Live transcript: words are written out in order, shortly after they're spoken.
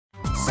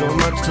So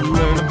much to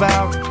learn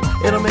about,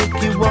 it'll make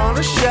you want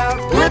to shout,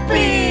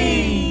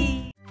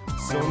 Blippi!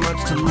 So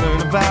much to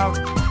learn about,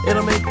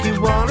 it'll make you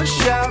want to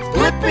shout,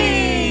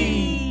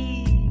 Blippi!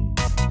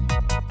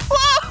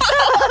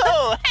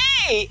 Whoa!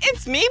 Hey,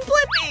 it's me,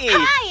 Blippi!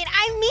 Hi, and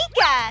I'm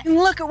Meekah. And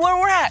look at where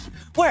we're at.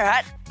 We're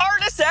at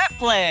Artists at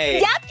Play.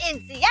 Yep,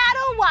 in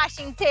Seattle,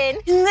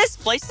 Washington. And this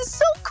place is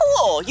so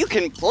cool. You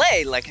can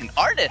play like an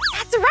artist.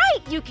 That's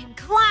right. You can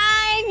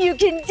climb, you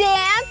can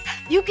dance,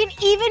 you can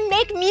even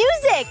make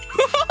music.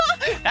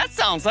 That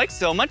sounds like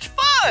so much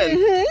fun.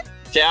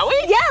 Mm-hmm. Shall we?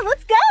 Yeah,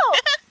 let's go.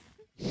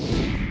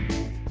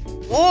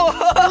 Whoa!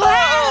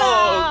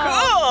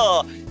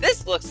 Wow. Cool!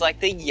 This looks like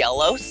the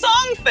yellow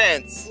song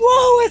fence.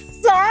 Whoa, a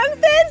song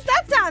fence?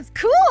 That sounds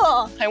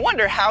cool. I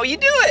wonder how you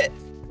do it.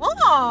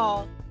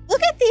 Whoa,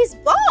 look at these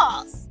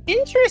balls.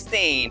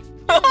 Interesting.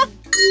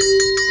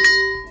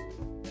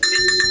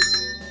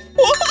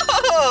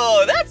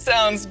 Whoa, that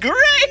sounds great.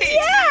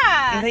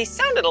 Yeah. And they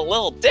sounded a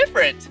little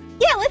different.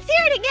 Yeah, let's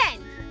hear it again.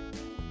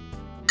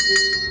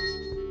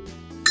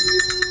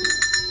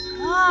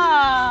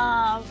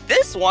 Oh.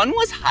 This one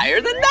was higher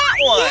than that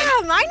one.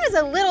 Yeah, mine was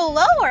a little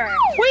lower.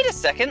 Wait a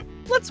second.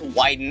 Let's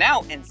widen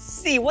out and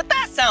see what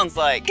that sounds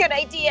like. Good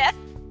idea.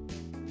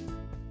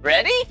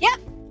 Ready? Yep.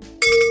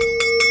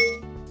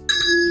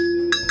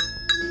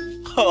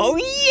 Oh,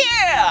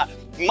 yeah!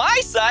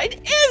 My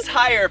side is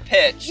higher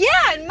pitched.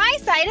 Yeah, and my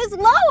side is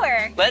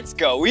lower. Let's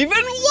go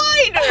even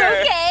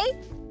wider. Okay.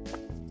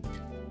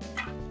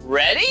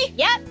 Ready?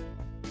 Yep.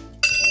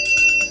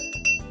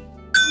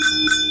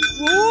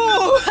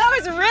 Ooh, that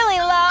was really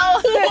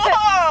low.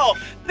 Whoa!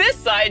 This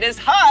side is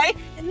high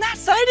and that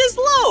side is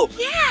low.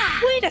 Yeah.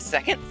 Wait a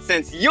second.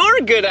 Since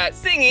you're good at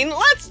singing,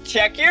 let's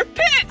check your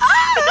pitch.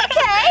 Oh,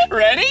 okay.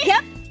 Ready?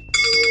 Yep.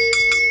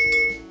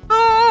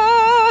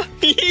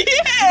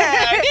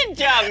 Yeah! Good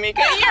job,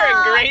 Meekah. You're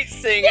a great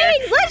singer.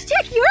 Thanks. Let's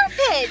check your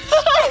pitch.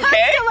 Okay.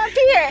 Let's come up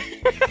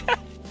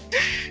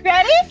here.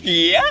 Ready?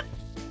 Yep.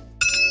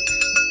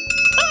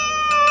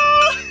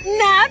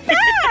 Not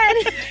bad.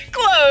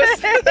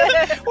 Close.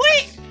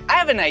 Wait, I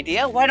have an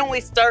idea. Why don't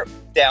we start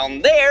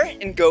down there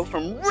and go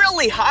from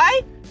really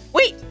high?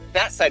 Wait,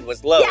 that side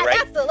was low, Yeah, right?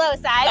 that's the low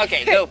side.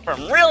 Okay, go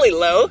from really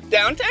low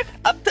down to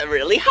up to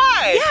really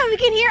high. Yeah, we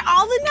can hear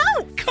all the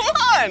notes. Come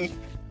on.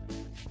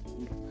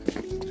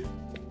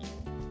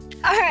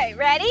 All right,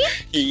 ready?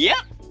 Yep.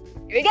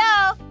 Here we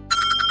go.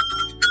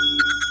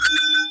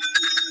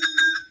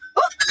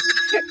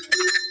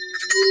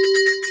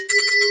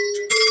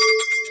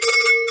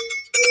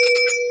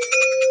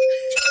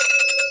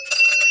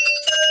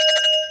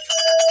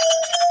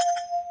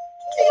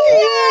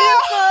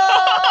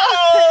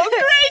 Oh,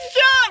 great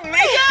job,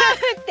 Meekah.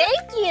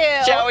 Thank you.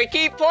 Shall we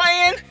keep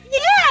playing?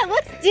 Yeah,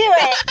 let's do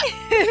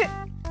it.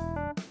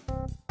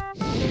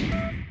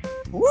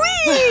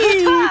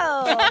 Whee!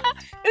 Oh.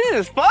 This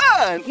is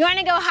fun. You want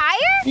to go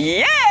higher?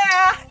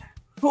 Yeah.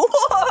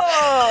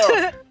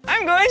 Whoa!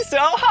 I'm going so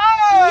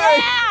high.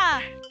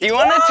 Yeah. Do you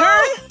want to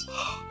turn?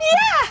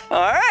 Yeah.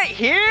 All right,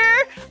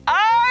 here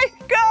I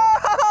go.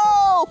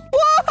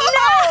 Whoa!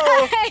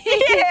 Nice.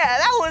 Yeah,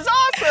 that was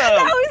awesome.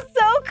 That was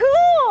so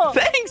cool.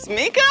 Thanks,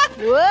 Meekah.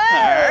 Whoa.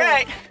 All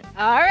right.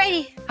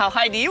 Alrighty. How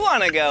high do you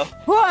want to go?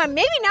 Well,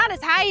 maybe not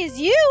as high as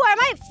you. I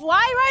might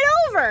fly right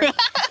over.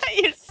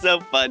 You're so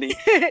funny.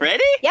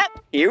 Ready? Yep.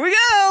 Here we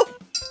go.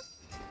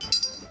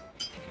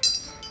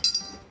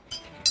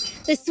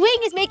 The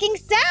swing is making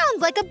sounds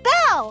like a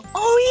bell.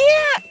 Oh,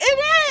 yeah, it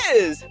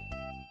is.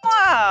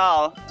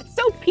 Wow, it's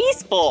so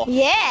peaceful.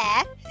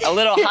 Yeah. A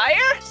little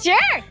higher?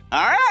 Sure.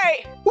 All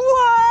right.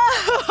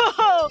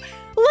 Whoa!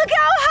 Look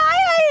how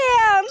high I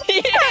am.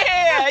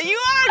 Yeah, you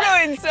are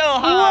going so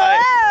high.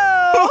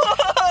 Whoa!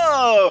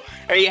 Whoa!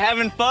 Are you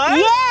having fun?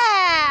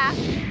 Yeah.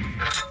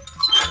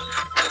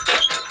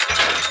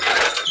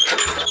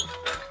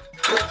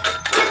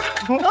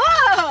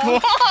 Whoa!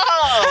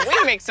 Whoa!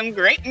 We make some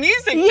great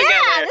music Yeah,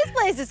 together. this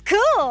place is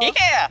cool.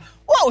 Yeah.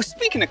 Whoa,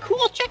 speaking of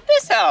cool, check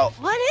this out.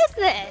 What is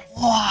this?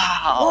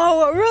 Wow.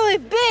 Whoa, a really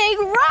big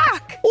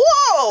rock.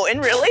 Whoa,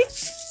 and really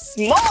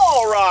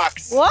small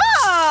rocks. Whoa!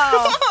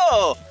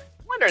 Whoa!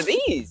 What are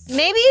these?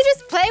 Maybe you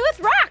just play with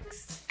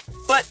rocks.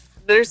 But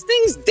there's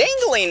things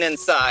dangling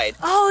inside.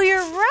 Oh,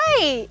 you're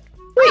right.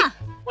 Wait, Huh.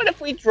 what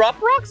if we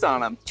drop rocks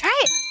on them? Try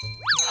it.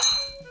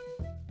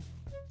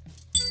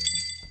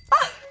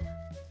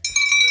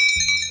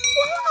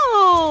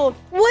 Whoa!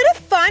 What a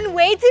fun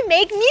way to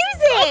make music.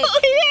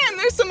 Oh, yeah, and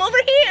there's some over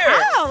here.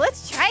 Oh,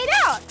 let's try it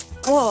out.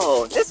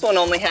 Whoa, this one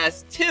only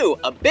has two,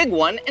 a big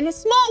one and a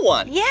small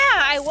one. Yeah,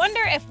 I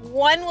wonder if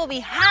one will be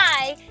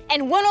high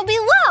and one will be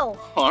low.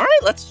 All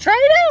right, let's try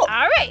it out.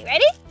 All right,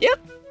 ready? Yep.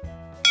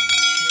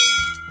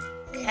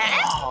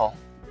 Okay. Wow.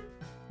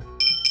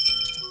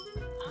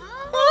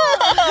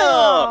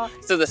 Oh.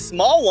 So the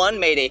small one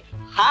made a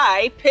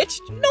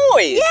high-pitched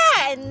noise.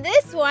 Yeah, and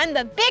this one,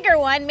 the bigger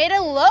one, made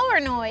a lower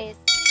noise.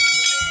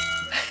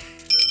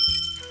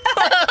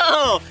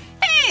 Oh,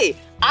 hey,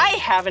 I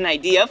have an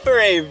idea for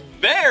a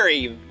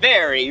very,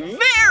 very,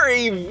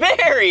 very,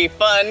 very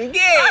fun game.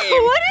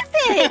 What is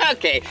it?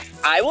 Okay,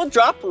 I will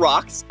drop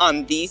rocks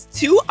on these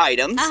two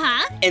items.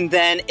 And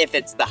then if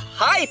it's the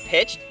high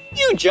pitch,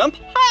 you jump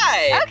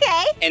high.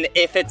 Okay. And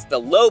if it's the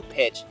low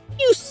pitch,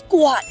 you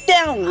squat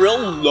down real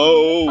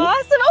low.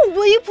 Awesome. Oh,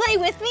 will you play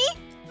with me?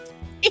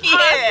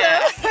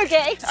 Yeah. Awesome.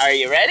 Okay. Are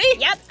you ready?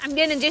 Yep. I'm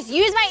gonna just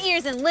use my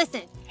ears and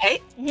listen.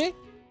 Hey. Yeah!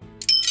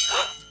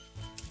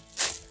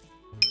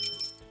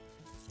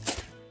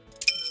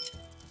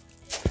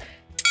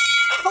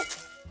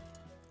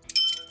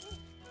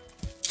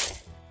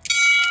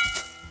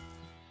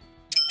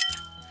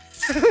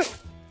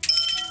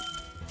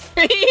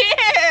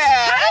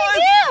 How'd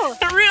you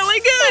do? Really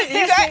good.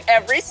 You got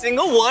every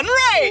single one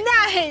right.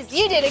 Nice.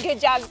 You did a good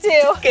job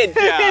too. Good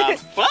job.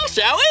 Well,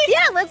 shall we?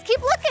 Yeah, let's keep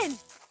looking.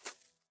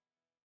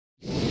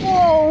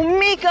 Whoa,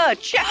 Meekah,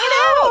 check it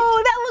out.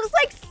 Oh, that looks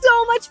like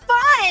so much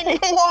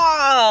fun.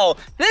 Wow,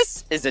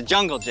 this is a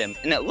jungle gym,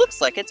 and it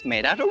looks like it's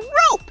made out of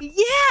rope.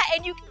 Yeah,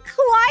 and you can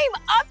climb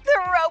up the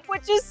rope,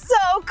 which is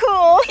so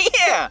cool.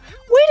 Yeah,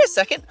 wait a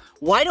second.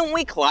 Why don't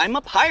we climb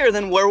up higher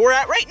than where we're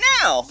at right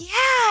now?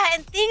 Yeah,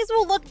 and things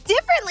will look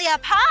differently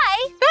up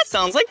high. That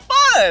sounds like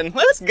fun.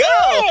 Let's go.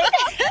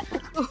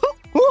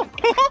 Whoa.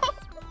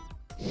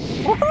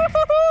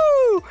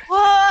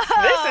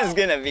 This is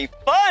gonna be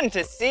fun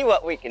to see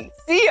what we can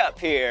see up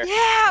here.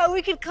 Yeah,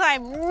 we could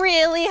climb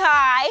really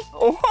high.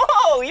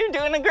 Whoa, you're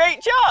doing a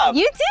great job.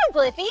 You too,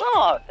 Blippi.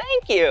 Oh,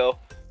 thank you.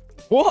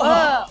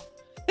 Whoa.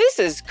 This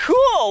is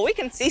cool. We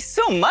can see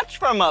so much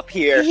from up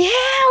here.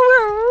 Yeah,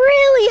 we're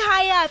really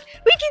high up.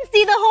 We can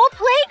see the whole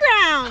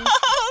playground.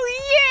 Oh,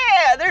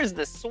 yeah. There's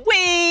the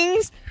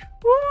swings.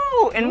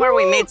 Woo, and where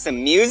we made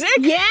some music.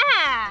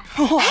 Yeah.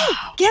 Wow. Hey,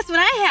 guess what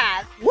I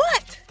have?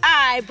 What?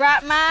 I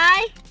brought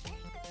my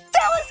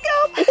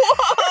telescope.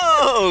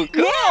 Whoa,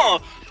 cool. Yeah.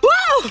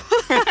 Whoa.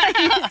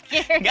 You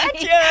scared me.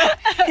 Gotcha.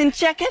 And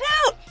check it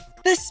out.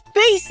 The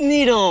Space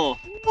Needle.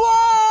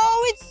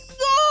 Whoa, it's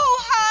so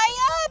high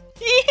up.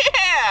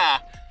 Yeah.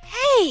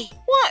 Hey.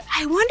 What?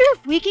 I wonder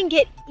if we can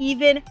get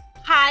even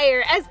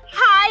higher, as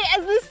high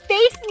as the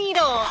Space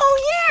Needle. Oh,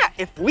 yeah.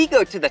 If we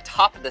go to the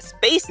top of the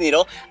Space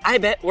Needle, I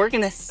bet we're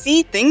going to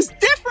see things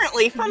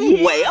differently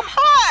from way up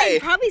high.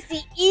 And probably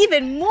see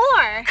even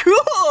more.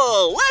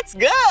 Cool. Let's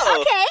go.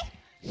 Okay.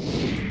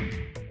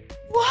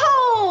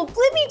 Whoa,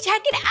 Blippi,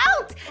 check it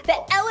out. The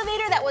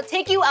elevator that will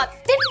take you up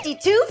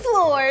 52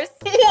 floors.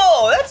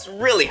 Whoa, that's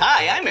really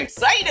high. I'm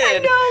excited. I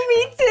know,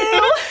 me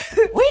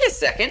too. Wait a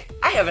second.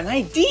 I have an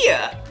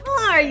idea.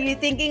 Are you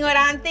thinking what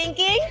I'm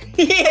thinking?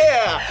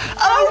 Yeah,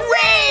 a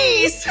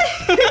race.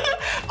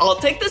 I'll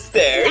take the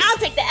stairs. I'll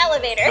take the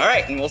elevator. All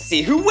right, and we'll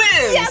see who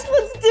wins. Yes,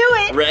 let's do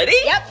it. Ready?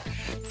 Yep.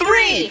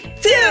 3,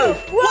 2,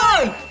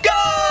 1,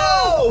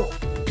 go!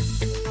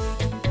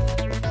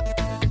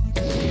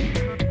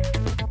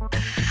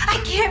 I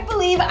can't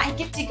believe I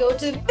get to go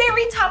to the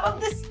very top of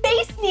the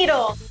Space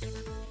Needle.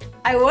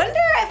 I wonder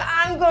if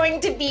I'm going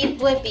to beat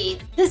Blippi.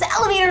 This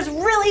elevator's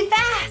really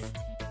fast.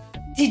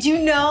 Did you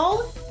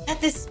know that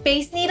the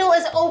Space Needle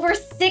is over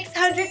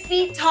 600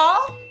 feet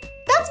tall?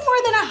 That's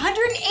more than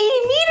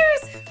 180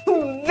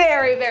 meters.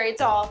 Very, very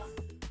tall.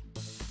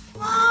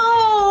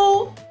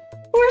 Whoa,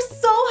 we're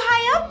so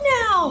high up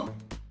now.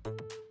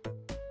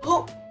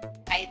 Oh,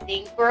 I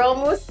think we're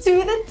almost to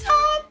the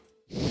top.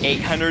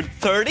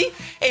 830,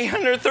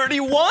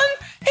 831,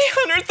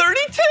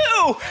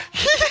 832.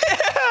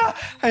 Yeah,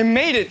 I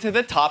made it to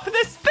the top of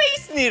the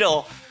Space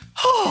Needle.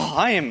 Oh,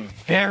 I am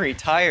very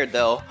tired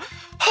though.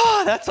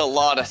 Oh, that's a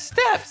lot of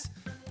steps.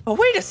 But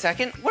wait a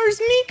second, where's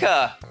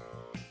Meekah?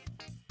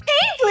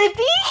 Hey,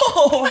 Blippi.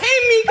 Oh, hey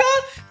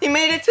Meekah, you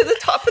made it to the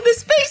top of the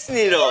Space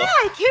Needle. Yeah,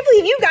 I can't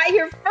believe you got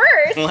here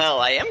first. Well,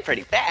 I am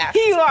pretty fast.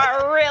 You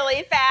are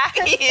really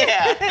fast.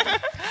 Yeah.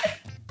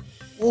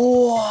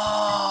 Whoa,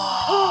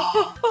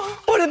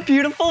 what a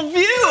beautiful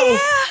view.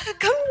 Yeah,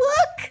 come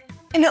look.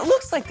 And it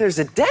looks like there's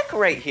a deck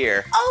right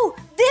here. Oh,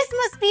 this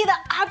must be the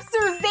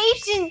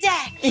observation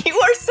deck. You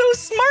are so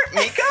smart,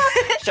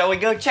 Meekah. Shall we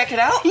go check it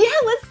out? Yeah,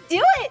 let's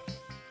do it.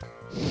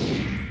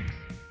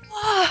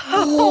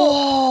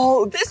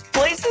 Whoa, this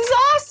place is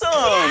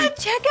awesome. Yeah,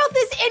 check out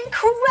this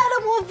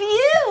incredible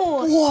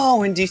view.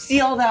 Whoa, and do you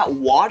see all that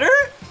water?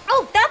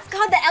 Oh, that's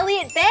called the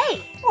Elliott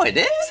Bay. Oh, it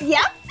is?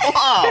 Yep.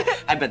 Wow,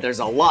 I bet there's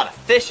a lot of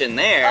fish in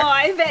there. Oh,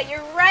 I bet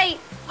you're right.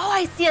 Oh,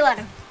 I see a lot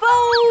of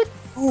boats.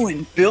 Oh,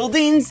 and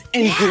buildings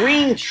and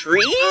green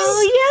trees?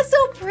 Oh, yeah,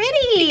 so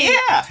pretty.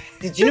 Yeah.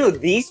 Did you know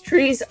these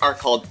trees are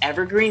called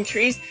evergreen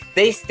trees?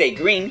 They stay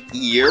green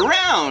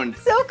year-round.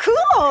 So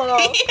cool.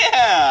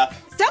 Yeah.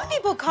 Some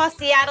people call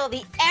Seattle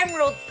the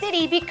Emerald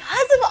City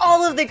because of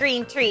all of the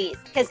green trees,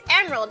 because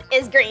emerald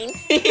is green.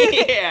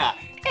 Yeah.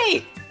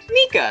 Hey,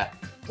 Meekah,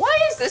 why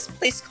is this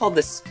place called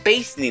the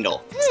Space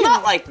Needle? It's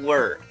not like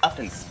we're up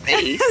in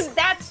space.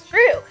 That's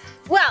true.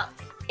 Well,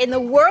 in the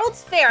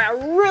World's Fair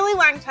a really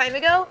long time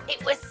ago,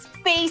 it was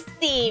space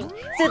themed.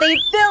 So they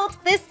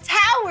built this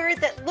tower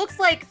that looks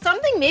like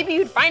something maybe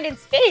you'd find in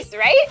space,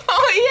 right?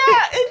 Oh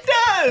yeah, it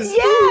does.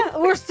 Yeah,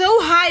 we're so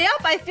high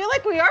up, I feel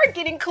like we are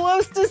getting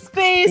close to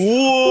space.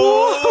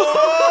 Whoa!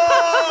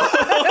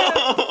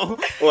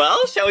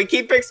 Well, shall we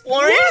keep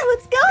exploring? Yeah,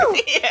 let's go.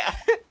 Yeah.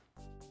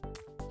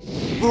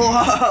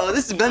 Whoa,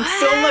 this has been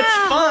so much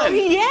fun.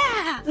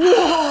 Yeah.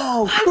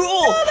 Whoa,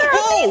 cool. Another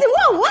amazing.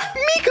 Whoa, what?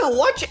 Meekah,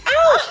 watch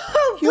out.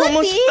 Oh, You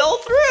almost Blippi. fell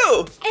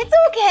through. It's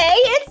okay.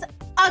 It's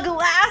a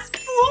glass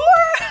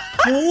floor.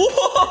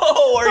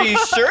 Whoa, are you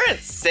sure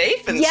it's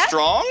safe and Yep.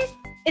 strong?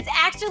 It's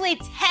actually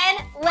 10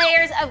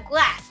 layers of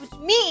glass, which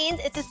means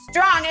it's as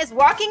strong as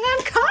walking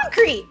on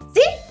concrete.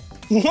 See?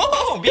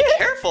 Whoa, be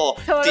careful.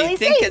 Do Totally you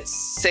think safe. it's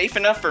safe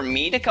enough for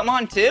me to come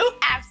on too?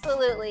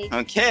 Absolutely.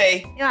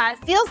 Okay. Yeah, it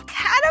feels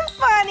kind of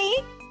funny.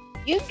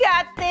 You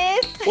got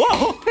this.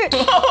 Whoa.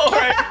 All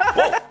right.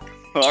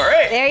 Whoa. All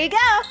right. There you go.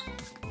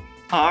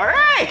 All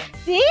right.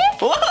 See?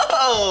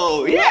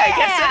 Whoa. Yeah, I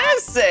guess it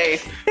is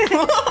safe.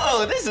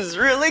 Whoa, this is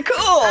really cool.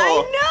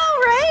 I know,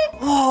 right?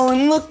 Whoa,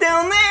 and look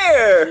down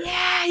there.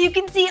 Yeah, you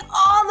can see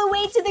all the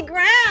way to the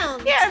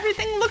ground. Yeah,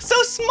 everything looks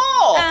so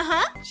small.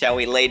 Uh-huh. Shall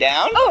we lay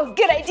down? Oh,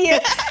 good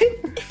idea.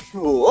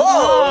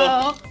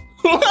 Whoa.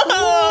 Whoa.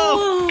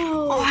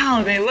 Whoa.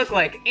 Wow, they look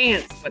like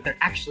ants, but they're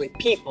actually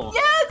people.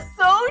 Yeah, it's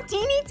so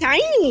teeny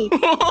tiny.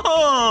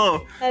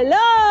 Whoa.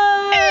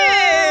 Hello.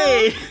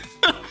 Hey.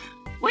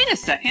 Wait a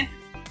second.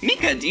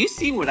 Meekah, do you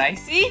see what I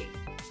see?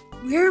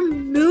 We're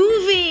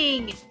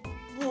moving.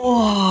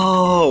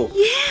 Whoa.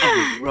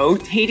 Yeah. A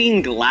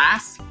rotating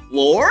glass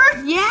floor?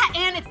 Yeah,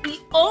 and it's the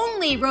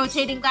only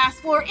rotating glass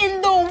floor in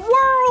the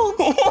world.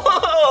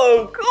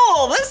 Whoa,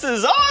 cool. This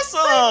is awesome.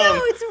 I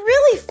know, it's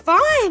really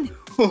fun.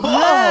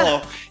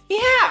 Whoa.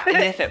 Yeah,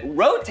 and if it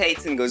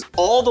rotates and goes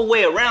all the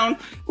way around,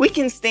 we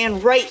can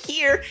stand right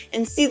here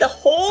and see the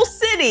whole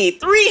city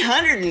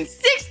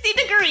 360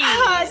 degrees.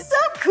 Oh, it's so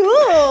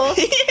cool.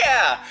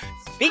 Yeah.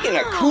 Speaking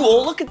of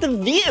cool, look at the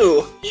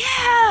view.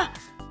 Yeah,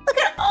 look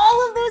at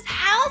all of those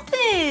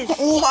houses.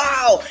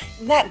 Wow,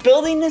 that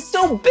building is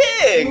so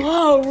big.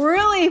 Whoa,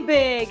 really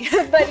big,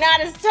 but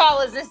not as tall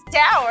as this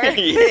tower.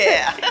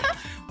 Yeah.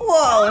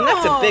 Whoa, and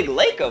that's a big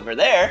lake over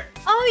there.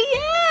 Oh,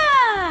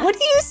 yeah. What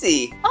do you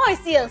see? Oh, I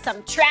see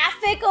some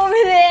traffic over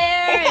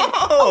there. and-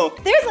 Whoa.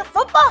 There's a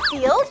football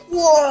field.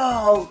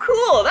 Whoa,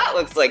 cool. That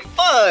looks like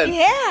fun.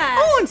 Yeah.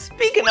 Oh, and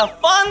speaking of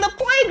fun, the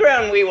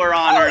playground we were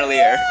on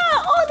earlier. Yeah.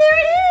 Oh, there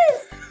it is.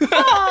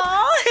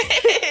 Aw.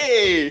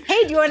 Hey.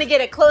 Hey, do you want to get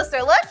a closer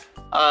look?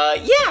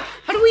 Yeah.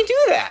 How do we do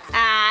that?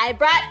 I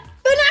brought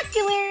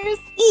binoculars.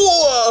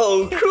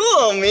 Whoa,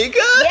 cool, Meekah.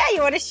 Yeah,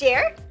 you want to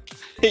share?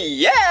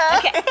 Yeah.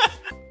 Okay.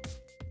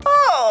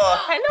 Oh,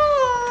 hello.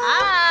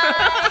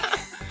 Hi.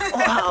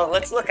 Wow,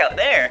 let's look out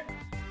there.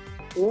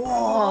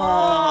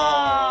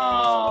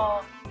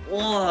 Whoa.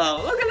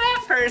 Whoa, look at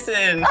that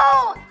person.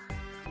 Oh,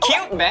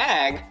 Cute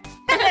bag.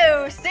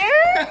 hello, sir.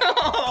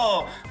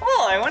 Oh,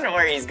 I wonder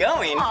where he's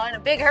going. Oh, in a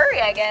big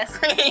hurry, I guess.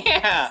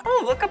 Yeah.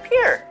 Oh, look up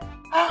here.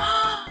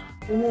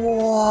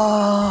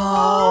 Whoa.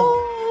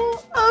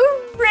 Oh, a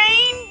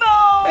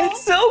rainbow.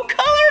 It's so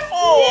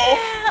colorful.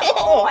 Yeah.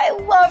 Oh, I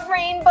love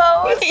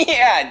rainbows.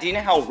 Yeah, do you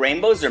know how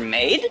rainbows are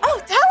made?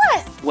 Oh, tell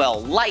us.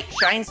 Well, light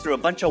shines through a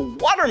bunch of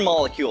water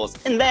molecules,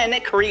 and then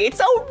it creates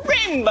a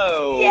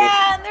rainbow.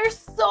 Yeah, and they're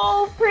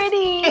so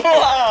pretty.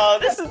 Wow,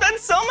 this has been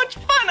so much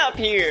fun up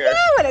here. Yeah,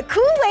 what a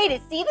cool way to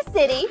see the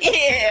city.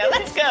 Yeah,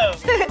 let's go.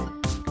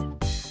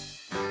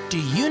 Do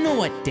you know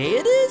what day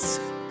it is?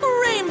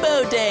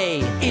 Rainbow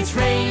Day! It's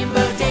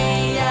Rainbow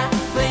Day, yeah.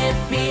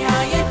 Blippi,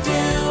 how you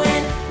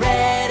doing?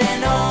 Red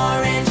and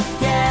orange,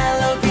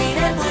 yellow, green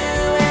and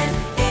blue, and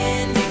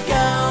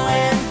indigo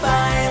and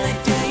violet.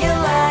 Do you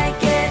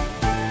like it?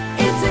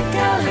 It's a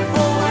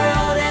colorful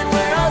world and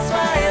we're all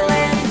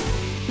smiling.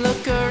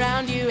 Look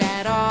around you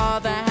at all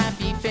the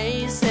happy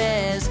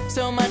faces.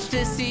 So much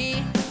to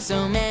see,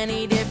 so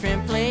many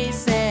different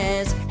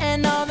places.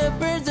 And all the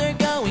birds are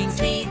going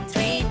tweet,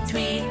 tweet,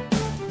 tweet.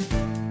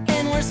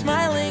 And we're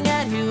smiling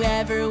at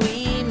whoever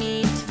we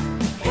meet.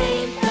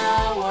 Paint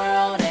the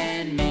world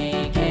and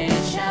make it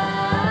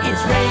shine.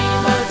 It's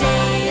Rainbow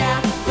Day,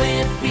 yeah.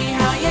 Blippi,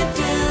 how you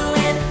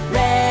doing?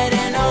 Red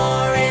and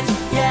orange,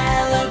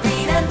 yellow,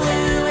 green and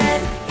blue,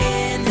 and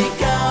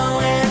indigo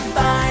and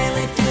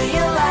violet. Do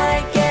you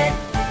like it?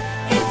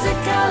 It's a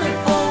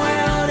colorful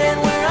world and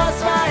we're all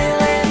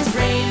smiling. It's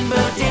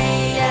Rainbow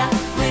Day, yeah.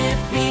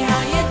 Blippi,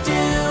 how you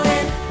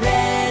doing?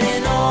 Red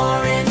and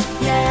orange,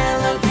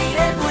 yellow, green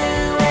and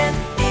blue, and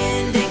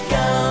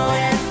indigo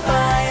and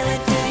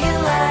violet. Do you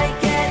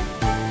like it?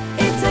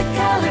 It's a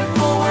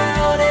colorful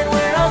world and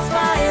we're all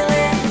smiling.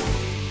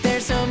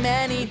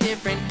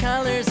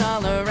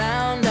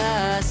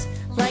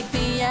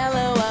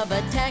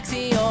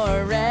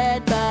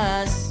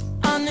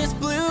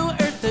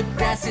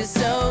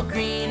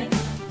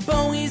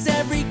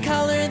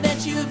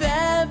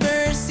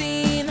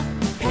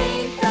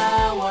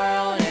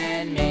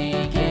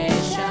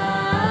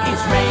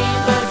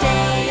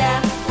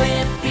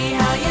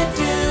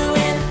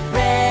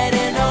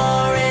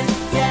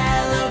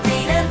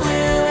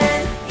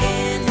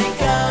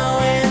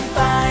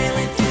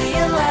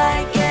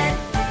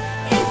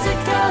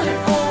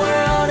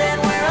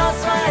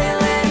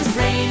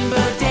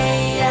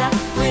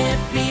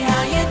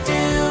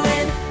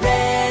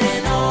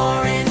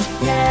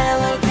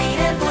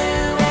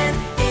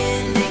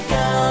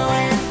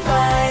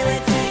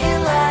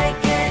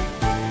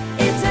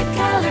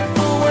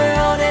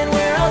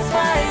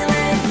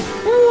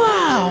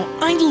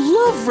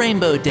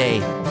 Rainbow Day.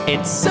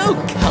 It's so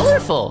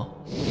colorful.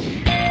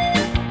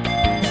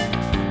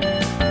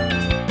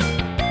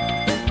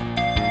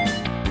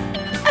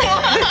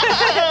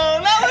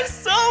 That was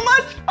so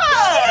much fun!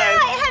 Yeah,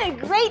 I had a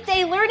great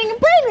day learning and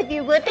playing with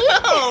you, Blippi.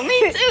 Oh,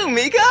 me too,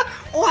 Meekah.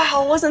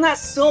 Wow, wasn't that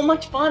so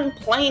much fun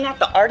playing at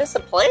the Artist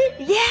of Play?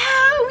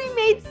 Yeah, we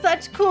made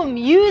such cool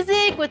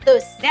music with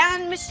those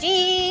sound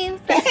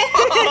machines.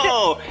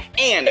 Oh,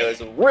 and it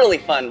was really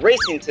fun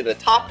racing to the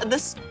top of the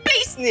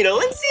Space Needle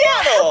in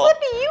Seattle.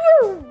 Blippi, you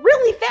were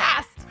really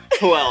fast.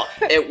 Well,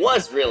 it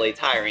was really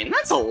tiring.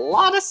 That's a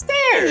lot of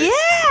stairs. Yeah,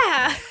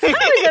 I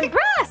was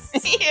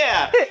impressed.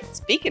 Yeah.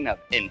 Speaking of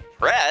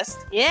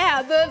impressed.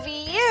 Yeah, the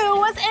view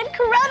was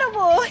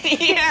incredible.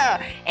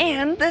 Yeah,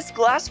 and this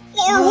glass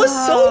floor was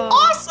so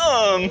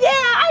awesome. Yeah,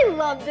 I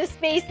love the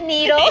Space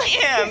Needle.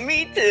 Yeah,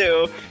 me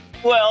too.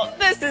 Well,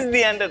 this is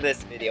the end of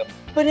this video.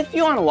 But if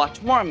you want to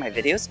watch more of my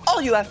videos, all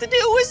you have to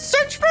do is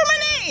search for my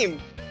name.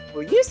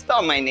 Will you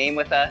spell my name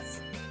with us?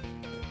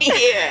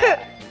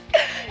 Yeah.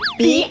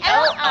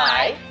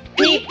 B-L-I-P-P-I.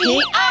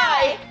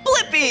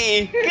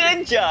 Blippi.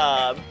 Good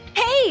job.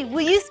 Hey,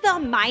 will you spell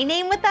my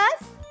name with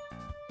us?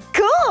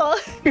 Cool.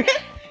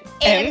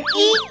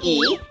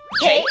 M-E-E-K-A-H.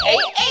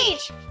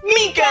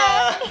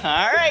 Meekah.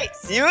 All right,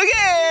 see you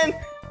again.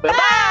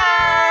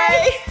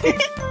 Bye-bye.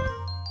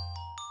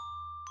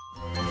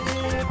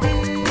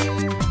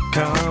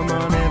 Come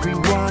on,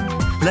 everyone,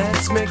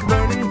 let's make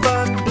learning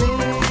fun.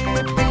 Blippi.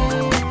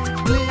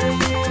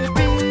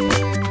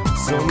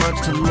 So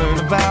much to learn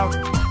about,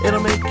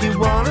 it'll make you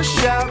wanna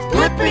shout.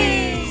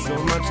 Blippi. So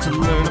much to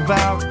learn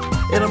about,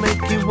 it'll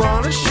make you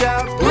wanna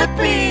shout.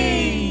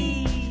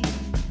 Blippi.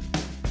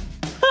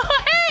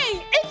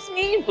 Hey, it's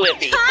me,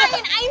 Blippi. Hi,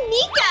 and I'm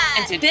Meekah.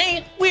 And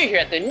today, we're here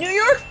at the New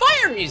York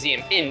Fire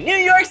Museum in New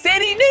York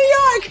City, New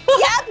York.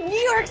 Yep,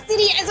 New York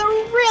City is a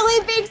really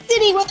big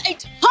city with a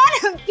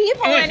ton of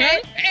people in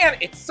it. And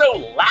it's so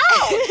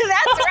loud.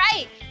 That's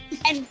right.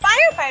 And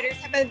firefighters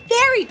have a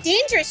very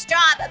dangerous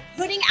job of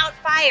putting out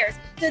fires.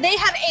 So they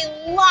have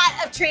a lot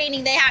of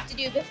training they have to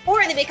do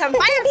before they become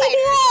firefighters.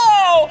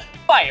 Whoa!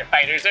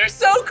 Firefighters are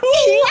so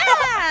cool.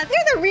 Yeah,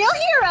 they're the real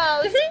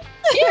heroes.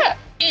 Yeah,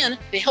 and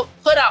they help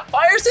put out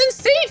fires and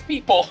save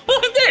people.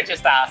 They're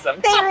just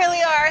awesome. They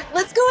really are.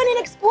 Let's go in and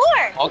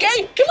explore.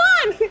 Okay, come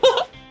on.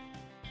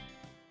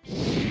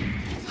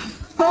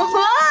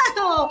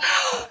 Whoa!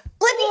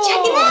 Blippi,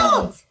 check it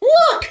out.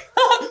 Look!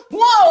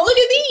 Whoa, look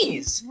at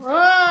these.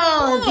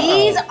 Whoa,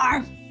 these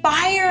are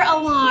fire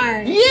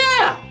alarms.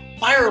 Yeah,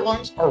 fire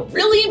alarms are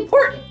really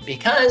important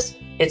because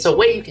it's a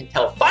way you can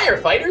tell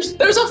firefighters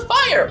there's a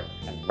fire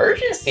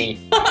emergency.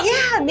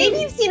 Yeah,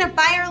 maybe you've seen a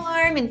fire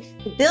alarm in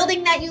the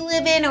building that you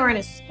live in or in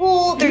a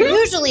school. They're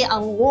usually a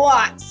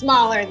lot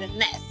smaller than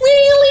this.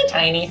 Really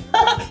tiny.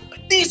 But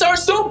these are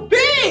so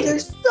big. They're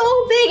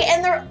so big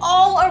and they're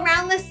all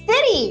around the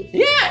city.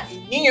 Yeah,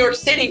 in New York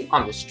City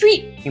on the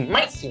street, you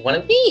might see one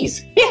of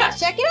these. Yeah.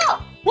 Check it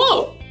out.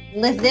 Whoa.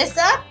 Lift this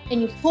up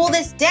and you pull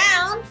this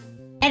down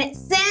and it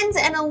sends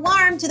an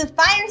alarm to the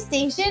fire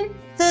station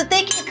so that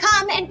they can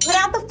come and put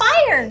out the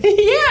fire.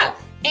 Yeah,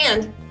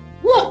 and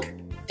look,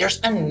 there's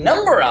a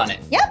number on it.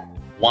 Yep.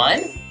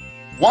 1,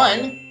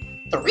 1,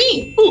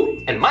 3.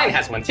 Ooh, and mine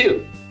has one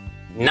too.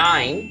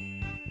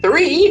 9,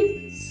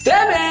 3,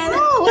 7.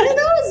 Oh, what do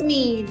those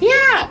mean?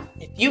 Yeah,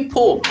 if you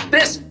pull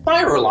this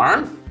fire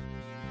alarm,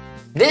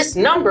 this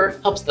number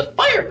helps the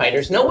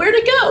firefighters know where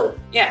to go.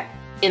 Yeah,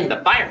 in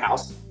the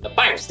firehouse, the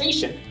fire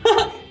station,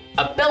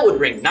 a bell would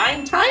ring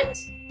 9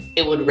 times,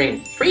 it would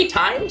ring 3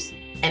 times,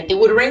 and it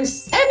would ring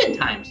 7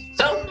 times.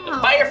 So the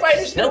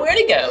firefighters know where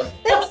to go.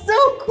 That's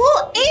so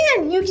cool.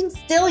 And you can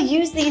still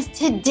use these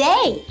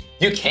today.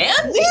 You can?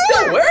 They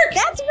still work?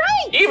 That's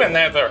right. Even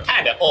though they're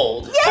kind of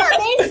old. Yeah,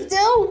 they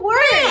still work.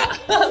 Yeah.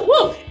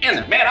 Whoa, and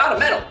they're made out of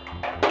metal.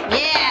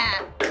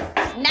 Yeah,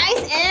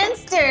 nice and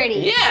sturdy.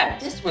 Yeah,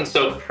 this one's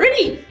so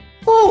pretty.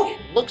 Oh, it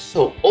looks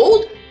so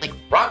old, like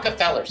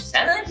Rockefeller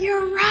Center.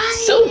 You're right.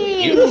 So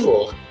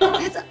beautiful.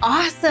 That's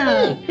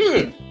awesome.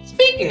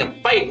 Speaking of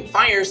fighting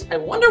fires, I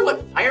wonder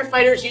what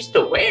firefighters used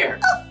to wear.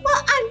 Oh,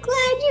 well, I'm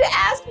glad you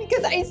asked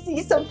because I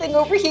see something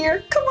over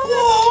here. Come on.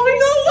 Oh,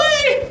 no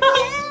way!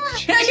 Yeah.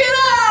 Check it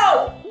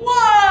out!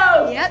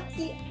 Whoa! Yep,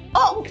 see.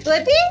 Oh,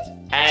 Blippi?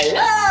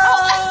 Hello!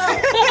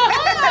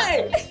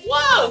 Hi!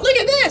 Whoa, look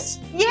at this!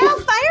 Yeah,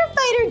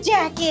 firefighter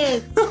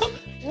jackets.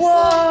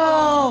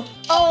 Whoa.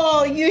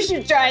 Oh, you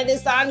should try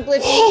this on,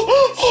 Blippi.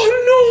 Oh,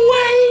 no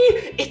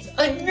way! It's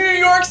a New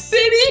York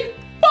City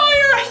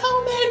fire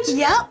helmet!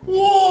 Yep.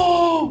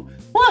 Whoa!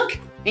 Look,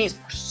 these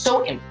are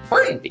so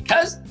important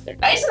because they're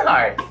nice and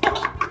hard.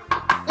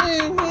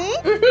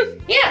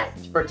 Yeah,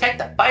 to protect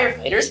the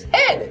firefighter's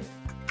head.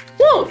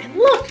 Whoa, and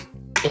look,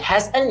 it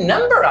has a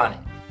number on it.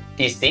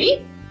 Do you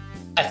see?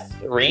 A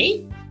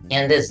 3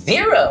 and a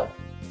 0.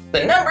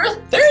 The number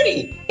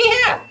 30.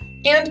 Yeah,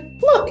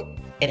 and look,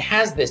 it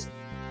has this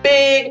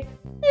big,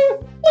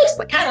 looks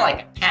kind of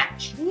like a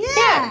patch.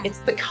 Yeah. It's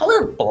the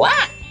color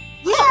black.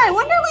 Yeah, I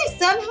wonder why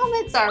some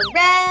helmets are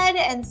red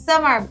and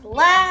some are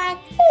black.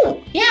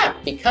 Oh, yeah,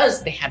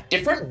 because they have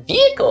different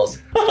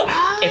vehicles.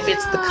 If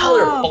it's the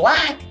color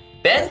black,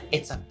 then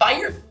it's a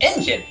fire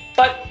engine.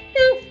 But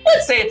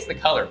let's say it's the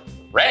color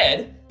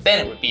red, then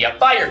it would be a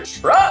fire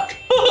truck.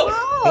 Oh,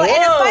 and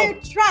a fire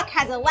truck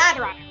has a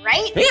ladder on it,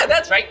 right? Yeah,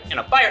 that's right. And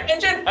a fire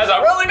engine has a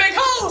really big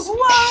hose.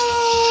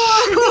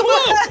 Whoa!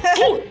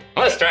 Whoa.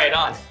 Let's try it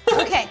on.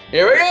 Okay.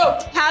 Here we go.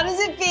 How does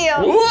it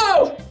feel?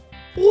 Whoa.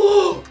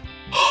 Whoa.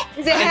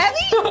 Is it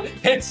heavy?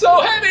 It's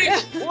so heavy.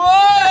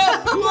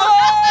 Whoa.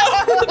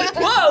 Whoa.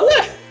 Whoa,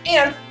 look.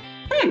 And,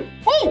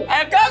 oh, I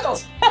have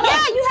goggles.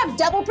 Yeah, you have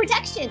double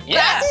protection.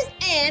 Yeah. Glasses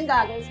and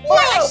goggles. Or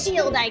Whoa. a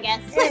shield, I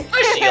guess. A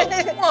shield.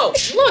 Whoa,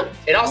 look.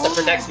 It also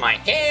protects my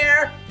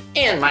hair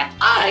and my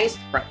eyes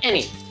from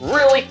any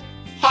really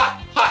hot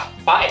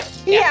fire.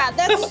 Yeah,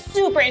 that's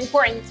super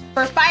important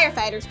for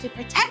firefighters to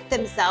protect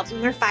themselves when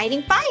they're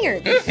fighting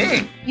fire.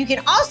 You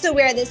can also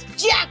wear this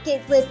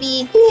jacket,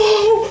 Blippi.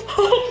 Whoa.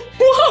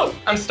 Whoa.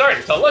 I'm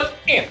starting to look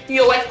and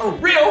feel like a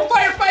real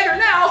firefighter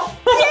now.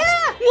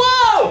 Yeah.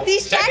 Whoa.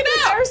 These Check it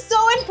jackets out. are so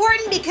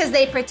important because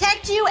they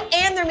protect you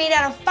and they're made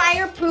out of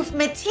fireproof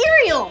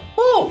material.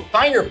 Oh,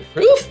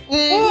 fireproof?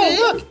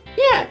 Oh, look.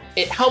 Yeah,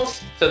 it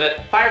helps so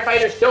that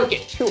firefighters don't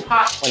get too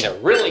hot when they're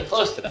really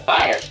close to the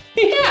fire.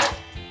 Yeah.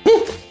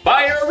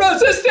 Fire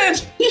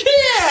resistant.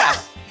 Yeah.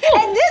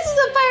 And this is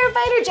a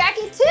firefighter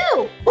jacket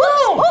too. Whoa.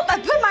 Oh, I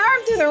put my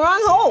arm through the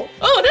wrong hole.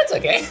 Oh, that's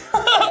okay.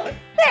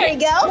 There you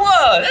go.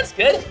 Whoa, that's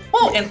good.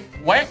 Oh, and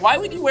why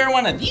would you wear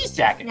one of these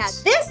jackets? Now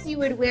this you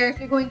would wear if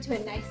you're going to a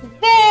nice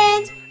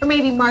event or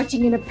maybe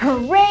marching in a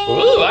parade.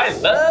 Ooh, I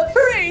love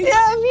parades.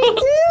 Yeah, me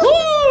too.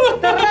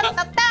 Ooh.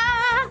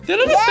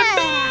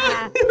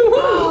 Yeah.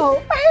 Whoa,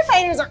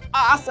 firefighters are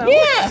awesome.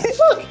 Yeah,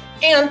 look,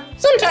 and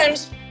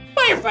sometimes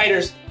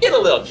firefighters get a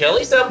little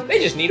chilly, so they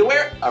just need to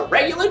wear a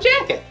regular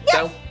jacket. Yep.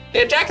 So they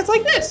have jackets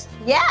like this.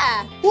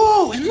 Yeah.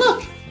 Whoa, and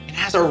look, it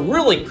has a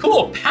really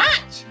cool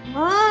patch.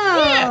 Wow.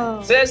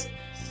 Yeah, it says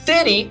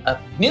City of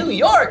New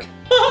York.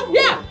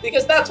 Yeah,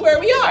 because that's where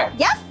we are.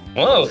 Yep.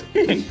 Whoa,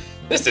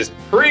 this is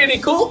pretty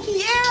cool.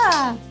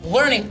 Yeah.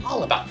 Learning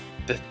all about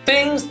the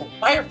things that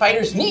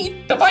firefighters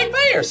need to fight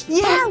fires.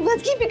 Yeah,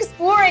 let's keep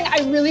exploring. I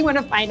really want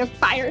to find a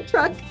fire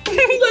truck.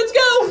 Let's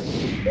go.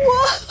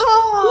 Whoa.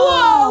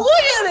 Whoa,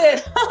 look at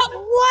it.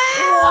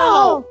 Wow.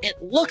 Whoa,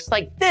 it looks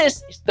like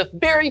this is the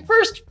very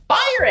first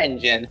fire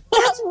engine.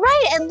 That's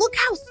right, and look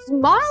how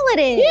small it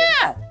is.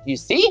 Yeah, you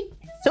see?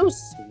 It's so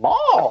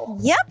small.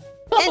 Yep.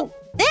 And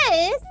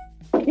this.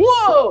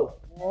 Whoa,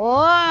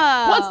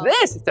 Whoa. what's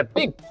this? It's a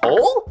big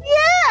pole?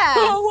 Yeah.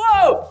 Oh,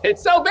 whoa,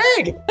 it's so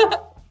big.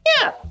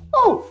 Yeah.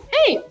 Oh,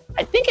 hey,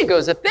 I think it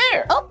goes up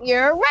there. Oh,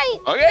 you're right.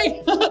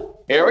 Okay,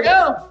 here we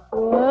go.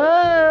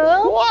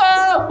 Whoa.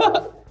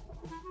 Whoa.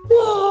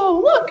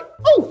 Whoa, look.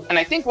 Oh, and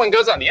I think one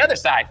goes on the other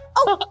side.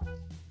 Oh.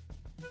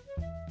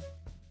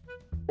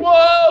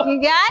 Whoa. You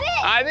got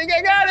it? I think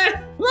I got it.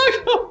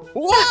 Look.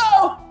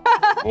 Whoa.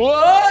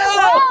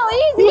 Whoa. Whoa,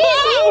 easy.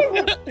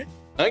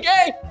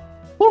 Okay.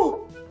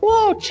 Whoa.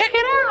 Whoa, check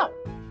it out.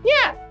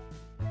 Yeah.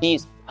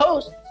 These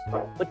posts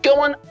would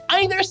go on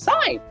either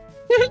side.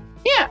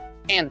 Yeah.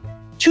 And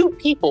two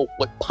people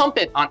would pump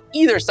it on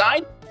either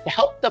side to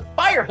help the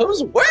fire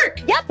hose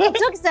work. Yep, it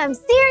took some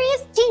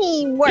serious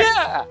teamwork.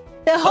 Yeah.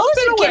 The hose Pump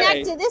it would away.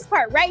 connect to this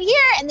part right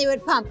here, and they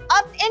would pump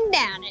up and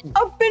down it,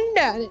 up and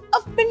down it,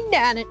 up and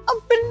down it,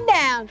 up and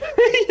down.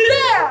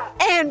 Yeah.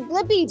 And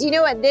Blippi, do you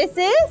know what this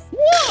is?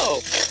 Whoa.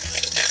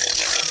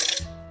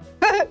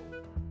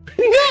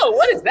 No,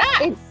 what is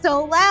that? It's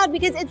so loud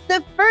because it's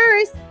the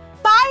first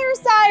fire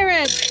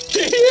siren.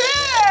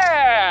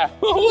 Yeah.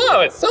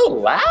 Whoa, it's so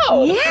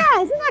loud.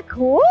 Yeah, isn't that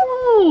cool?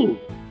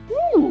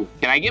 Ooh.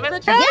 Can I give it a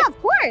try? Yeah, of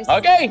course.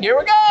 Okay, here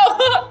we go.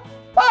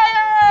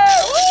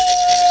 Fire! Woo!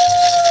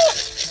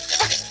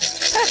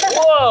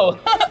 Whoa.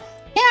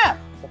 Yeah,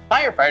 the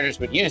firefighters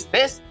would use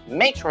this to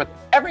make sure that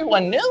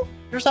everyone knew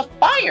there's a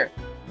fire.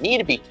 Need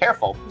to be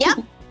careful. Yep.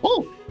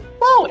 Whoa.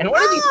 Whoa, and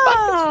what are these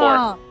buckets for?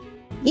 Oh,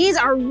 these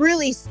are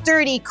really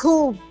sturdy,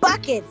 cool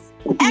buckets.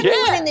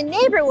 Everyone in the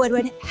neighborhood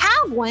would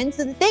have one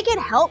so that they could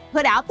help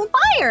put out the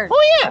fire.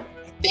 Oh yeah, I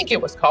think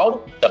it was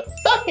called the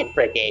Bucket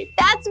Brigade.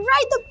 That's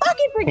right, the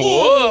Bucket Brigade.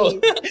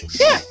 Whoa.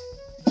 Yeah.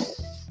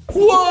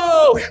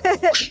 Whoa.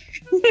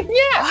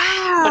 Yeah.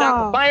 Wow. Put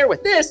out the fire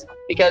with this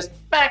because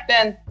back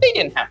then they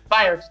didn't have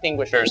fire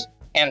extinguishers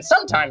and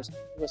sometimes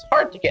it was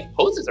hard to get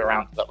hoses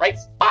around to the right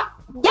spot.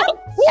 Yep,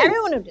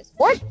 everyone would just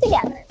work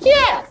together.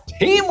 Yeah.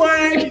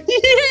 Teamwork.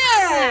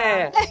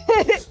 Yeah.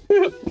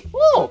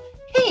 Whoa.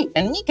 Hey,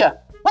 and Meekah,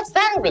 what's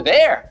that over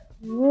there?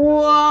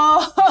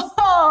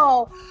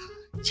 Whoa!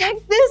 Check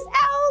this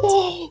out.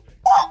 Whoa,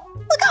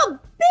 look how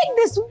big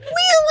this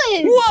wheel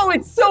is. Whoa,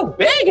 it's so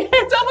big.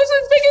 It's almost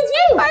as big as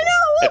you. I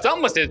know. It's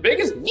almost as big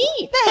as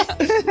me.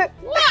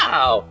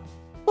 Wow.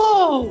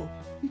 Whoa,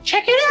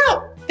 check it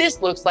out.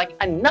 This looks like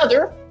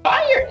another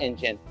fire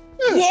engine.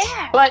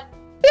 Yeah. But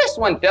this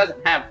one doesn't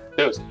have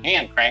those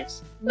hand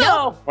cranks.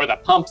 No. Or the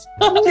pumps.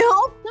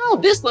 Nope. No,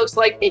 this looks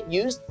like it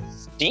used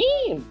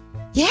steam.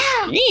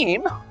 Yeah.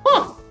 Steam?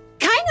 Huh.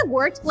 Kind of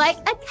worked like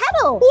a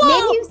kettle. Whoa.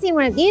 Maybe you've seen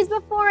one of these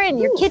before in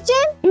your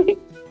kitchen.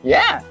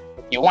 Yeah.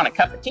 If you want a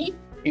cup of tea,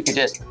 you can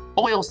just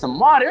boil some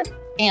water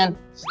and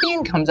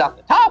steam comes out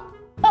the top.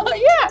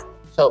 Yeah.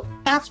 So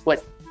that's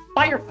what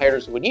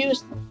firefighters would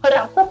use to put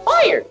out the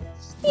fire.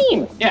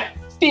 Steam. Yeah.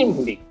 Steam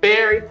can be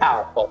very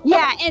powerful.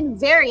 Yeah, and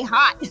very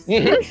hot.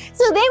 Mhm.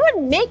 So they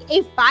would make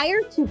a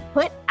fire to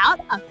put out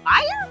a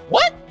fire?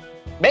 What?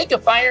 Make a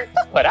fire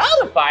to put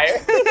out a fire?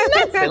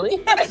 That's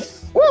silly.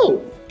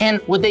 Whoa.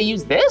 And would they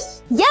use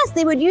this? Yes,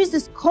 they would use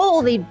this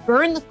coal. They'd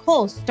burn the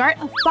coal, start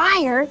a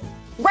fire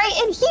right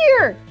in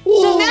here.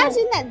 Whoa. So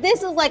imagine that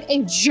this is like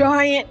a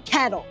giant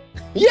kettle.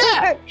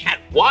 Yeah. Had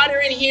water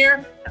in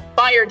here, a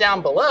fire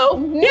down below.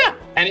 Mhm. Yeah.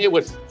 And it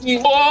would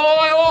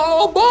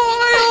boil.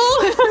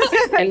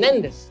 And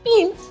then the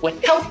steam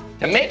would help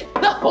to make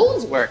the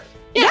hose work.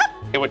 Yeah. Yep.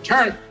 It would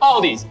turn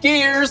all these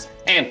gears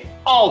and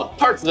all the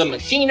parts of the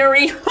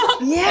machinery.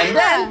 Yeah. And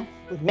then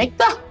it would make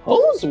the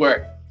hose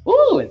work.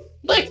 Ooh, and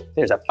look,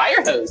 there's a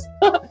fire hose.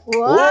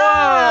 Whoa,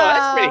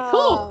 that's pretty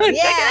cool. Check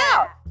it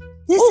out.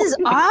 This Ooh. is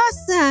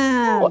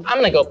awesome. Well, I'm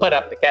gonna go put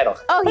up the kettle.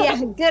 Oh yeah,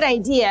 good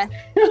idea.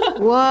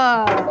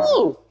 Whoa.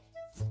 Ooh.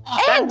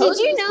 And did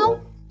you know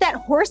that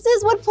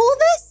horses would pull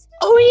this?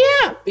 Oh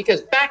yeah,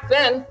 because back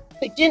then,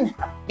 they didn't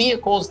have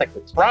vehicles that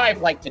could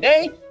drive like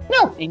today.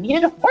 No, they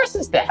needed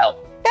horses to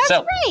help. That's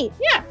So, right.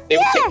 yeah, they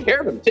would take care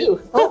of them too.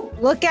 Oh,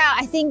 look out.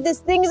 I think this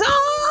thing's on.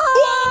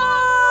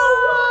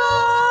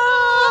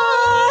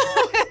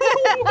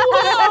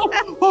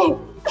 Whoa!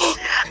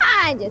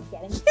 I'm just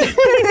kidding.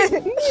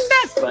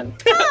 That's fun.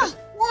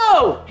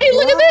 Whoa! Hey,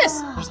 look at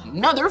this! There's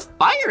another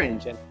fire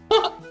engine.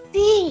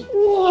 See?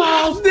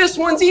 Wow, this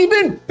one's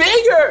even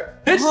bigger!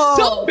 It's Whoa.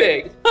 so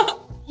big!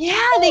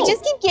 Yeah, they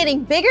just keep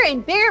getting bigger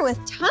and bigger with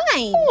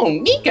time. Oh,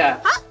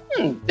 Meekah,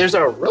 there's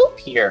a rope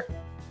here.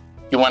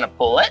 You want to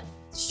pull it?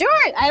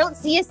 Sure, I don't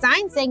see a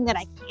sign saying that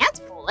I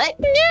can't pull it.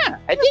 Yeah,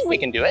 I think we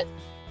can do it.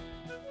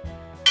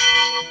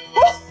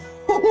 What?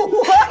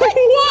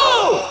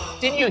 Whoa!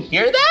 Did you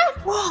hear that?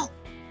 Whoa.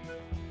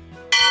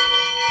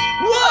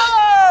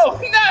 Whoa!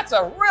 That's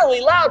a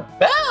really loud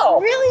bell.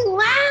 Really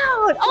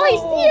loud. Oh, I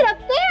see it up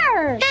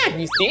there. Yeah,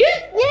 you see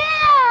it?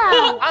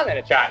 Yeah. I'm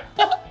gonna try.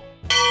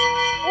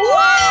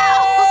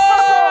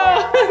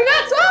 Wow.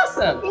 That's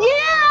awesome.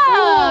 Yeah.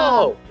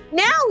 Whoa.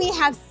 Now we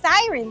have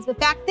sirens, but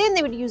back then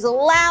they would use a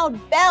loud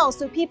bell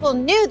so people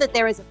knew that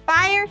there was a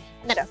fire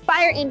and that a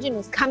fire engine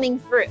was coming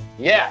through.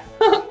 Yeah.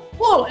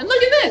 Whoa, and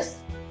look at this.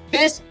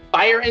 This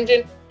fire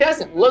engine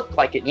doesn't look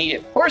like it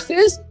needed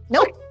horses.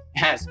 Nope. It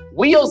has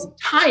wheels and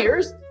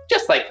tires,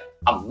 just like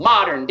a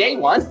modern day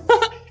one.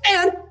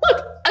 And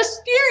look, a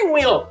steering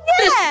wheel.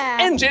 Yeah. This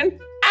engine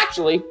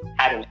actually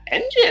had an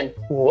engine.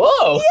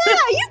 Whoa. Yeah,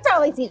 you've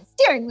probably seen a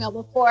steering wheel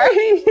before.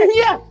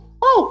 Yeah.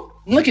 Oh,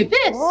 look at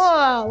this.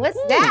 Whoa, what's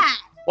that?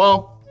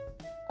 Well,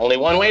 only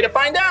one way to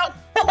find out.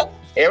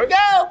 Here we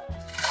go.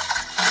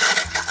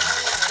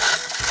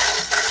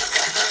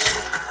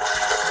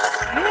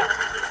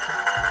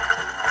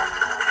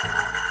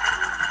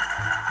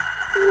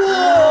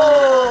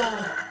 Whoa!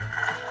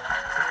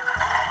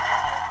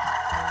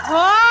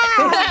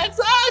 Wow. That's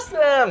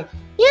awesome!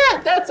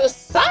 Yeah, that's a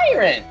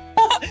siren.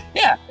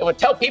 Yeah, it would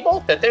tell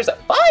people that there's a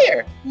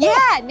fire.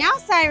 Yeah, now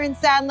sirens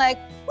sound like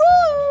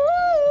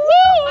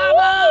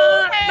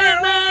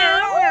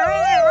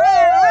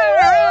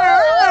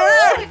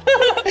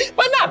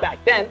But not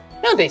back then.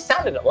 No, they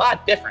sounded a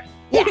lot different.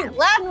 Yeah,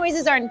 loud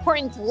noises are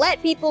important to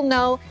let people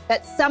know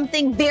that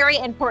something very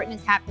important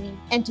is happening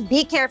and to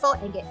be careful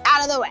and get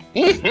out of the way.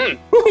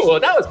 Well,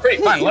 that was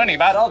pretty fun learning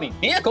about all these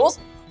vehicles.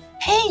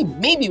 Hey,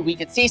 maybe we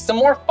could see some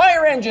more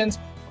fire engines,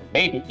 or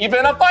maybe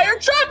even a fire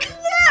truck.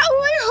 Yeah,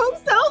 oh, I hope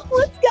so.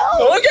 Let's go.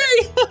 Okay.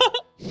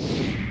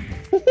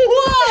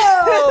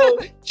 Whoa!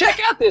 Check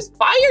out this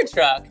fire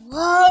truck.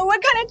 Whoa,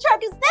 what kind of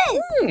truck is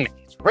this?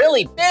 It's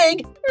really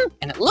big,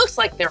 and it looks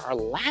like there are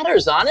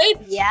ladders on it.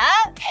 Yeah.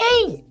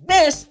 Hey,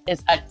 this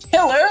is a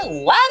killer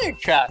ladder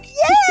truck.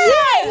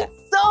 Yeah.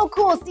 It's so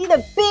cool. See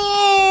the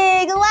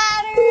big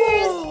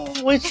ladders?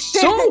 Oh, it's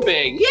so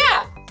big,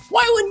 yeah.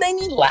 Why would they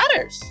need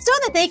ladders? So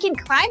that they can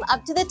climb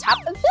up to the top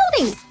of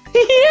buildings.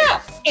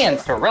 Yeah, and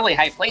to really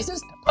high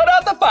places to put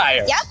out the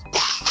fire. Yep.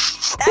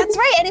 That's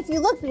right. And if you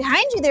look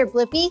behind you there,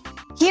 Blippi,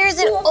 here's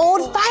an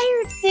old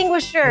fire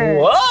extinguisher.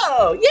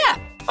 Whoa, yeah.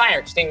 Fire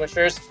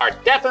extinguishers are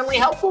definitely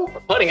helpful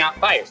for putting out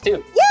fires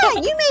too. Yeah,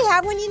 you may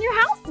have one in your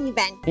house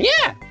even.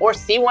 Yeah, or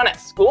see one at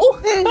school.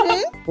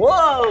 Mhm.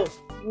 Whoa,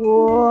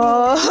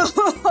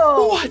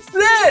 Whoa. what's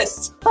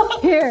this?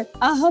 Here,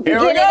 I'll help you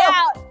Here we get it go.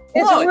 out.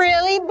 It's Whoa, it's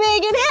really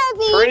big and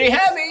heavy. pretty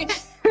heavy.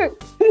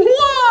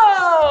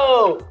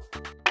 Whoa,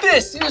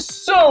 this is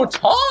so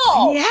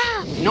tall.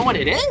 Yeah. You know what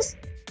it is?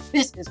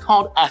 This is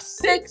called a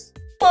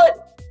 6-foot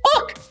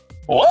hook.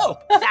 Whoa.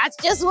 That's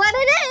just what it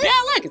is.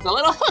 Yeah, look, it's a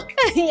little hook.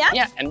 Yeah.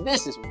 Yeah, and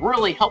this is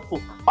really helpful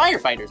for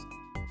firefighters.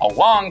 A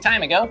long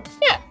time ago,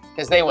 yeah,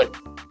 because they would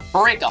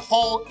break a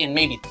hole in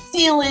maybe the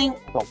ceiling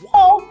or the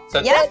wall so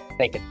Yep. that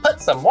they could put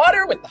some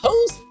water with the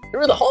hose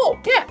through the hole.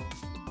 Yeah.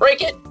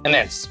 break it and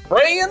then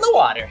spray in the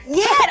water.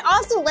 Yeah, it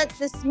also lets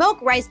the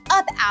smoke rise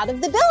up out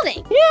of the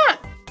building. Yeah,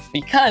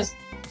 because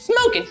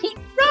smoke and heat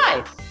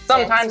rise.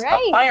 Sometimes That's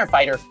right. a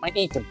firefighter might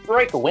need to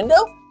break a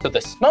window so the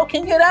smoke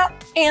can get out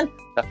and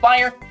the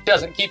fire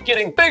doesn't keep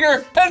getting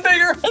bigger and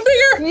bigger and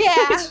bigger.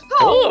 Yeah.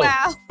 Oh, Ooh.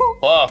 wow.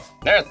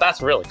 Whoa,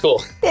 that's really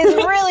cool. It's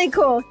really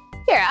cool.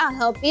 Here, I'll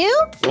help you.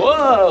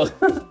 Whoa.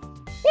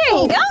 Here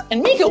you go.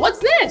 And Meekah, what's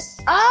this?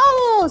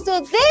 Oh,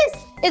 so this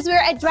is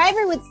where a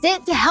driver would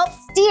sit to help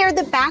steer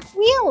the back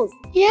wheels.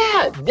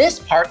 Yeah, this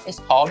part is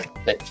called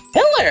the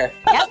tiller.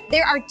 Yep,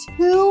 there are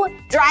 2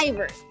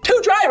 drivers.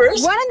 2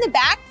 drivers? One in the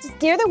back to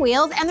steer the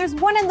wheels, and there's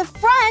one in the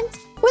front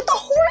with the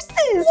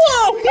horses.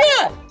 Whoa,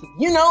 yeah.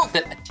 You know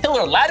that a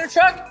tiller ladder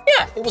truck?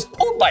 Yeah, it was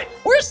pulled by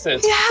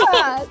horses.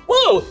 Yeah.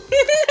 Whoa.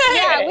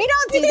 Yeah, we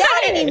don't do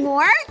that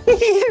anymore.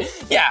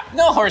 Yeah,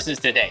 no horses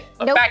today.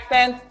 But Nope. back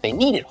then, they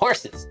needed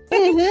horses.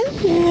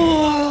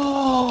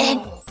 Whoa.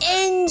 An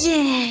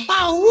engine.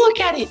 Wow, look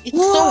at it. It's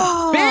Whoa.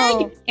 so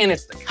big, and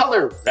it's the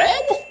color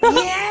red.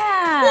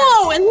 Yeah.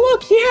 Whoa, and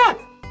look, yeah.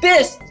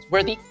 This is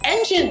where the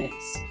engine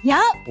is.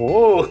 Yep.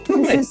 Whoa,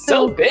 This it's is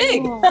so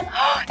big. cool.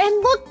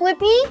 And look,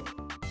 Blippi,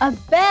 a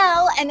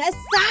bell and a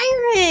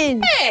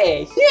siren.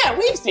 Hey, yeah,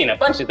 we've seen a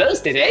bunch of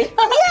those today.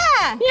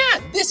 Yeah. Yeah,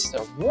 this is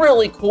a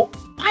really cool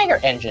fire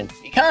engine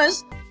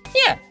because,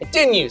 yeah, it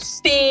didn't use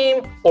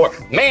steam or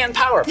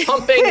manpower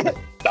pumping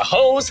the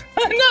hose.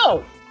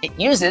 No, it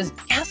uses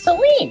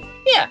gasoline.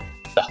 Yeah,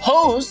 the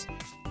hose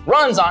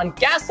runs on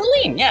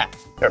gasoline. Yeah,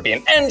 there'd be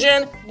an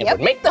engine, it Yep.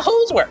 would make the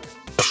hose work.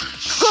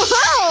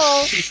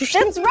 Oh,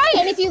 that's right.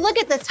 And if you look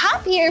at the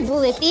top here,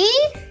 Blippi,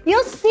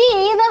 you'll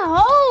see the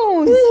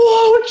hose.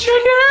 Whoa,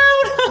 check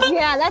it out.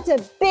 Yeah, that's a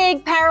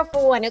big,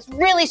 powerful one. It's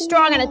really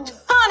strong and a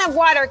ton of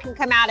water can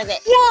come out of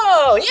it.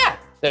 Whoa, yeah.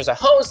 There's a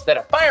hose that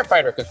a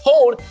firefighter could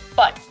hold,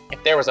 but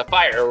if there was a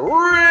fire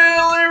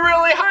really,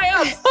 really high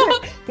up,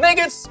 they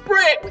could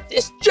spray it with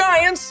this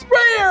giant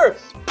sprayer.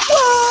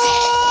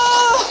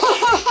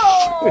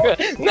 Whoa!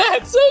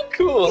 That's so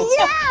cool.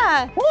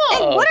 Yeah.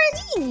 Whoa. And what are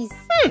these?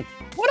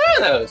 What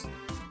are those?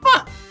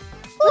 Huh.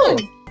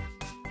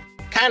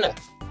 Kind of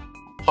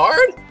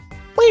hard.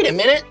 Wait a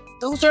minute.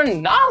 Those are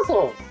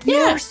nozzles.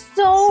 You're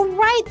so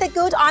right. That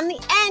goes on the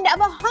end of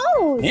a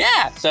hose.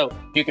 Yeah, so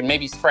you can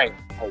maybe spray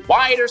a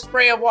wider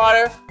spray of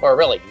water or a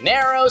really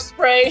narrow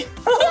spray.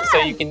 So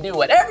you can do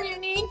whatever you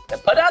need to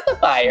put out the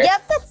fire.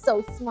 Yep, that's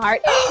so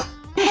smart.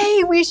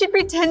 Hey, we should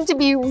pretend to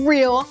be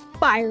real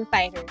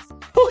firefighters.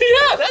 Oh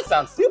yeah, that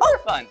sounds super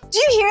fun. Do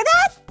you hear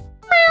that?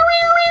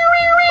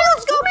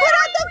 Let's go put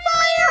out the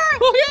fire!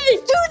 Okay.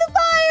 To the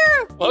fire!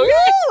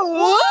 Okay. Woo!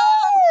 Whoa.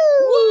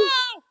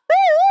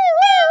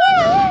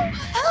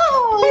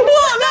 Oh,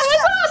 Whoa, that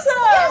was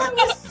awesome!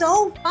 that was so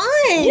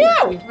fun!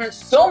 Yeah, we learned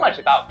so much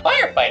about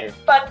firefighters,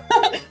 but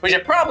we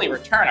should probably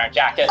return our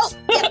jackets.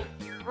 Oh, yep,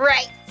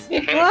 right.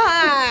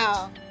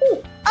 Wow.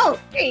 Oh,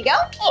 here you go.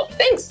 Oh,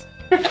 thanks.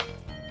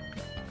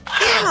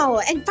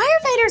 Wow, and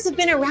firefighters have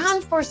been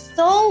around for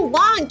so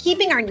long,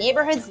 keeping our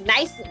neighborhoods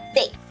nice and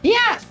safe.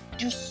 Yeah,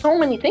 do so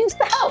many things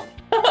to help.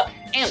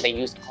 And they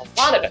use a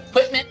lot of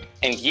equipment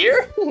and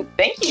gear.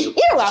 Thank you.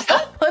 You're welcome. To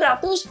help put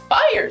out those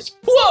fires.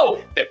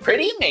 Whoa, they're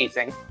pretty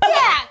amazing.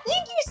 Yeah,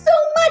 thank you so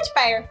much,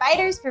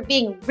 firefighters, for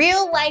being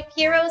real-life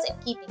heroes and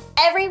keeping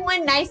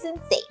everyone nice and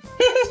safe.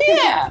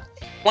 Yeah.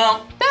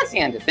 Well, that's the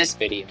end of this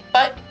video.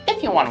 But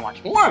if you want to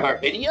watch more of our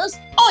videos,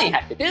 all you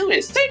have to do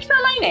is search for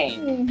my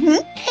name.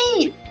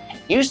 Hey,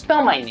 can you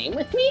spell my name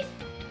with me?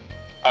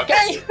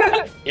 Okay,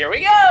 here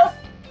we go.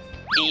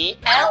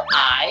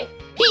 E-L-I-P-P-I.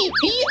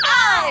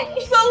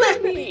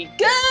 Blippi.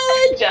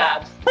 Good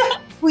job.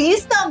 Will you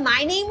spell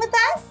my name with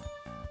us?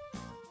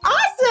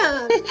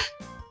 Awesome!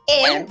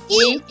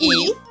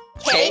 M-E-E-K-A-H.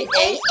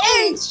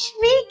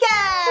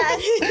 Meekah!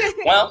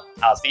 Well,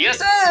 I'll see you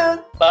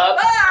soon.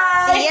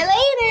 Bye-bye. See you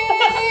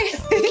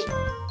later!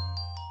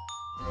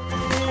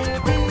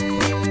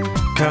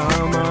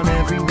 Come on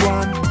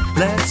everyone,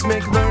 let's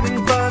make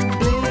learning fun.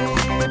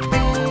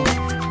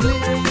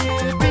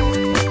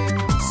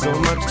 So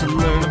much to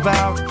learn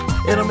about,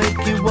 it'll make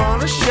you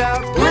wanna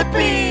shout.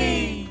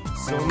 Blippi!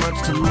 So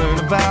much to learn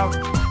about,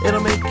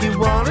 it'll make you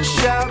wanna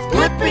shout.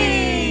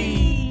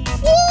 Blippi!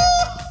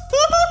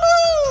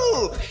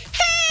 Woo-hoo-hoo!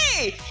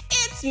 Hey,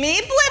 it's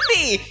me,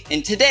 Blippi,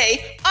 and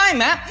today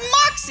I'm at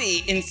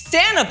MOXI in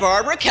Santa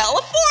Barbara,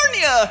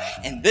 California.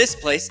 And this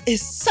place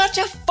is such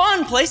a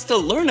fun place to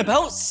learn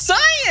about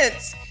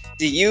science.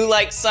 Do you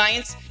like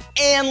science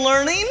and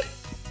learning?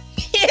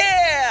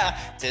 Yeah,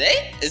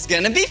 today is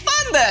gonna be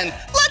fun then.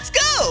 Let's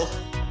go.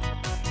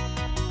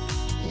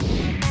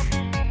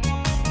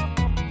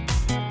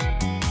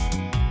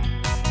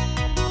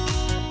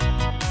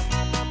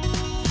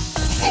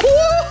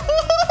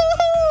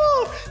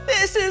 Woo-hoo-hoo!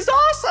 This is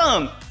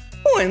awesome.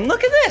 Oh, and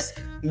look at this.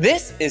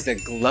 This is a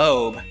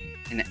globe,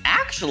 and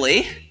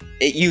actually,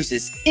 it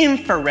uses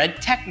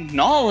infrared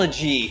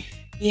technology.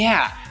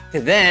 Yeah, so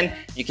then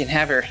you can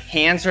have your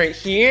hands right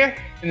here,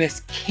 and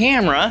this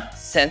camera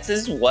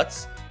senses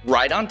what's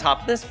right on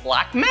top of this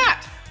black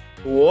mat.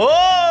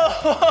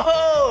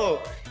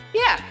 Whoa!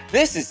 Yeah,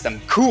 this is some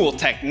cool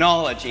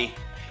technology.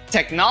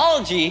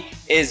 Technology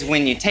is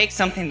when you take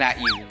something that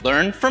you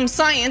learn from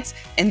science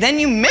and then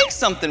you make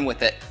something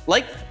with it,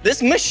 like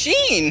this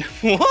machine.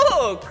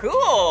 Whoa,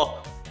 cool.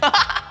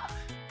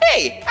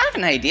 Hey, I have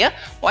an idea.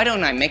 Why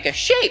don't I make a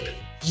shape?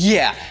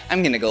 Yeah,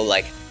 I'm gonna go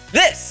like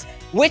this,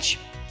 which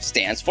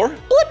stands for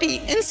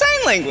Blippi in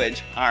sign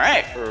language. All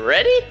right,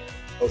 ready?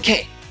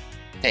 Okay,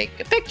 take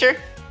a picture.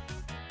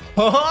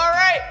 All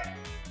right.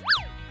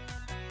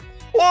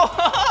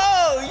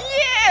 Whoa,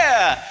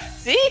 yeah!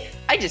 See,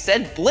 I just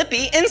said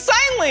Blippi in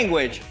sign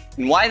language.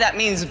 And why that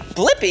means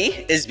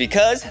Blippi is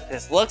because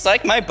this looks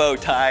like my bow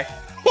tie.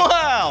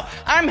 Wow,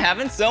 I'm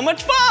having so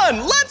much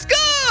fun. Let's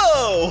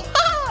go!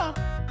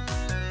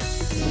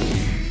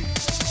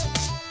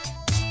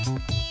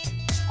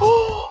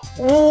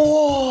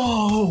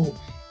 Whoa,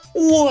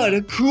 what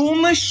a cool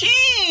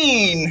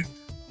machine.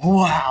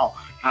 Wow,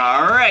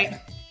 all right,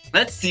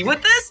 let's see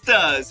what this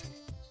does.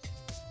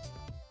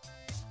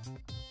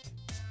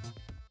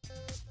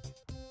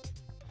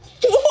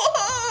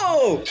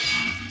 Whoa!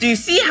 Do you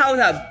see how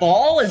that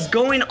ball is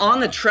going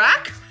on the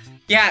track?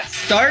 Yeah, it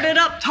started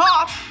up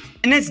top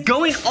and it's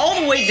going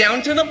all the way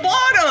down to the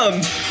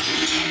bottom.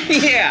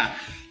 Yeah,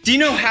 do you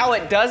know how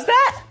it does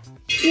that?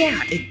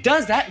 Yeah, it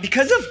does that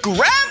because of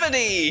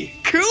gravity.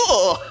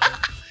 Cool.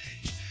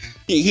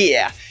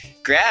 Yeah,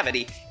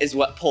 gravity is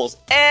what pulls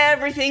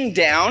everything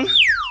down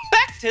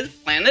back to the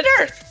planet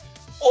Earth.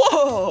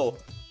 Whoa,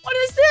 what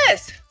is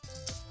this?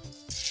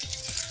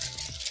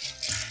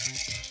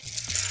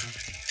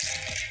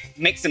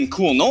 Make some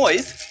cool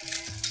noise,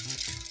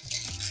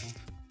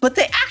 but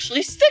they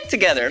actually stick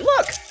together.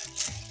 Look.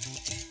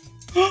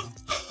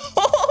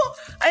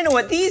 I know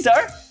what these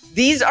are.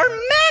 These are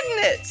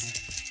magnets.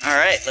 All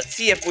right, let's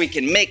see if we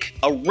can make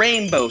a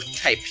rainbow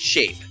type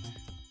shape.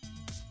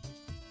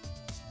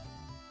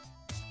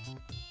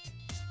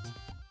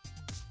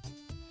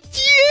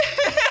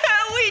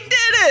 Yeah, we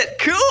did it.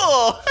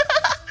 Cool.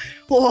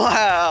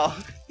 Wow,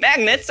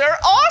 magnets are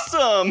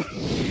awesome.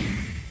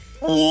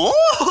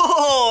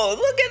 Whoa,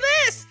 look at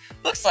this.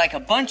 Looks like a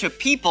bunch of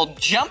people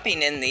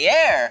jumping in the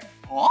air.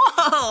 Whoa,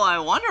 I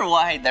wonder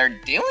why they're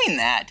doing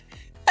that.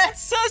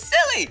 That's so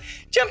silly.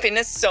 Jumping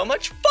is so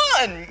much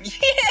fun.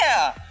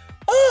 Yeah.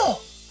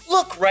 Oh,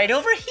 look right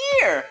over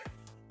here.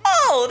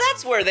 Oh,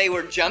 that's where they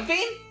were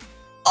jumping.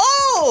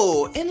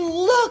 Oh, and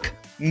look,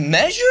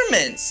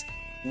 measurements.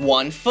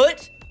 1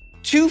 foot,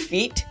 2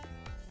 feet,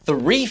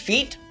 3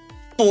 feet,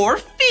 4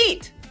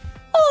 feet.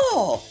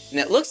 Oh, and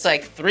it looks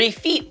like 3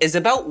 feet is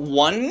about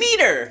 1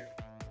 meter.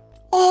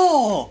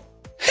 Oh,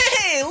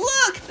 hey,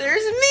 look,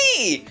 there's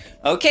me.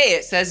 Okay,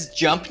 it says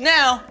jump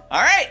now.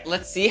 All right,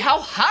 let's see how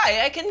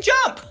high I can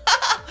jump.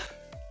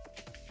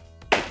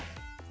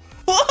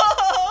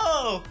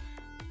 Whoa,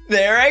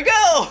 there I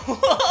go.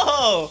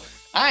 Whoa,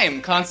 I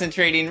am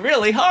concentrating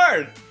really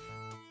hard.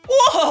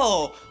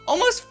 Whoa,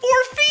 almost 4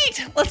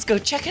 feet. Let's go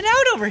check it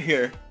out over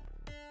here.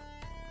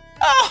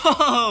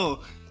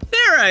 Oh,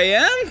 there I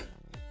am.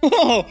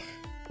 Oh,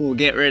 we'll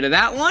get rid of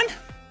that one.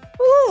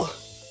 Ooh,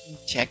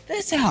 check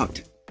this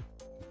out.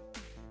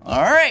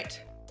 All right,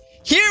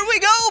 here we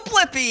go,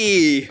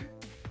 Blippi.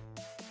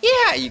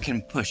 Yeah, you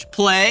can push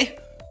play.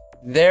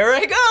 There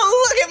I go,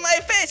 look at my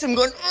face. I'm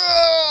going,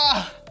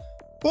 ugh.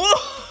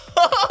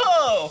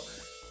 Whoa,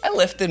 I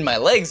lifted my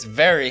legs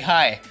very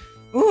high.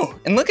 Ooh,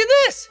 and look at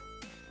this.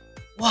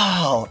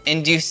 Wow,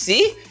 and do you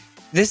see?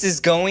 This is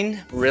going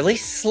really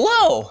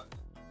slow.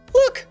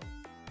 Look,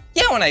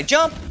 yeah, when I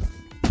jump,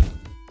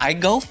 I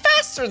go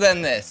faster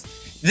than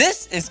this.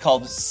 This is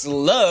called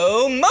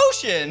slow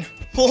motion.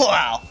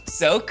 Wow,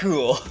 so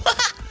cool.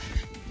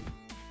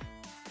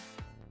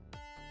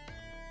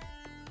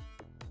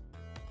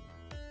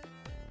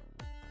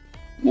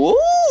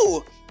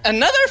 Woo,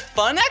 another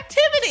fun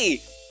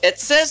activity. It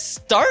says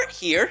start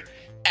here,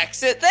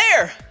 exit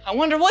there. I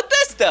wonder what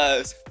this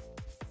does.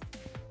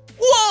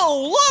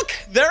 Whoa, look,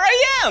 there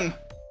I am.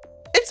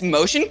 It's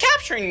motion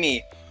capturing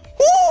me.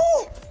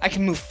 Woo, I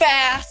can move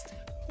fast.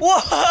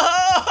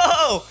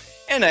 Whoa,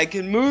 and I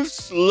can move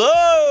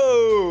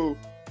slow.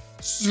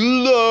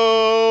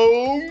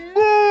 Slow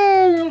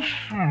motion.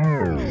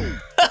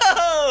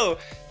 Oh,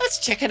 let's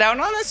check it out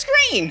on the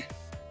screen.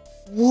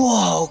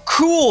 Whoa,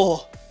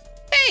 cool.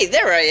 Hey,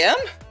 there I am.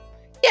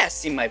 Yeah,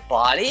 see my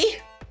body,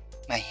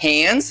 my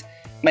hands,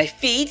 my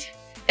feet,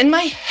 and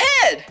my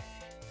head.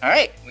 All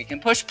right, we can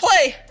push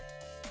play.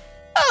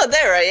 Oh,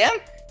 there I am.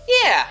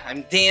 Yeah,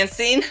 I'm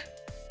dancing.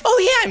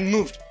 Oh yeah, I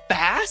moved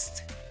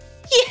fast.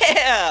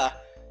 Yeah,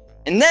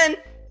 and then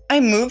I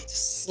moved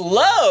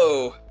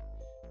slow.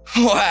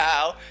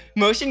 Wow,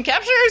 motion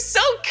capture is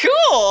so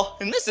cool,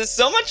 and this is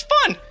so much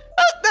fun.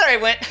 Oh, there I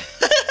went.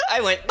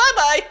 I went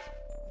bye-bye.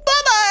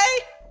 Bye-bye.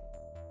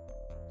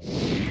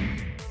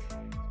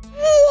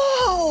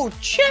 Whoa,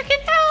 check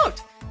it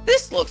out.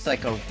 This looks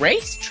like a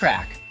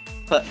racetrack,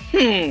 but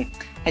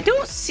I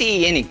don't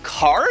see any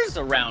cars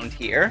around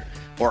here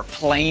or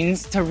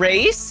planes to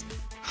race.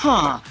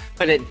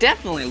 But it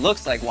definitely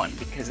looks like one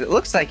because it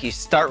looks like you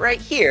start right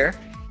here,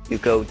 you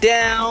go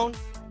down,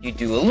 you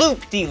do a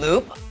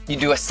loop-de-loop, you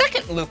do a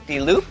second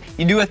loop-de-loop,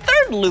 you do a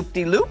third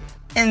loop-de-loop,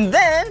 and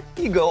then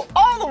you go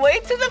all the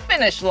way to the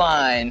finish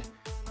line.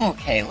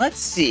 Okay, let's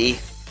see.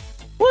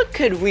 What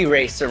could we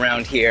race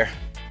around here?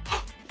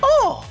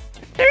 Oh,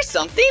 there's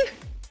something.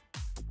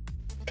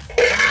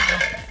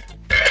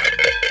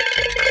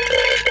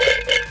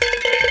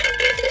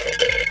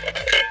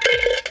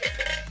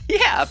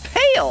 Yeah, a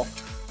pail.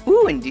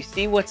 Ooh, and do you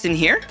see what's in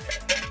here?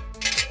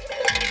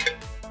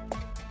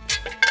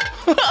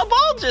 A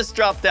ball just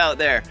dropped out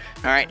there.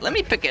 All right, let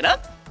me pick it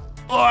up.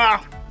 All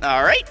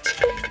right,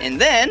 and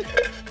then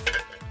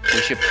we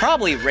should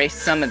probably race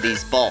some of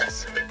these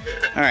balls.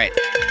 All right,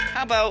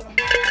 how about,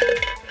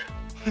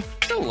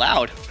 so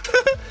loud.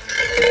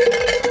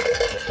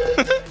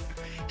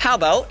 How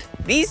about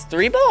these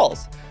 3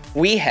 balls?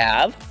 We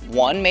have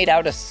one made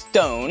out of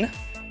stone,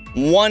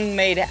 one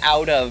made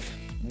out of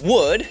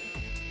wood,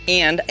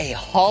 and a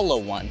hollow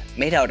one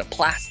made out of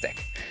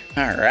plastic.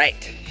 All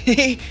right.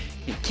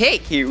 Okay,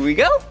 here we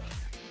go.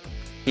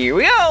 Here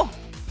we go.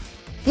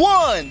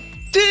 1,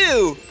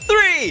 2,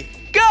 3,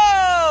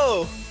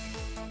 go!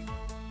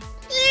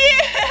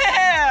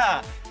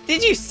 Yeah!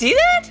 Did you see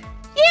that?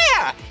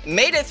 Yeah,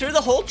 made it through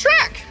the whole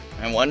track.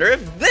 I wonder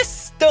if this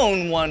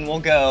stone one will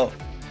go.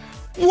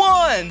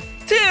 1,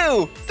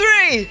 2,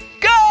 3,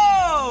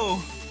 go!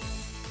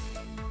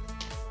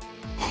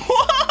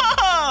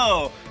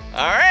 Whoa! All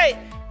right,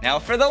 now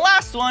for the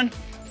last one.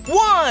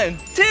 1,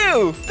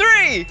 2,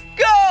 3,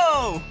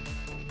 go!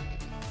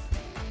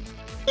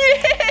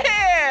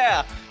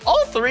 Yeah!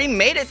 All 3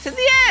 made it to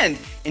the end.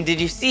 And did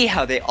you see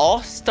how they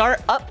all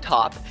start up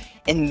top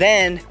and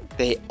then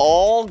they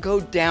all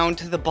go down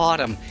to the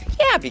bottom?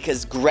 Yeah,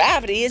 because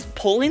gravity is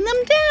pulling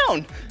them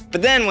down.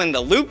 But then when the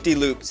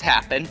loop-de-loops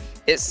happen,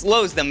 it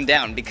slows them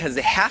down because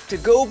they have to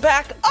go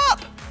back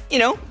up. You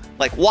know,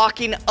 like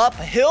walking up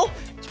a hill,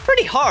 it's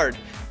pretty hard.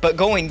 But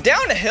going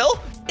down a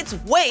hill, it's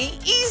way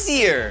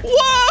easier.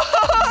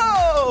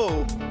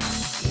 Whoa!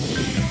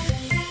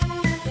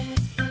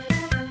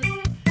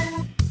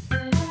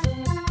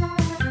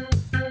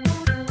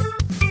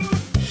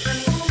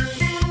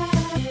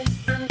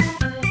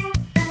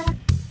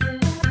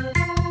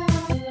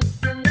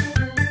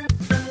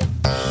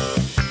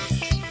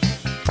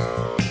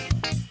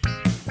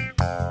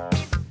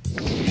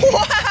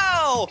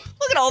 Wow!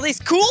 Look at all these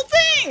cool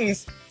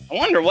things! I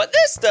wonder what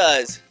this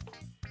does.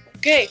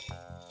 Okay.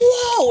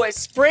 Whoa, it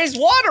sprays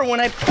water when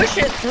I push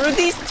it through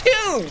these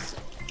tubes.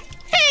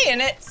 Hey,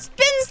 and it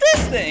spins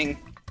this thing.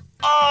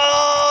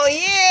 Oh,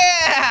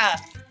 yeah!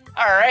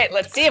 All right,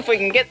 let's see if we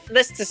can get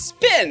this to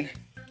spin.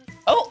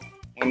 Oh,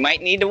 we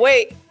might need to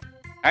wait.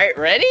 All right,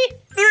 ready?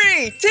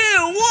 3,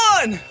 2,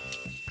 1.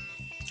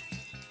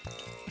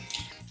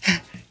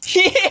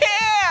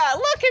 Yeah,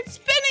 look, it's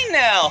spinning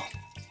now.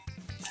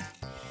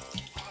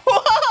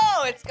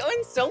 Whoa, it's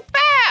going so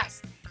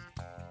fast.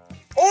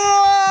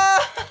 Whoa!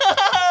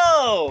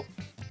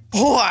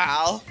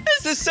 Wow,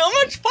 this is so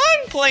much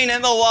fun playing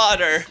in the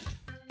water.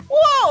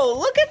 Whoa,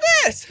 look at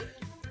this.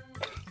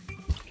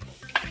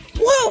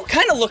 Whoa,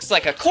 kind of looks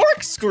like a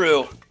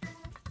corkscrew.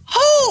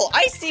 Oh,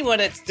 I see what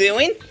it's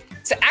doing.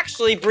 It's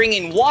actually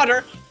bringing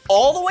water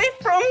all the way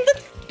from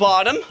the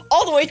bottom,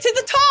 all the way to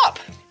the top.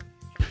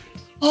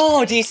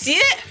 Oh, do you see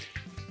it?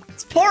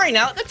 It's pouring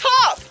out the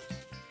top.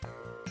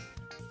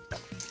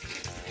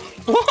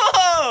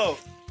 Whoa!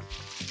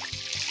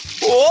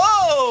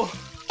 Whoa!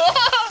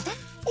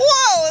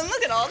 Whoa, and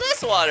look at all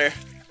this water.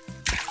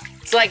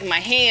 It's like my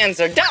hands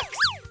are ducks.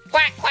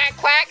 Quack, quack,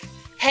 quack,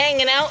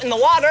 hanging out in the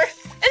water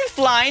and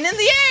flying in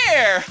the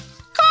air.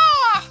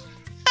 Caw!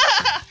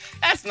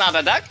 That's not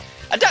a duck.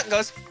 A duck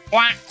goes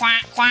quack,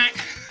 quack, quack.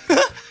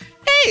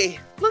 Hey,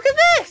 look at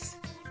this.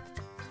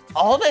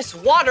 All this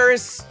water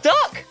is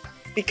stuck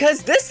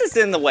because this is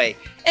in the way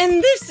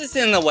and this is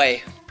in the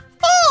way.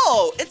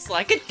 Oh, it's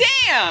like a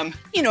dam.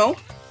 You know,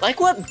 like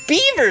what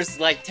beavers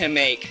like to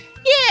make.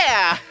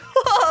 Yeah.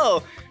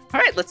 Whoa. All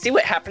right, let's see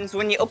what happens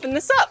when you open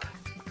this up.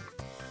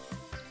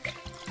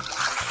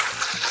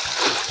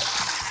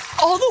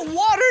 All the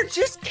water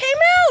just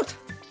came out.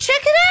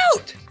 Check it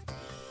out.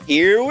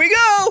 Here we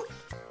go.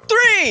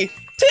 3,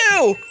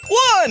 2,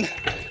 1.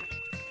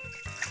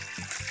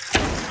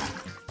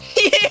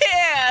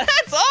 Yeah,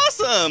 that's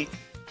awesome.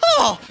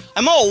 Oh,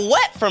 I'm all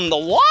wet from the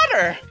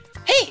water.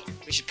 Hey,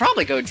 we should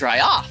probably go dry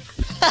off.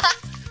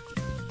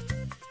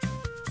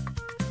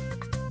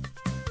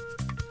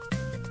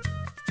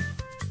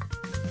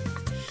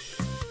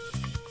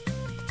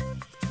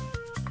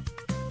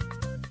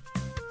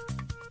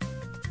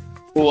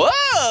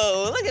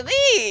 Whoa, look at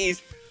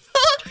these.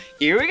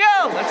 Here we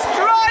go, let's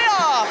dry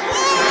off.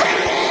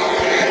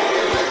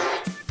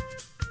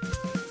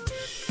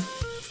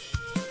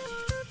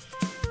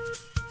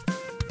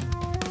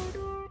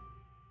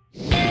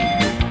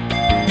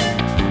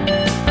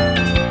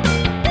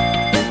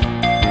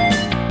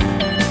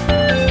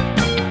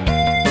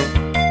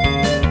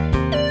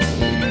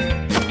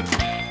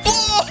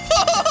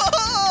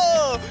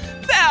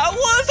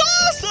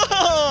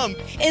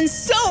 And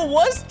so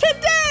was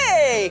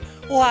today!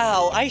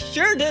 Wow, I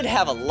sure did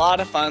have a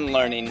lot of fun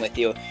learning with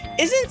you.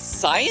 Isn't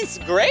science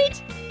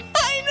great?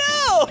 I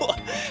know!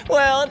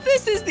 Well,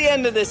 this is the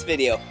end of this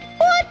video.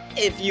 But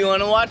if you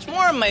want to watch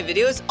more of my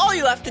videos, all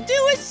you have to do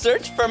is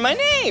search for my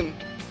name.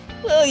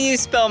 Will you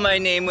spell my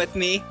name with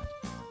me?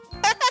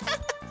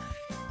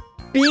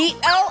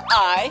 B-L-I-P-P-I,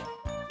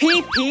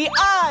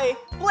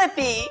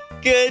 Blippi.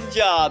 Good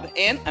job,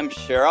 and I'm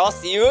sure I'll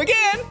see you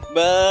again.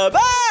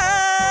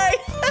 Bye-bye!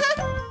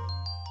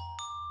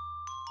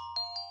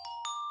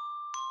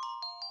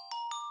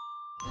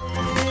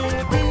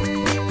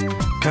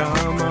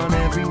 Come on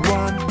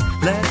everyone,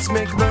 let's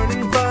make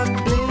learning fun.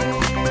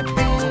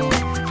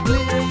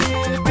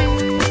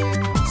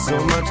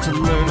 So much to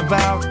learn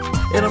about,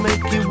 it'll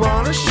make you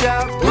wanna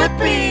shout,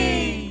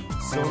 Blippi!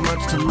 So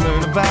much to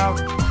learn about,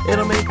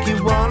 it'll make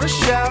you wanna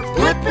shout,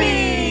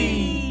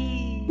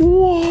 Blippi!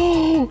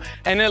 Whoa!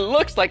 And it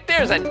looks like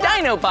there's a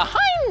dino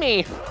behind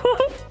me.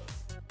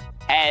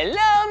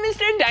 Hello,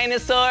 Mr.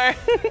 Dinosaur.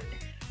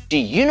 Do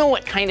you know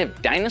what kind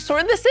of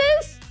dinosaur this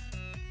is?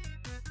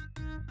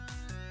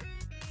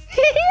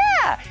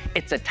 Yeah,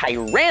 it's a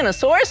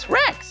Tyrannosaurus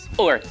Rex,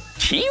 or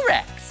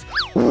T-Rex.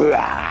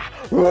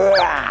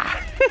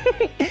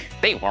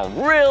 They were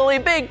really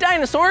big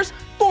dinosaurs,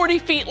 40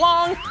 feet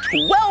long,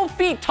 12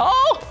 feet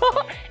tall,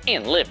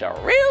 and lived a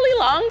really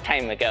long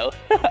time ago.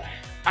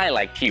 I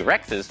like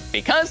T-Rexes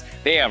because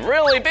they have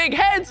really big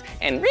heads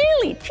and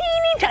really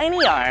teeny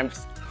tiny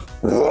arms.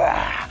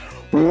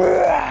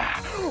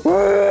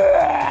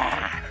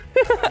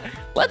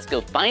 Let's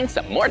go find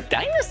some more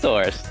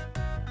dinosaurs.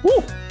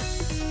 Woo.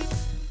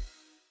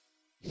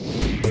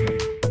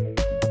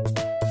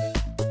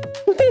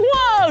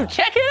 Whoa,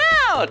 check it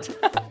out!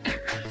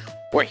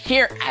 We're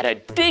here at a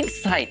dig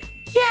site.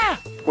 Yeah,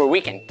 where we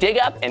can dig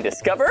up and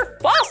discover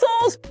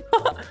fossils.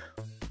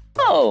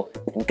 Oh,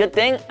 good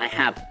thing I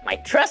have my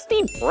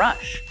trusty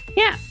brush.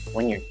 Yeah,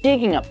 when you're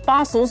digging up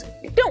fossils,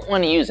 you don't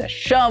want to use a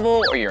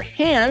shovel or your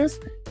hands.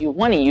 You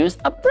want to use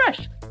a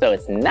brush, so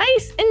it's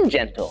nice and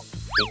gentle.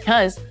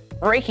 Because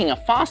breaking a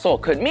fossil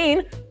could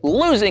mean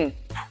losing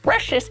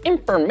precious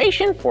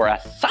information for a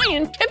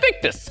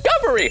scientific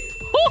discovery.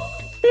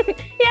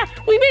 Yeah,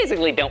 we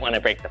basically don't want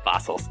to break the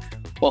fossils.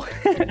 Well,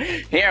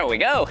 here we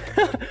go.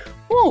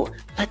 Ooh,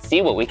 let's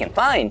see what we can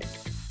find.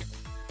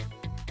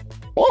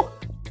 Oh,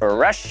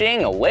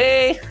 brushing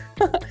away.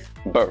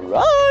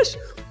 Brush.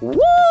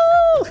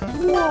 Whoa!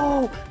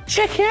 Whoa!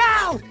 Check it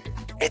out!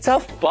 It's a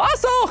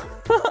fossil!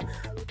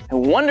 I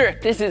wonder if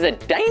this is a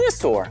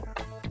dinosaur.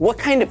 What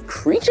kind of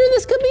creature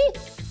this could be?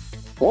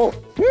 Whoa,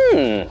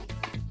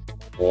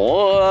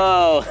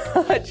 Whoa!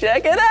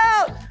 Check it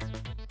out!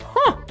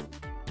 Huh?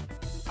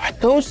 Are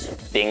those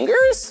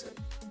fingers?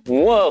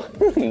 Whoa,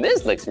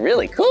 this looks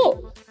really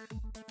cool.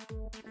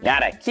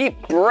 Gotta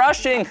keep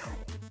brushing.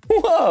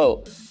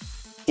 Whoa!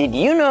 Did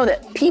you know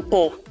that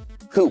people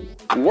who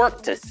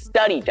work to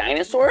study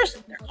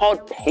dinosaurs, they're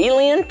called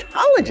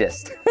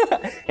paleontologists?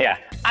 Yeah,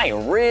 I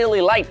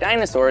really like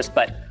dinosaurs,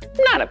 but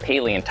I'm not a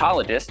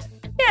paleontologist.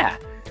 Yeah,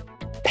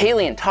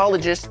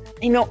 paleontologists,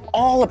 they know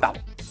all about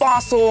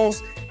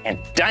fossils and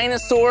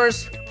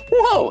dinosaurs.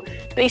 Whoa,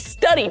 they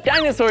study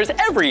dinosaurs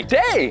every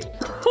day.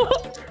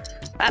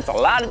 That's a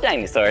lot of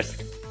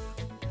dinosaurs.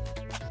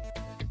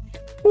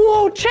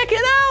 Whoa, check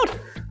it out.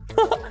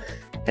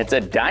 It's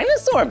a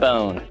dinosaur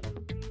bone.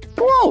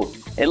 Whoa,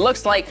 it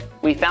looks like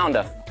we found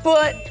a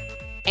foot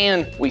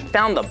and we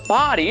found the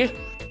body.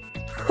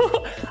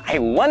 I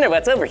wonder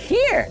what's over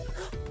here.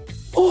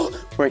 Oh,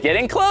 we're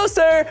getting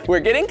closer.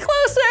 We're getting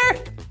closer.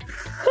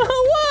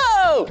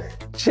 Whoa,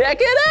 check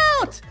it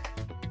out.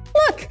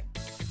 Look,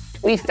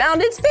 we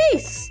found its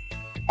face.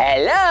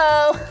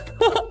 Hello.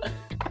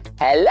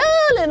 Hello,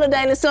 little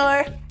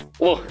dinosaur.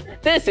 Well,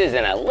 this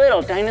isn't a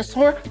little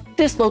dinosaur.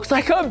 This looks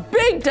like a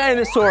big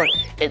dinosaur.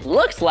 It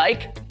looks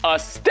like a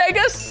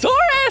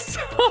Stegosaurus.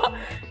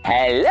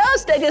 Hello,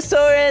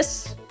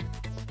 Stegosaurus.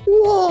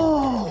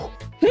 Whoa,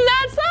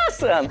 that's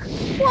awesome.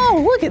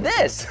 Whoa, look at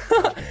this.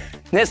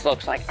 This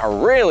looks like a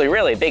really,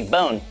 really big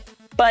bone.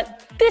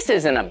 But this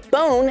isn't a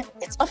bone,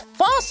 it's a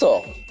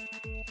fossil.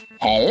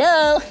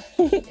 Hello.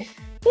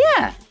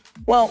 Yeah,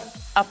 well,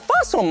 a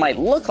fossil might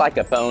look like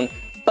a bone,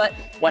 but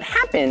what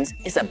happens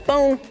is a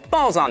bone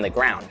falls on the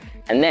ground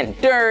and then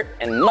dirt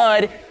and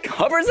mud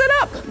covers it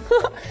up.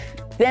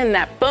 Then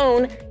that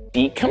bone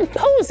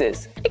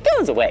decomposes, it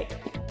goes away.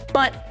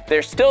 But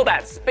there's still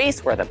that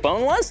space where the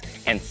bone was,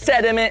 and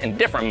sediment and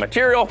different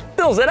material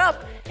fills it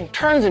up and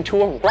turns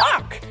into a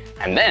rock.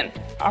 And then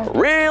a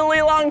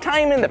really long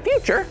time in the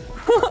future,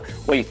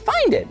 we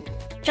find it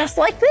just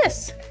like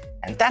this.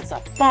 And that's a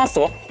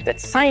fossil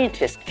that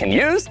scientists can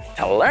use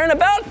to learn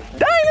about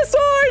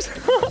dinosaurs.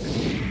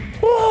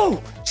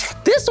 Whoa,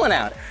 check this one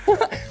out.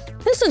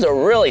 This is a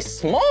really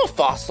small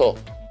fossil.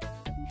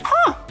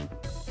 Huh,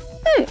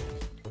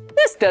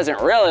 this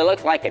doesn't really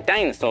look like a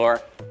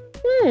dinosaur.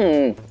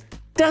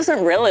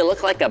 Doesn't really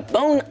look like a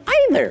bone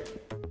either.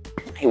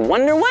 I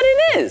wonder what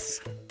it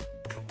is.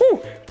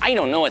 Whew, I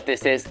don't know what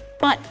this is,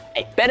 but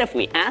I bet if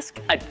we ask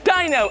a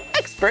dino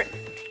expert,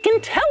 he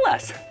can tell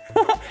us.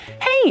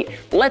 Hey,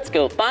 let's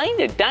go find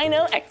a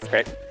dino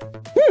expert.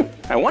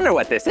 I wonder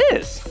what this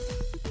is.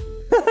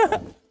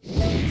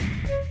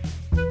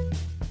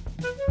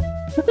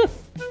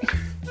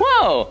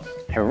 Whoa,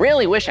 I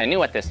really wish I knew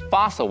what this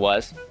fossil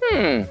was.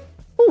 Ooh,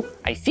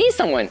 I see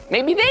someone.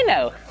 Maybe they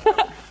know.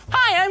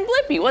 Hi, I'm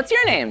Blippi. What's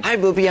your name? Hi,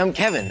 Blippi. I'm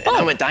Kevin, and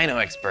I'm a dino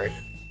expert.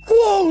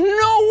 Whoa,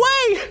 no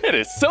way! It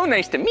is so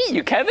nice to meet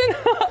you, Kevin.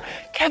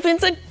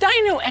 Kevin's a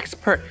dino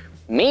expert.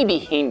 Maybe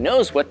he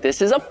knows what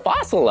this is a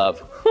fossil of.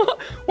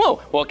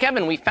 Whoa, well,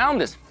 Kevin, we found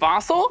this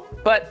fossil,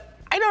 but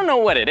I don't know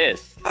what it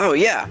is. Oh,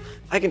 yeah.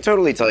 I can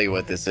totally tell you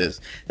what this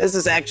is. This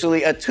is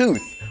actually a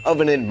tooth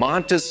of an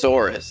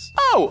Edmontosaurus.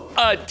 Oh,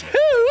 a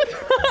tooth?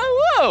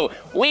 Whoa,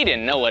 we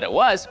didn't know what it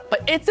was,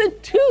 but it's a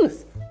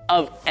tooth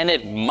of an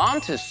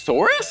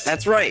Edmontosaurus?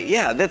 That's right,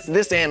 yeah, that's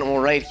this animal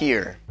right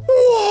here.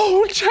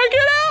 Whoa, check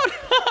it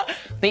out!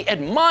 The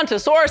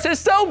Edmontosaurus is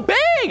so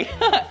big!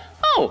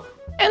 Oh,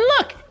 and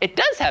look, it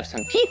does have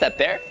some teeth up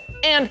there,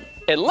 and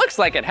it looks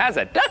like it has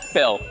a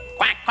duckbill.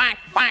 Quack, quack,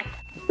 quack.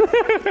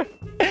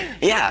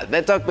 Yeah,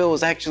 that duckbill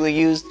was actually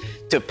used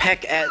to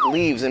peck at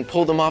leaves and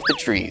pull them off the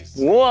trees.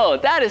 Whoa,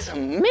 that is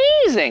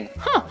amazing!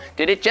 Huh,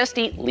 did it just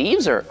eat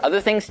leaves or other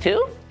things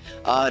too?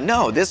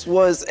 No, this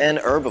was an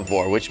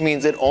herbivore, which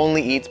means it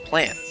only eats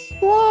plants.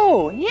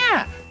 Whoa,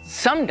 yeah.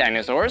 Some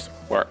dinosaurs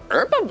were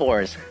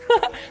herbivores.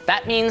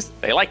 That means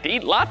they like to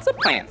eat lots of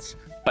plants.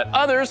 But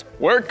others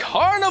were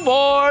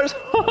carnivores.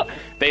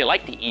 They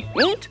like to eat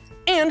meat,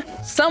 and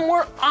some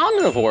were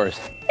omnivores.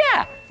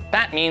 Yeah,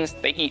 that means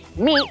they eat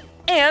meat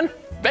and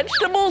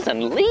vegetables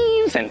and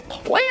leaves and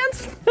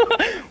plants.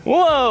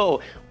 Whoa,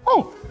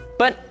 oh,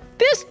 but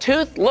this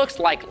tooth looks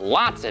like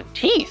lots of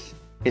teeth.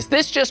 Is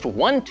this just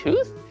one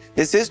tooth?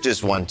 This is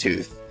just one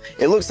tooth.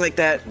 It looks like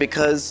that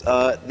because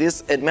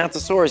this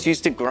Edmontosaurus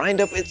used to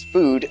grind up its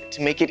food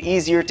to make it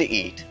easier to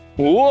eat.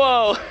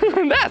 Whoa,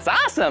 that's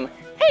awesome.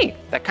 Hey,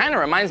 that kind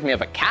of reminds me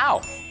of a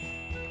cow.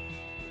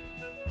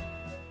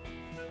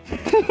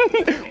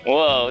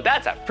 Whoa,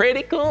 that's a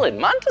pretty cool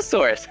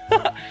Edmontosaurus.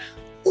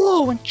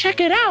 Whoa, and check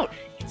it out.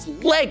 Its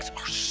legs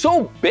are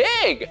so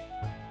big.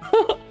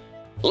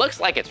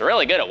 Looks like it's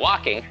really good at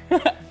walking.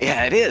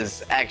 Yeah, it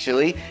is,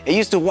 actually. It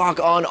used to walk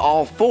on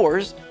all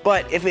fours,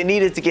 but if it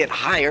needed to get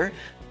higher,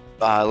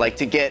 like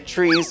to get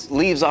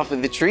leaves off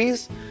of the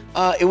trees,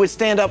 it would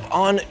stand up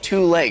on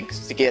 2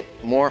 legs to get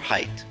more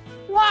height.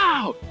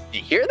 Wow, did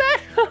you hear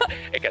that?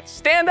 It could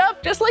stand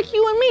up just like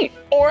you and me,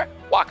 or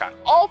walk on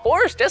all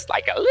fours just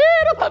like a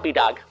little puppy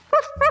dog.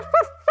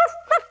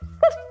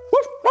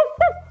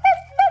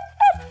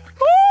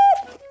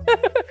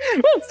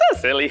 Well,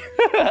 so silly.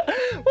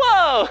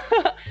 Whoa.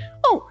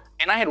 Oh,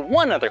 and I had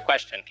one other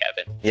question,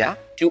 Kevin. Yeah?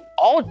 Do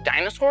all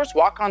dinosaurs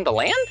walk on the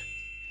land?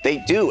 They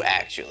do,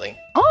 actually.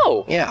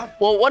 Oh. Yeah.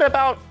 Well, what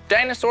about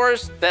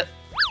dinosaurs that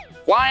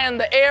fly in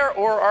the air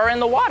or are in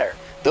the water?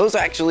 Those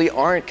actually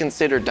aren't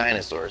considered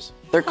dinosaurs.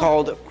 They're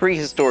called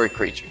prehistoric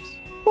creatures.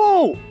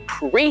 Whoa,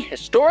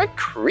 prehistoric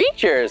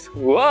creatures.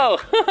 Whoa.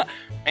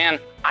 Man,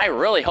 I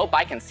really hope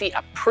I can see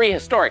a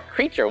prehistoric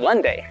creature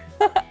one day.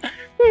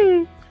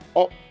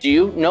 Well, do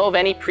you know of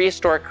any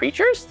prehistoric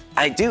creatures?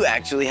 I do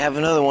actually have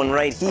another one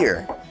right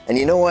here. And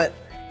you know what?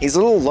 He's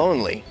a little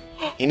lonely.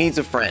 He needs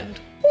a friend.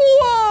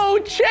 Whoa,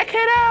 check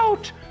it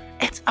out.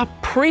 It's a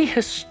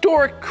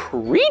prehistoric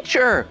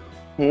creature.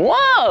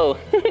 Whoa.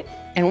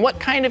 And what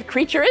kind of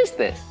creature is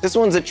this? This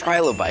one's a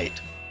trilobite.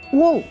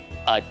 Whoa,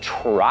 a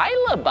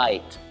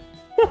trilobite.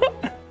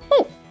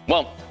 Oh,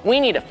 well,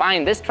 we need to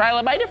find this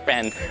trilobite a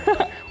friend.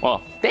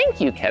 Well,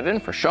 thank you, Kevin,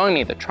 for showing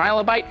me the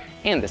trilobite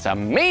and this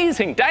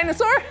amazing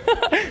dinosaur.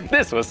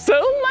 This was so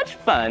much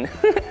fun.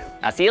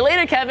 I'll see you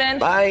later, Kevin.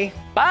 Bye.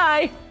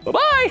 Bye.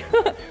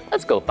 Bye-bye.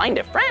 Let's go find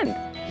a friend.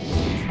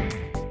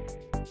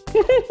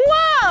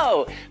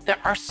 Whoa! There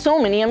are so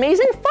many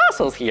amazing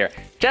fossils here,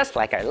 just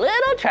like our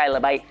little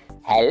trilobite.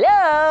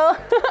 Hello!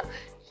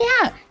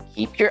 Yeah,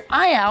 keep your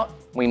eye out.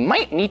 We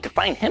might need to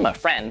find him a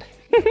friend.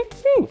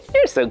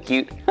 You're so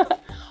cute.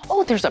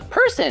 Oh, there's a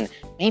person.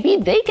 Maybe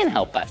they can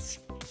help us.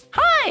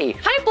 Hi!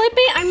 Hi,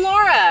 Blippi, I'm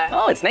Laura.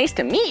 Oh, it's nice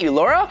to meet you,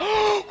 Laura.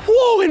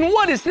 Whoa, and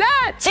what is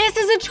that? This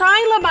is a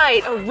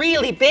trilobite, a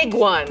really big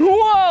one.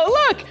 Whoa,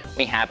 look!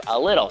 We have a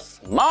little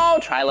small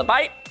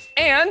trilobite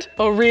and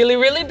A really,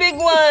 really big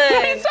one.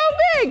 it's so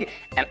big!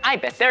 And I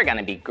bet they're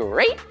gonna be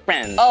great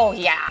friends. Oh,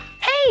 yeah.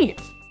 Hey,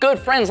 good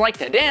friends like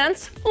to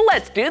dance.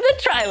 Let's do the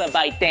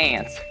trilobite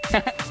dance.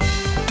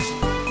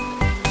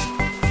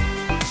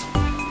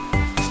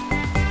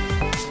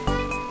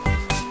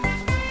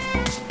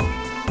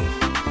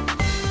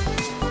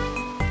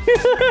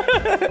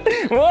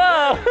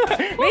 Whoa,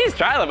 these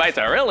trilobites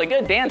are really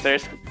good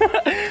dancers.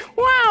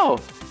 Wow,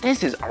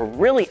 this is a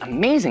really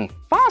amazing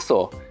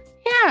fossil.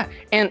 Yeah,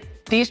 and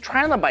these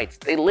trilobites,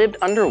 they lived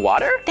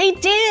underwater? They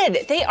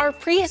did. They are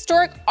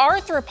prehistoric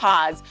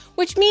arthropods,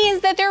 which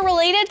means that they're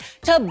related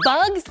to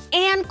bugs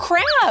and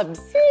crabs.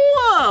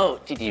 Whoa,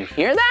 did you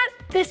hear that?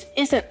 This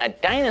isn't a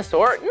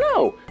dinosaur,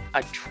 no.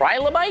 A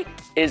trilobite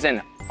is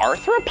an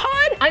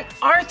arthropod? An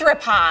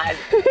arthropod.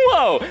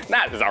 Whoa,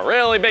 that is a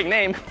really big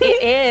name.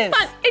 It is.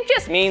 But it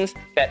just means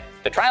that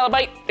the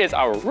trilobite is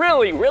a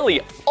really,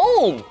 really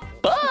old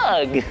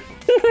bug.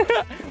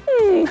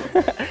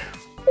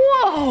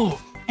 Whoa,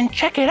 and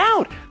check it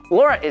out.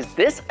 Laura, is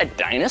this a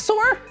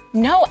dinosaur?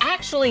 No,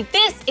 actually,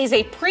 this is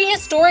a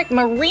prehistoric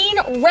marine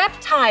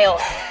reptile.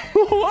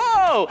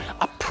 Whoa,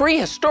 a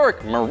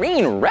prehistoric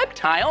marine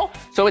reptile?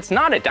 So it's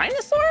not a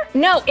dinosaur?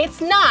 No, it's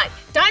not.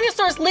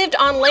 Dinosaurs lived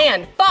on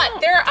land, but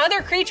there are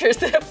other creatures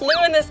that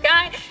flew in the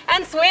sky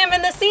and swam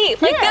in the sea,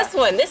 like this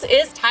one. This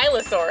is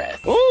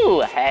Tylosaurus.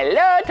 Ooh,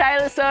 hello,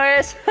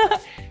 Tylosaurus.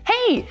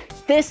 Hey,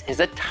 this is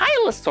a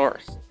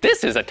Tylosaurus.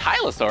 This is a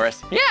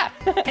Tylosaurus. Yeah,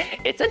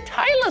 it's a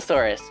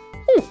Tylosaurus.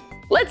 Ooh,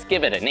 let's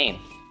give it a name.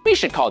 We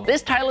should call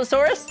this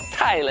Tylosaurus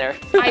Tyler.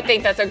 I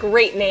think that's a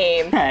great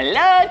name.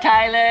 Hello,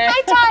 Tyler.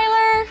 Hi,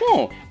 Tyler.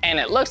 Ooh, and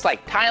it looks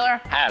like Tyler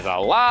has a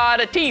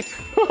lot of teeth.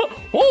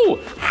 Ooh.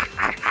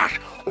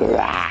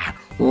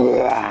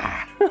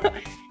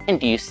 And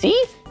do you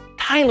see?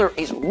 Tyler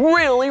is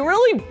really,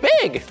 really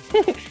big.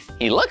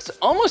 He looks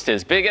almost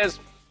as big as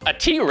a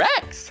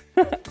T-Rex.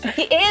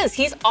 He is.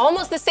 He's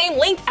almost the same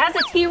length as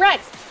a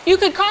T-Rex. You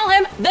could call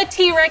him the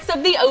T-Rex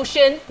of the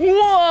ocean.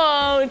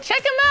 Whoa,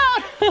 check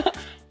him out.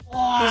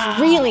 Wow. He's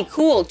really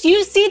cool. Do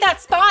you see that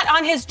spot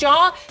on his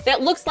jaw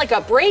that looks like a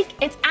break?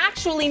 It's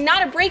actually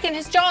not a break in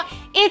his jaw,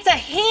 it's a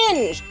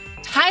hinge.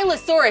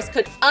 Tylosaurus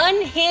could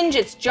unhinge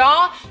its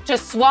jaw to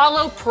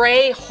swallow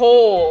prey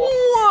whole.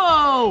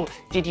 Whoa,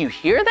 did you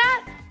hear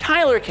that?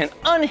 Tyler can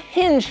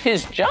unhinge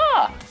his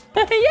jaw.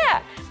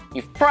 Yeah,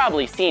 you've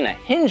probably seen a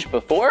hinge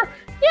before.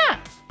 Yeah,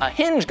 a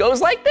hinge goes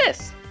like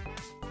this.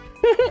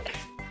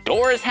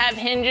 Doors have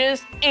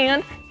hinges,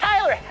 and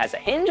Tyler has a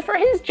hinge for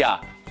his jaw,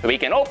 so he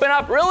can open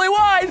up really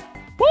wide.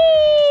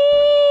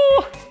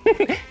 Woo!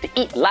 To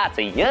eat lots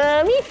of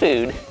yummy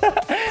food.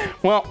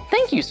 Well,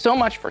 thank you so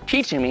much for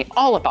teaching me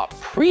all about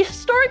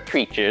prehistoric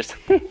creatures.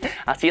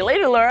 I'll see you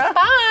later, Laura.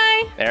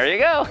 Bye. There you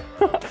go.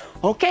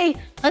 Okay,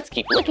 let's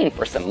keep looking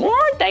for some more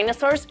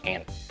dinosaurs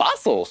and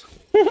fossils.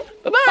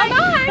 Bye-bye.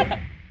 Bye-bye.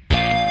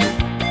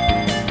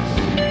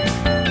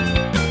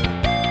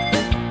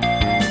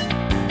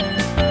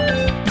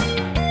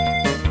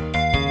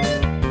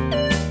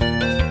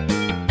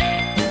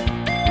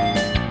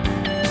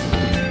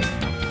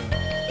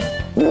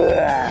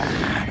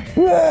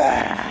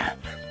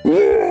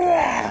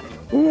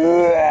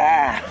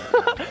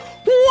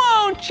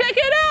 Whoa, check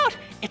it out!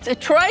 It's a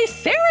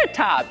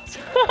Triceratops.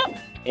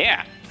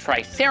 Yeah,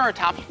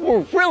 Triceratops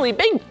were really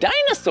big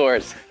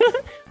dinosaurs.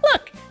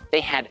 Look,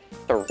 they had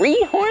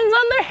 3 horns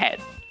on their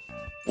head.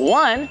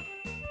 1,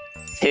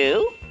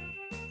 2,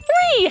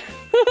 3.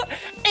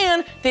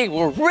 And they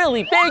were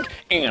really big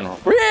and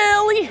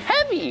really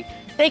heavy.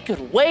 They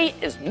could weigh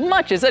as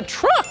much as a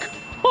truck.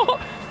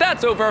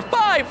 That's over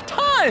 5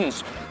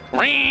 tons.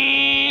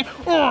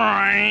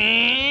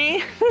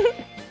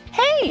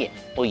 Hey,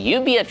 will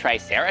you be a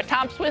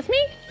Triceratops with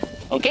me?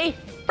 Okay,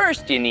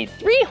 first you need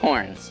 3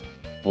 horns.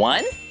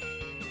 1,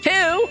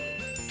 2,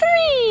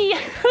 3.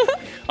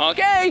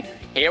 Okay,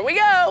 here we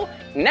go.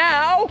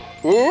 Now,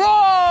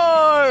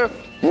 roar!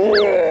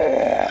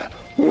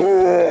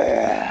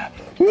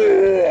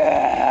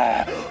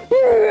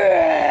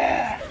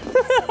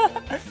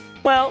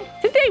 Well,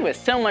 today was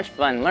so much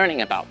fun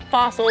learning about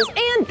fossils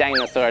and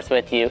dinosaurs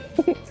with you.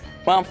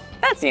 Well,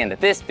 that's the end of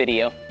this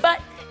video,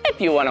 but if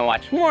you want to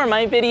watch more of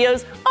my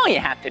videos, all you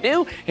have to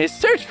do is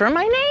search for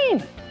my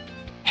name.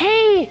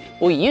 Hey,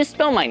 will you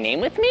spell my name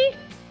with me?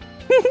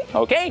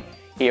 Okay,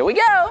 here we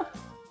go.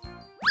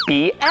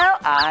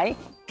 B-L-I-P-P-I,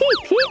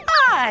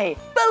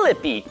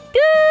 Blippi.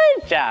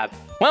 Good job.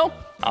 Well,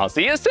 I'll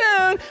see you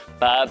soon.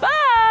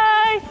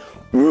 Bye-bye.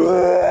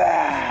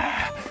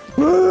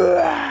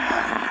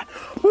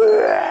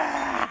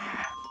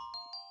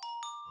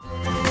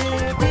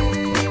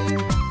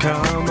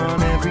 Come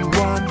on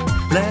everyone,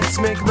 let's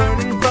make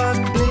learning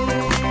fun.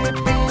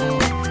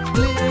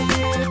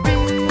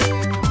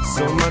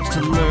 So much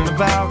to learn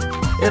about,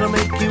 it'll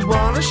make you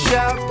wanna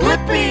shout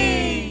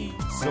Blippi!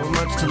 So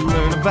much to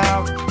learn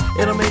about,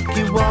 it'll make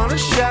you wanna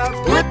shout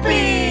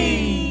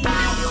Blippi!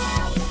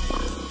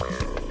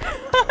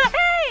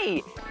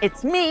 Hey,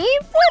 it's me,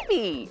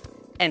 Blippi!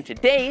 And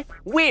today,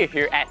 we're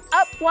here at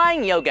Up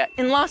Flying Yoga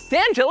in Los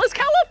Angeles,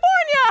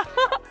 California!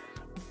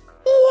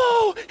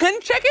 Whoa,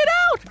 and check it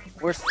out!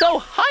 We're so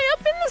high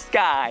up in the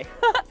sky.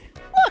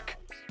 Look,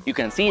 you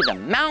can see the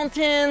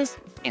mountains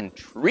and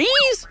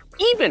trees,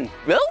 even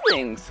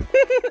buildings.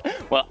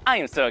 Well, I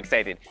am so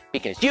excited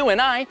because you and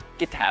I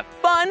get to have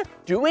fun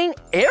doing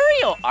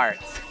aerial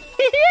arts.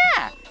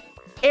 Yeah,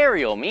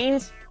 aerial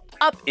means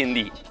up in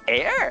the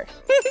air.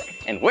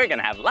 And we're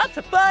gonna have lots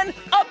of fun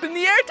up in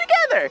the air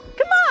together.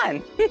 Come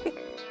on.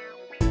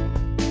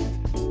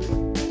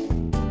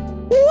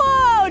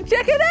 Whoa,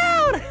 check it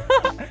out!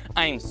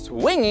 I'm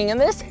swinging in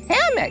this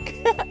hammock.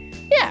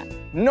 Yeah,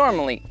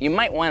 normally you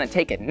might want to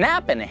take a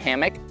nap in a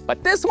hammock,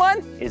 but this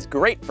one is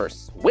great for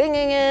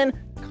swinging in,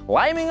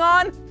 climbing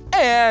on,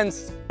 and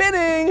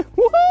spinning.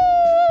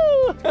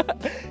 Woohoo!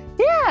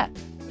 Yeah,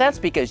 that's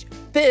because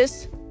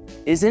this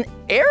is an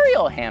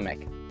aerial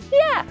hammock.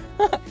 Yeah,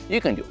 you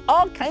can do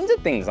all kinds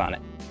of things on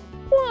it.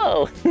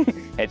 Whoa,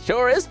 it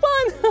sure is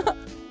fun.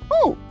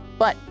 Oh,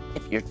 but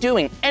if you're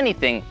doing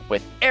anything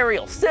with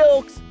aerial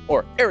silks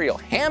or aerial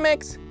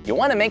hammocks, you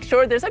want to make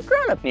sure there's a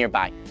grown-up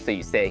nearby, so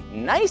you stay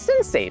nice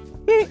and safe.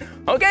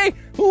 Okay,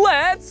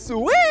 let's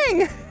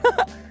swing!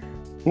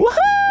 Woohoo!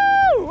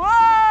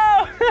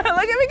 Whoa!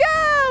 Look at me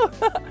go!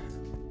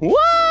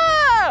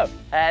 Whoa!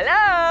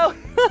 Hello!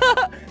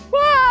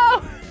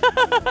 Whoa!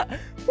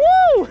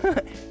 Woo!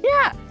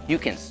 Yeah, you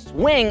can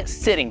swing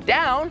sitting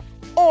down,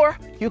 or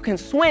you can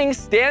swing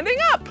standing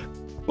up.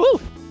 Woo!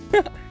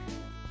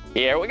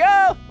 Here we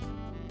go!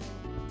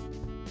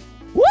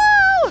 Woo!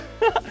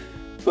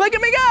 Look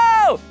at me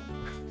go!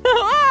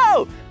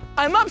 Whoa!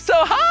 I'm up so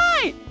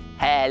high!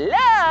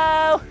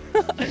 Hello!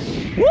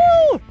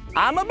 Woo!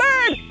 I'm a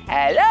bird!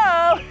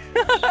 Hello!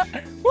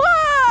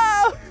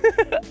 Whoa!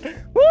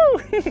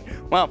 Woo!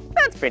 Well,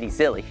 that's pretty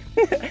silly.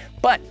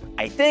 But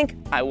I think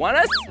I want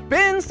to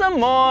spin some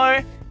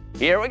more.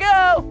 Here we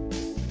go!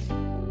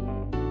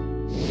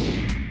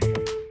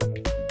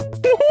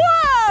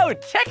 Whoa!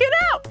 Check it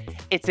out!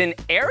 It's an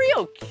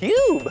aerial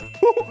cube.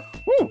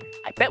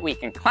 I bet we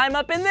can climb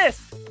up in this.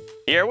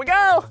 Here we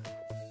go!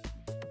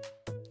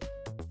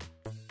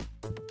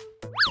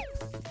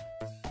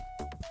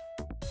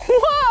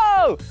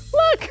 Whoa!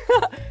 Look!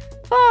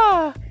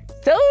 Oh,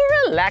 so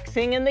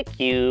relaxing in the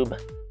cube.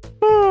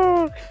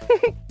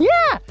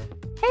 Yeah!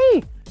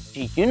 Hey,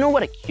 do you know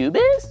what a cube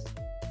is?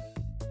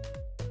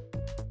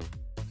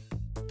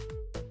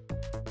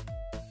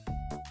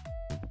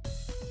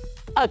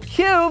 A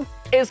cube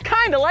is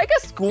kind of like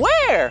a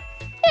square.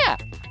 Yeah,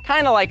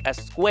 kind of like a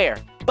square,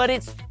 but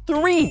it's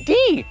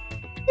 3D.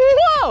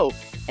 Whoa!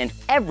 And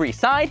every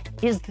side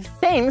is the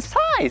same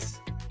size.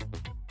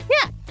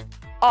 Yeah,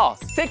 all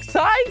 6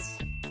 sides,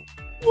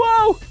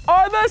 whoa,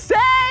 are the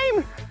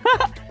same.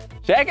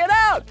 Check it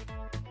out.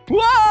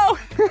 Whoa!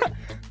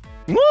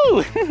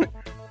 Woo!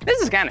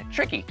 This is kind of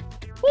tricky.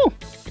 Woo!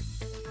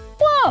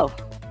 Whoa!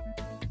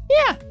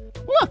 Yeah,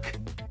 look.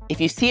 If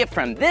you see it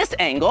from this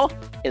angle,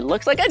 it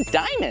looks like a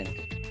diamond.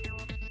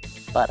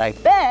 But I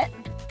bet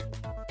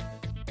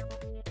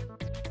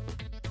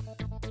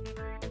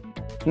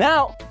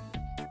now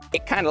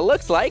it kind of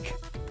looks like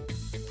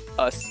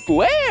a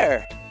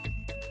square.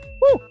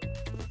 Woo!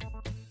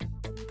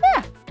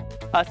 Yeah,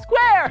 a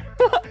square.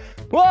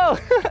 Whoa!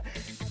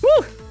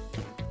 Woo!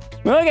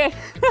 Okay,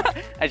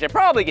 I should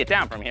probably get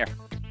down from here.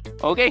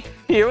 Okay,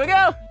 here we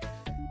go.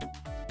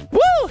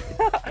 Woo!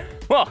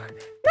 Well,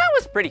 that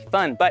was pretty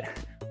fun, but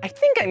I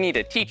think I need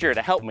a teacher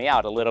to help me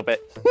out a little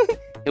bit.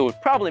 It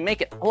would probably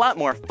make it a lot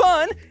more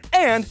fun,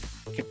 and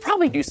we could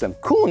probably do some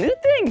cool new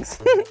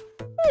things.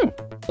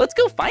 Let's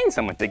go find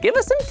someone to give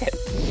us some tips.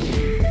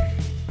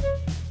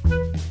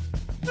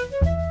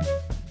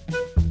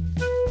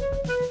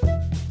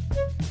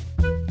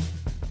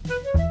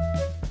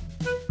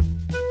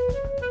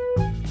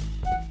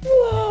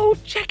 Whoa,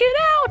 check it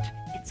out!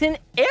 It's an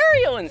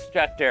aerial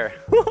instructor.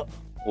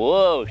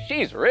 Whoa,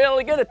 she's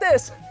really good at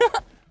this.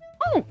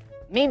 Oh,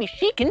 maybe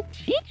she can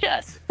teach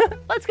us.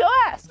 Let's go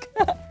ask.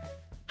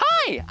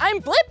 Hi,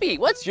 I'm Blippi.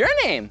 What's your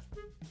name?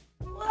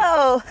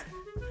 Whoa.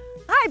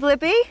 Hi,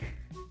 Blippi.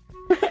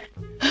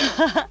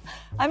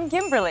 I'm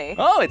Kimberly.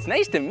 Oh, it's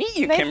nice to meet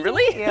you, Nice to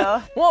Kimberly. meet you.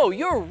 Whoa,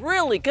 you're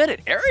really good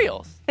at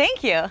aerials.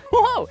 Thank you.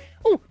 Whoa.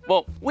 Oh,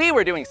 well, we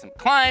were doing some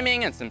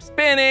climbing and some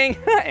spinning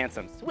and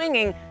some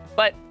swinging,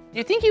 but do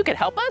you think you could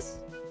help us?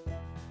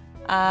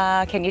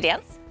 Can you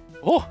dance?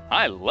 Oh,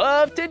 I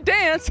love to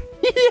dance.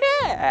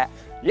 Yeah.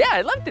 Yeah,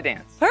 I love to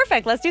dance.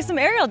 Perfect. Let's do some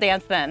aerial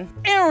dance then.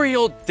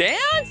 Aerial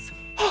dance?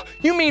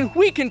 You mean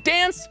we can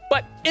dance,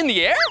 but in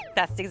the air?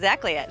 That's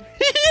exactly it.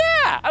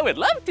 Yeah, I would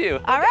love to.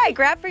 All right,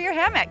 grab for your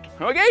hammock.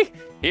 Okay,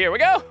 here we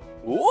go.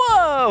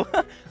 Whoa,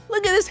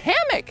 look at this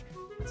hammock.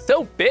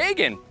 So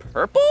big and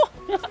purple.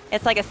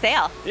 It's like a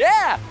sail.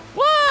 Yeah,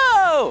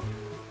 whoa.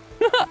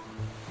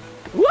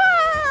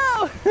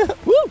 Whoa.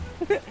 Woo.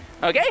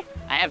 Okay,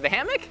 I have the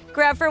hammock.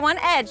 Grab for one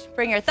edge.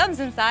 Bring your thumbs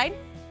inside.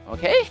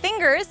 Okay.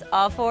 Fingers,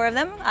 all 4 of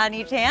them on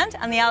each hand.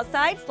 On the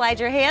outside, slide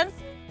your hands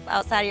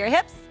outside of your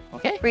hips.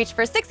 Okay. Reach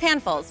for 6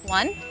 handfuls.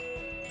 1,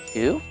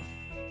 2,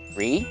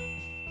 3,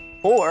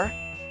 4,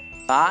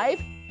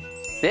 5,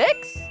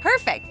 6.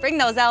 Perfect. Bring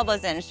those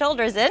elbows in,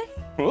 shoulders in.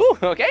 Ooh,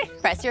 okay.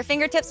 Press your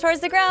fingertips towards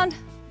the ground.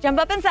 Jump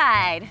up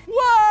inside.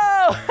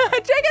 Whoa,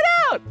 check it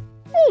out.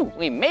 Ooh,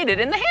 we made it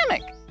in the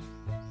hammock.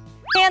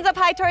 Hands up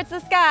high towards the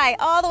sky,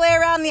 all the way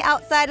around the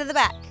outside of the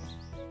back.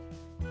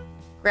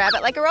 Grab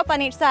it like a rope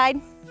on each side.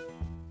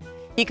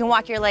 You can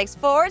walk your legs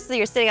forward so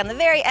you're sitting on the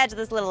very edge of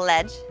this little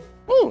ledge.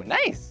 Ooh,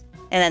 nice.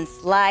 And then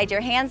slide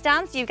your hands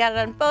down so you've got it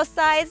on both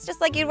sides, just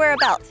like you'd wear a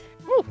belt.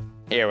 Ooh,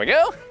 here we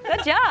go.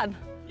 Good job.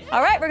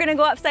 All right, we're gonna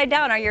go upside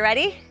down. Are you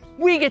ready?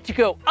 We get to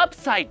go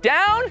upside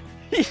down?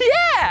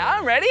 Yeah,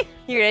 I'm ready.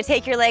 You're gonna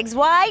take your legs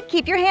wide,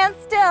 keep your hands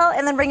still,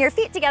 and then bring your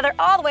feet together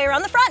all the way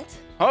around the front.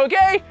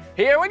 Okay,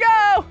 here we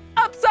go.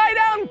 Upside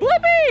down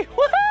Blippi.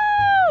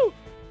 Woohoo!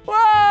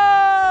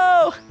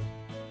 Whoa!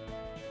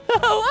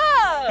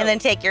 Whoa! And then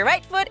take your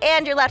right foot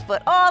and your left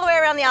foot all the way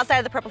around the outside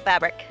of the purple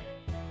fabric.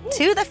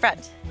 To the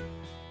front.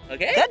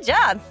 Okay. Good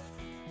job.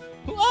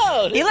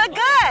 Whoa. You look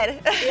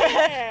good.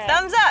 Yeah.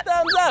 Thumbs up.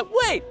 Thumbs up.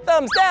 Wait,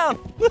 thumbs down.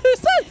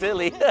 So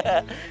silly.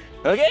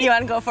 Okay. You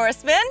want to go for a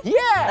spin?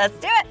 Yeah. Let's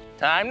do it.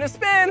 Time to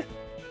spin.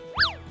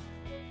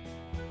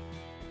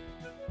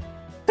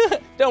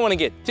 Don't want to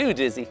get too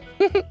dizzy.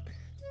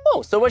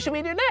 Oh, so what should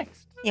we do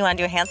next? You want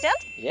to do a handstand?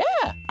 Yeah.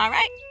 All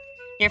right.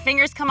 Your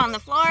fingers come on the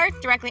floor,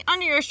 directly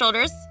under your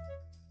shoulders.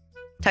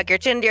 Tuck your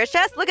chin to your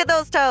chest. Look at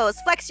those toes.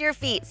 Flex your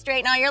feet.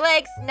 Straighten out your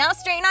legs. Now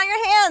straighten out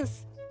your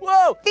hands.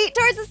 Whoa. Feet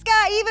towards the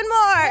sky, even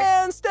more.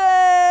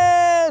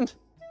 Handstand.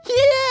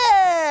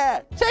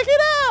 Yeah. Check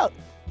it out.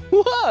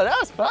 Whoa, that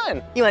was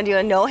fun. You want to do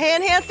a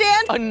no-hand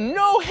handstand? A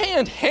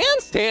no-hand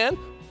handstand?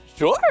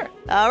 Sure.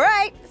 All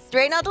right.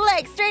 Straighten out the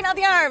legs. Straighten out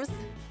the arms.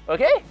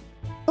 Okay.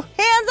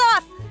 Hands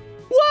off.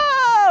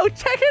 Whoa,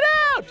 check it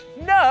out.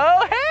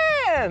 No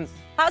hands.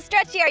 How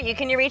stretchy are you?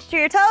 Can you reach to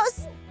your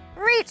toes?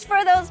 Reach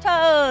for those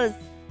toes.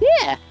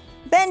 Yeah.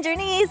 Bend your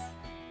knees.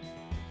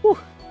 Whew.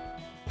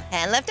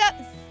 And lift up.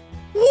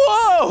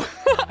 Whoa.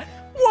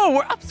 Whoa,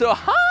 we're up so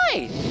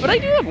high. But I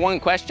do have one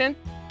question.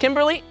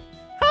 Kimberly,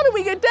 how do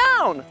we get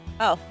down?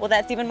 Oh, well,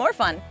 that's even more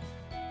fun.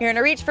 You're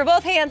gonna reach for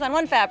both hands on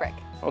one fabric.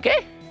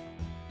 Okay.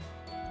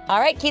 All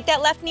right, keep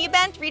that left knee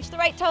bent. Reach the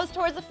right toes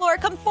towards the floor.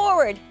 Come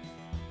forward.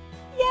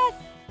 Yes.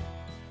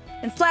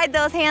 And slide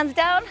those hands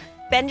down.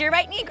 Bend your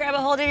right knee. Grab a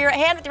hold of your right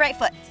hand with the right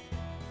foot.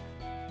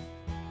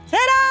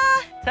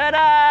 Ta-da!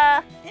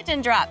 Ta-da. Hitch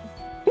and drop.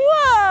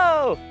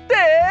 Whoa,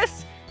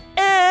 this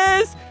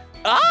is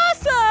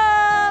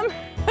awesome.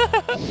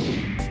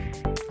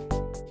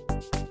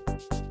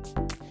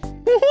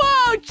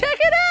 Whoa, check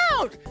it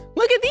out.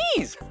 Look at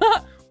these.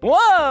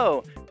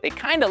 Whoa, they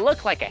kind of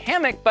look like a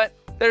hammock, but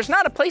there's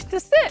not a place to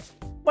sit.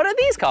 What are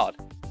these called?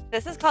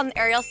 This is called an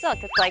aerial silk.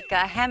 It's like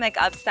a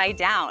hammock upside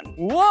down.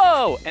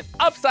 Whoa, an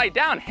upside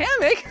down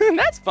hammock?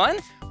 That's fun.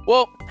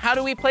 Well, how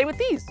do we play with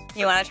these?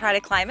 You wanna try to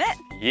climb it?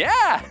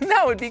 Yeah,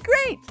 that would be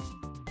great.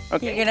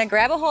 Okay. You're gonna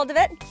grab a hold of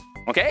it.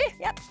 Okay.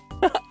 Yep.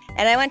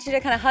 And I want you to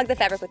kind of hug the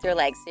fabric with your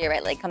legs. So your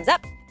right leg comes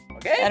up,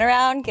 Okay. turn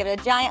around, give it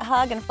a giant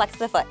hug, and flex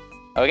the foot.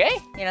 Okay.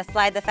 You're gonna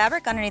slide the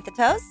fabric underneath the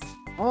toes,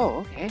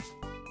 Oh, okay.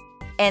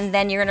 and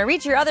then you're gonna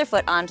reach your other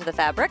foot onto the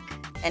fabric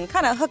and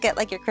kind of hook it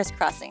like you're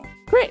crisscrossing.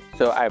 Great.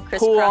 So I pull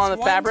Crisscross on the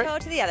one fabric toe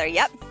to the other.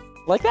 Yep.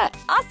 like that.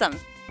 Awesome.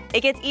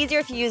 It gets easier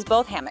if you use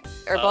both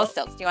hammocks or both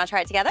silks. Do you want to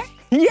try it together?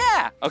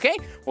 Yeah. Okay.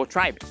 We'll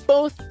try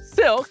both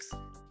silks.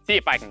 See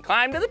if I can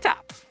climb to the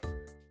top.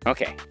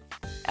 Okay.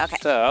 Okay.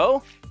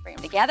 So. Bring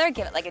them together.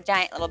 Give it like a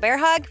giant little bear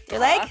hug with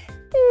your leg.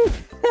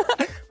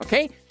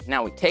 Okay.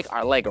 Now we take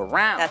our leg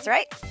around. That's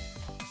right.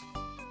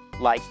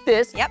 Like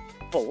this. Yep.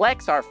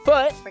 Flex our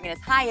foot. Bring it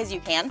as high as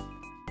you can.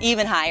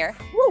 Even higher.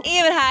 Woo.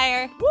 Even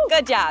higher. Woo.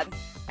 Good job.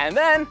 And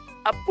then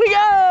up we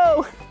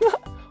go.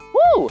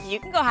 Woo. You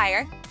can go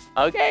higher.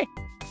 Okay.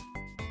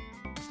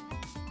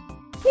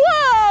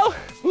 Whoa!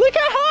 Look how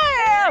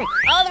high I am!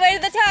 All the way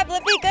to the top,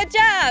 Blippi. Good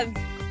job.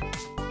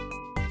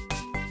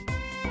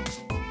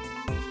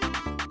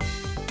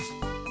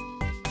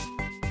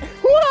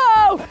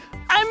 Whoa!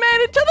 I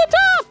made it to the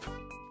top!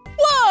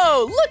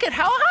 Whoa! Look at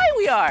how high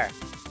we are!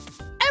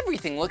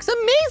 Everything looks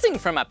amazing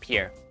from up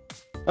here.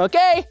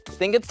 Okay, I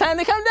think it's time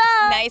to come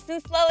down. Nice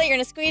and slowly, you're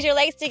gonna squeeze your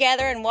legs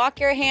together and walk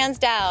your hands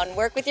down.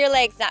 Work with your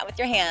legs, not with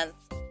your hands.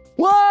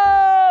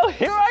 Whoa!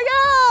 Here I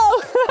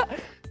go!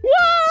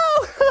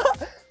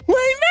 Whoa! We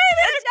made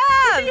it! Good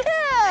job!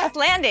 Yeah! Nice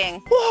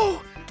landing.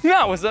 Whoa!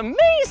 That was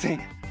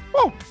amazing!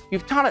 Oh,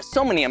 you've taught us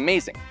so many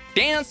amazing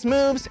dance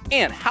moves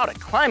and how to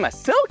climb a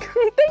silk.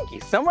 Thank you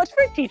so much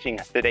for teaching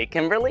us today,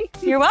 Kimberly.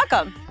 You're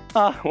welcome.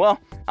 Well,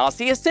 I'll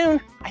see you soon.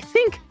 I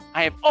think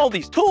I have all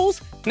these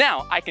tools.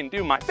 Now I can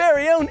do my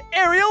very own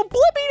aerial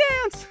Blippi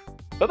dance.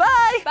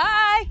 Bye-bye.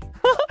 Bye.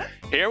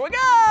 Here we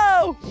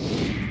go.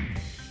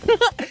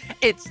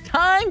 It's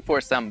time for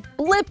some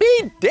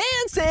Blippi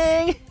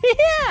dancing.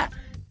 Yeah.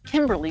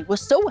 Kimberly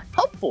was so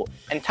helpful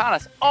and taught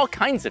us all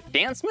kinds of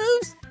dance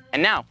moves.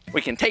 And now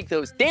we can take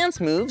those dance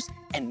moves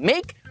and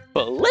make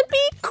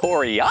Blippi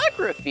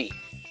choreography.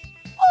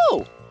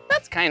 Oh,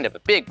 that's kind of a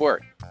big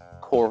word.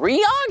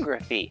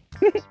 Choreography.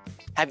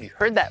 Have you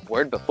heard that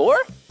word before?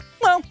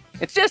 Well,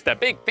 it's just a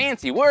big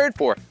fancy word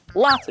for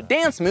lots of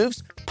dance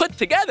moves put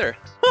together.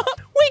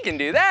 We can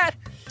do that.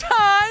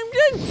 Time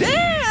to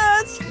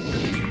dance!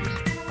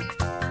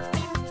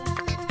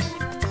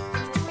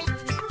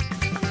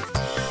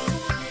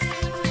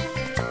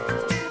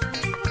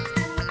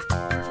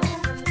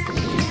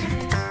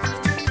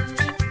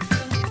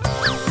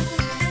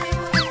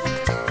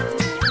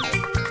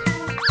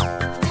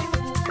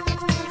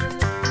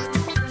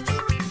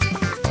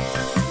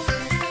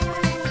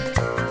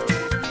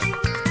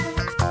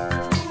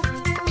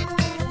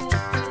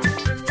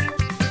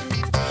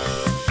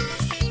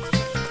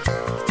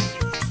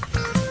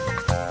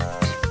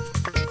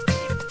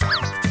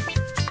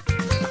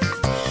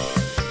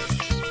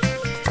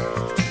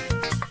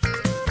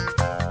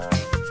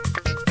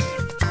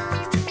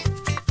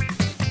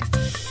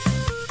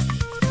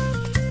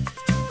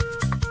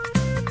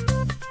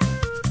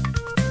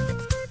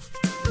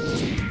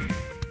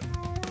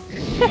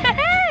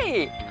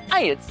 Hey! I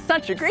Hi, it's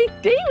such a great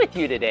day with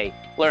you today,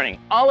 learning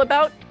all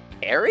about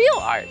aerial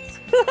arts.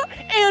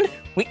 And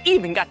we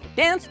even got to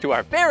dance to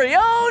our very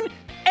own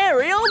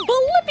aerial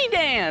Blippi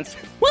dance.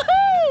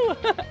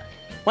 Woohoo!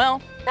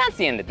 Well, that's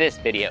the end of this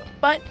video,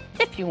 but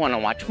if you want to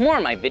watch more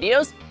of my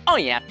videos, all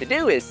you have to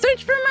do is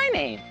search for my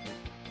name.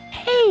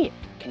 Hey,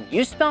 can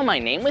you spell my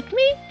name with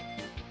me?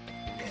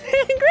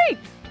 Great.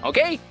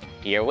 Okay,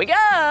 here we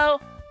go.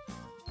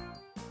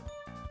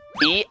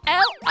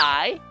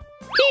 B-L-I-P-P-I,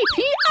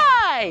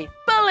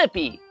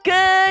 Blippi.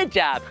 Good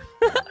job.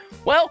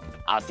 Well,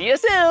 I'll see you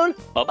soon.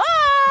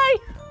 Bye-bye.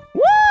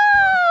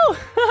 Woo!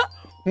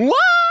 Whoa!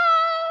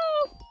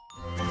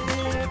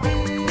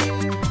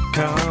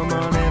 Come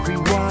on,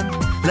 everyone,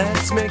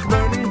 let's make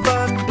learning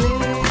fun.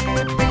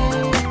 Blippi,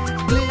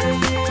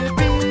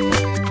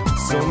 Blippi.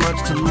 So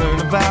much to learn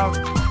about,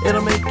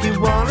 it'll make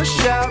you want to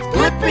shout.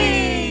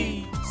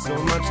 Blippi! So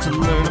much to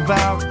learn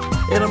about,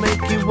 it'll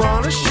make you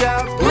want to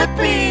shout.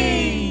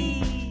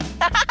 Blippi!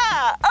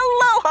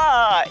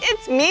 Aloha!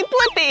 It's me,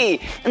 Blippi,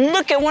 and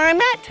look at where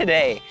I'm at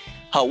today.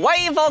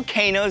 Hawaii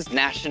Volcanoes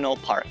National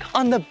Park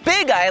on the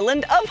big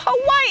island of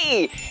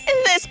Hawaii.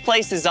 And this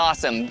place is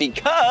awesome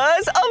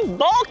because of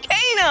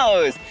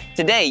volcanoes.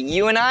 Today,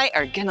 you and I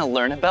are gonna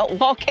learn about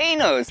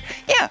volcanoes.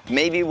 Yeah,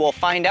 maybe we'll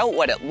find out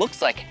what it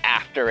looks like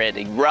after it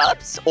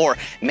erupts, or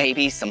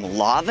maybe some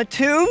lava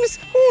tubes,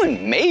 ooh,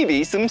 and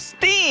maybe some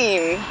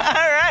steam.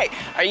 All right,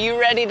 are you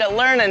ready to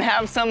learn and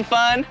have some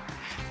fun?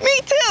 Me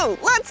too,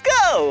 let's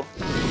go.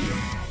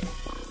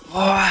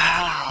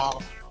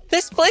 Wow.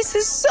 This place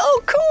is so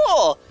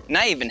cool! And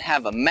I even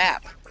have a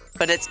map,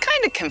 but it's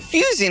kind of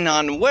confusing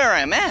on where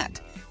I'm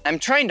at. I'm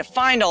trying to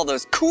find all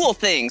those cool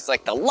things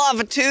like the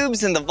lava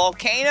tubes and the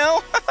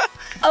volcano.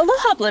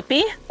 Aloha,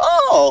 Blippi.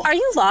 Oh! Are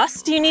you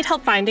lost? Do you need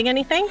help finding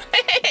anything?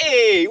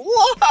 Hey,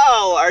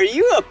 whoa! Are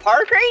you a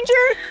park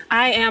ranger?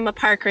 I am a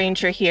park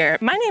ranger here.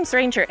 My name's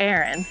Ranger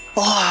Aaron.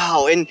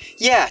 Wow, and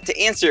yeah, to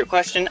answer your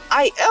question,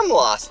 I am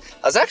lost.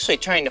 I was actually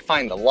trying to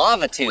find the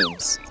lava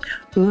tubes.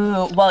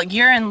 Ooh, well,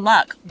 you're in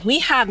luck. We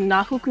have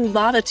Nahuku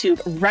lava tube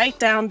right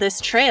down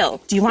this trail.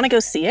 Do you want to go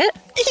see it?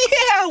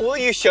 Yeah, will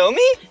you show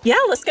me? Yeah,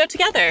 let's go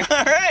together.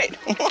 All right.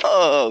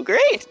 Whoa,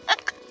 great.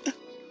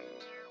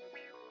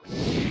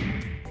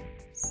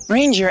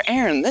 Ranger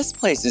Aaron, this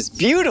place is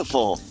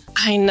beautiful.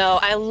 I know,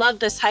 I love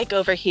this hike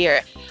over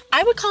here.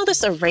 I would call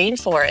this a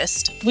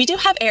rainforest. We do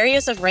have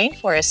areas of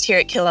rainforest here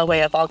at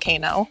Kilauea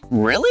Volcano.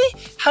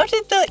 Really? How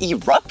did the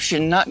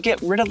eruption not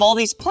get rid of all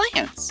these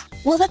plants?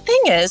 Well, the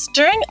thing is,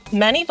 during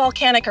many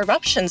volcanic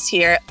eruptions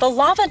here, the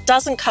lava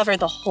doesn't cover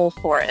the whole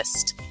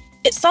forest.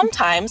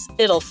 Sometimes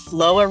it'll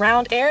flow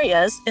around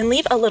areas and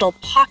leave a little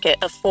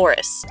pocket of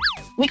forest.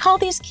 We call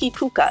these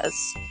kipukas.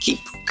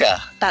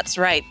 Kipuka. That's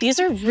right. These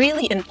are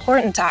really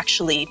important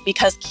actually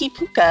because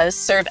kipukas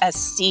serve as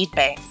seed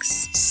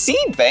banks.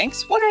 Seed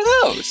banks? What are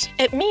those?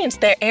 It means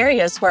they're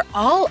areas where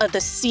all of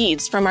the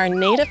seeds from our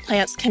native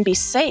plants can be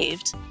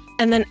saved.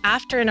 And then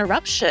after an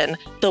eruption,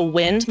 the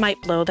wind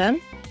might blow them,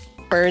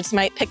 birds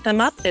might pick them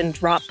up and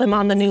drop them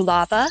on the new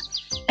lava,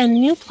 and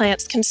new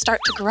plants can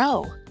start to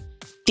grow.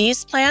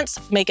 These plants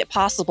make it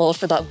possible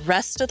for the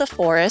rest of the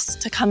forest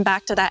to come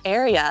back to that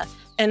area,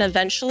 and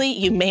eventually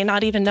you may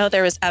not even know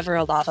there was ever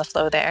a lava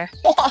flow there.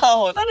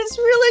 Wow, that is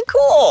really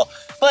cool.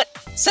 But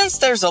since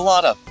there's a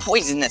lot of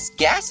poisonous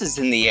gases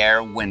in the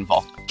air when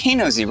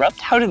volcanoes erupt,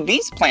 how do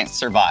these plants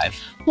survive?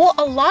 Well,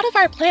 a lot of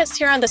our plants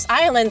here on this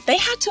island, they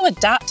had to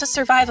adapt to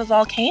survive a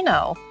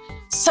volcano,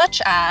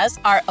 such as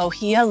our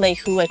Ohia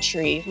lehua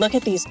tree. Look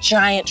at these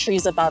giant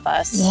trees above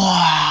us.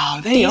 Wow,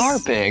 they are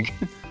big.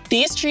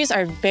 These trees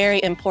are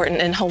very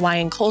important in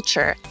Hawaiian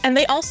culture, and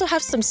they also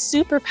have some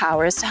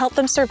superpowers to help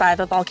them survive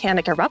a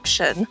volcanic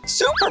eruption.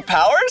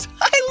 Superpowers?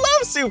 I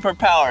love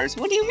superpowers.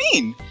 What do you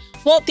mean?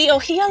 Well, the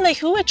Ohia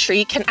lehua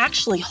tree can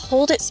actually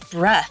hold its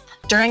breath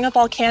during a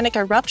volcanic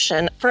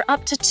eruption for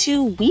up to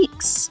 2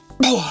 weeks.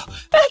 Oh,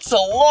 that's a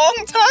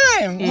long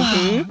time.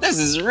 Wow, this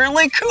is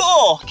really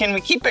cool. Can we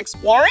keep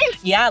exploring?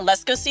 Yeah,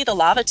 let's go see the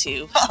lava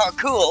tube. Oh,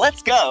 cool.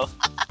 Let's go.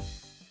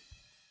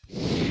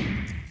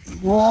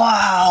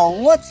 Wow,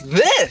 what's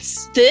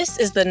this? This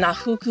is the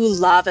Nahuku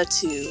lava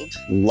tube.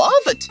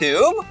 Lava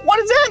tube? What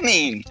does that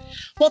mean?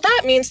 Well,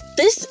 that means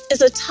this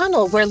is a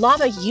tunnel where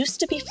lava used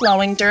to be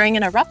flowing during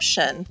an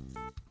eruption.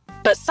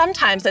 But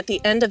sometimes at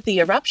the end of the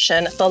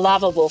eruption, the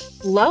lava will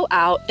flow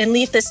out and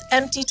leave this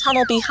empty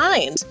tunnel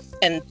behind.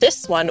 And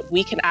this one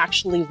we can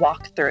actually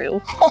walk through.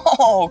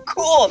 Oh,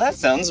 cool. That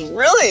sounds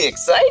really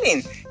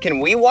exciting. Can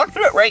we walk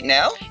through it right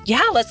now?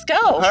 Yeah, let's go.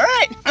 All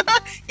right.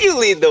 You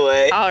lead the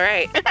way. All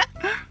right.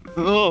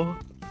 Oh,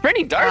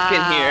 pretty dark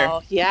in here.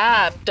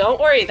 Yeah, don't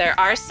worry. There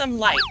are some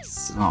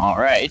lights. All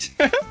right.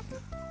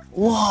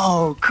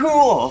 Whoa,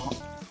 cool.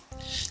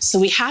 So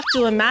we have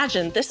to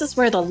imagine this is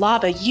where the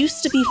lava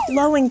used to be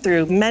flowing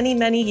through many,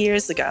 many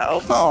years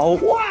ago. Oh,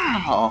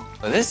 wow.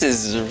 This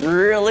is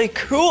really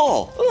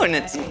cool. Ooh, and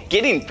it's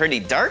getting pretty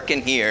dark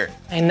in here.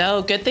 I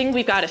know, good thing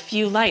we've got a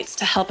few lights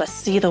to help us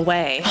see the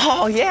way.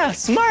 Oh, yeah,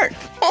 smart.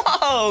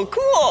 Whoa,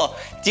 cool.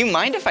 Do you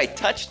mind if I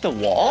touch the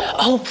wall?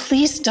 Oh,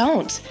 please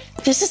don't.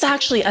 This is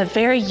actually a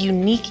very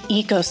unique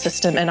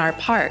ecosystem in our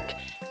park.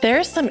 There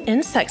are some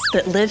insects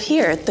that live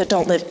here that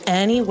don't live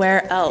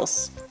anywhere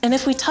else. And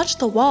if we touch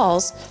the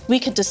walls, we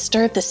could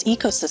disturb this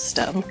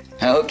ecosystem.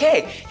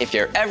 Okay, if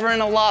you're ever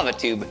in a lava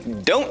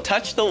tube, don't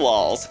touch the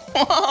walls.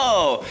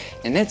 Whoa!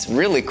 And it's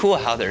really cool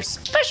how there's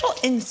special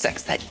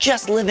insects that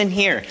just live in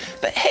here.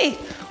 But hey,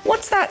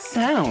 what's that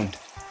sound?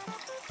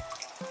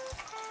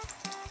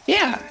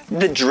 Yeah,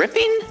 the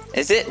dripping?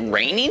 Is it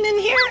raining in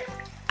here?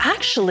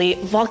 Actually,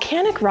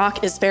 volcanic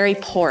rock is very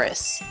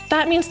porous.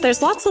 That means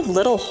there's lots of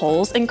little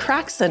holes and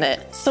cracks in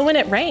it. So when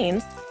it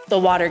rains, the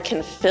water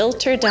can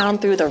filter down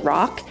through the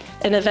rock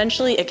and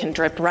eventually it can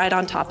drip right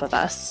on top of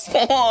us.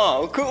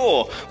 Whoa,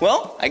 cool.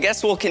 Well, I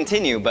guess we'll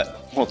continue,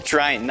 but we'll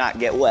try and not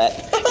get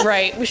wet.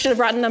 Right, we should have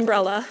brought an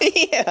umbrella.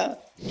 Yeah.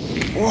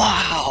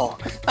 Wow,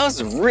 that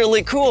was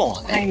really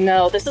cool. I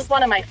know, this is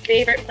one of my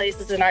favorite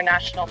places in our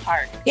national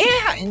park.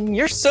 Yeah, and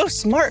you're so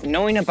smart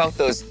knowing about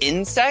those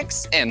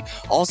insects and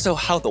also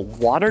how the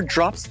water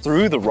drops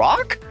through the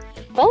rock.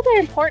 Well, they're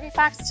important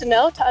facts to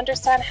know to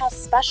understand how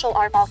special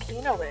our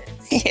volcano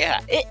is. Yeah,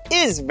 it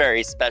is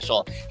very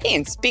special. Hey,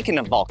 and speaking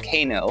of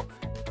volcano,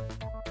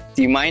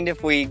 do you mind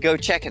if we go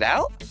check it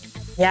out?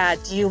 Yeah,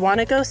 do you want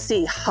to go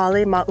see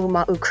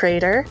Halemaumau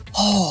crater?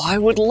 Oh, I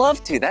would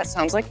love to. That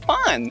sounds like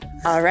fun.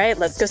 All right,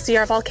 let's go see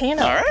our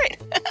volcano. All right.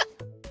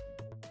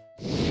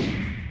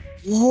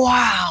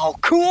 Wow,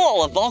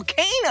 cool, a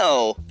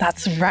volcano.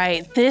 That's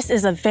right. This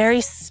is a very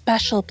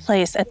special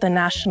place at the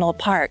national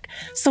park.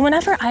 So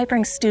whenever I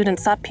bring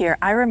students up here,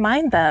 I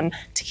remind them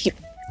to keep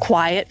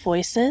quiet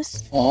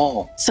voices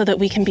so that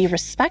we can be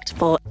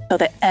respectful, so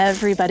that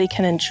everybody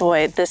can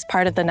enjoy this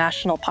part of the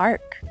national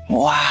park.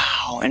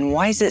 Wow, and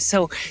why is it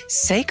so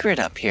sacred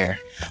up here?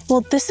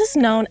 Well, this is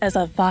known as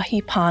a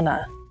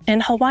vahipana.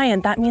 In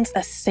Hawaiian, that means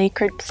a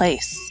sacred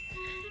place.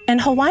 In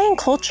Hawaiian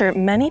culture,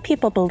 many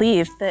people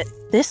believe that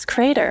this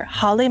crater,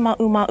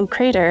 Halemaumau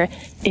crater,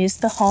 is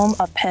the home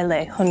of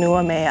Pele,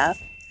 Honuamea.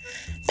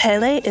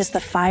 Pele is the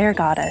fire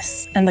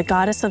goddess and the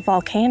goddess of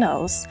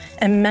volcanoes,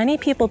 and many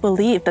people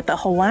believe that the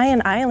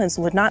Hawaiian Islands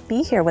would not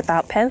be here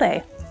without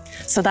Pele.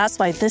 So that's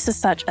why this is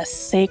such a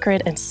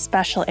sacred and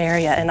special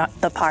area in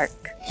the park.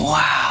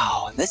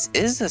 Wow, this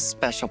is a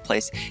special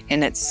place,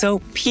 and it's so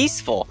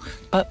peaceful.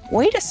 But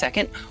wait a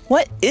second,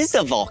 what is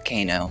a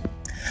volcano?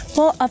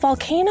 Well, a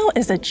volcano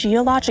is a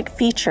geologic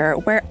feature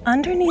where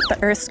underneath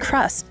the Earth's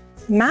crust,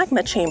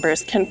 magma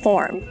chambers can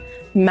form.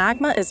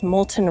 Magma is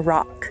molten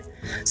rock.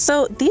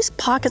 So these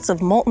pockets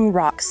of molten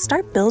rock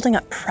start building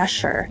up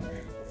pressure.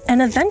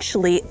 And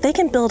eventually, they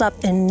can build up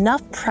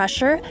enough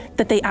pressure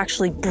that they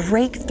actually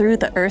break through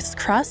the Earth's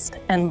crust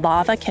and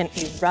lava can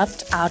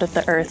erupt out of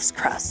the Earth's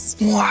crust.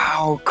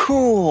 Wow,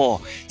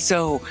 cool.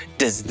 So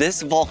does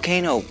this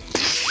volcano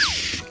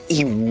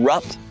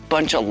erupt a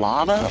bunch of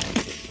lava?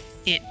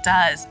 It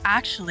does.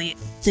 Actually,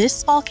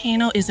 this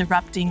volcano is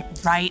erupting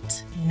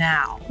right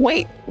now.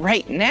 Wait,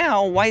 right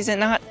now? Why is it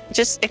not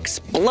just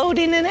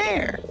exploding in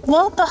air?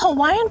 Well, the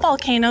Hawaiian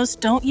volcanoes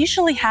don't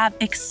usually have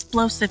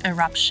explosive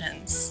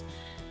eruptions.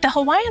 The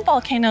Hawaiian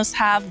volcanoes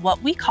have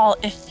what we call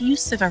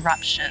effusive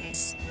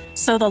eruptions.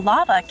 So the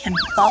lava can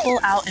bubble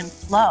out and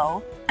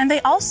flow, and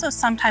they also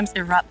sometimes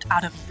erupt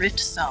out of rift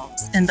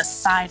zones in the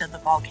side of the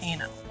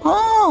volcano.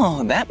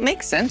 Oh, that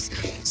makes sense.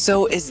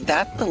 So is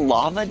that the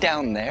lava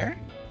down there?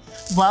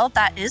 Well,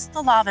 that is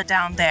the lava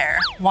down there.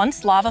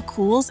 Once lava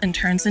cools and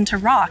turns into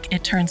rock,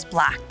 it turns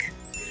black.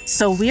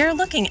 So we're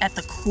looking at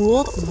the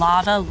cooled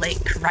lava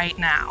lake right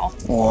now.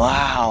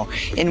 Wow,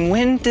 and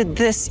when did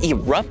this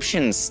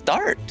eruption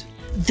start?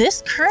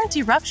 This current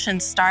eruption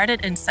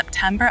started in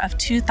September of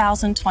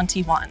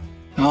 2021.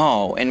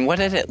 Oh, and what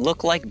did it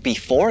look like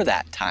before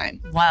that time?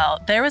 Well,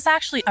 there was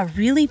actually a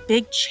really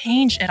big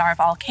change at our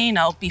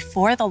volcano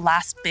before the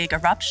last big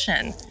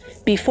eruption.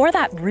 Before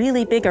that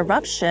really big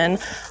eruption,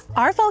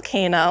 our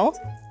volcano,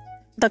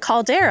 the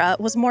caldera,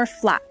 was more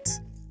flat.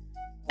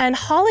 And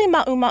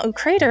Halemaumau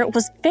crater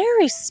was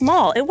very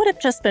small. It would have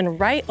just been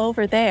right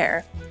over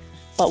there.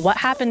 But what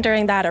happened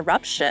during that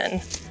eruption?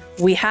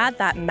 We had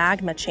that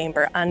magma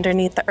chamber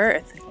underneath the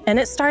Earth, and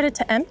it started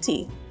to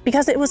empty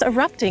because it was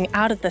erupting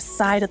out of the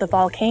side of the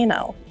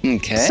volcano.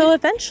 Okay. So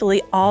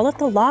eventually, all of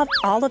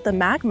the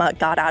magma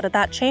got out of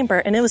that chamber,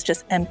 and it was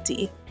just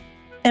empty.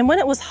 And when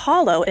it was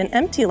hollow and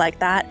empty like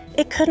that,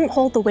 it couldn't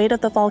hold the weight of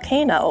the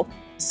volcano,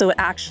 so it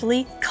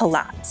actually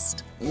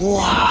collapsed.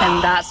 Wow.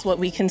 And that's what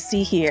we can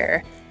see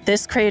here.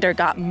 This crater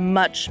got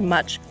much,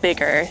 much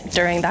bigger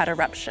during that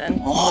eruption.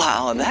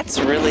 Wow, that's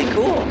really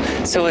cool.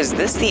 So is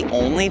this the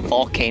only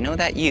volcano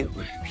that you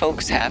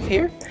folks have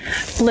here?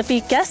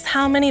 Blippi, guess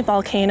how many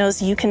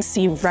volcanoes you can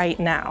see right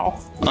now?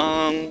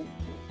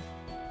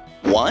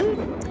 One?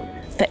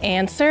 The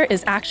answer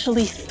is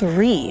actually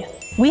 3.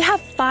 We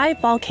have 5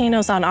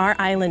 volcanoes on our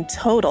island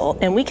total,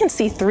 and we can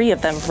see 3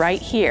 of them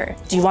right here.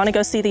 Do you want to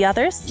go see the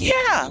others?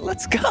 Yeah,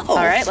 let's go. All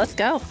right, let's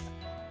go.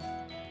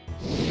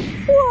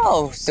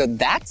 Whoa, so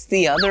that's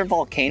the other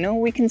volcano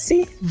we can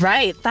see?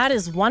 Right, that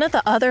is one of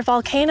the other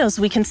volcanoes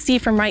we can see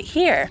from right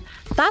here.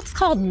 That's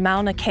called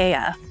Mauna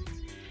Kea.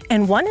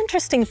 And one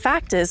interesting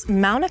fact is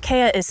Mauna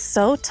Kea is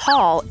so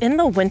tall, in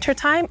the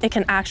wintertime, it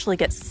can actually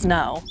get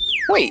snow.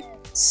 Wait,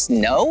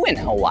 snow in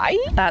Hawaii?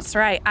 That's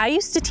right. I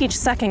used to teach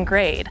 2nd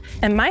grade,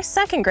 and my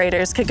 2nd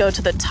graders could go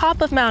to the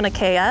top of Mauna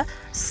Kea,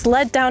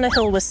 sled down a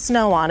hill with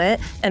snow on it,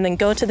 and then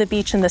go to the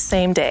beach in the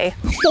same day.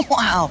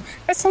 Wow,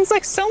 that sounds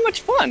like so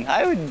much fun.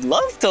 I would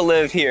love to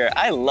live here.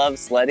 I love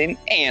sledding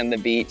and the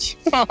beach.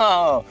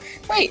 Oh,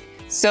 wait,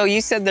 so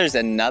you said there's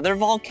another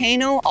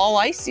volcano? All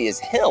I see is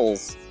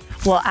hills.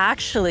 Well,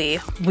 actually,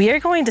 we are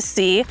going to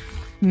see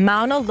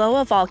Mauna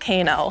Loa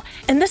volcano,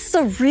 and this is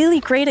a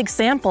really great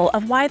example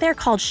of why they're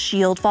called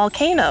shield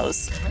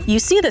volcanoes. You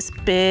see this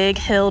big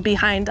hill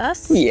behind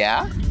us?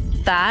 Yeah.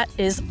 That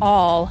is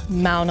all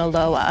Mauna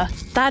Loa.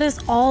 That is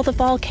all the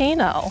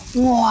volcano.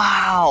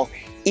 Wow,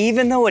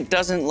 even though it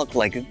doesn't look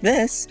like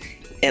this,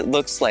 it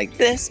looks like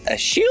this, a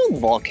shield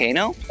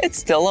volcano, it's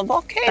still a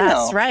volcano.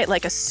 That's right,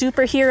 like a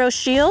superhero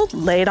shield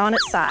laid on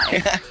its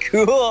side.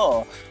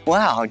 Cool.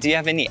 Wow, do you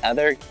have any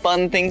other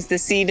fun things to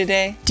see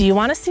today? Do you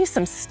want to see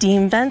some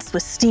steam vents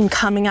with steam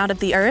coming out of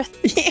the earth?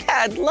 Yeah,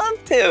 I'd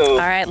love to. All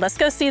right, let's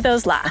go see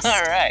those last.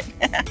 All right.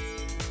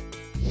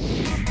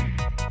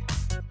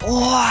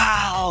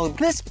 Wow,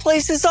 this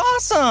place is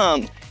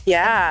awesome.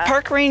 Yeah.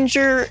 Park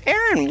Ranger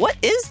Aaron, what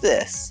is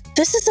this?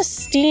 This is a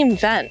steam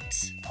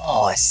vent.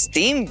 Oh, a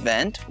steam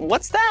vent?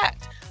 What's that?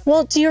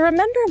 Well, do you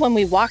remember when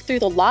we walked through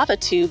the lava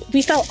tube,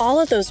 we felt all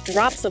of those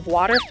drops of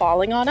water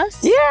falling on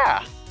us?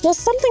 Yeah. Well,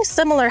 something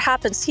similar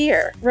happens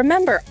here.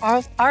 Remember,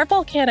 our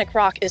volcanic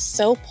rock is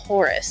so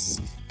porous.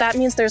 That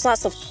means there's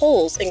lots of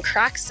holes and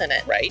cracks in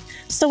it. Right.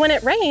 So when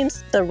it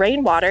rains, the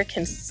rainwater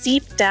can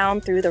seep down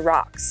through the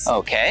rocks.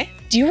 Okay.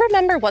 Do you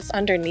remember what's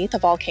underneath a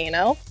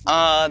volcano?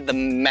 The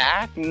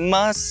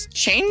magma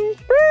chamber?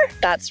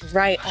 That's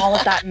right, all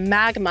of that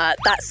magma,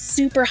 that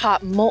super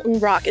hot molten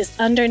rock is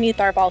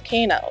underneath our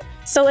volcano.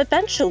 So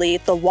eventually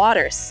the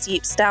water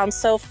seeps down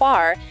so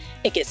far,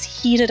 it gets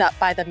heated up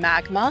by the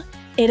magma,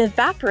 it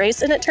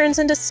evaporates and it turns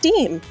into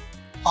steam.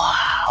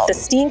 Wow. The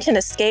steam can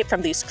escape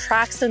from these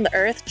cracks in the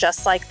earth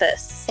just like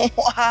this.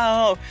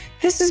 Wow,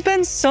 this has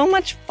been so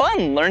much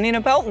fun learning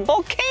about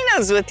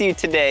volcanoes with you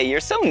today. You're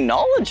so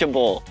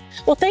knowledgeable.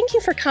 Well, thank you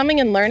for coming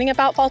and learning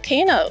about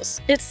volcanoes.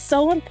 It's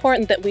so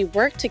important that we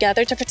work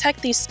together to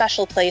protect these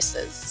special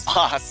places.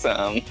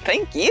 Awesome,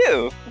 thank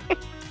you.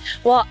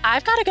 Well,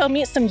 I've got to go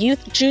meet some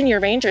youth junior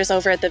rangers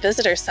over at the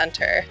visitor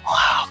center.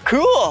 Wow,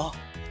 cool. All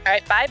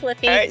right, bye,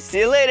 Blippi. All right, see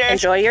you later.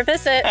 Enjoy your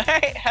visit. All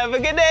right, have a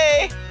good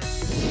day.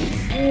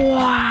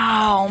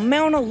 Wow,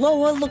 Mauna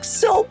Loa looks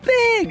so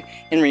big.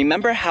 And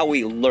remember how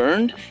we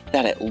learned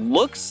that it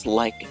looks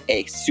like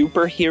a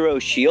superhero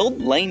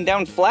shield laying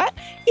down flat?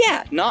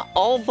 Yeah, not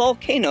all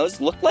volcanoes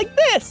look like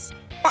this.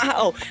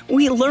 Wow,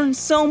 we learned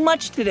so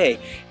much today.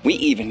 We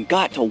even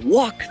got to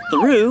walk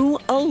through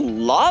a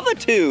lava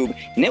tube,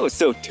 and it was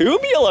so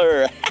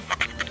tubular.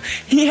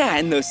 Yeah,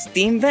 and those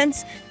steam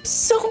vents,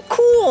 so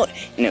cool.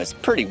 And it was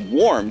pretty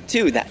warm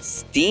too, that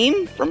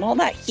steam from all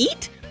that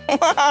heat.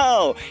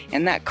 Wow,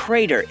 and that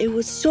crater, it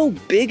was so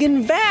big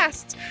and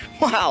vast.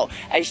 Wow,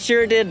 I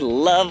sure did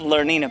love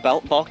learning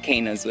about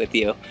volcanoes with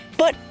you.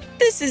 But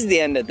this is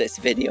the end of this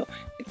video.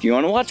 If you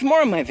want to watch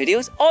more of my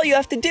videos, all you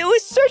have to do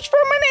is search for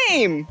my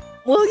name.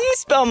 Will you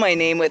spell my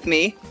name with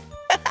me?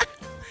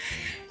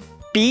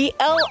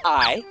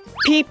 B-L-I-P-P-I,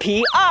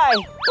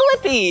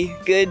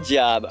 Blippi. Good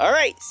job. All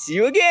right, see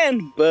you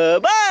again.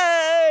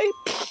 Bye-bye.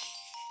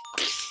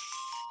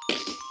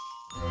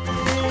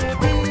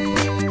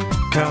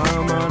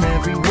 Come on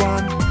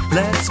everyone,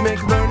 let's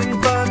make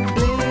learning fun.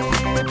 Blippi.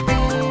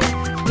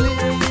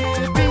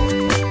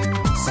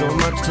 So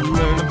much to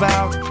learn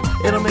about,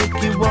 it'll make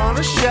you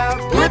wanna shout.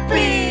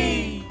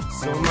 Blippi!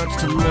 So much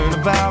to learn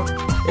about,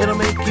 it'll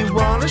make you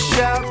wanna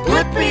shout.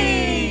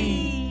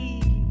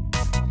 Blippi!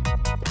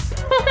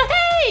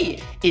 Hey,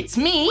 it's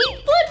me,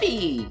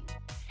 Blippi.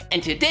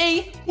 And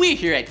today, we're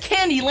here at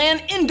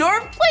Candyland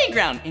Indoor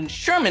Playground in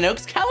Sherman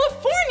Oaks,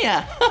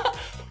 California.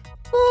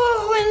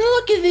 Oh, and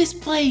look at this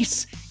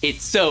place.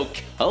 It's so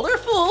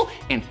colorful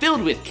and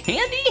filled with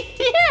candy.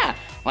 Yeah,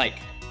 like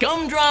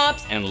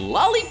gumdrops and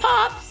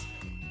lollipops.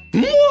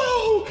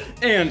 Whoa,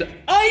 and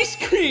ice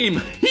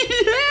cream.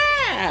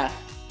 Yeah.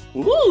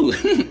 Woo,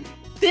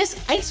 this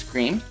ice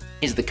cream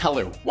is the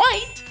color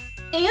white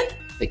and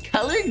the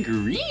color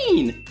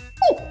green.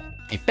 Oh,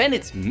 I bet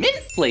it's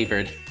mint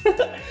flavored.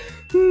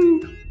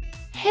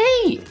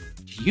 Hey,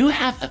 do you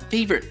have a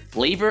favorite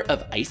flavor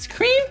of ice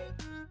cream?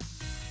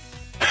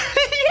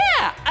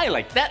 Yeah, I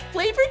like that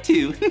flavor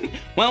too.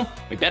 Well,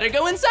 we better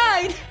go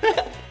inside.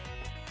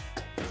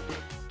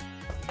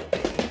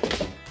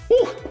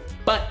 Whew,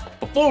 but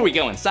before we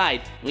go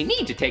inside, we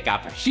need to take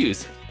off our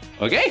shoes,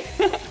 okay?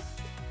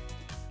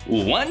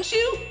 One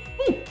shoe,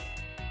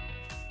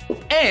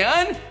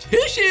 And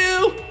 2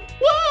 shoe.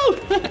 Whoa,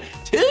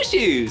 2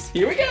 shoes.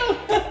 Here we go.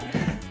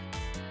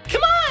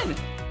 Come on.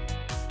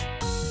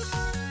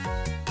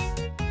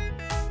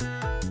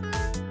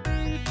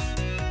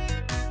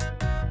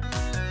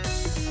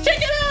 Check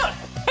it out.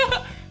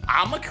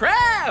 I'm a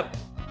crab.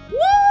 Woo!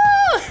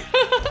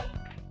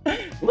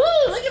 Woo,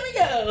 look at me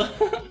go.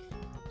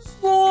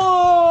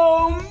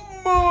 Slow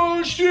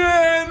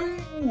motion.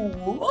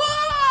 Whoa!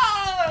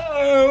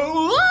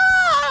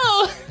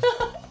 Whoa!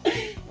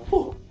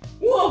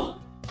 Whoa!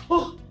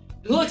 Whoa!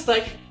 It looks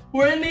like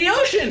we're in the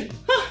ocean.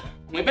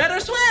 We better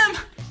swim.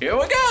 Here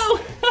we go.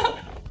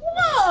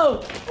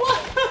 Whoa!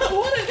 Whoa!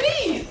 What are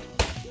these?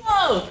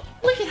 Whoa!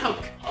 Look at how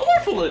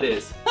colorful it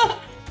is.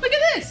 Look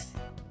at this.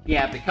 We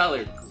have the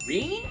color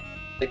green,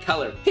 the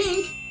color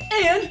pink,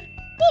 and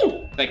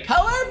woo, the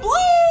color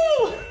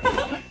blue.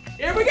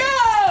 Here we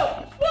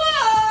go.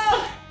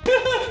 Whoa!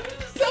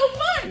 So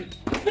fun.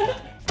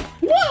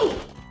 Whoa!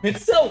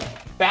 It's so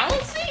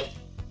bouncy.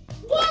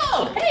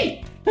 Whoa!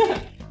 Hey!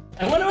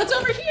 I wonder what's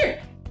over here.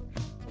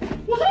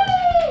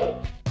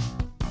 Woohoo!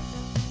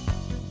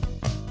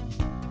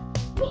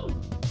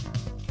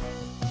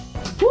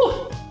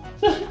 Whoa!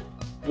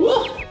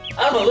 Whoa!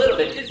 I'm a little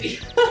bit dizzy.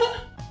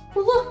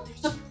 Look,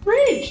 there's a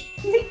bridge.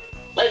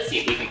 Let's see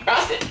if we can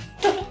cross it.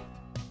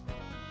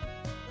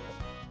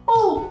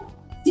 Oh,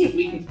 let's see if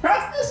we can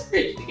cross this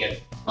bridge together.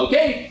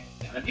 Okay,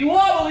 gotta be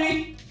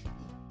wobbly.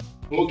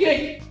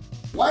 Okay,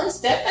 one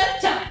step at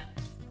a time.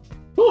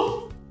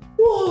 Whoa,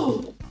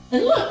 whoa,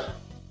 and look,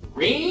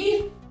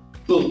 green,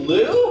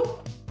 blue,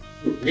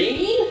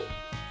 green,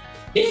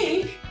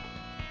 pink,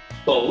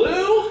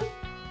 blue,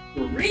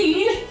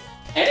 green,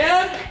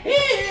 and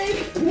pink.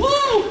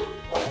 Whoa,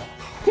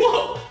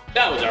 whoa,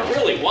 that was a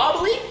really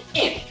wobbly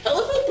and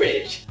colorful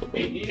bridge.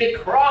 We need to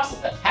cross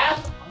the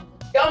path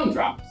of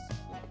gumdrops.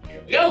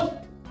 Here we go.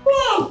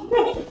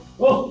 Whoa,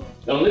 whoa,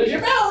 don't lose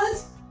your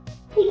balance.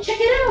 Oh, check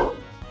it out.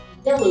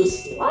 Yellow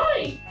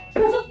slide.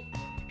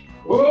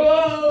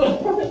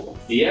 Whoa!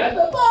 See you at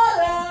the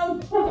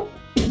bottom.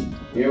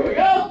 Here we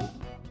go.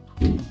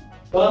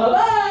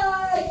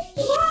 Bye-bye.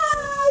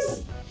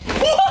 Bye.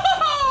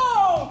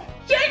 Whoa!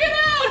 Check it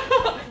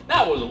out.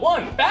 That was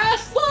one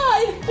fast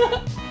slide.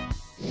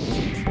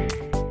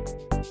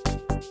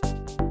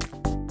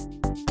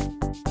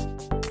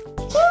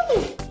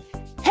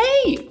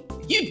 Hey,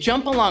 you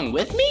jump along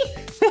with me?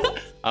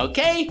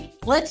 Okay,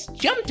 let's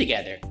jump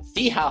together.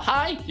 See how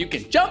high you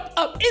can jump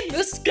up in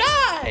the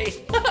sky.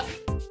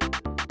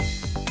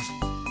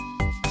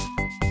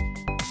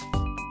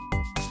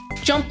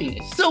 Jumping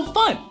is so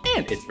fun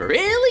and it's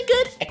really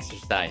good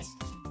exercise.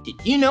 Did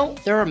you know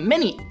there are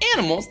many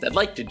animals that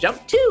like to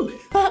jump too?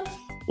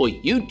 Will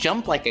you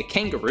jump like a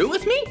kangaroo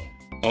with me?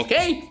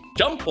 Okay,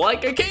 jump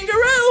like a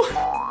kangaroo.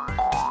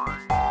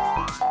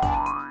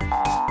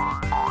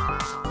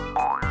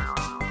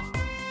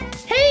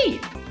 Hey,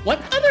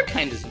 what other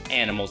kinds of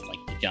animals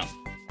like to jump?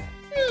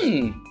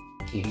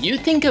 Can you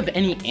think of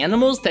any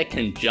animals that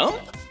can jump?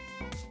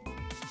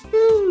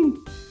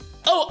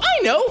 Oh, I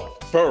know,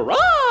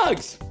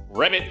 frogs.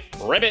 Ribbit,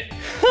 ribbit.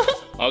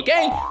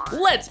 Okay,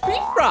 let's be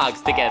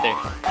frogs together.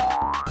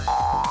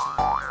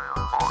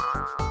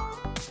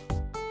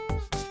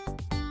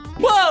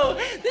 Whoa,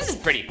 this is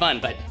pretty fun,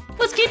 but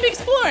let's keep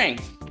exploring.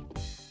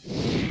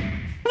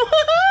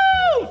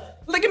 Woohoo!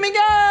 Look at me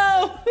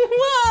go!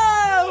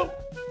 Whoa!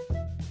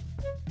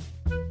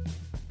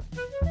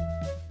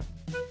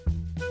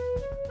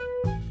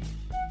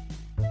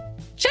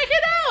 Check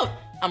it out!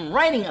 I'm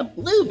riding a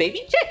blue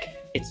baby chick.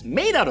 It's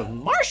made out of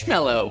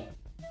marshmallow.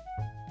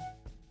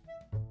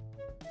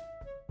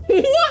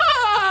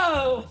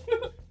 Whoa!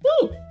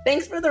 Ooh,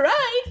 thanks for the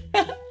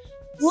ride.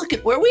 Look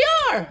at where we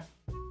are.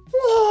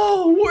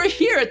 Whoa, we're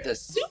here at the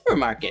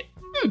supermarket.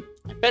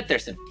 I bet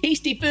there's some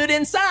tasty food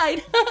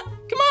inside.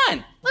 Come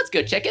on, let's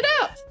go check it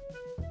out.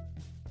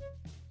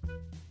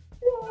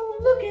 Whoa,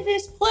 look at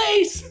this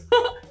place.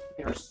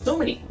 There are so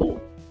many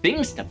cool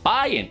things to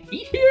buy and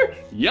eat here.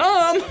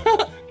 Yum!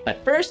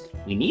 But first,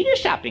 we need a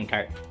shopping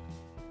cart.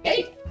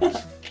 Okay,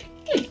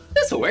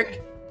 this'll work.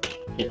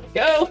 Here we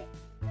go.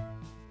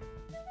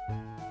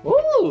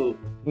 Ooh,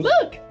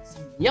 look,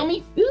 some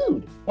yummy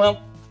food.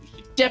 Well, we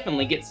should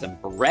definitely get some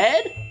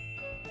bread.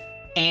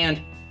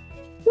 And,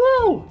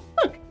 whoa,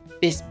 look,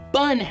 this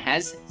bun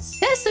has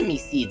sesame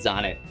seeds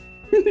on it.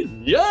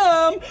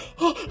 Yum!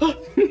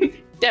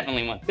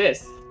 Definitely want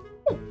this.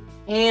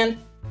 And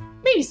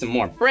maybe some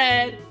more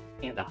bread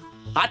and a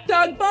hot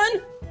dog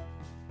bun.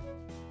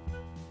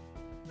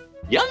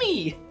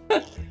 Yummy!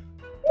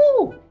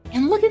 Ooh,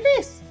 and look at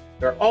this.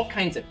 There are all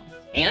kinds of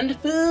canned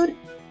food,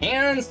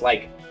 cans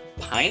like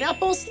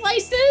pineapple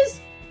slices.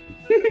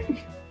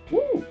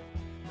 Ooh,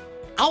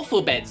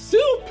 alphabet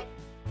soup.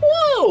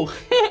 Whoa,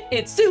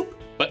 it's soup,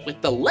 but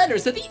with the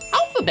letters of the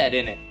alphabet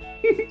in it.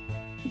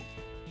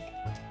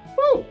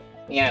 Whoa,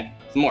 and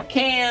some more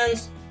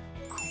cans,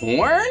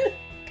 corn,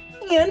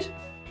 and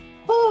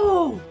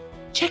oh,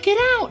 check it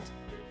out,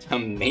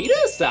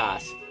 tomato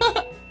sauce.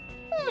 I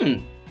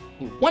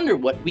wonder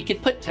what we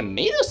could put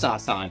tomato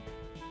sauce on.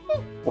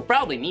 We'll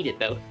probably need it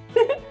though.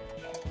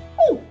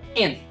 Ooh,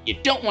 and you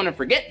don't want to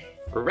forget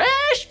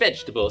fresh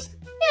vegetables.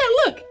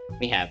 Yeah, look,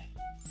 we have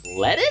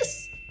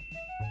lettuce,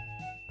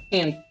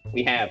 and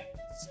we have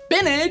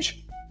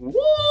spinach.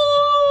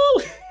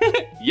 Whoa!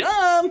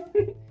 Yum!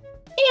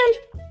 And,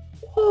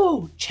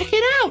 whoa, check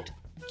it out.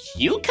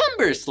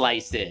 Cucumber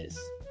slices.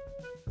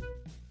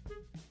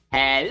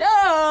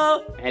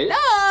 Hello!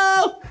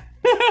 Hello!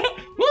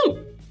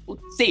 Woo! We'll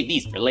save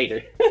these for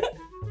later.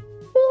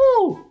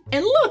 Whoa!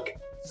 And look,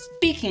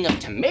 speaking of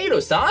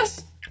tomato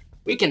sauce,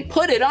 we can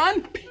put it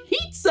on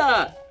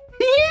pizza.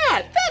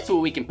 Yeah, that's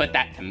what we can put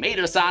that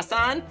tomato sauce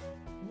on.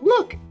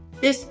 Look,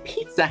 this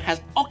pizza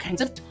has all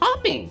kinds of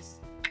toppings.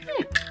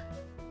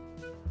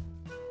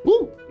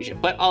 Ooh, we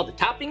should put all the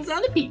toppings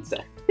on the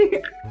pizza.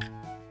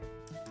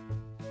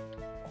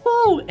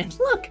 Oh, and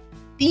look,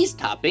 these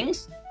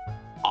toppings,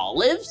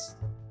 olives,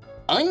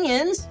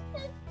 onions,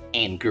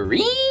 and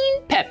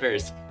green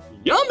peppers.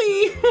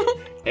 Yummy!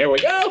 Here we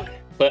go.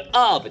 Put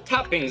all the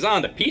toppings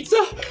on the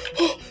pizza.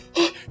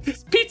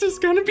 This pizza's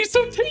gonna be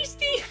so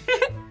tasty.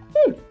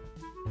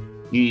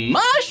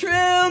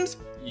 Mushrooms!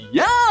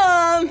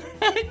 Yum!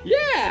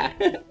 Yeah!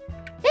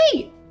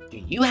 Hey, do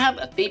you have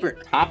a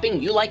favorite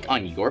topping you like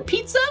on your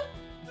pizza?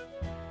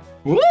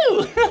 Woo!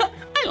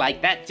 I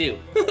like that too.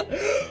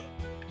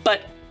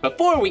 But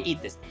before we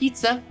eat this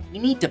pizza, we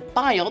need to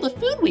buy all the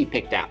food we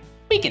picked out.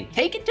 We can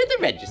take it to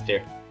the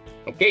register.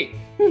 Okay,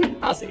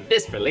 I'll save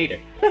this for later.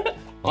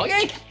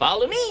 Okay,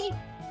 follow me.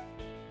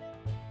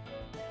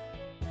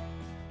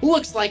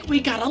 Looks like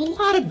we got a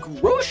lot of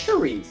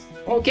groceries.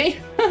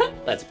 Okay,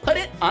 let's put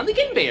it on the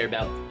conveyor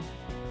belt.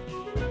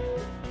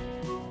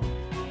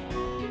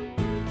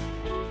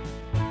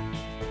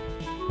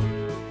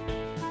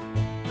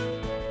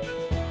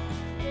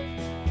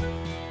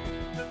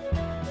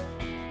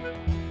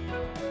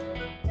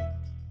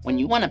 When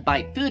you want to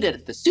buy food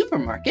at the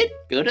supermarket,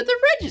 go to the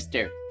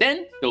register.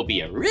 Then there'll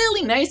be a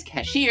really nice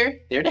cashier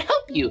there to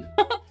help you.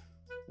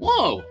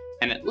 Whoa,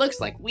 and it looks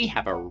like we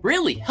have a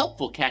really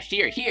helpful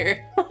cashier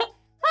here.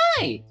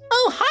 Hi!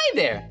 Oh, hi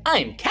there!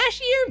 I'm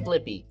Cashier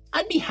Blippi.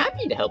 I'd be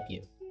happy to help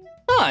you.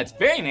 Oh, it's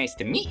very nice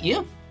to meet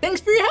you.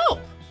 Thanks for your help.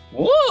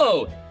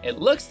 Whoa, it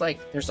looks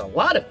like there's a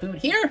lot of food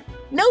here.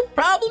 No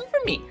problem for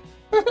me.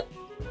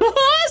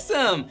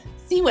 Awesome!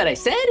 See what I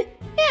said?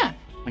 Yeah.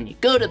 When you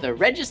go to the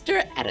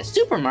register at a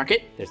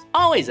supermarket, there's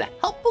always a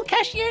helpful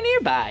cashier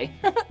nearby.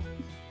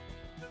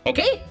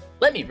 Okay,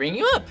 let me bring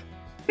you up.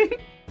 Beep,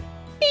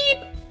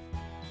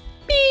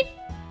 beep,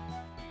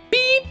 beep,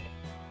 beep,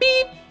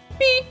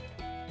 beep,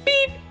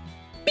 beep,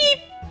 beep.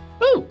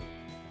 Ooh,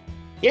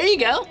 here you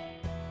go.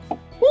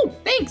 Ooh,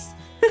 thanks.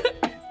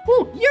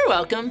 Ooh, you're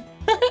welcome.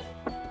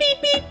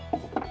 Beep, beep,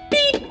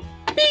 beep,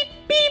 beep,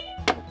 beep,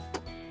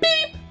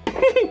 beep.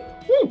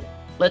 Ooh,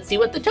 let's see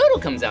what the total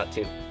comes out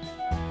to.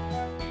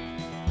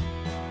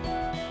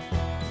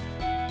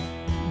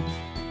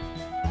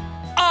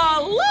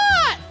 A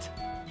lot!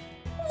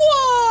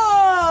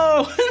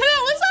 Whoa! That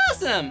was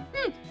awesome!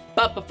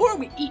 But before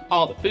we eat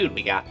all the food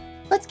we got,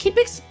 let's keep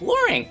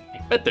exploring. I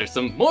bet there's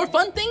some more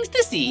fun things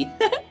to see.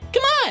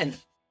 Come on!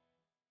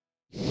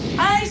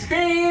 Ice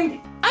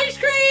cream! Ice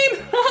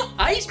cream!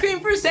 Ice cream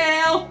for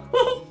sale!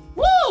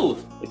 Whoa!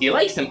 Would you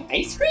like some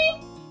ice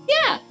cream?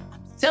 Yeah,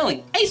 I'm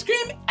selling ice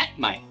cream at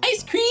my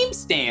ice cream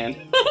stand.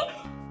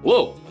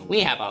 Whoa,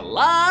 we have a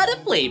lot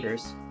of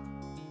flavors.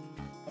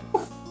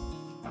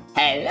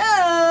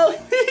 Hello!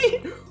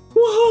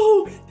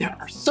 Whoa, there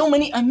are so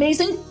many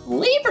amazing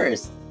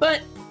flavors.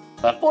 But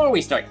before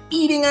we start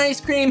eating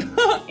ice cream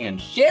and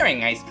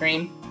sharing ice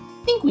cream,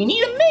 I think we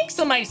need to make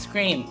some ice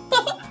cream.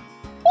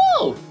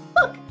 Whoa,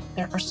 look,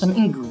 there are some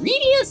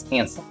ingredients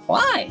and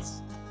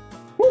supplies.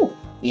 Whoa,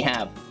 we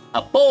have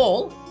a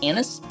bowl and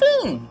a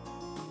spoon.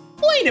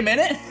 Wait a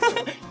minute,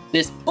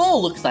 this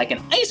bowl looks like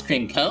an ice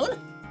cream cone,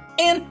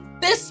 and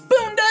this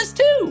spoon does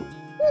too.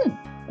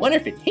 Wonder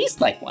if it tastes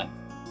like one.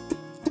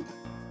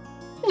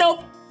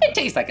 Nope, it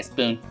tastes like a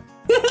spoon.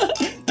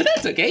 But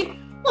that's okay.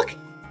 Look,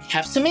 we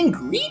have some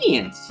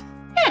ingredients.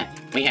 Yeah,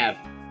 we have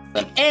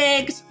some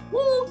eggs.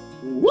 Woo,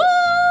 woo!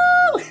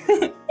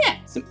 Yeah,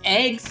 some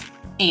eggs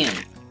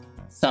and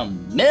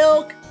some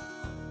milk.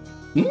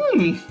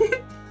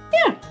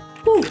 Yeah,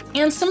 ooh,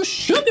 and some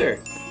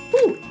sugar.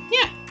 Ooh,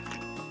 yeah,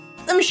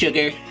 some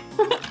sugar.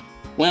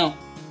 Well,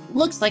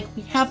 looks like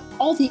we have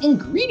all the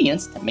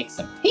ingredients to make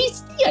some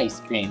tasty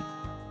ice cream.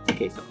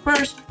 Okay, so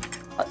first,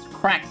 let's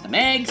crack some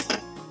eggs.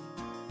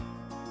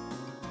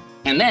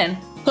 And then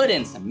put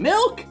in some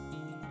milk.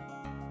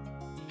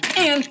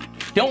 And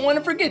don't want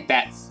to forget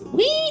that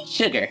sweet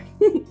sugar.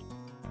 Woo.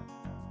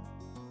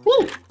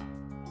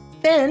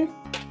 Then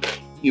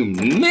you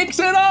mix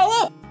it all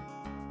up.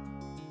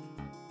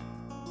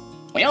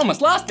 We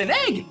almost lost an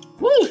egg.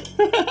 Woo.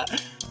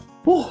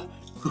 Woo.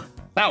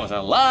 That was a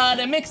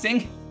lot of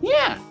mixing.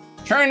 Yeah,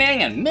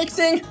 churning and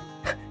mixing.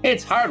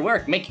 It's hard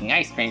work making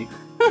ice cream.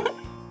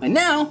 But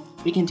now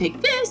we can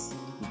take this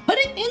and put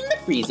it in the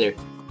freezer.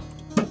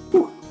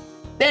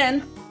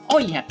 Then all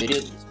you have to do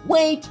is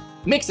wait,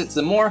 mix it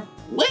some more,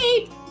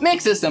 wait,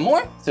 mix it some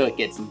more so it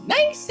gets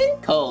nice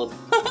and cold.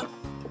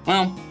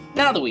 Well,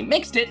 now that we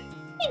mixed it,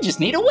 we just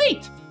need to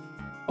wait.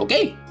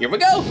 Okay, here we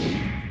go.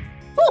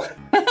 Whew.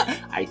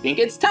 I think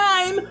it's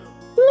time.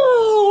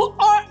 Whoa,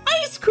 our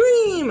ice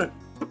cream!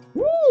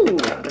 Woo.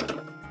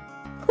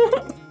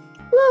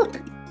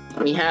 Look,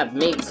 we have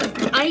made some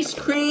ice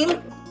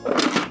cream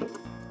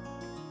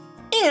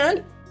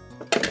and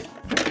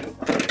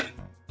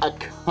a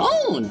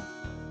cone.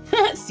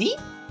 See,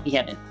 we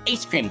have an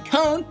ice cream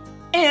cone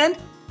and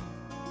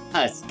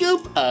a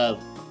scoop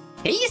of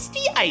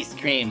tasty ice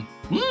cream.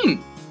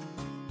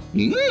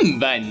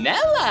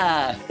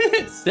 Vanilla.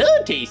 So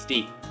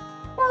tasty.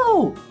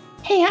 Oh,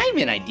 hey, I have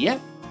an idea.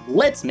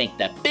 Let's make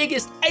the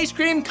biggest ice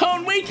cream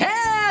cone we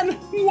can.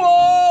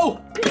 Whoa,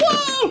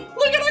 whoa,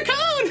 look at our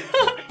cone.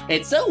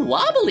 It's so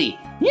wobbly.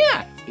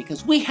 Yeah,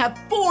 because we have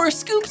 4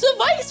 scoops of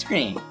ice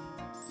cream.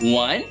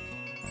 1,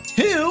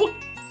 2,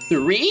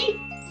 3,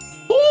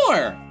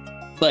 4.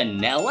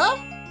 Vanilla,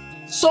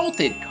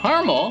 salted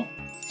caramel,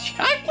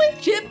 chocolate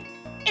chip,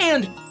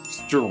 and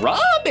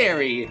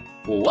strawberry.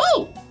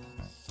 Whoa.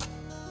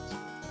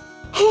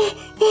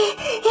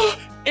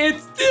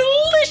 It's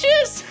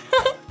delicious.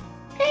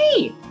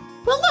 Hey,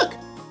 well look,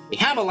 we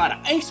have a lot of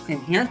ice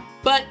cream here,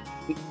 but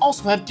we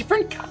also have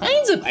different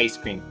kinds of ice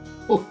cream.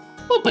 We'll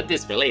put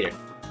this for later.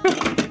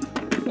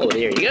 Oh,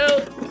 there you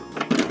go.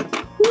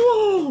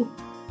 Whoa.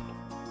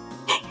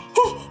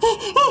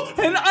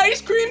 An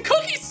ice cream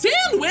cookie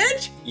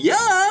sandwich!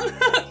 Yum!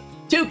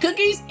 2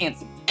 cookies and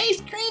some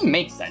ice cream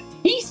makes a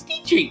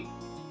tasty treat.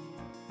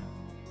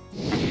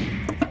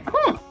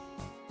 Huh.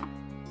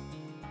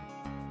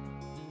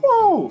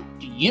 Whoa,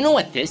 do you know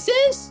what this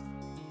is?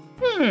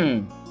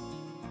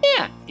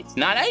 Yeah, it's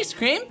not ice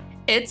cream,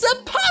 it's a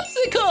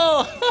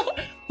popsicle!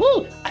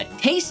 Woo, a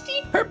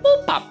tasty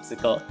purple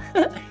popsicle.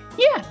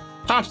 Yeah,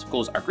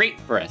 popsicles are great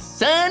for a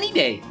sunny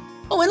day.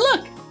 Oh, and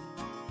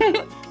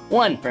look,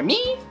 1 for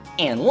me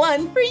and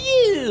 1 for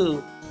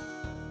you.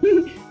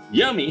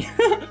 Yummy.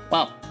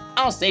 Well,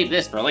 I'll save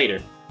this for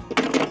later.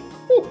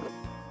 Ooh.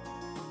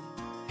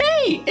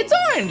 Hey, it's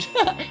orange!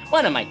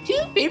 One of my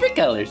 2 favorite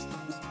colors.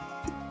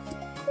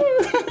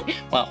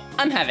 Well,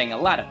 I'm having a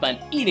lot of fun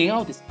eating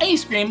all this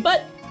ice cream,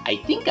 but I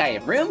think I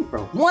have room for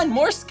 1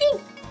 more scoop.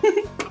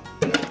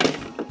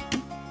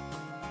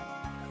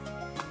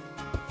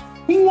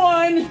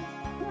 1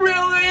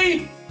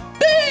 really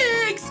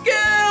big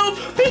scoop!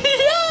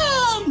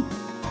 Yum!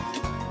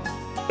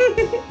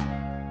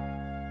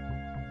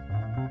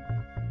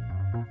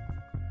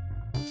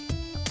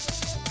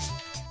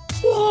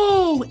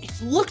 Whoa,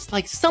 it looks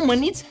like someone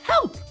needs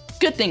help.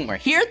 Good thing we're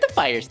here at the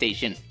fire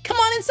station. Come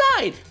on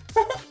inside.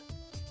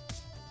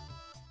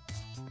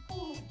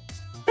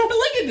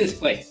 Look at this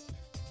place.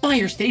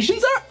 Fire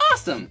stations are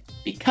awesome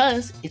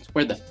because it's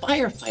where the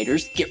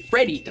firefighters get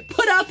ready to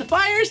put out the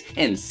fires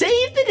and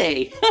save the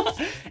day.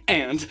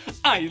 And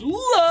I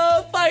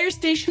love fire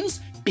stations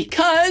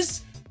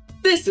because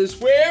this is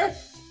where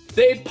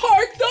they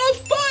park the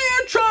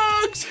fire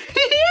trucks.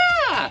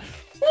 Yeah!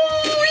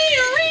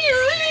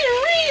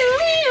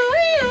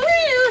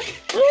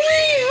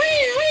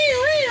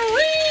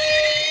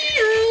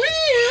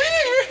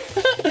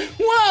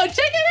 Whoa,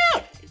 check it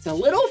out! It's a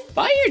little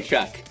fire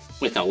truck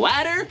with a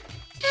ladder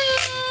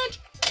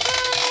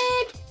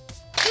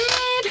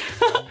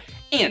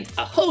and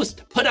a hose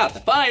to put out the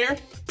fire.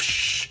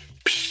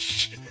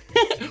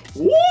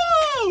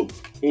 Whoa!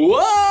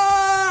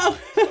 Whoa!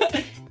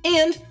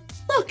 And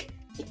look,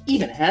 it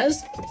even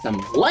has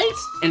some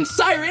lights and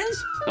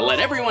sirens to let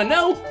everyone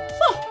know,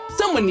 oh,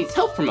 someone needs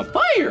help from a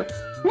fire.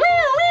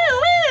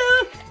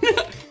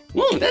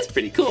 Whoa, that's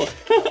pretty cool.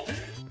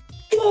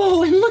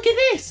 Whoa, and look at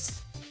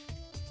this.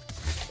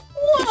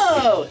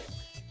 Whoa!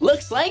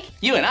 Looks like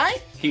you and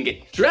I can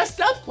get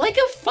dressed up like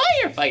a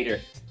firefighter.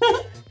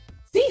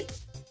 See,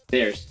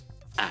 there's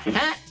a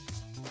hat.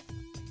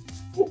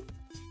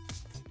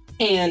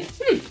 And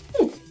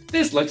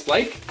this looks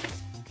like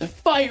the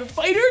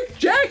firefighter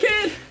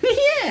jacket.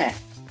 Yeah.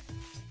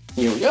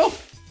 Here we go.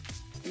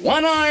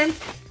 1 arm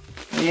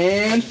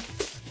and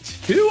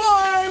 2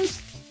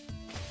 arms.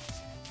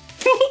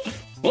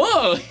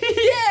 Whoa,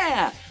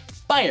 yeah.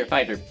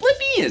 Firefighter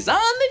Blippi is on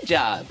the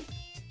job.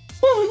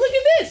 Whoa, look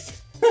at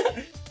this.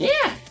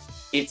 Yeah,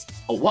 it's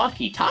a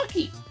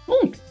walkie-talkie.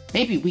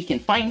 Maybe we can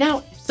find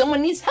out if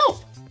someone needs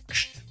help.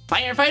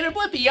 Firefighter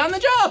Blippi on the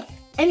job.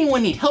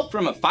 Anyone need help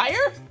from a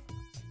fire?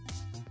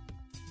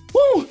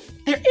 Whoa,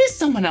 there is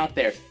someone out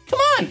there. Come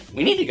on,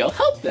 we need to go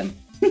help them.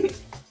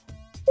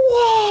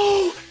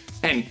 Whoa,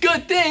 and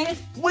good thing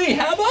we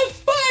have a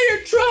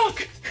fire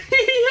truck.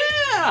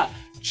 Yeah,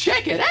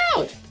 check it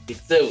out.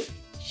 It's so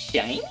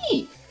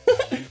shiny.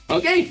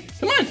 Okay,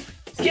 come on,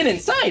 let's get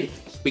inside.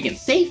 We can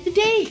save the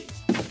day.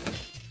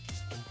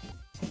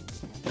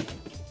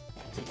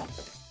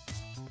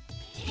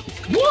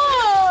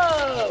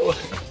 Whoa!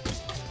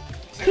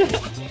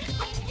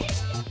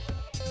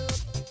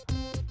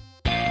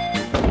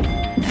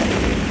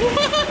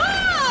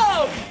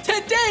 Whoa!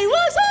 Today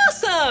was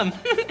awesome!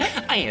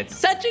 I had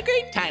such a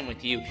great time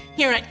with you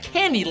here at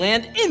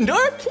Candyland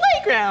Indoor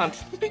Playground.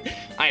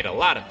 I had a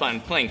lot of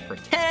fun playing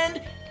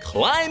pretend,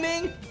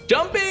 climbing,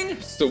 jumping,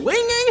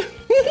 swinging.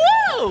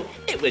 Whoa!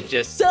 It was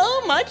just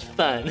so much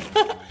fun.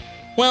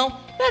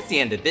 Well, that's the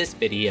end of this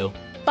video.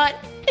 But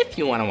if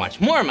you want to watch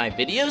more of my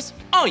videos,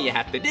 all you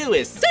have to do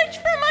is search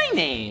for my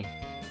name.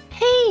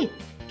 Hey,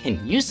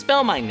 can you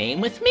spell my name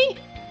with me?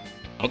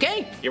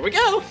 Okay, here we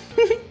go.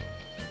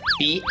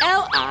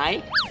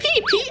 B-L-I-P-P-I,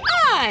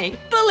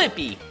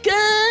 Blippi.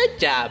 Good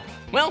job.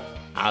 Well,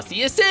 I'll see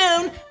you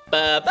soon.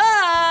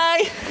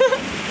 Bye-bye.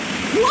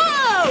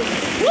 Whoa!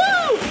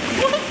 Whoa!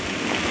 Whoa!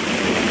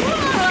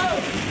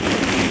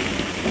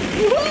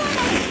 Whoa!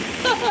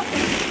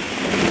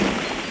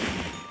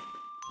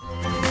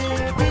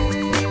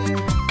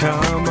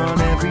 Come on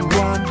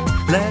everyone,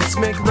 let's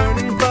make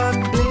learning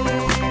fun.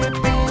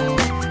 Blippi,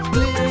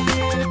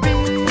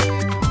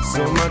 Blippi.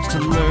 So much to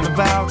learn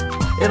about,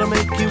 it'll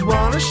make you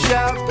wanna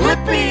shout.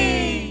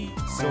 Blippi!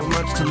 So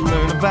much to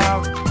learn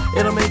about,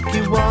 it'll make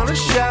you wanna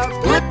shout.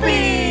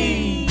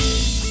 Blippi!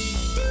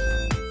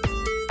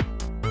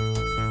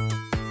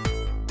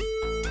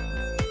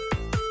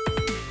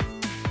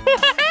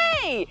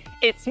 Hey,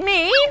 it's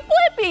me,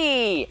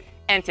 Blippi!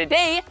 And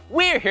today,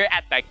 we're here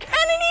at the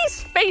Kennedy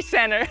Space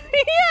Center.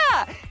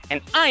 Yeah!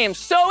 And I am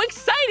so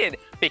excited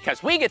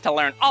because we get to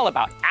learn all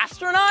about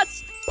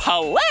astronauts,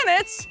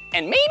 planets,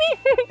 and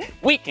maybe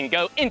we can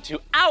go into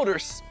outer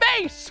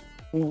space.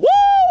 Woo!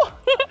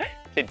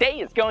 Today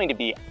is going to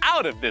be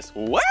out of this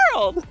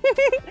world.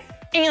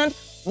 And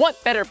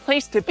what better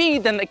place to be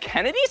than the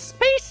Kennedy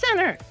Space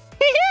Center?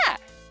 Yeah!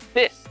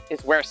 This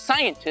is where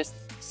scientists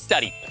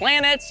study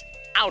planets,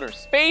 outer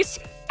space,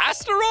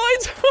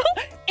 asteroids,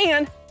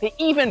 and they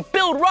even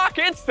build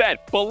rockets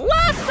that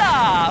blast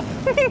off!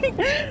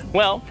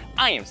 Well,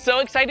 I am so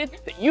excited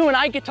that you and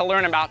I get to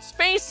learn about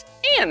space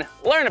and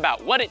learn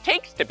about what it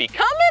takes to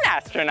become an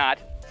astronaut.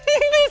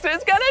 This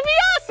is gonna be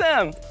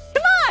awesome!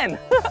 Come on!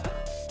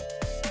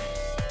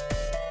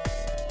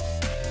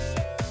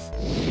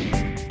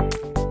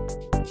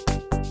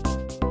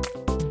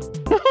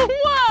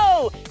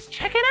 Whoa!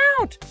 Check it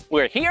out!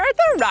 We're here at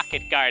the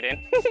Rocket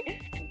Garden.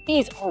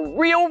 These are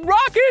real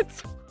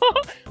rockets!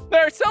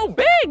 They're so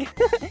big!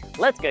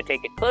 Let's go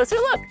take a closer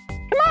look.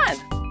 Come on!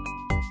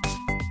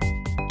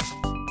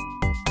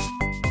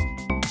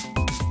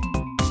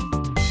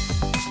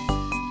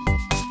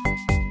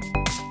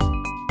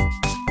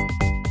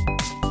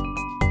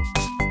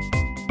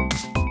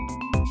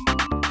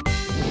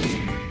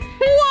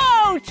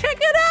 Whoa! Check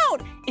it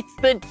out! It's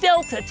the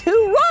Delta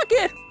II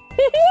rocket!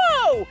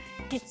 Whoa!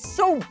 It's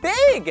so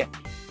big!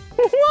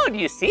 Whoa, do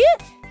you see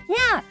it?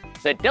 Yeah.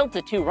 The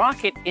Delta II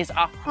rocket is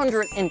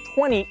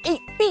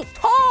 128 feet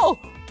tall.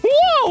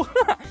 Whoa,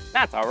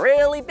 that's a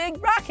really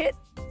big rocket.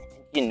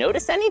 You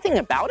notice anything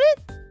about it?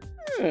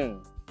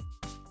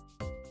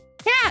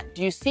 Yeah,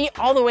 do you see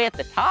all the way at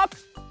the top?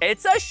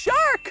 It's a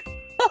shark.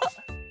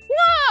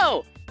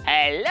 Whoa,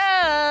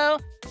 hello.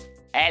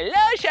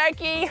 Hello,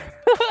 Sharky.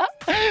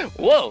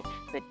 Whoa,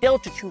 the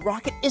Delta II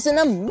rocket is an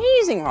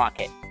amazing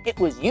rocket. It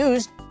was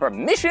used for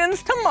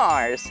missions to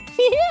Mars.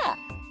 Yeah,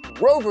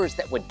 rovers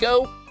that would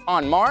go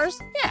on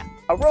Mars? Yeah,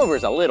 a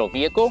rover's a little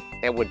vehicle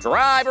that would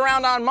drive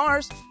around on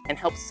Mars and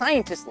help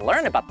scientists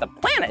learn about the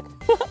planet.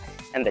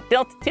 And the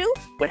Delta II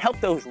would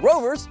help those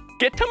rovers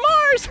get to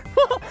Mars.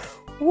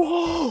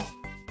 Whoa!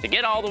 To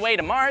get all the way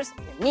to Mars,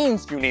 it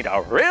means you need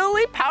a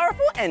really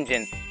powerful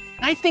engine.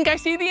 I think I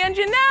see the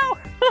engine now.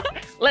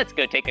 Let's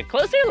go take a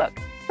closer look.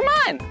 Come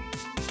on.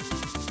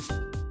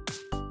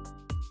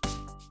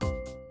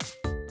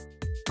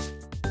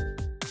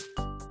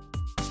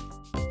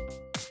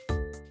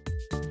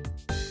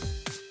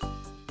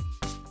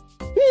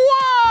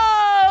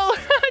 Whoa!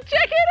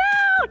 Check it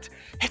out!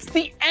 It's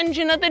the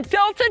engine of the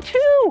Delta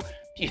II.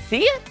 Do you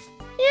see it?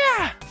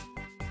 Yeah.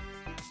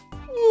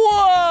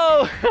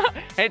 Whoa!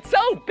 It's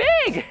so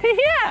big.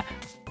 Yeah.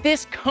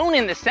 This cone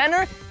in the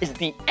center is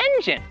the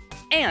engine.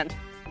 And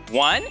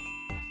 1,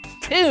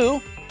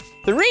 2,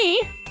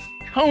 3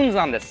 cones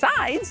on the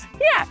sides.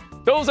 Yeah,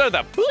 those are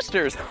the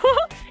boosters.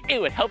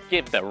 It would help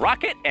give the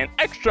rocket an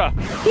extra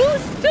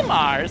boost to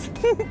Mars.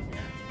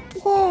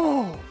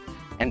 Whoa!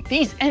 And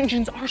these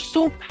engines are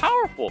so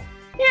powerful.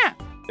 Yeah,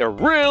 they're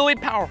really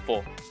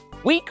powerful.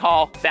 We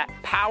call that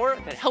power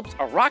that helps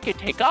a rocket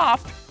take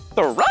off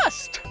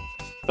thrust.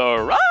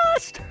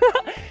 Thrust!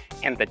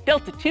 And the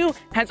Delta II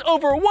has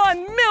over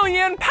 1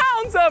 million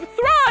pounds of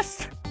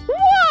thrust.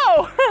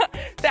 Whoa!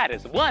 That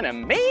is one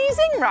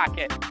amazing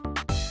rocket.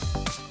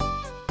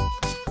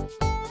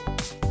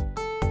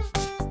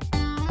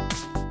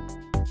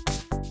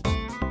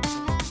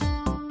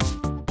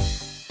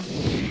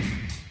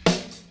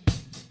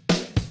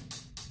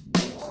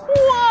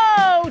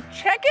 Whoa!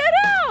 Check it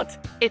out!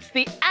 It's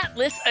the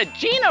Atlas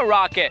Agena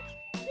rocket.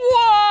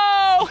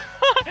 Whoa!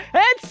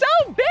 It's so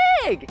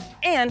big!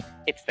 And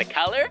it's the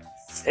color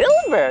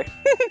silver.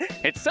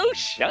 It's so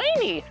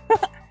shiny.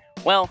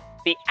 Well,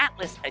 the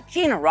Atlas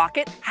Agena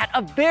rocket had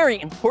a very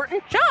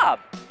important job.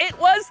 It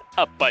was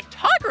a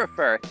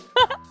photographer.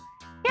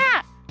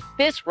 Yeah,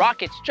 This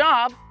rocket's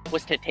job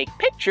was to take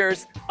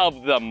pictures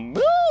of the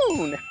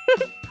moon.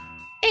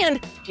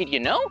 And did you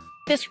know,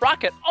 this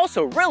rocket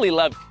also really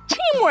loved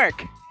teamwork.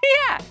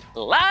 Yeah,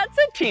 lots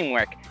of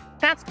teamwork.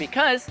 That's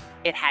because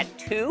it had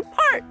two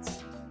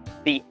parts,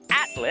 the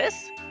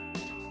Atlas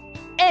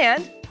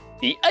and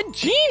the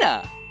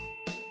Agena.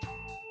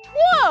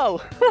 Whoa,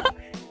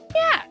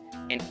 yeah.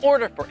 In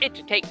order for it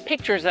to take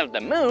pictures of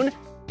the moon,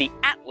 the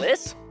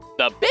Atlas,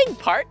 the big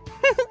part,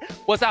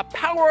 was a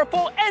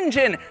powerful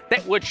engine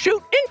that would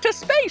shoot into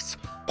space.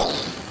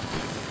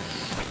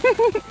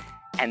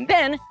 And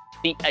then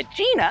the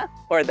Agena,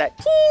 or the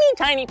teeny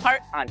tiny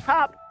part on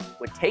top,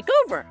 would take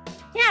over.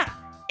 Yeah,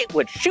 it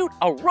would shoot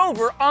a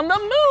rover on the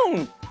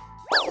moon.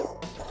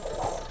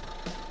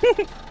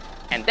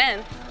 And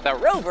then the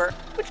rover,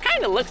 which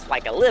kind of looks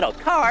like a little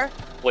car,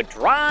 would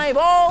drive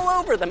all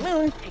over the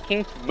moon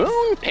taking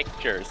moon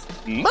pictures.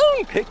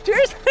 Moon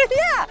pictures?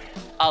 Yeah,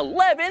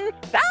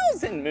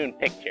 11,000 moon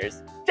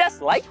pictures,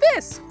 just like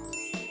this.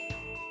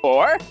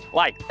 Or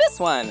like this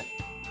one.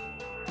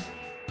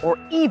 Or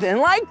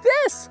even like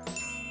this.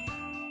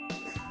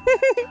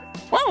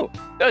 Whoa,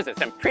 those are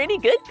some pretty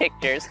good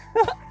pictures.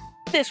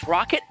 This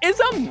rocket is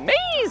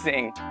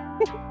amazing.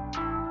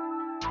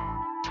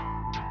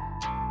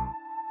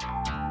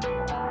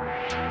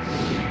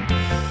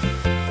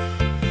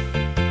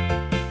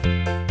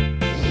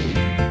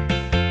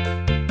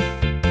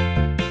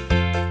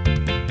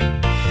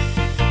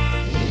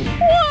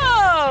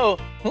 Whoa,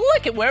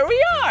 look at where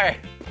we are.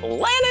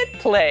 Planet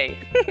Play.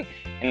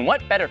 And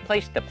what better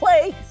place to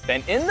play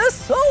than in the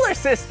solar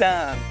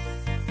system?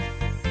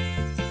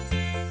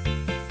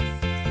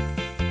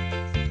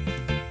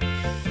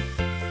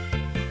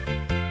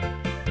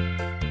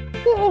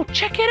 Whoa,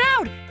 check it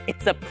out.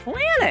 It's a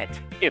planet.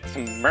 It's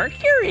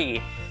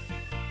Mercury.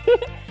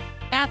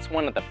 That's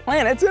one of the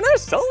planets in our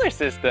solar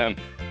system.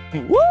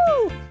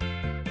 Woo!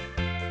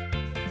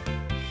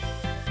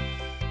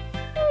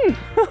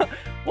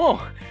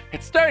 Whoa,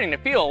 it's starting to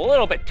feel a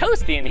little bit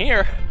toasty in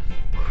here.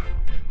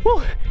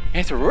 Whew,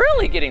 it's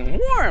really getting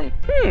warm.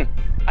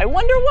 I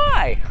wonder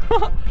why.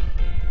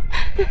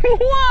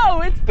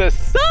 Whoa, it's the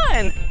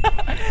sun.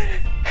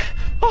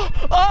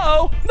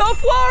 Uh-oh, the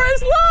floor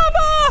is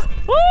lava!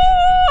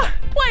 Oh,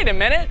 wait a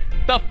minute,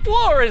 the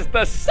floor is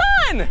the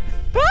sun!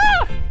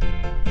 Ah!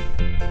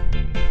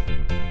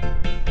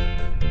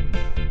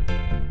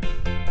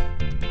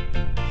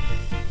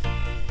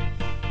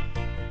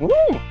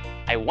 Ooh,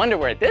 I wonder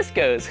where this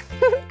goes.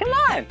 Come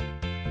on.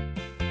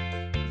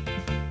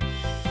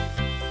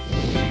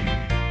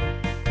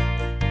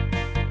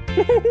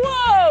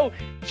 Whoa,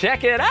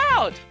 check it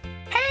out.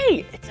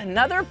 Hey, it's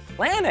another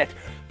planet.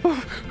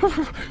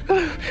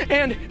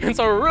 And it's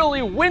a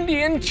really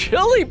windy and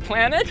chilly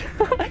planet.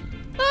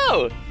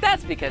 Oh,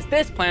 that's because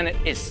this planet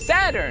is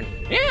Saturn.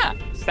 Yeah,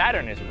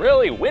 Saturn is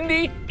really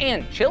windy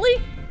and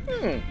chilly.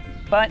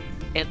 But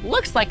it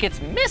looks like it's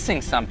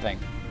missing something.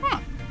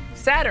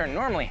 Saturn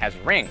normally has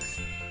rings.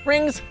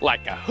 Rings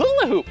like a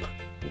hula hoop.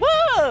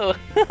 Whoa!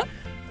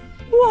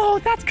 Whoa,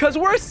 that's because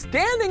we're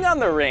standing on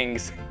the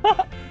rings.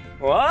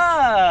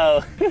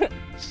 Whoa,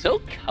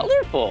 so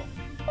colorful.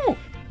 Oh,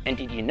 and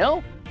did you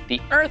know the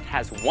Earth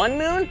has one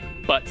moon,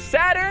 but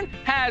Saturn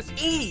has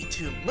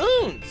 82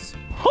 moons?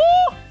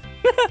 Oh!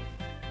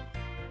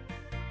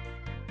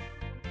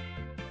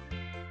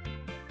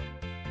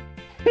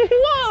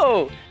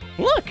 Whoa,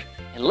 look,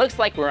 it looks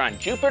like we're on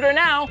Jupiter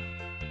now.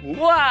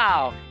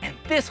 Wow, and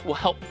this will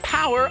help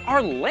power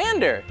our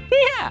lander.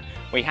 Yeah,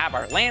 we have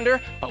our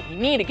lander, but we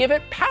need to give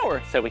it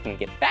power so we can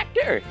get back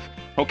to Earth.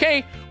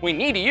 Okay, we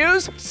need to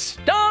use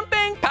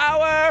stomping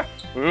power.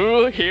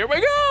 Ooh, here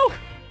we go.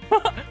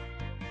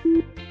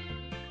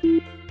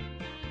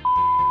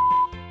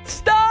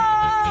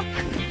 Stop!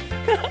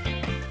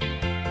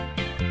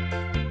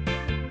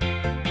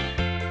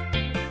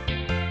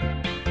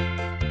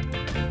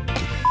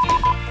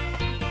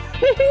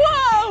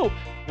 Whoa!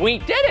 We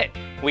did it!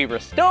 We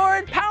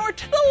restored power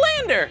to the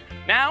lander.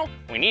 Now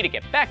we need to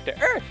get back to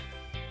Earth.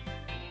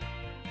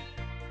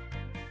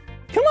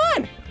 Come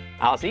on,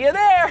 I'll see you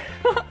there.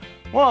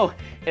 Whoa,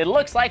 it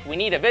looks like we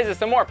need to visit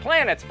some more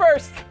planets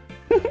first.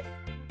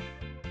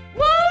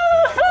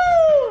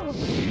 Woohoo!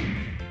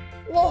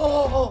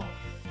 Whoa,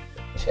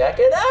 check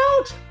it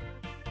out.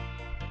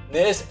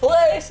 This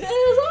place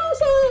is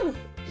awesome.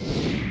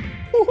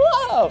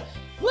 Whoa,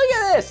 look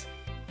at this.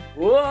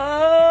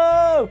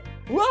 Whoa,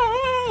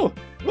 whoa,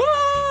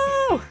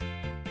 whoa,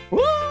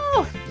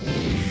 whoa.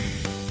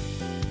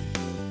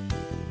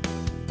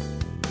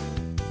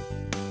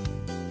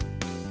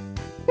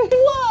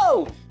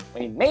 Whoa,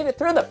 we made it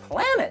through the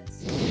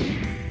planets.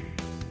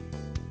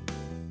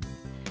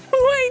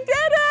 We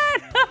did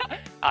it!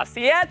 I'll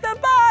see you at the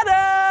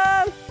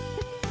bottom.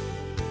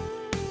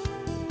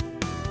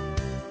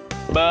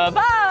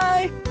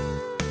 Bye-bye.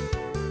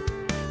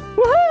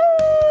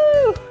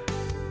 Woohoo!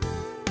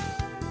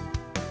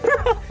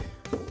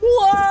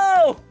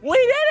 Whoa, we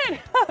did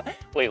it!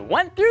 We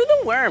went through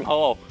the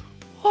wormhole.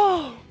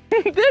 Oh,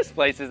 this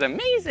place is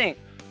amazing.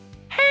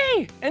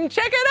 Hey, and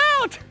check it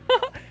out!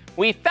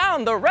 We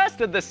found the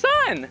rest of the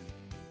sun.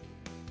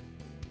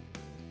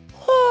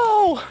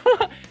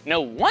 Whoa!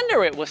 No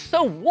wonder it was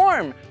so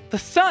warm. The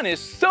sun is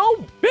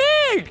so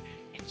big.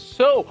 It's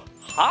so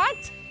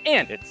hot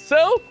and it's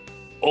so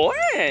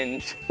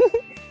orange.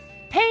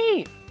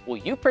 Hey, will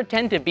you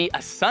pretend to be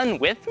a sun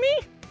with me?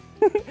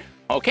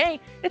 Okay,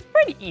 it's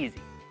pretty easy.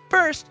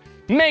 First,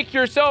 make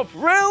yourself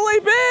really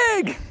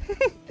big.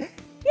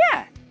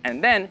 Yeah,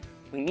 and then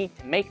we need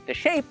to make the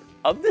shape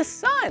of the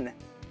sun.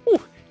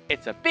 Ooh,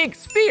 it's a big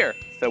sphere,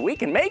 so we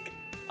can make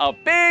a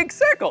big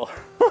circle,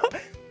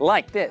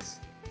 like this.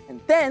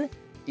 And then,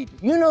 did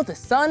you know the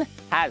sun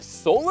has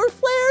solar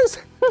flares?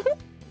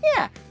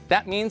 Yeah,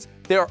 that means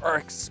there are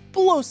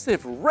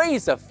explosive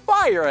rays of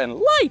fire and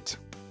light.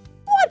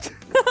 What?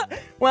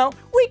 Well,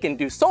 we can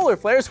do solar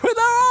flares with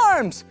our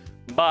arms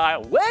by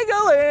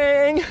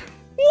wiggling.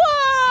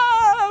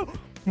 Whoa!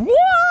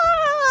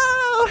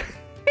 Whoa!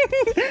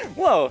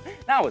 Whoa,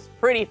 that was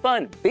pretty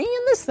fun being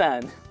in the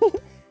sun.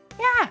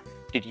 Yeah,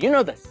 did you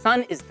know the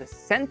sun is the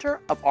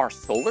center of our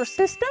solar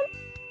system?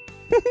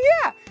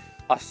 Yeah,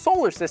 a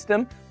solar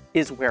system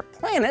is where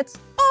planets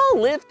all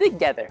live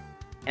together,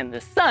 and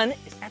the sun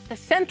is at the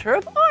center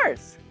of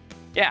ours.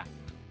 Yeah,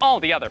 all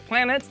the other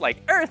planets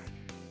like Earth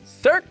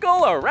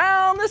circle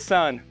around the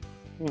sun.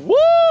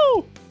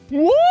 Woo!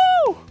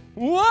 Woo!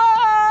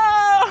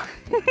 Whoa!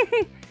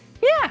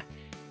 Yeah,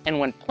 and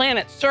when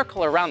planets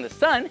circle around the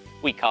sun,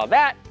 we call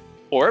that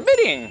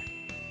orbiting.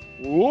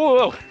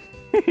 Whoa!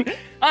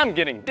 I'm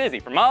getting dizzy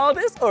from all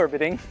this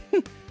orbiting.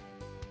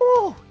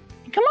 Whoa,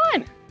 come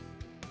on.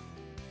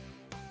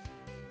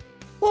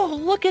 Whoa,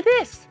 look at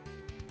this.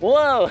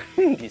 Whoa,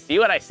 do you see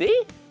what I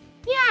see?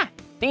 Yeah,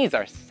 these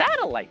are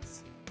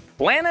satellites.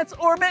 Planets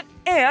orbit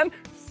and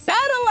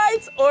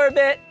satellites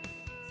orbit.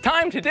 It's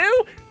time to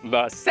do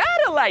the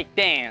satellite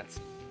dance.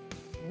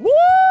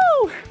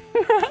 Woo!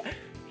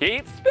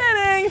 Keep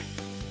spinning.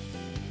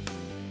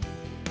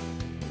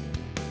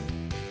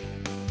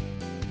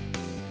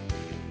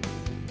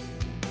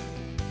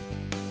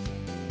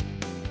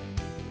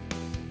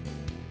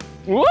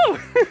 Woo!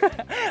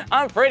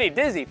 I'm pretty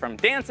dizzy from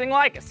dancing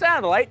like a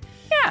satellite.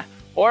 Yeah,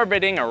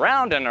 orbiting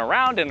around and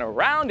around and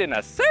around in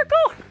a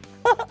circle.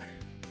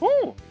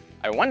 Ooh,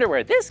 I wonder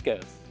where this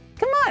goes.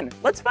 Come on,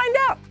 let's find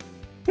out.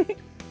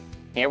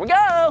 Here we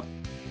go.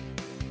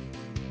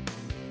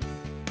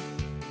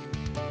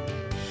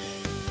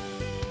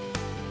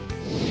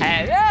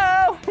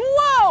 Hello!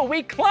 Whoa,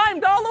 we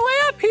climbed all the way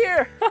up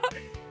here.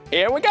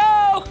 Here we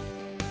go.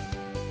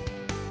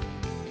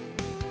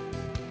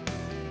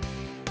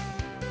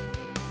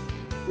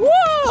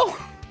 Whoa!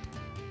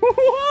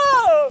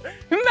 Whoa!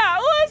 That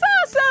was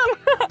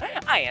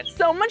awesome! I had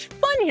so much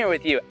fun here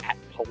with you at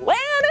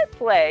Planet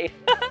Play.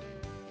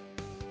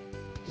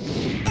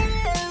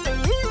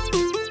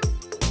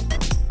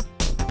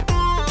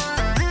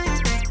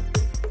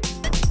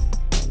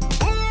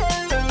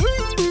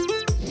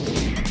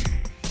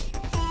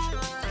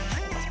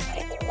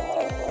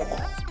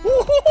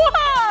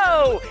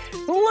 Whoa!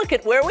 Look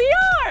at where we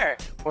are.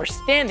 We're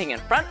standing in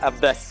front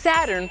of the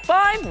Saturn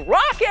V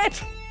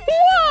rocket.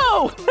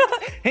 Whoa!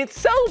 It's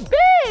so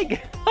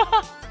big!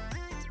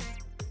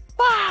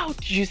 Wow,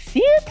 did you see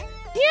it?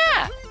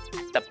 Yeah,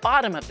 at the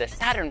bottom of the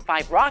Saturn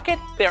V rocket,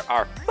 there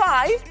are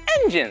 5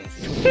 engines.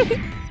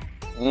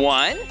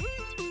 1,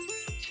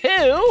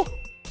 2,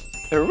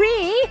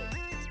 3,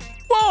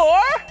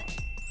 4,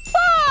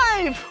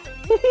 5!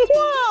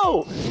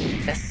 Whoa!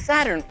 The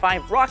Saturn V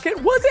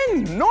rocket was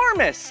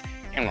enormous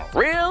and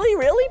really,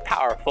 really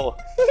powerful.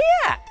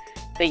 Yeah!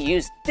 They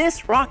used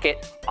this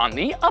rocket on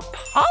the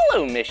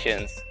Apollo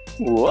missions.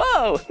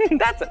 Whoa,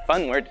 that's a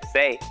fun word to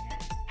say.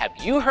 Have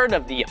you heard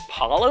of the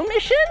Apollo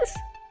missions?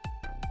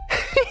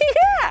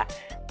 Yeah,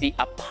 the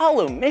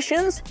Apollo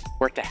missions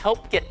were to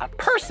help get a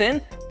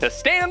person to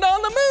stand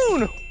on the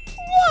moon.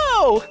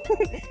 Whoa,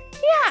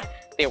 yeah,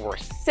 there were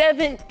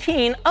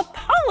 17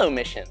 Apollo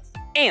missions.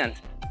 And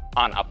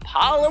on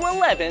Apollo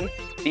 11,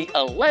 the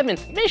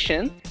 11th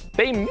mission,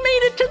 they made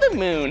it to the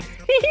moon.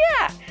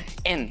 Yeah.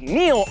 And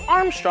Neil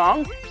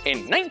Armstrong,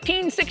 in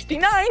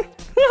 1969,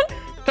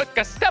 took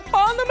a step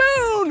on the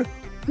moon.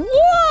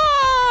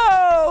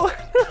 Whoa!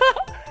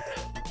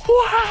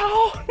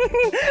 Wow!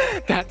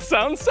 That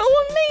sounds so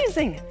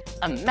amazing.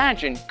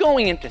 Imagine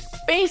going into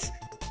space,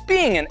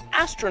 being an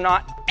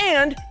astronaut,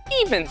 and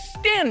even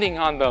standing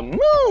on the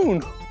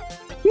moon.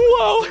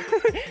 Whoa!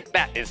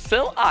 That is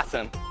so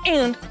awesome.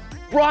 And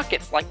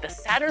rockets like the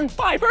Saturn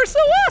V are so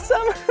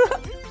awesome.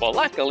 Well,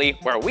 luckily,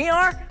 where we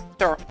are,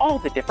 there are all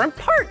the different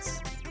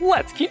parts.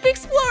 Let's keep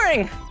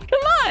exploring.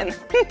 Come on.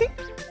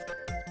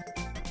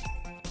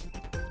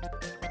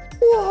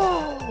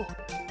 Whoa,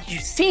 you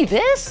see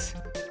this?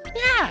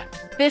 Yeah,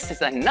 this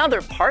is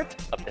another part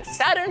of the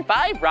Saturn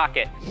V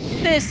rocket.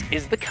 This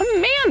is the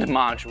command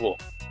module.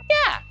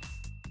 Yeah,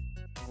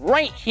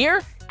 right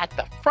here at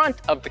the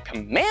front of the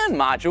command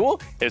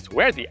module is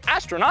where the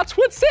astronauts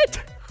would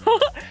sit.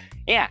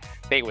 Yeah,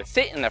 they would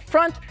sit in the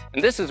front,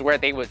 and this is where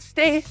they would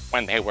stay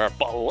when they were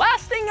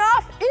blasting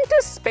off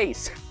into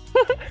space.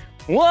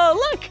 Whoa,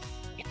 look,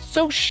 it's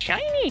so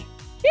shiny.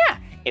 Yeah,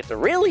 it's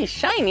really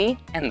shiny,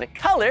 and the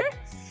color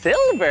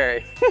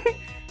silver.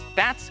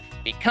 That's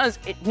because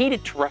it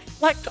needed to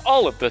reflect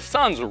all of the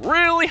sun's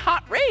really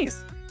hot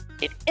rays.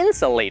 It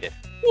insulated,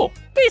 well,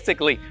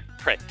 basically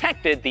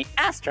protected the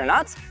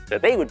astronauts so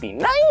they would be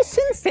nice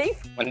and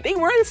safe when they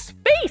were in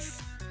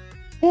space.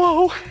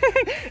 Whoa,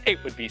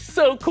 it would be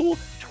so cool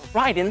to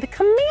ride in the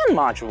command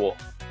module.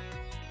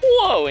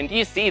 Whoa, and do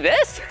you see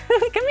this?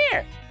 Come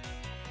here.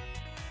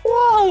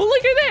 Whoa,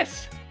 look at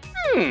this.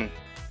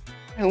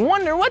 I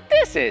wonder what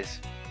this is.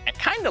 It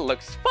kind of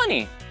looks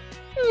funny.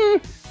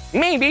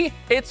 Maybe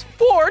it's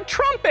 4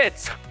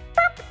 trumpets.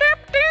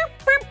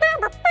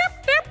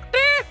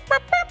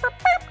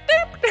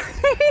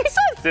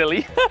 So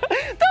silly.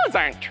 Those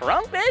aren't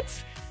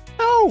trumpets.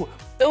 Oh,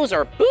 those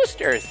are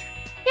boosters.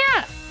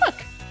 Yeah, look.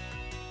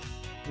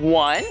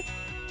 1,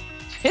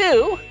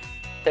 2,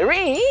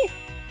 3,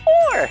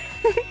 4.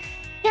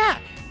 Yeah,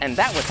 and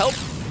that would help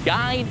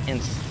guide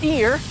and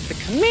steer the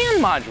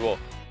command module.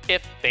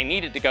 If they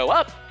needed to go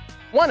up,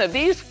 one of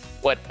these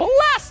would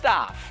blast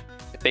off.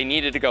 If they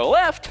needed to go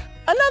left,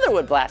 another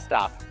would blast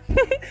off.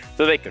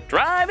 So they could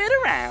drive it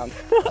around.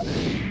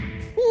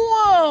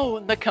 Whoa,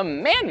 the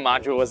command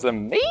module was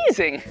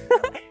amazing.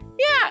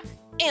 Yeah,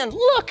 and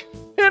look,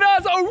 it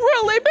has a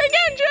really big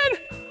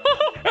engine.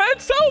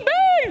 It's so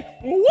big.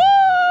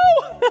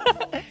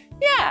 Whoa!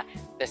 Yeah,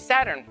 the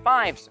Saturn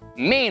V's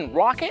main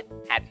rocket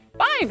had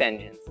 5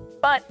 engines,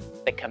 but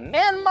the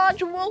command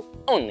module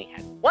only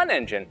had 1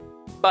 engine,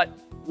 but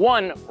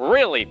 1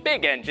 really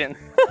big engine.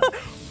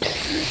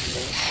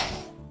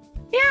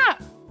 Yeah,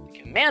 the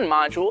command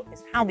module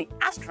is how the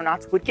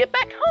astronauts would get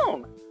back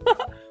home.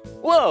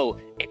 Whoa,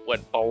 it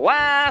would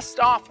blast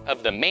off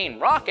of the main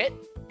rocket,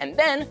 and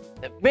then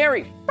the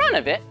very front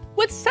of it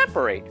would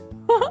separate,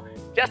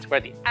 just where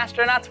the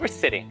astronauts were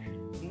sitting.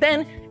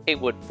 Then it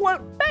would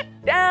float back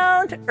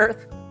down to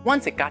Earth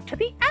once it got to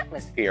the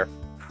atmosphere.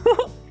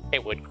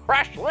 It would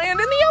crash land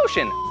in the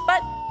ocean,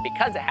 but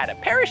because it had a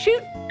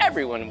parachute,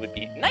 everyone would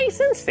be nice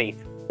and safe.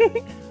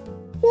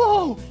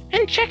 Whoa,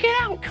 and check it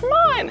out, come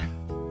on.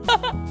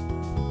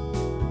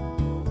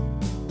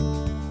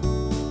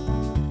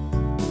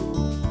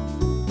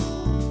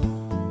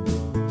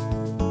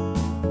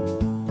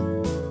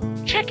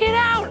 Check it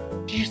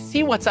out. Do you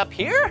see what's up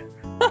here?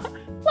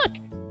 Look,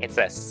 it's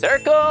a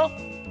circle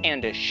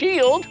and a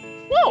shield.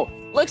 Whoa,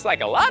 looks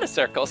like a lot of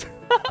circles.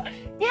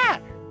 Yeah,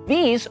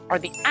 these are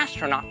the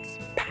astronauts'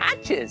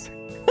 patches.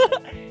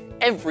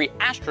 Every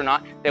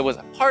astronaut that was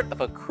a part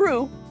of a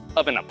crew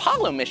of an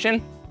Apollo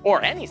mission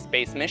or any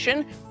space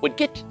mission would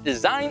get to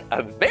design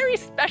a very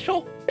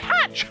special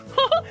patch.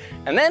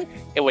 And then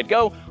it would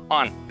go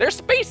on their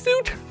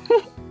spacesuit.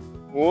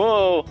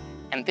 Whoa,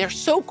 and they're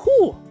so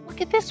cool. Look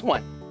at this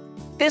one.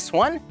 This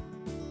one,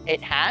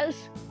 it has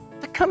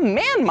the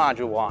command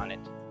module on it.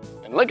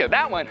 And look at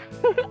that one,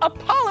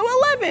 Apollo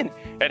 11.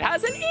 It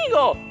has an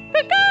eagle.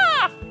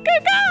 Caw-caw,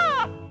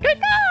 caw-caw,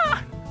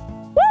 caw-caw.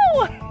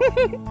 Woo!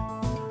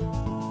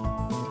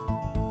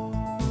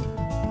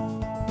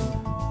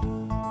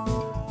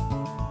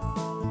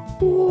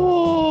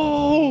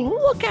 Whoa,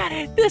 look at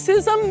it. This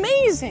is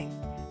amazing.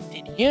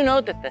 Did you know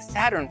that the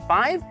Saturn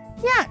V,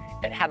 yeah,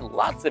 it had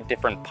lots of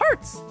different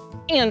parts.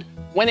 And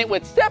when it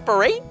would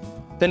separate,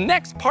 the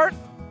next part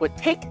would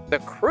take the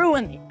crew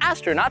and the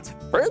astronauts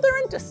further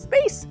into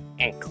space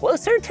and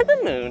closer to the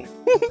moon.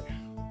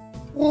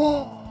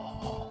 Whoa.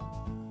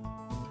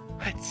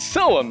 It's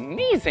so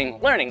amazing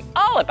learning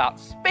all about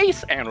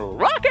space and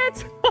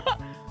rockets.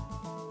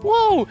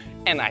 Whoa,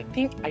 and I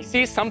think I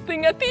see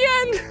something at the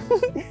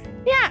end.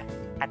 Yeah,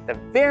 at the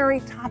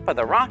very top of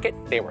the rocket,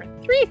 there were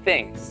 3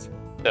 things.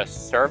 The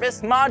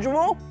service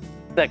module,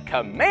 the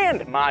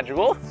command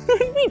module,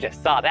 we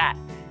just saw that,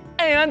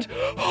 and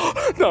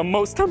the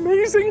most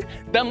amazing,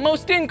 the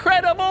most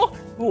incredible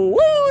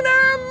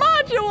lunar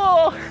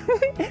module.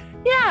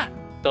 Yeah,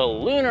 the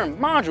lunar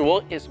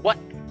module is what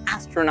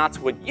astronauts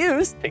would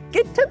use to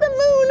get to the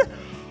moon.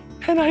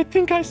 And I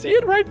think I see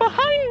it right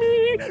behind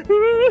me.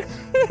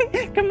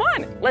 Come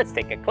on, let's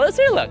take a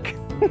closer look.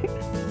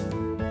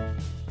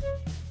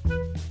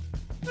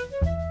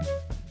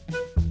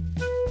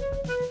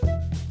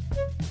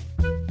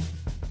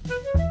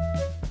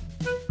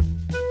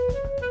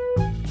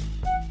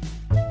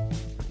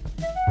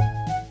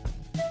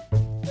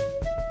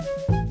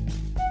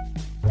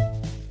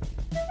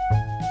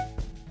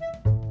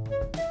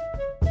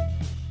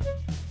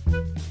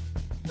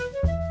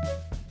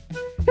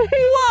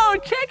 Whoa,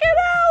 check it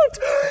out!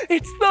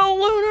 It's the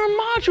lunar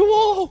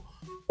module!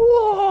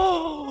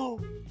 Whoa!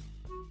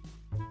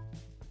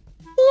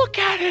 Look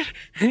at it!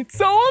 It's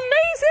so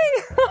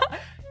amazing!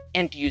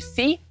 And do you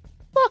see?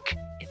 Look,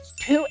 it's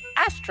 2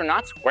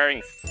 astronauts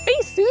wearing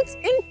spacesuits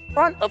in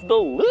front of the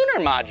lunar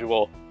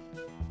module.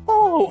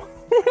 Oh!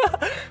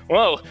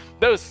 Whoa,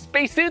 those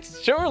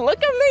spacesuits sure look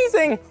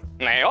amazing!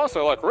 And they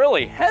also look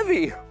really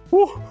heavy.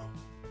 Whew.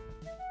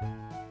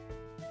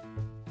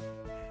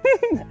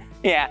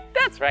 Yeah,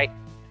 that's right.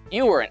 If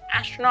you were an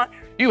astronaut,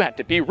 you had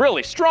to be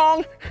really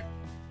strong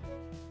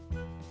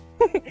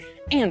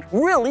and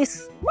really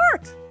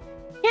smart.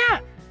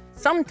 Yeah,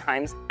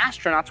 sometimes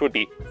astronauts would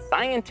be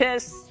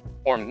scientists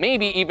or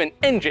maybe even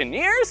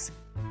engineers.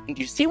 And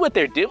do you see what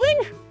they're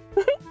doing?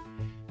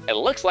 It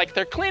looks like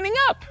they're cleaning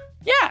up.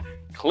 Yeah,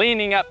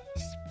 cleaning up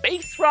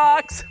space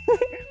rocks.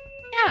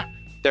 Yeah,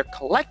 they're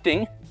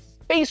collecting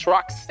space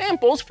rock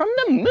samples from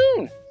the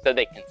moon so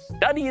they can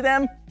study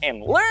them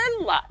and learn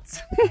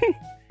lots.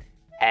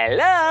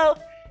 Hello,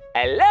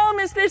 hello,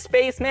 Mr.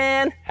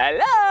 Spaceman,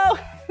 hello.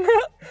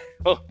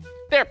 Oh,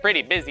 they're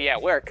pretty busy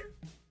at work.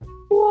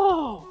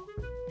 Whoa,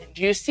 and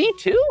do you see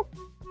too?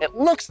 It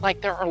looks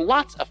like there are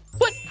lots of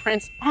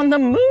footprints on the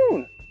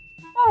moon.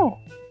 Oh,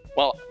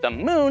 well, the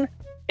moon,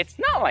 it's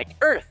not like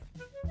Earth.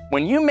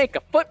 When you make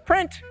a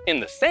footprint in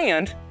the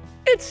sand,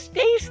 it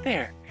stays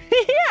there.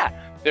 Yeah,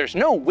 there's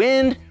no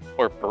wind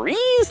or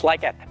breeze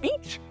like at the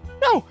beach.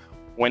 No,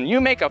 when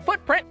you make a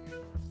footprint,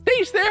 it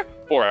stays there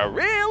for a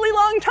really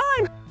long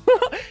time.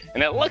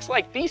 And it looks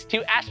like these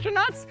two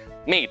astronauts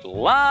made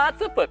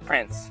lots of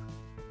footprints.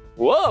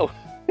 Whoa,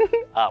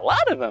 a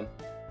lot of them.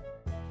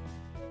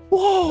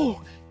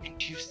 Whoa, and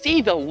do you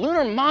see the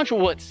lunar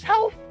module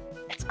itself?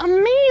 It's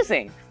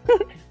amazing.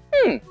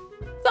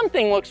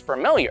 Something looks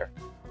familiar.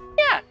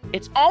 Yeah,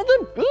 it's all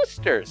the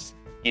boosters.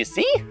 You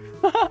see?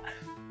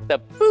 The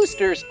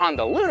boosters on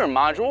the lunar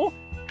module,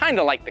 kind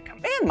of like the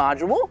command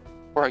module,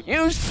 are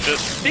used to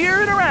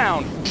steer it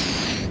around.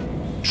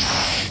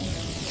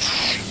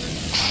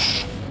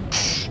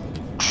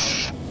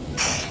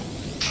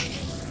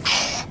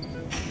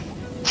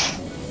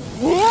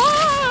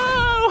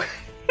 Whoa!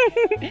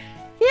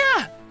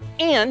 Yeah,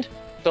 and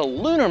the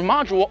lunar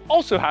module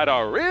also had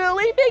a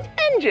really big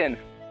engine.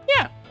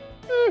 Yeah,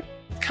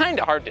 it's kind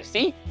of hard to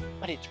see,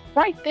 but it's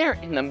right there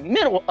in the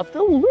middle of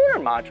the lunar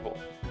module.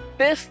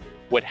 This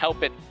would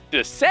help it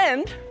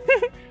descend,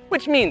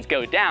 which means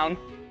go down,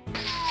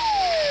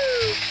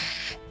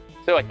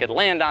 so it could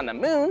land on the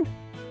moon,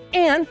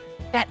 and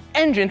that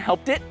engine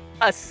helped it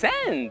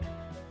ascend,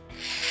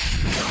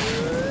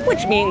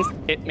 which means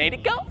it made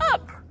it go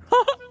up,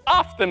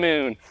 off the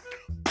moon.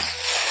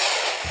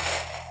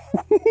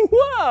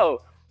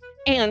 Whoa!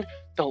 And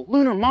the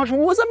lunar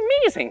module was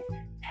amazing.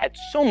 It had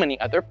so many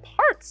other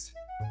parts.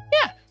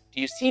 Yeah,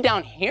 do you see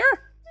down here?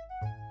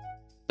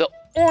 The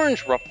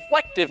orange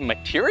reflective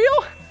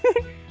material?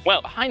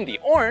 Well, behind the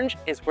orange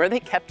is where they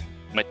kept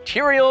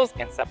materials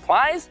and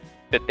supplies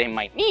that they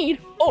might need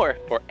or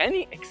for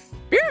any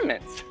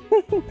experiments.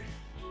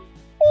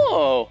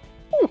 Whoa!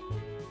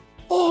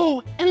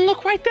 Oh, and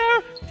look right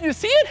there. Do you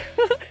see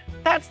it?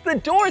 That's the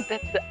door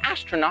that the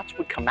astronauts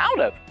would come out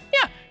of.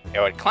 Yeah, they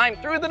would climb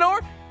through the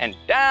door and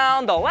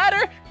down the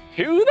ladder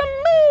to the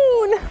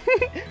moon.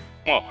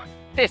 Whoa,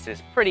 this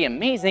is pretty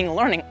amazing,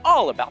 learning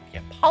all about the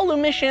Apollo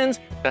missions,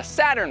 the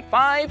Saturn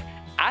V,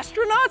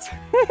 astronauts.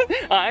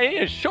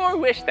 I sure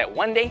wish that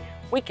one day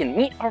we can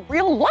meet a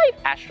real-life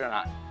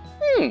astronaut.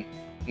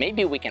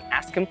 Maybe we can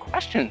ask him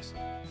questions.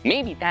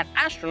 Maybe that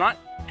astronaut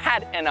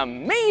had an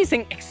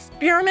amazing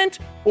experiment,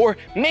 or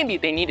maybe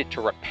they needed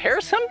to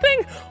repair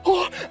something.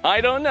 Oh,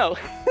 I don't know.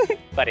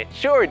 But it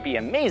sure would be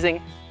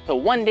amazing to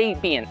one day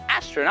be an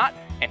astronaut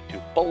and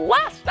to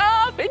blast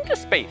off into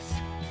space.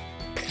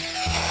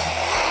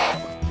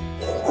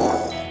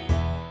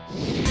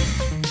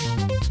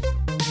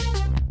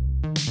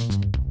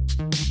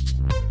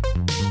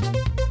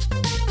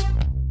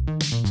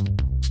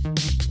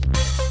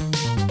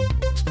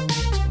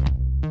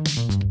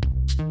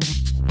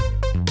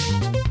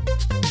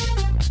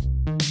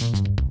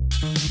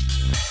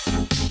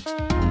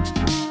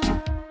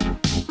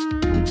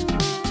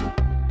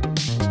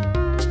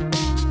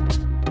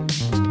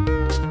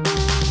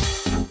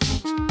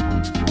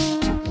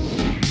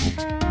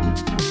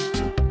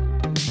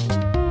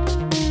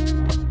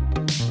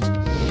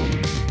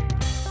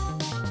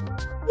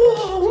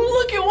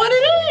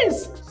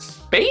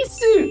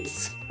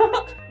 Spacesuits!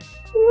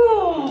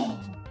 Whoa!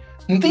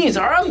 These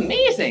are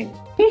amazing!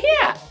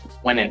 Yeah!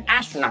 When an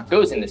astronaut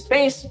goes into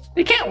space,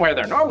 they can't wear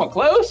their normal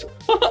clothes.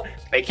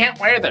 They can't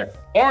wear their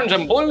orange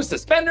and blue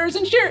suspenders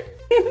and shirt.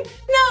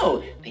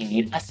 No, they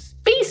need a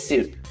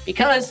spacesuit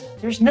because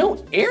there's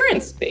no air in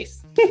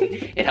space.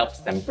 It helps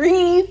them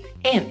breathe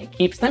and it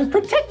keeps them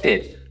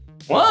protected.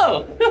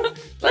 Whoa!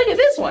 Look at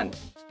this one.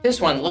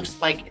 This one looks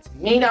like it's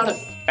made out of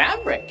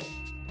fabric.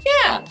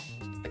 Yeah!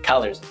 The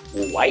color's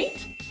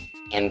white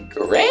and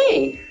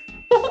gray.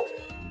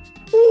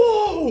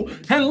 Whoa,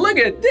 and look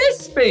at this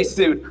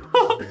spacesuit.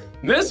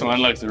 This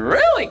one looks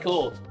really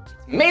cool. It's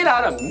made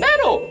out of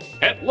metal.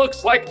 It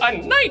looks like a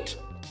knight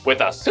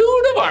with a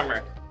suit of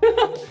armor.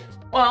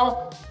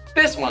 Well,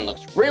 this one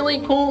looks really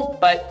cool,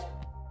 but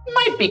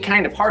might be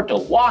kind of hard to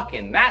walk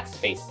in that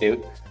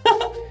spacesuit.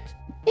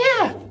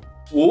 Yeah.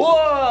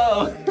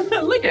 Whoa,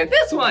 look at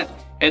this one.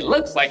 It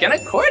looks like an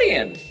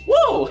accordion.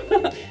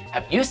 Whoa,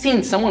 have you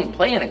seen someone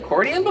play an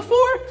accordion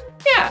before?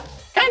 Yeah,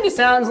 kind of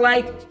sounds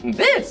like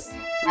this.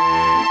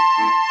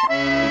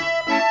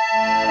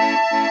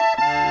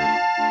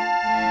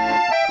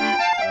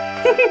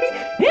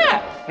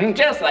 Yeah,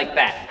 just like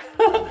that.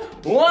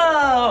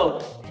 Whoa,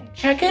 and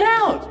check it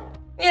out.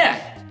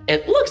 Yeah,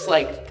 it looks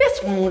like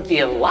this one would be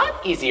a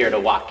lot easier to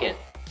walk in.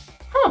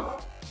 Huh,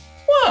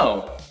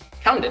 whoa,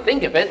 Come to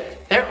think of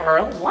it, there are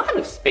a lot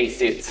of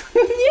spacesuits.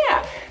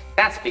 Yeah,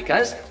 that's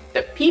because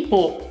the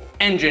people,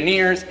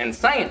 engineers, and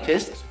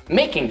scientists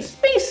making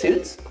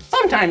spacesuits,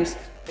 sometimes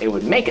they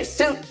would make a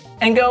suit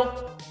and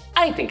go,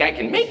 I think I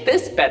can make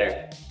this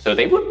better. So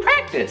they would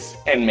practice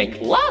and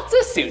make lots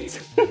of suits.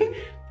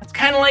 It's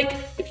kind of like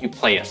if you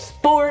play a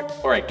sport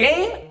or a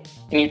game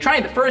and you try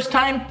the first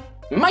time,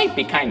 it might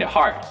be kind of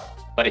hard.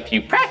 But if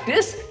you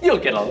practice, you'll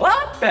get a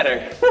lot better.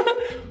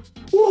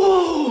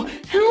 Whoa,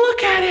 and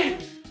look at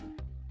it.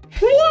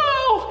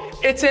 Wow,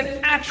 it's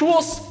an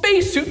actual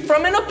spacesuit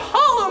from an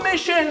Apollo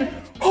mission.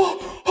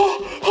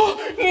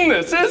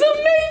 This is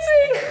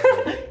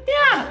amazing.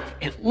 Yeah,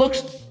 it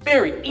looks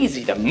very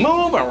easy to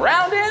move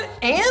around in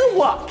and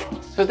walk,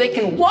 so they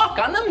can walk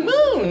on the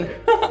moon.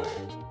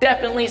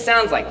 Definitely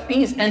sounds like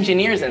these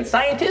engineers and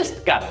scientists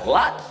got a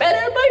lot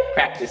better by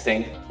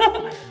practicing.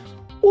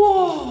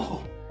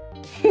 Whoa,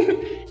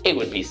 it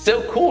would be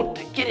so cool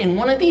to get in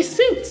one of these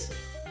suits.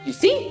 You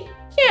see?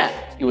 Yeah,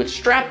 you would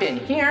strap in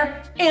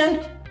here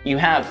and you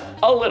have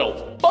a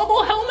little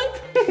bubble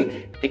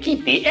helmet to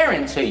keep the air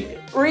in so you can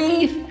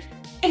breathe,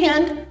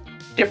 and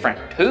different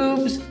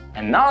tubes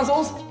and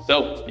nozzles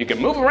so you can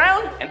move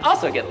around and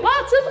also get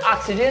lots of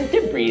oxygen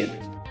to breathe.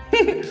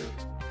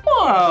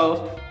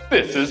 Whoa,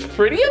 this is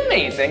pretty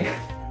amazing.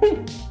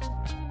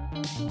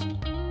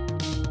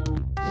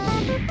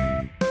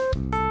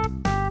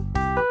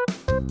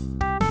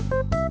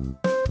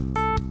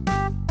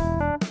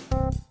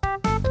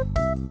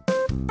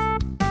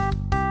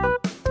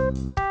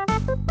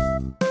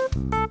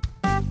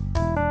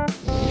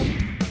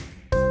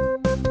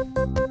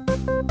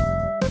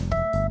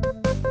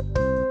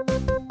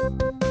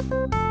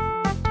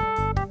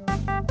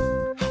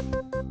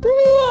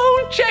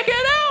 Check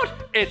it out!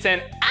 It's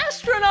an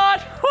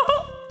astronaut!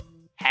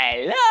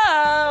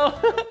 Hello!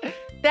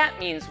 That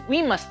means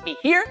we must be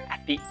here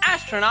at the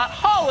Astronaut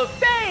Hall of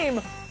Fame!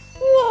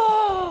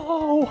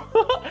 Whoa!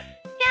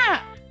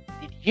 Yeah!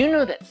 Did you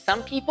know that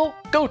some people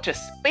go to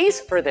space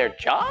for their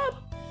job?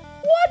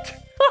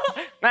 What?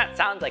 That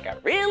sounds like a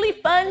really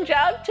fun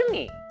job to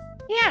me.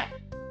 Yeah,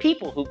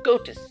 people who go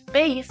to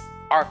space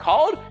are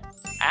called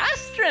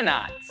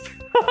astronauts.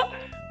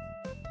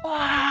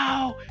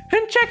 Wow,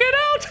 and check it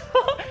out!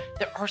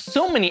 There are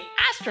so many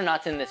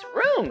astronauts in this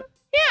room.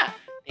 Yeah,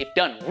 they've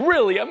done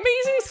really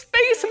amazing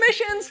space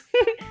missions.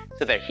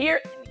 So they're here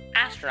in the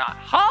Astronaut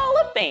Hall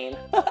of Fame.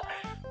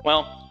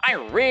 Well, I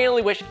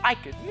really wish I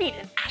could meet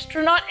an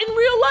astronaut in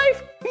real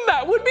life.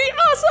 That would be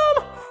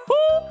awesome.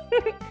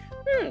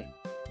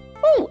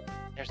 Oh,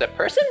 there's a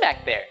person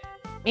back there.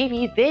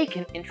 Maybe they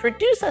can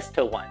introduce us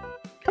to one.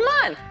 Come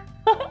on.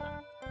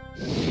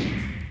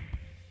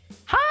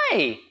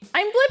 Hi,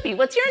 I'm Blippi.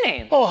 What's your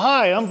name? Oh,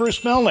 hi, I'm Bruce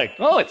Melnick.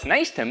 Oh, it's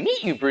nice to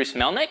meet you, Bruce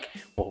Melnick.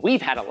 Well,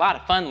 we've had a lot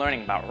of fun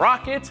learning about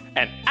rockets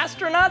and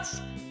astronauts.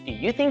 Do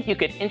you think you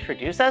could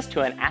introduce us to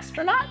an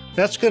astronaut?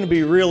 That's going to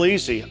be real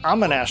easy.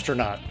 I'm an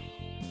astronaut.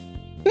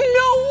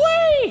 No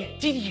way!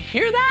 Did you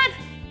hear that?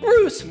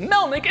 Bruce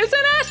Melnick is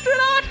an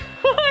astronaut!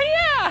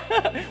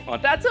 Yeah! Well,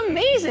 that's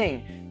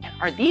amazing. And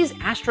are these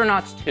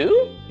astronauts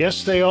too?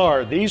 Yes, they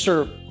are. These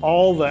are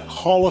all the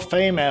Hall of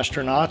Fame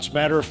astronauts.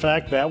 Matter of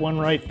fact, that one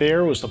right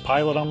there was the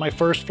pilot on my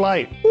first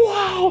flight.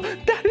 Wow,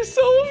 that is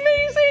so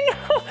amazing!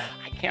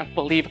 I can't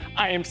believe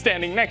I am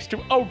standing next to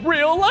a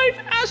real-life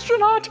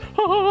astronaut!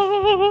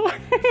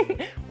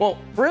 Well,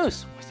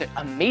 Bruce, was it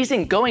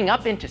amazing going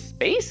up into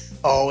space?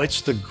 Oh,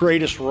 it's the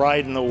greatest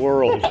ride in the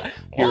world.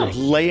 You're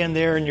laying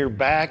there in your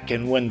back,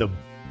 and when the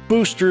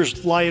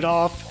boosters light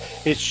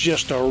off, it's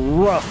just a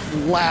rough,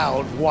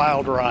 loud,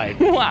 wild ride.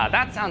 Wow,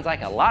 that sounds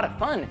like a lot of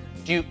fun.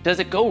 Does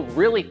it go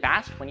really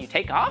fast when you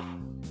take off?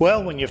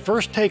 Well, when you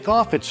first take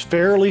off, it's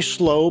fairly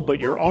slow, but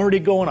you're already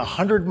going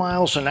 100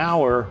 miles an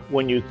hour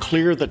when you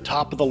clear the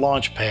top of the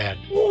launch pad.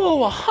 Whoa,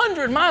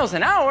 100 miles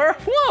an hour?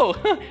 Whoa!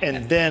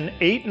 And then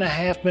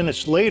 8.5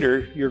 minutes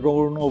later, you're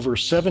going over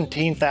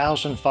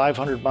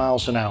 17,500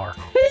 miles an hour.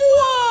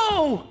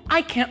 Whoa!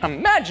 I can't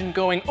imagine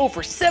going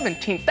over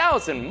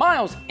 17,000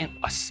 miles in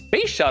a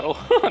space shuttle.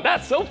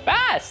 That's so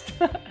fast.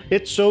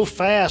 It's so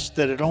fast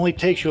that it only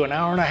takes you 1.5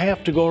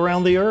 hours to go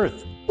around the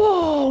Earth.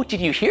 Whoa,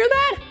 did you hear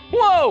that?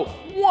 Whoa,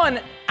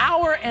 1.5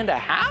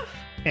 hours?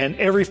 And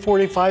every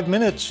 45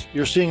 minutes,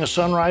 you're seeing a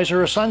sunrise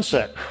or a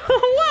sunset.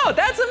 Wow,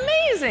 that's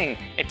amazing.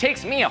 It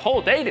takes me a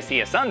whole day to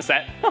see a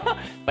sunset.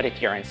 But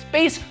if you're in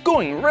space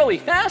going really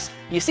fast,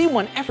 you see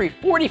one every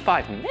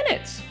 45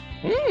 minutes.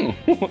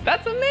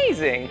 That's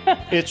amazing.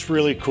 It's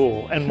really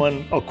cool. And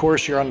when, of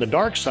course, you're on the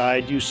dark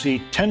side, you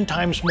see 10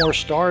 times more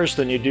stars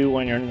than you do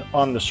when you're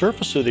on the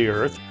surface of the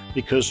Earth,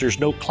 because there's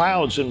no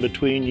clouds in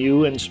between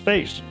you and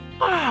space.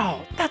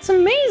 Wow, that's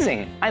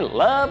amazing. I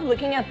love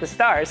looking at the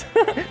stars.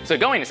 So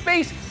going to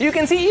space, you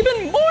can see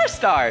even more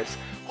stars.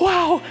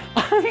 Wow,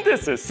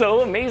 this is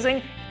so amazing.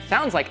 It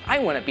sounds like I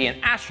want to be an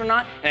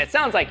astronaut, and it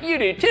sounds like you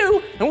do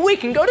too, and we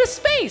can go to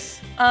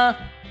space.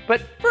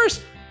 But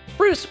first,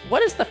 Bruce,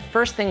 what is the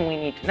first thing we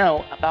need to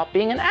know about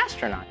being an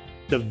astronaut?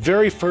 The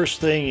very first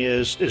thing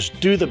is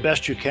do the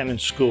best you can in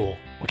school.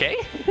 Okay,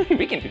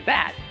 we can do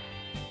that.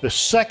 The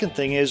second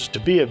thing is to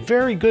be a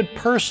very good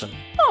person.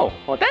 Oh,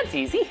 well, that's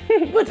easy.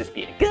 We'll just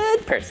be a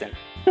good person.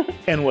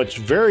 And what's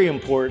very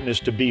important is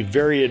to be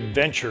very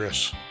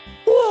adventurous.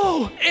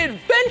 Whoa,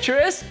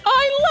 adventurous?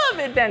 I love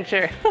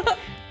adventure.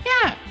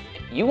 Yeah,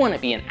 if you want to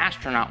be an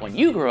astronaut when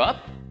you grow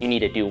up, you need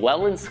to do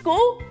well in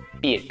school,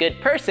 be a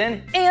good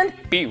person, and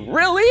be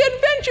really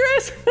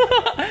adventurous.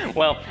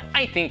 Well,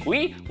 I think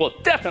we will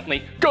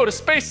definitely go to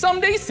space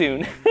someday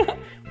soon.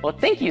 Well,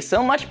 thank you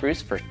so much,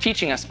 Bruce, for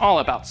teaching us all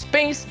about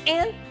space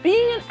and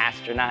being an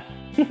astronaut.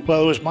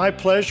 Well, it was my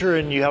pleasure,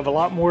 and you have a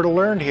lot more to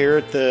learn here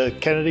at the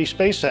Kennedy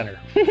Space Center.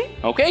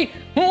 Okay,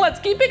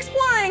 let's keep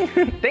exploring.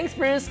 Thanks,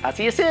 Bruce. I'll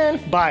see you soon.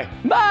 Bye.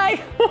 Bye.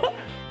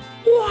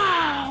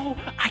 Wow,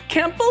 I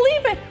can't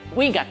believe it.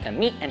 We got to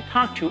meet and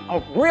talk to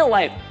a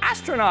real-life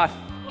astronaut.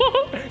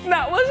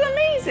 That was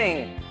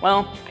amazing.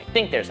 Well, I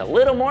think there's a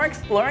little more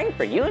exploring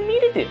for you and me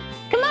to do.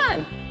 Come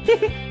on.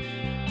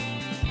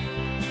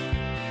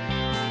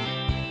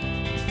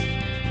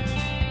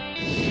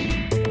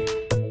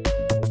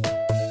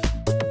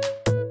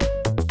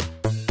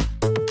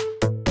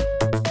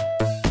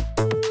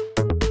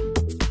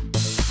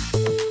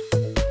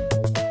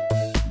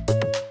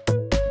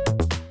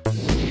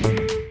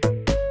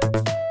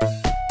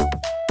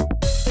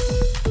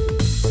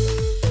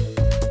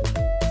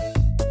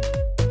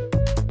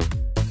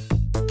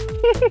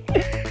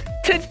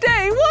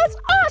 Today was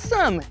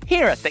awesome!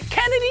 Here at the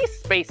Kennedy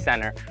Space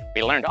Center,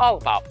 we learned all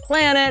about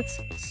planets,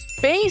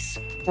 space,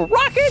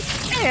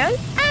 rockets, and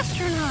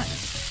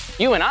astronauts.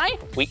 You and I,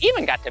 we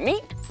even got to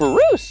meet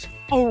Bruce,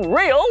 a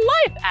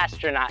real-life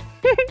astronaut.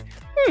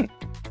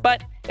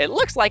 But it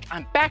looks like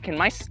I'm back in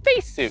my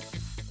spacesuit.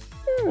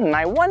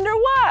 I wonder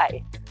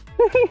why.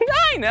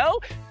 I know,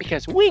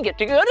 because we get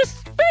to go to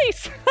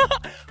space.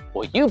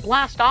 Will you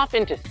blast off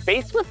into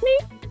space with me?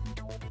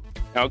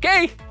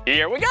 Okay,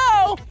 here we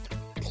go.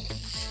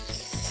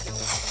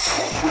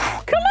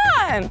 Come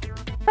on!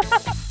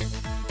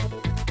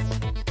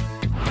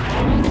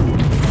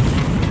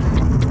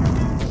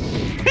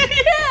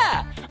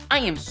 Yeah! I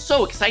am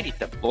so excited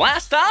to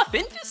blast off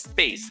into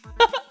space.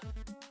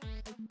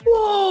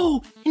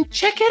 Whoa, and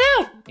check it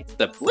out. It's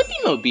the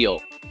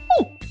Blippi-mobile.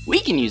 Oh, we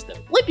can use the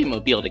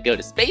Blippi-mobile to go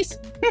to space.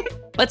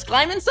 Let's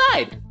climb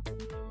inside.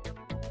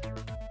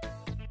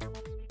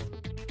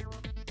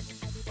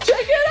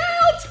 Check it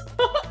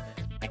out!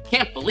 I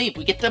can't believe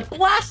we get to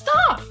blast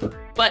off.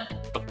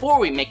 But before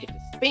we make it to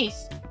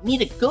space, we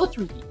need to go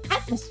through the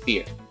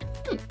atmosphere.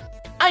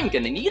 I'm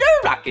gonna need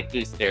a rocket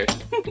booster.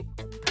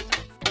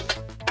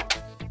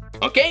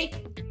 Okay,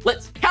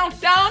 let's count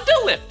down to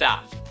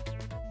liftoff.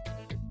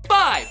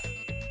 5,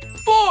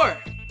 4,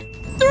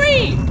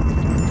 3,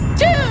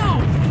 2,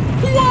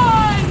 1.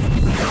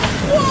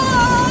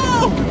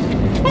 Whoa!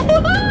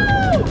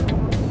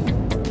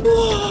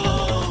 Whoa!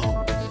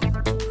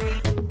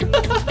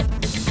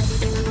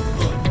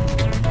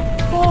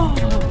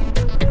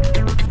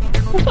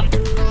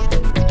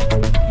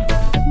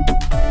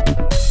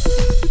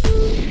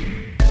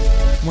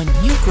 When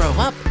you grow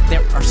up,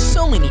 there are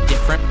so many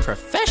different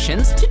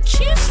professions to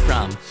choose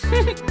from.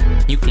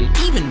 You can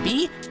even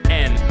be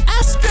an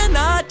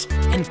astronaut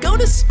and go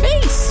to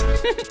space.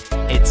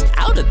 It's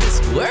out of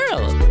this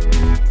world.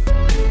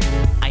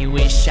 I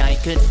wish I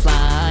could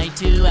fly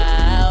to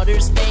outer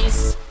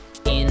space.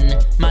 In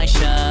my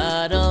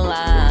shuttle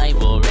I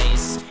will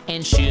race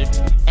and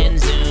shoot and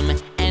zoom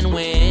and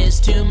whiz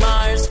to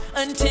Mars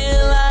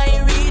until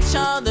I reach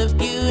all the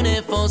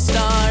beautiful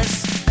stars.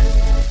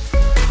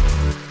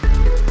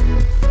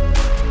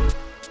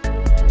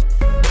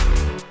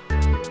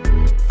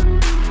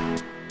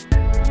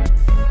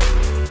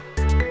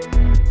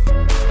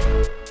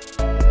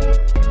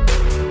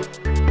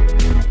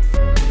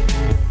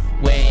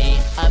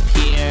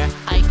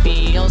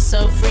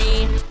 So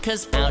free,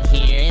 'cause out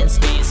here in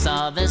space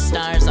all the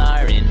stars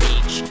are in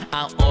reach.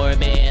 I'll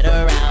orbit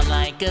around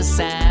like a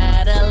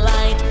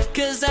satellite,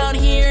 'cause out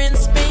here in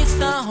space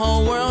the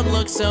whole world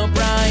looks so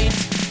bright.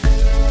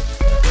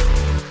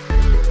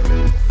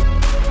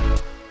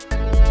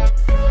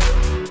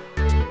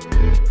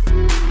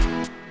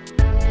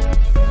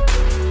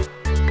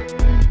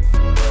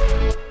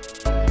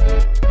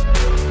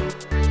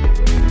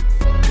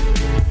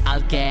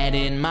 Get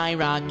in my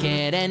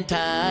rocket and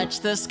touch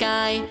the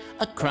sky.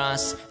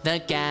 Across the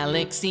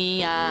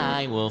galaxy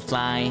I will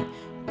fly.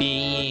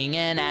 Being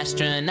an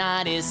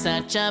astronaut is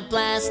such a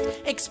blast.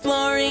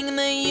 Exploring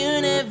the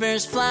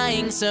universe,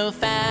 flying so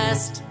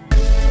fast.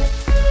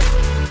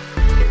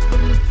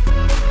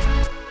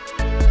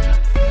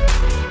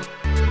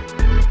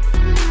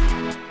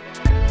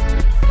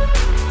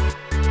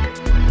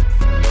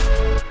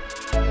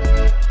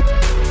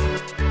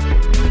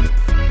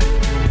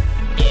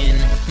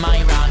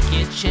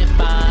 Ship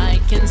I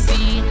can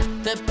see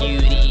the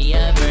beauty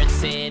of Earth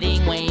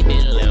sitting way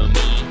below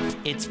me.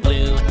 It's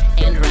blue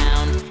and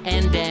round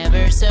and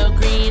ever so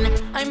green.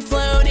 I'm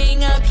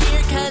floating up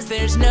here 'cause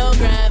there's no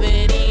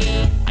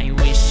gravity. I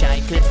wish I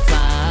could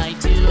fly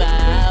to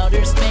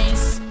outer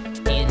space.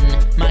 In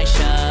my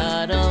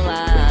shuttle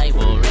I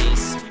will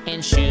race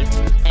and shoot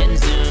and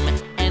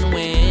zoom and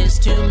whiz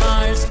to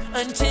Mars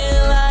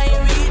until I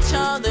reach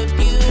all the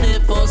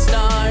beautiful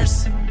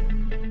stars.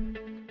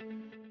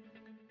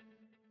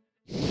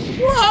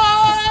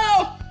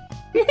 Whoa!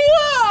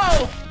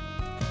 Whoa!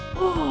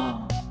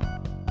 Oh.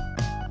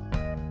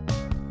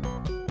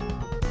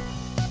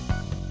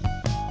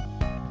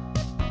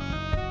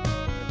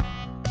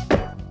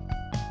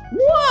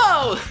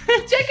 Whoa!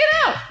 Check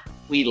it out!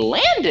 We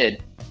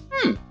landed.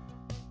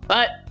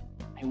 But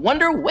I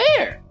wonder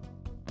where?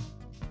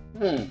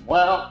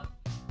 Well,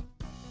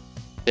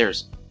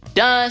 there's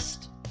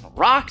dust,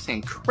 rocks,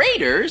 and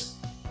craters.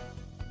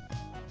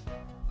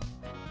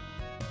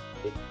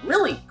 It's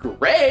really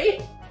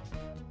gray.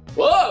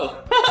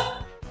 Whoa!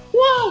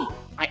 Whoa!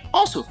 I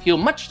also feel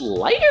much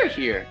lighter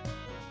here.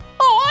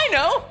 Oh, I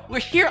know! We're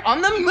here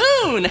on the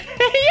moon!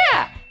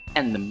 Yeah!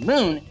 And the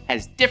moon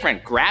has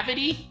different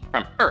gravity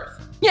from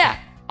Earth. Yeah,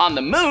 on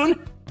the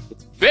moon,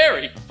 it's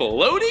very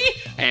floaty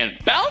and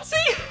bouncy.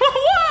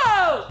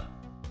 Whoa!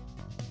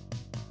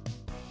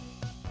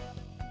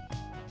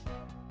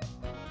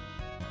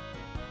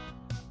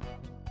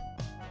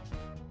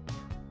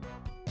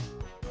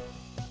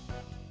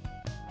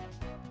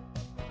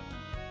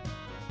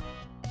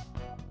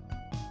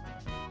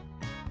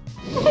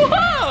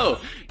 Whoa!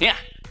 Yeah,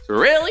 it's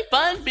really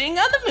fun being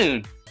on the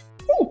moon.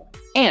 Ooh,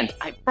 and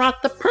I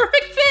brought the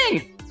perfect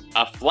thing,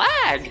 a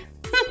flag.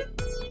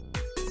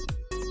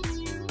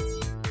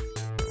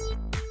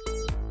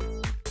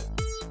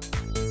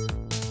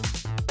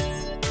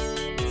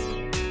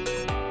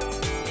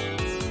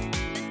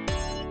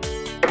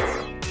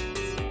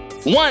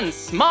 One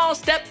small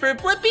step for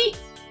Blippi,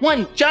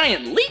 one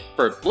giant leap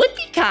for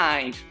Blippi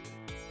kind.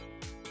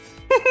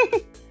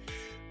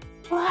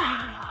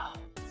 Wow.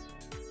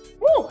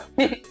 Woo.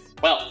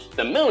 Well,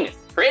 the moon is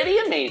pretty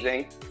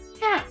amazing.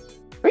 Yeah,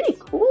 pretty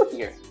cool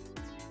here.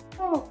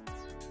 Oh,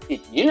 did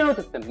you know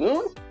that the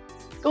moon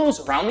goes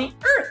around the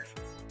Earth?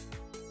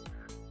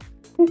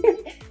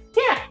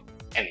 Yeah,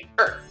 and the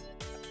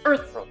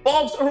Earth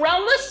revolves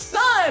around the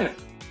sun.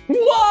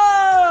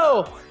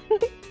 Whoa!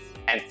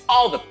 And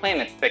all the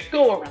planets that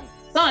go around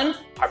the sun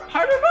are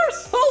part of our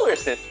solar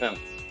system.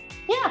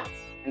 Yeah,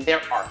 and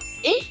there are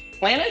 8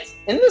 planets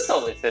in the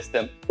solar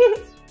system.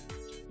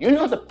 You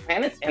know the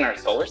planets in our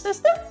solar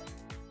system?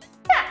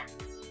 Yeah,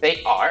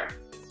 they are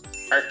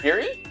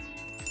Mercury,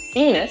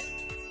 Venus,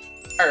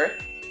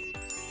 Earth,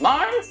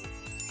 Mars,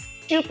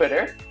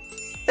 Jupiter,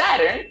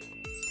 Saturn,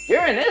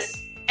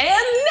 Uranus,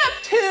 and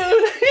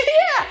Neptune.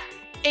 Yeah,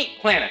 8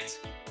 planets.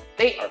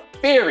 They are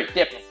very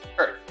different from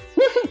Earth.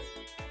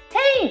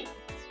 Hey,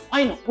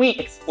 why don't we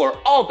explore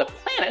all the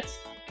planets,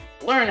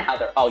 learn how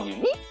they're all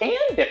unique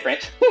and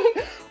different.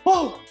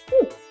 Whoa,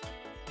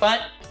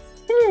 but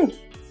I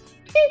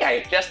think I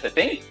have just the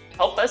thing to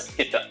help us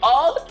get to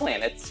all the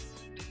planets.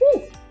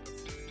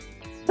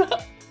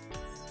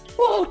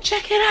 Whoa,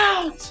 check it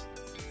out.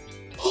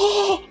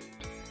 Oh,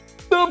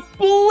 the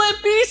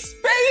Blippi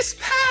Space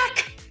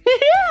Pack.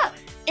 Yeah,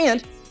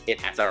 and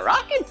it has a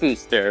rocket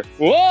booster.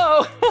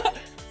 Whoa,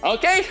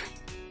 okay.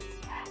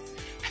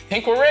 I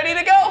think we're ready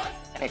to go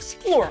and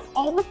explore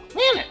all the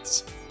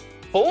planets.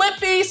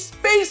 Blippi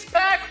Space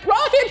Pack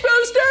Rocket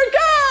Booster,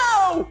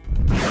 go!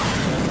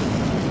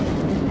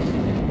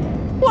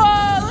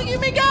 Whoa, look at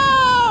me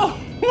go!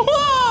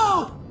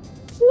 Whoa!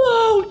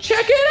 Whoa,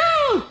 check it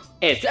out!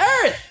 It's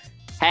Earth!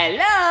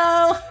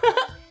 Hello!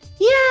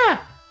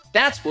 Yeah,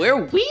 that's where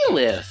we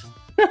live.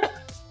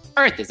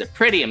 Earth is a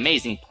pretty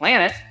amazing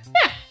planet.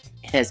 Yeah,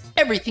 it has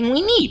everything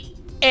we need.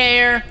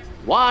 Air,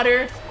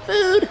 water,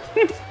 food,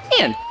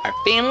 and our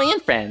family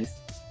and friends.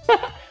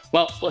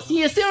 Well, we'll see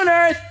you soon,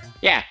 Earth.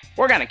 Yeah,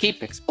 we're gonna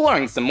keep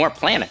exploring some more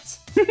planets.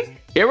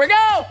 Here we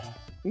go!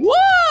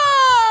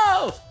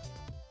 Whoa!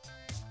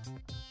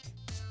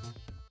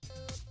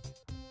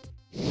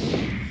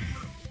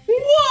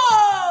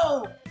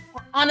 Whoa!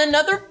 We're on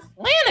another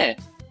planet.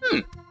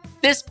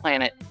 This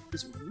planet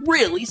is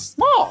really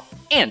small,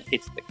 and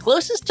it's the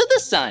closest to the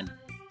sun.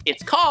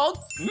 It's called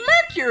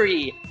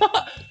Mercury.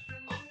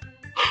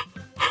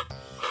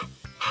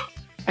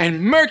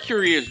 And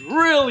Mercury is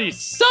really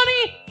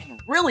sunny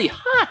and really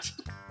hot.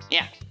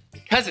 Yeah,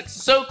 because it's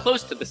so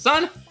close to the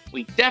sun,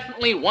 we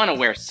definitely want to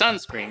wear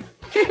sunscreen.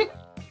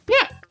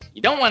 Yeah,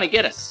 you don't want to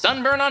get a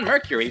sunburn on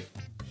Mercury.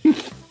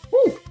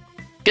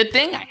 Good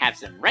thing I have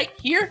some right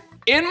here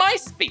in my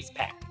space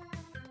pack.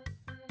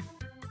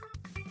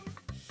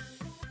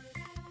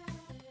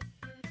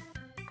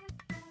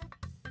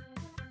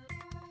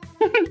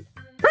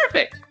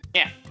 Perfect.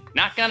 Yeah,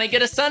 not gonna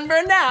get a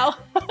sunburn now.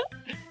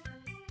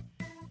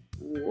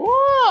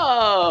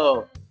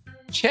 Whoa!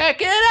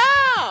 Check it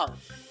out!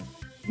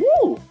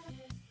 Woo!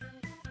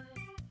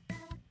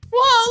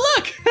 Whoa,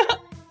 look!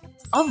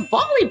 It's a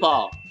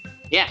volleyball!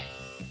 Yeah,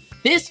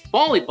 this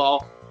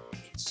volleyball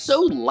is so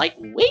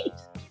lightweight.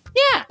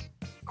 Yeah,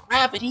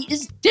 gravity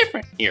is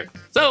different here.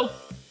 So,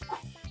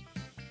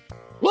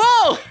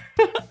 whoa!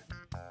 Yeah,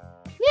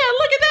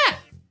 look at that!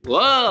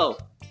 Whoa!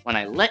 When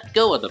I let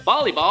go of the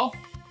volleyball,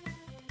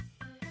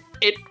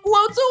 it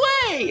floats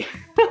away!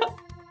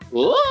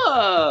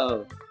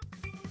 Whoa!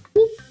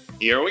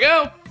 Here we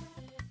go.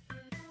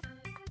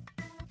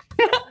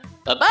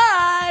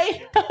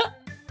 Bye-bye.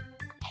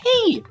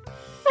 Hey,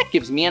 that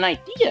gives me an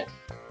idea.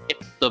 If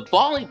the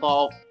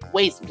volleyball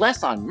weighs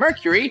less on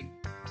Mercury,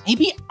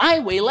 maybe I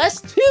weigh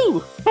less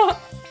too.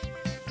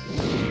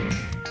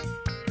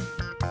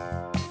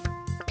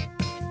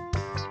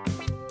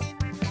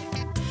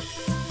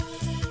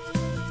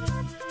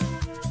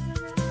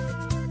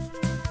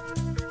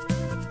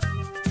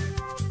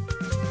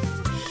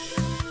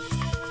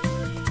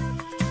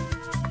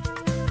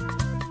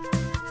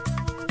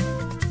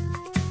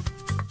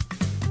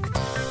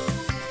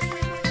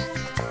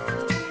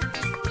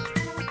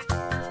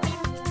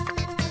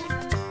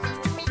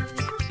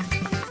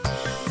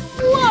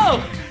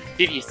 Whoa!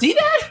 Did you see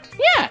that?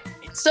 Yeah,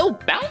 it's so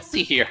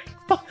bouncy here.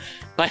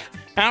 But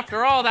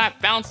after all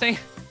that bouncing,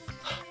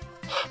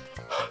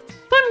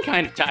 I'm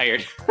kind of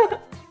tired.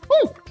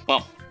 Oh,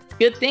 well,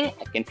 good thing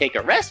I can take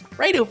a rest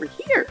right over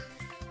here.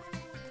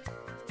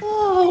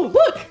 Oh,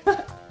 look!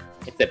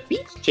 It's a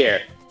beach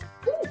chair.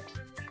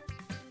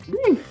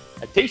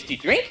 A tasty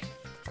drink.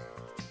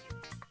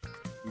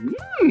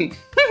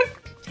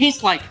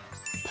 Tastes like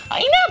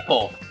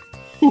pineapple.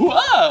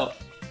 Whoa!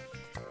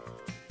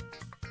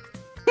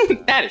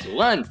 That is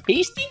one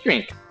tasty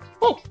drink.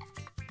 Oh,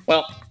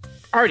 well,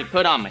 already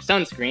put on my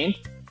sunscreen.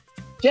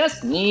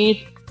 Just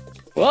need,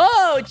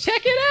 whoa,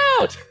 check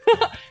it out.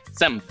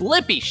 Some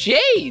Blippi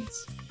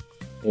shades.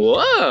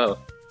 Whoa.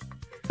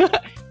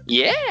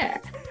 Yeah.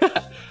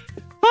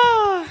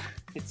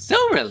 It's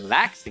so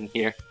relaxing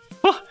here.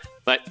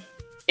 But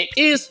it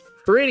is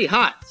pretty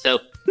hot, so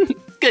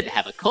it's good to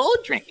have a cold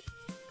drink.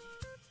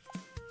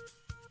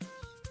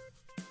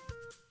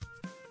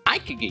 I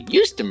could get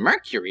used to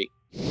Mercury.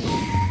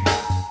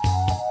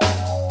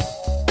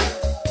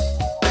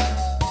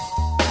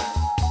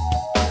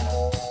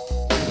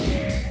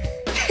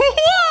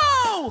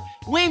 Whoa!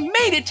 We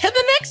made it to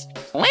the next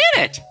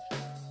planet!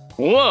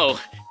 Whoa,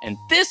 and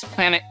this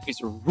planet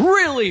is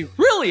really,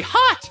 really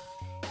hot!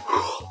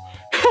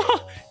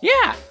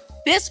 Yeah,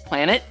 this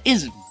planet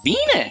is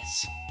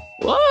Venus!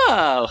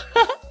 Whoa!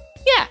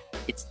 Yeah,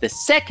 it's the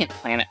second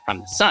planet from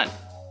the sun.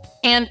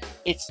 And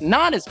it's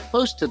not as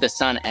close to the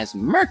sun as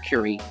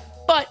Mercury,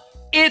 but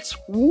it's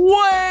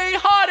way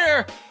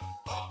hotter!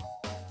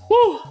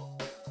 Woo.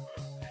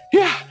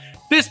 Yeah,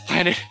 this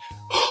planet,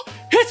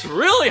 it's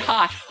really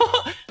hot.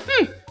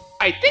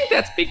 I think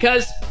that's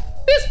because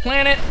this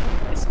planet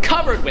is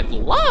covered with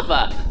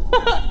lava.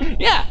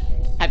 Yeah,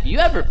 have you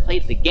ever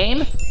played the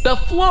game, The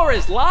Floor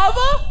is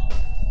Lava?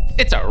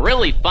 It's a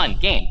really fun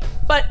game,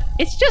 but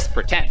it's just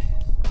pretend.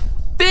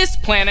 This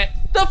planet,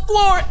 the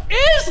floor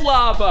is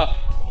lava.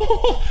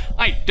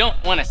 I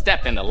don't want to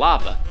step into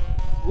lava.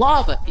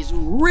 Lava is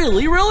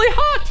really, really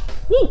hot.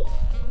 Woo.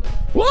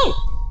 Whoa.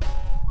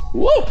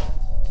 Whoa.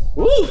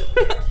 Woo.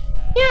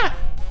 Yeah,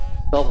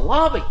 the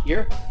lava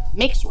here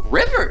makes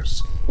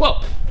rivers.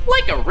 Whoa,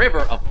 like a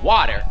river of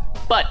water,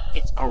 but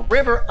it's a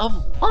river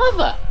of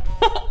lava.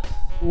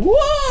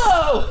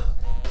 Whoa.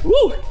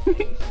 Woo.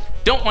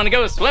 Don't want to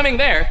go swimming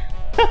there.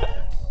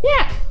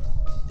 Yeah,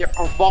 there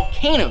are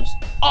volcanoes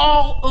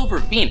all over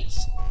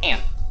Venus,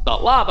 and the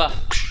lava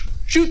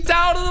shoots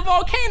out of the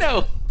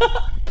volcano.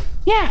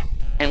 Yeah,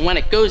 and when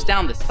it goes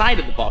down the side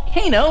of the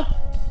volcano,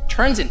 it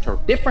turns into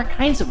different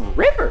kinds of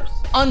rivers.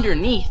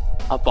 Underneath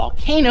a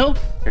volcano,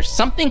 there's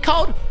something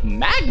called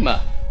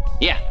magma.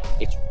 Yeah,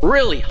 it's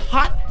really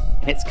hot,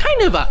 and it's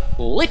kind of a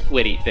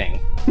liquidy thing.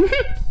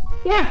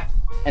 Yeah,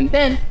 and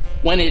then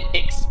when it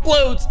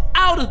explodes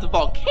out of the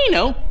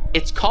volcano,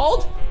 it's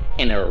called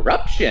an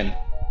eruption.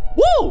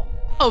 Woo!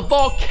 A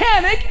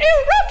volcanic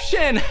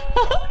eruption!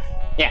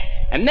 Yeah,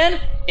 and then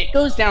it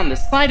goes down the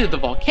side of the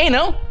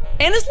volcano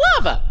and is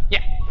lava.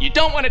 Yeah, you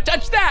don't want to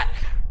touch that.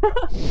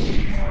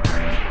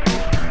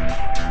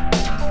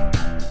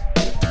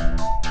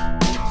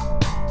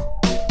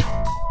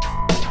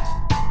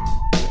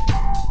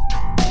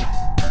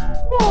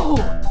 Whoa,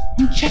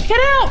 and check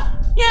it out.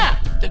 Yeah,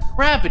 the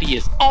gravity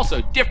is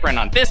also different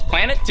on this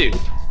planet too.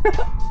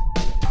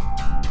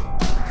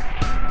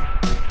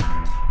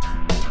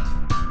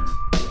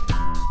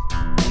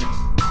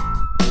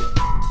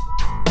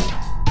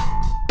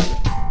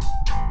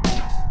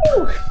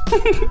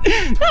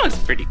 That was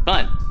pretty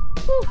fun.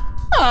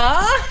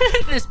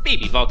 Aw, this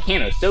baby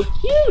volcano is so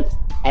cute.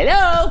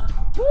 Hello.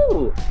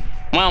 Ooh.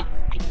 Well,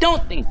 I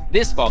don't think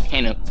this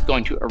volcano is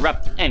going to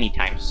erupt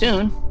anytime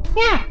soon.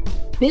 Yeah,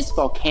 this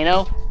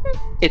volcano,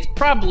 it's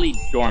probably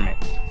dormant.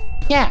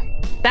 Yeah,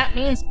 that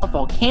means a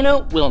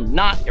volcano will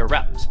not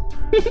erupt.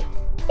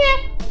 Yeah,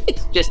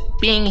 it's just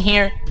being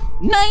here,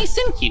 nice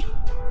and cute.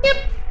 Yep,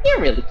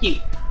 you're really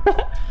cute.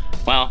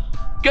 Well,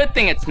 good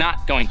thing it's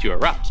not going to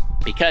erupt,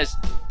 because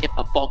if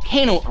a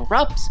volcano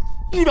erupts,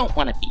 you don't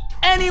want to be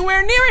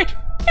anywhere near it.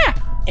 Yeah,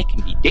 it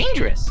can be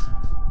dangerous.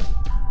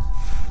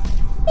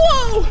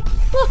 Whoa,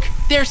 look,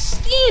 there's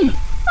steam.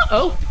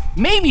 Uh-oh,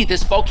 maybe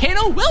this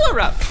volcano will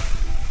erupt.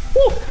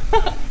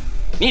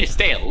 Need to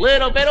stay a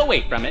little bit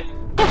away from it.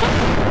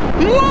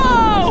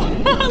 Whoa,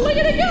 look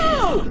at it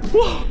go.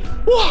 Whoa,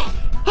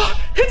 whoa,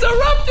 it's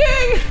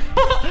erupting.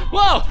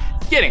 Whoa,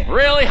 it's getting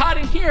really hot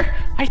in here.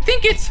 I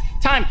think it's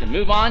time to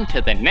move on to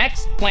the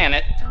next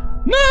planet.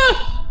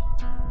 Ah!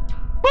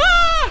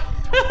 Ah!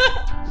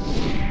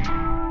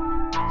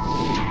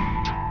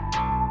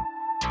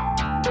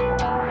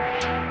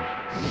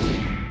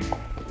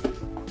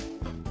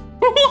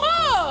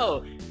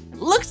 Whoa!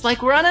 Looks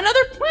like we're on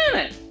another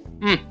planet.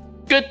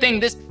 Good thing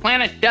this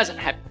planet doesn't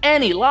have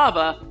any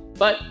lava,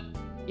 but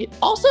it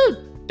also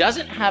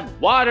doesn't have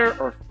water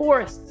or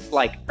forests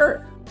like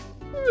Earth.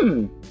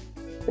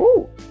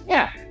 Oh,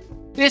 yeah.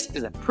 This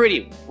is a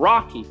pretty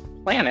rocky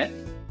planet.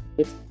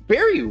 It's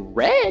very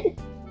red.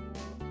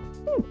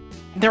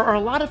 There are a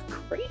lot of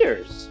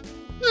craters.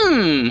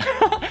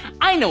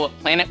 I know what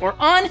planet we're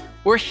on.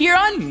 We're here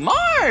on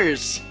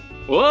Mars.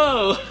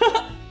 Whoa.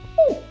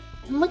 Oh,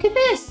 and look at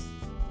this.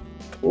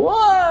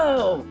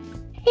 Whoa.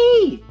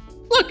 Hey,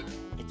 look,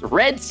 it's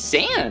red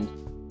sand.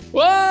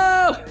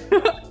 Whoa.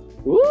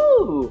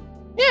 Ooh,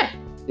 yeah,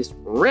 this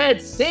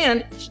red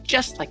sand is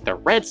just like the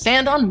red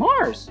sand on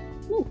Mars.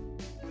 Ooh.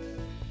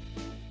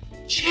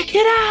 Check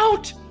it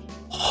out.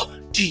 Oh,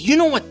 do you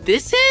know what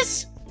this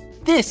is?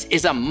 This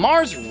is a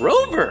Mars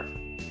rover.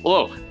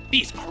 Whoa,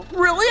 these are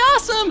really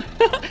awesome.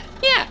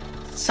 Yeah,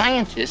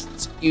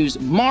 scientists use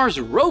Mars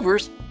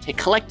rovers to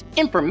collect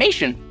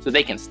information so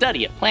they can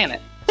study a planet.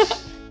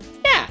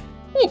 Yeah,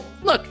 ooh,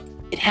 look,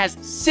 it has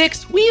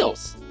 6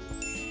 wheels.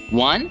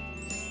 1,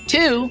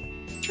 2,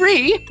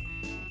 3,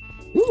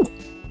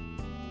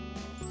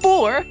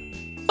 4,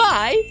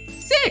 5,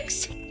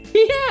 6.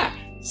 Yeah,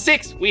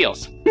 6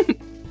 wheels.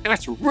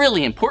 That's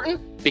really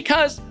important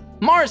because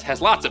Mars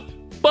has lots of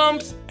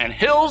bumps and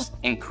hills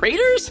and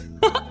craters.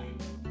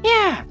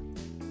 Yeah.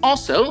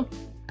 Also,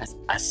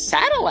 a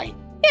satellite.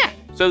 Yeah,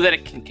 so that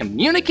it can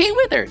communicate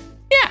with Earth.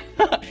 Yeah.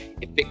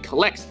 If it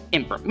collects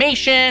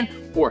information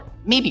or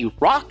maybe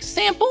rock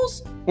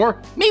samples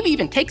or maybe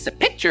even takes a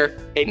picture,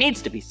 it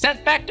needs to be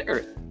sent back to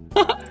Earth.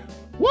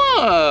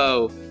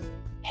 Whoa.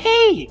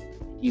 Hey,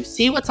 do you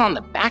see what's on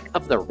the back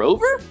of the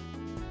rover?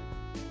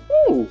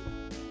 Ooh,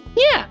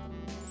 yeah.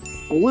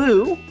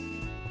 Blue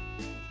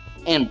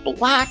and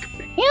black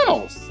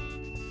panels.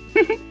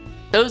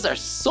 Those are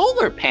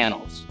solar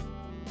panels.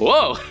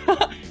 Whoa,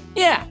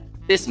 yeah,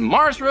 this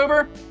Mars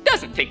rover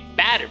doesn't take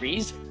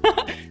batteries.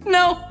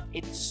 No,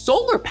 it's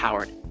solar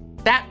powered.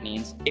 That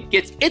means it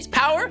gets its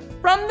power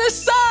from the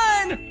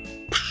sun.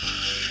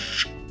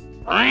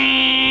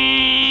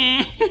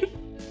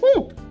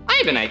 Ooh, I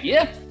have an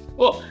idea.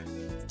 Well,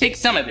 let's take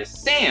some of this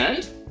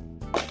sand.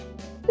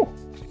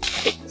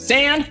 Take the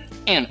sand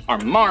and our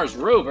Mars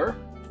rover.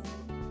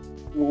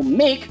 We'll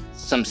make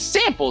some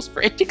samples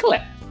for it to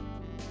collect.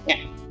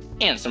 Yeah,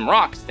 and some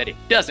rocks that it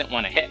doesn't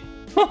want to hit.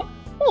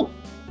 Ooh,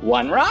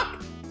 1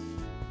 rock,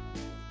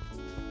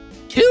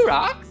 2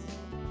 rocks,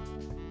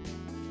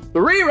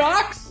 3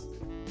 rocks,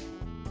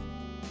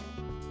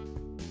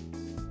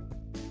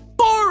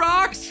 4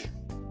 rocks.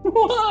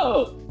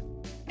 Whoa!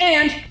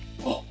 And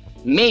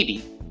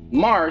maybe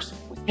Mars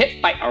was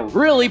hit by a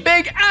really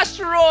big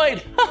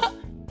asteroid.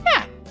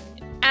 Yeah,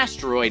 an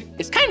asteroid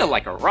is kind of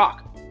like a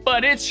rock,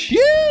 but it's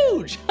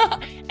huge.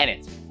 And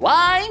it's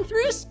flying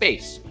through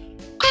space.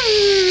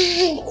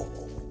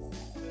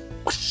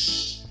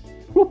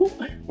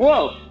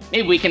 Whoa,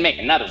 maybe we can make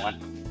another one.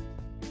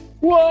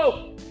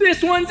 Whoa,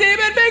 this one's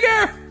even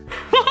bigger.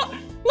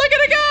 Look at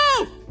it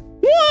go.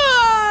 Whoa!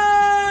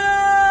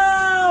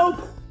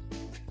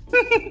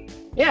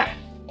 Yeah,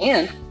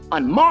 and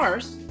on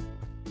Mars,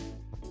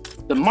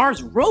 the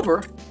Mars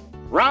rover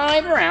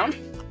drive around.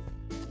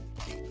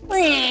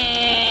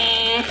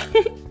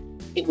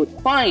 It would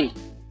find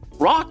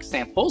rock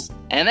samples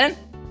and then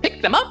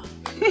pick them up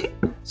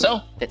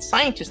so that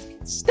scientists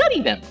can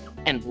study them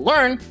and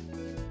learn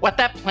what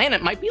that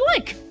planet might be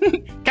like.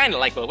 Kind of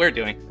like what we're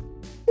doing.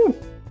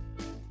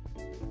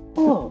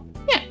 Oh,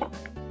 yeah.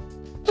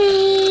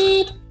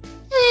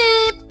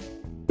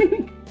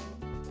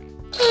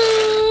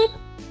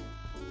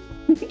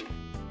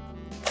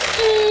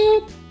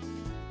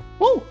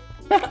 Whoa!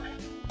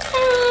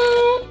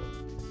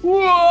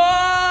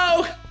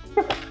 Whoa!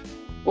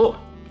 Whoa!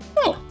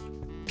 Oh,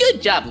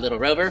 good job, little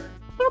rover.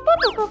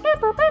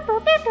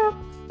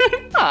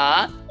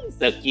 Aw, he's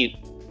so cute.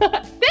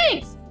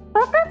 Thanks.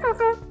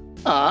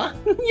 Aw,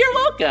 you're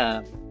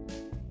welcome.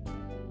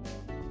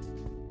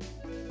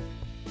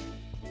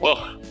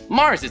 Whoa,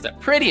 Mars is a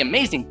pretty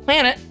amazing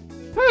planet.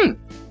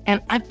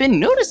 And I've been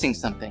noticing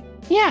something.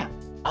 Yeah,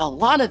 a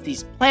lot of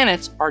these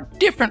planets are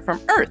different from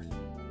Earth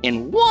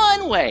in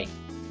one way.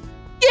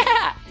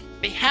 Yeah,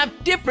 they have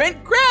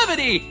different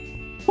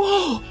gravity.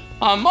 Whoa,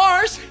 on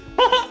Mars,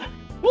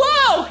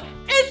 whoa,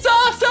 it's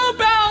also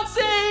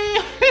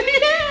bouncy.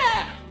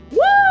 Yeah,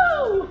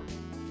 woo.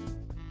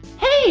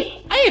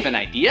 Hey, I have an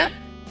idea.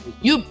 Will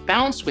you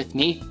bounce with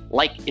me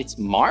like it's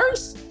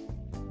Mars?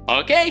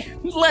 Okay,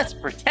 let's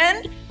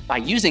pretend by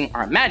using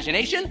our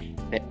imagination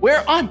that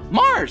we're on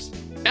Mars,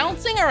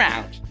 bouncing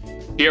around.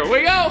 Here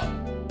we go.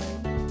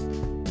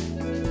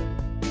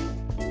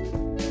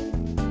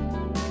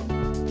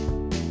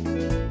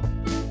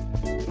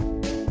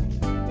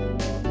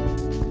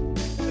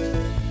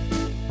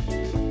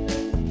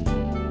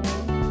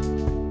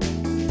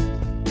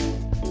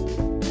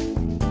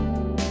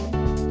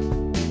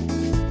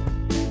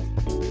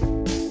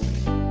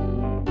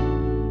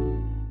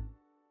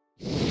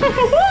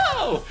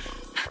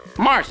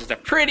 Mars is a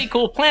pretty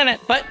cool planet,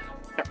 but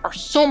there are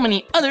so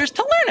many others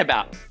to learn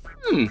about.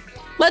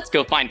 Let's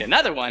go find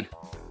another one.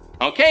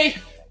 Okay,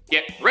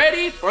 get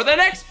ready for the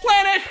next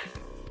planet.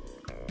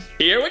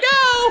 Here we go.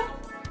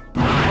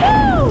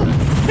 Woo!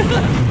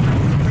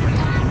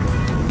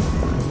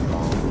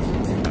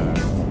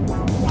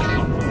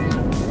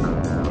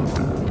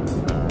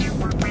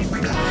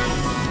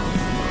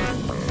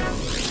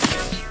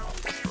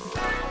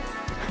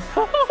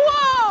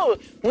 Whoa!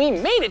 We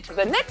made it to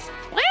the next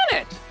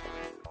planet.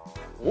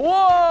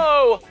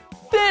 Whoa!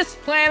 This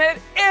planet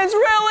is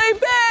really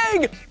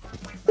big!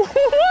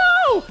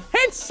 Whoa!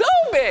 It's so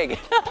big!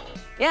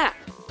 Yeah,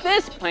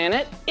 this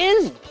planet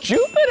is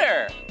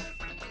Jupiter.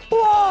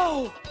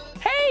 Whoa!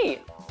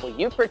 Hey, will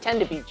you pretend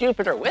to be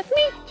Jupiter with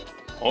me?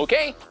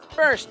 Okay,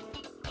 first,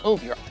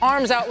 move your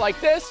arms out like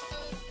this,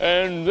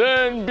 and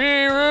then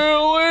be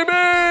really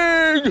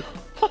big!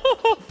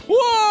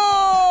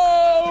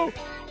 Whoa!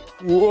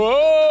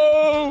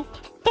 Whoa!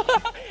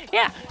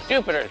 Yeah,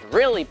 Jupiter's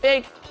really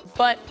big,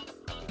 but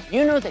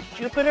you know that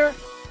Jupiter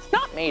is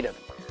not made of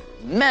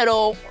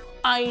metal,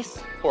 ice,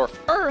 or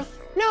earth.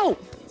 No,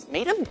 it's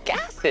made of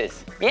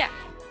gases. Yeah,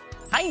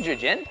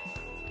 hydrogen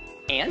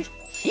and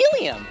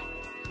helium.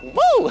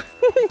 Whoa,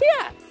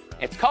 yeah,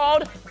 it's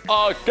called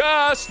a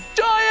gas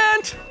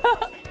giant.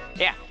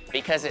 Yeah,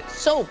 because it's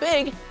so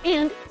big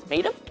and it's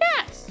made of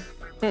gas.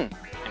 And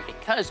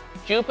because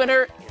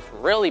Jupiter is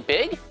really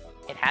big,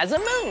 it has a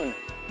moon.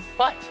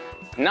 But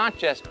not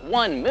just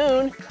one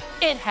moon,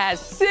 it has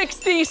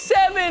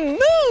 67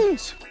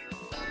 moons.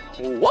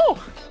 Whoa,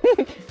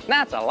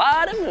 that's a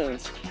lot of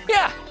moons.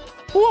 Yeah,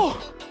 whoa,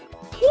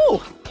 whoa,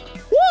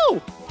 whoa,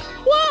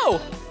 whoa,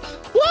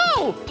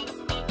 whoa.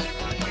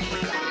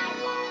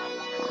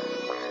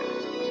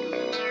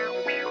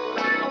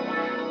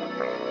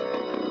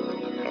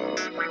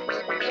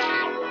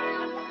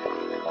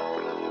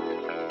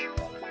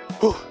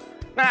 Whew,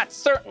 that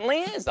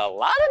certainly is a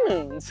lot of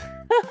moons.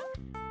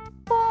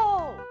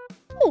 Whoa.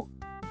 Ooh.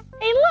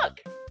 Hey, look.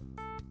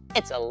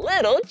 It's a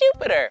little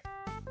Jupiter.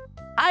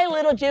 Hi,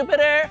 little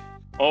Jupiter.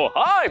 Oh,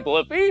 hi,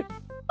 Blippi.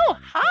 Oh,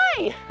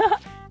 hi.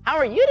 How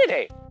are you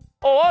today?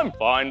 Oh, I'm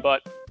fine,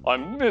 but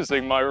I'm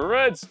missing my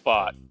red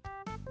spot.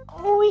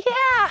 Oh,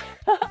 yeah.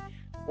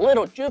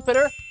 Little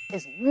Jupiter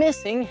is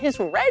missing his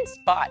red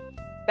spot.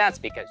 That's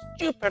because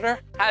Jupiter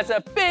has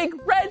a big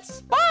red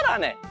spot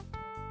on it.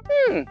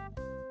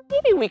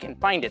 Maybe we can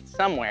find it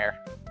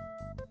somewhere.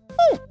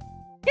 Oh,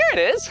 here it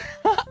is.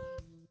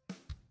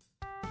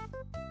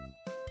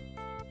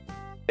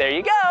 There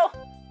you go.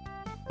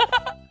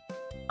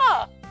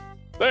 Ah.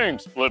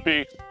 Thanks,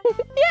 Blippi.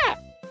 Yeah,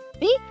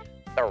 see?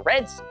 The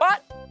red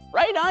spot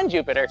right on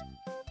Jupiter.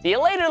 See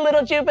you later,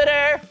 little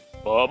Jupiter.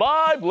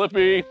 Bye-bye,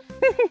 Blippi.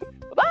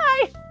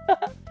 Bye.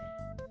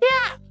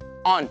 Yeah,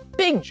 on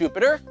big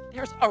Jupiter,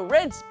 there's a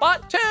red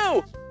spot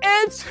too.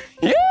 It's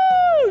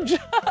huge.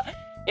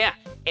 Yeah,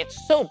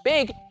 it's so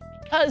big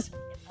because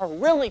it's a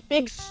really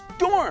big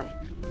storm.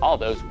 All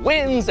those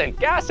winds and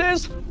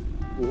gases,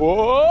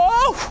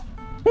 whoa,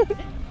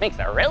 makes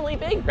a really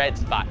big red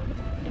spot.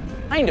 It's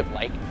kind of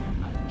like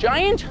a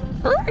giant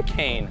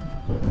hurricane.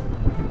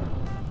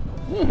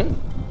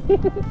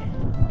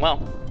 Well,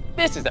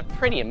 this is a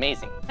pretty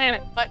amazing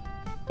planet, but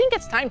I think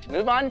it's time to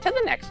move on to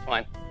the next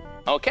one.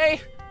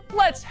 Okay,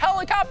 let's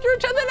helicopter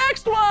to the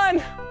next one.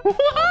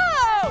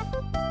 Whoa!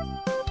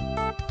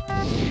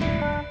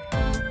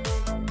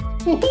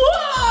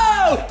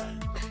 Whoa!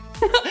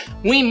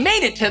 We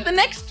made it to the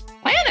next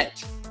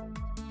planet.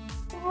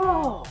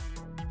 Whoa.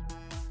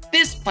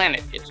 This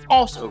planet is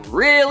also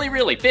really,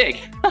 really big.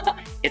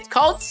 It's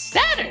called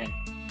Saturn.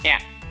 Yeah,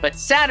 but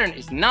Saturn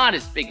is not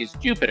as big as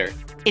Jupiter.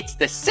 It's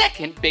the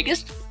second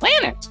biggest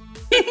planet.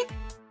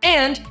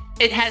 And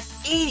it has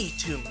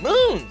 82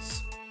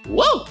 moons.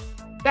 Whoa,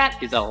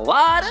 that is a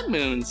lot of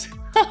moons.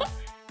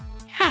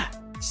 Yeah,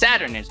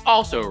 Saturn is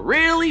also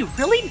really,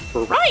 really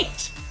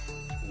bright.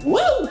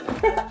 Woo!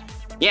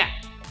 Yeah,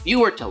 if you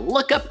were to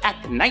look up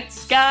at the night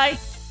sky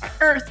on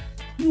Earth,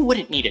 you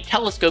wouldn't need a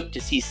telescope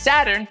to see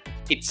Saturn.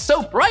 It's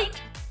so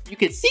bright, you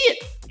could see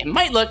it. It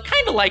might look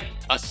kind of like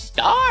a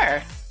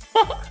star.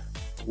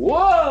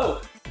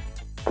 Whoa!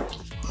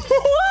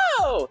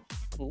 Whoa!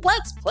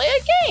 Let's play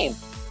a game.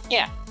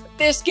 Yeah, for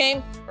this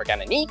game, we're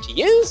gonna need to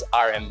use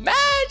our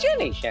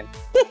imagination.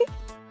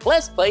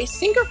 Let's play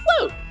Sink or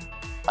Float.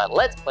 But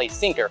let's play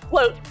Sink or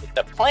Float with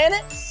the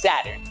planet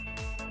Saturn.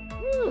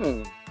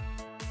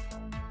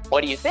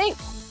 What do you think?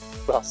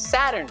 Will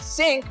Saturn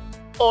sink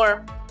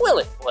or will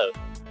it float?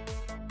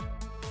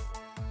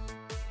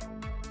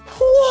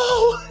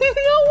 Whoa,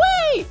 no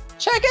way!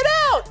 Check it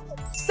out!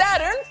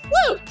 Saturn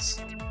floats!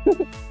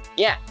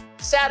 Yeah,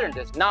 Saturn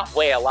does not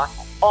weigh a lot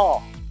at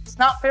all. It's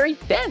not very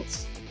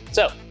dense.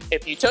 So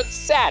if you took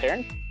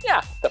Saturn,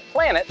 yeah, the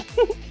planet,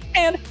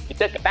 and you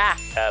took a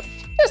bathtub,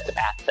 just a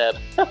bathtub,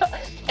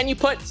 and you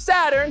put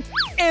Saturn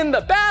in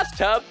the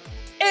bathtub,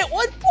 it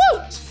would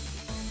float.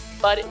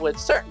 But it would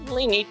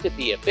certainly need to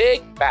be a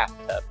big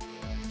bathtub.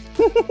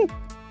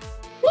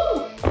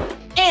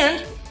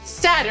 And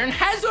Saturn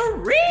has a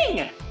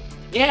ring.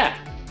 Yeah,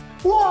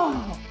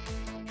 Whoa!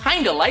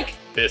 Kinda like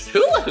this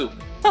hula hoop.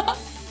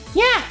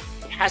 Yeah,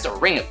 it has a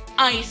ring of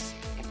ice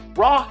and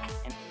rock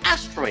and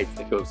asteroids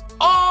that goes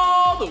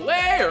all the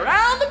way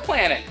around the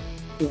planet.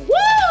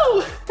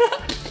 Woo!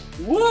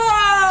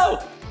 Whoa!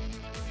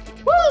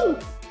 Woo!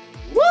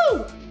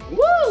 Woo!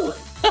 Woo!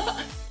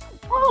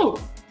 Oh,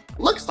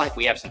 looks like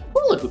we have some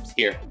hula hoops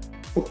here.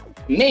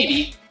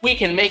 Maybe we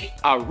can make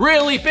a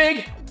really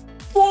big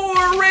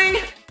 4-ring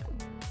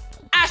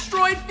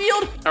asteroid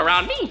field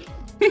around me.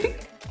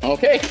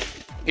 Okay,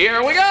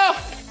 here we go.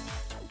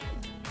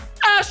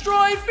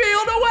 Asteroid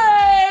field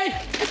away!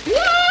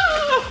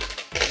 Whoa!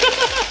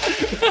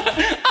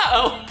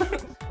 Uh-oh,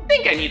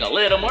 think I need a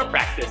little more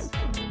practice.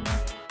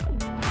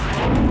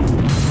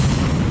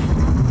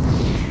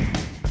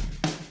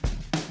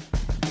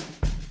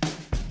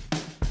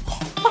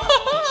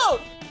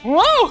 Whoa!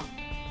 Whoa!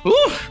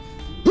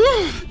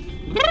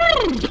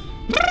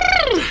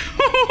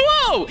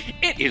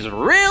 It is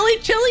really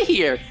chilly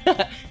here.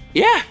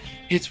 Yeah,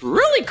 it's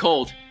really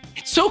cold.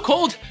 It's so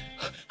cold,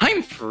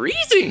 I'm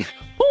freezing.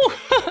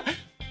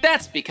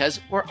 That's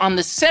because we're on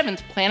the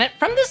 7th planet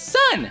from the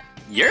sun,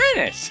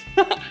 Uranus.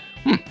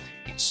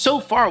 It's so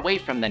far away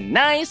from the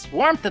nice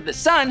warmth of the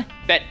sun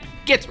that it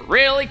gets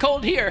really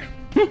cold here.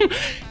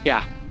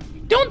 Yeah,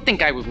 don't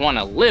think I would want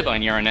to live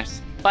on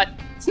Uranus, but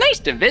it's nice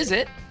to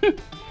visit.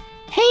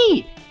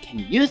 Hey, can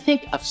you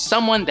think of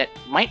someone that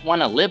might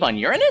want to live on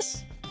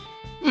Uranus?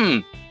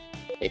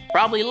 They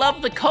probably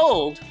love the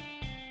cold.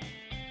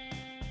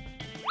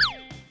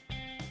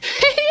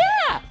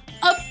 Yeah,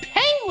 a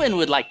penguin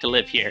would like to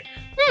live here.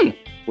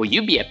 Will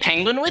you be a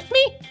penguin with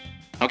me?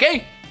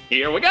 Okay,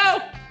 here we go.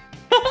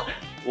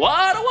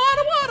 Waddle,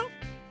 waddle, waddle.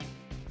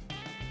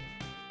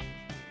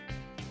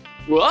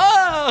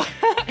 Whoa!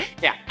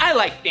 Yeah, I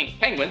like being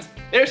penguins.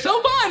 They're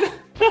so fun.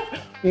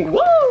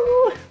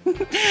 Woo!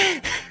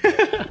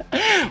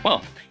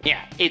 Well,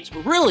 yeah, it's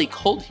really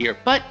cold here,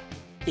 but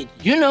did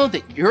you know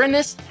that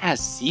Uranus has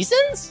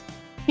seasons?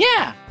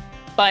 Yeah,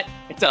 but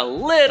it's a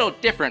little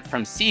different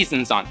from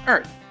seasons on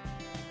Earth.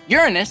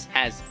 Uranus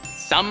has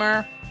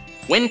summer,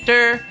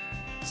 winter,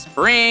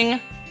 spring,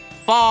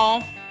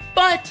 fall,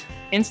 but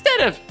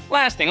instead of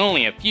lasting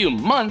only a few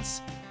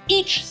months,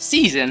 each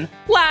season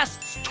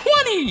lasts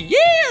 20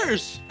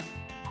 years!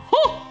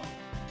 Whew,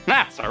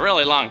 that's a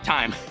really long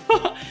time.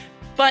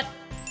 But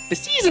the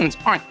seasons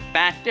aren't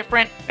that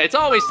different. It's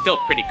always still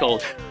pretty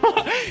cold.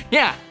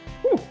 Yeah,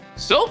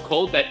 so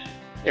cold that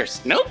there's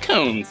snow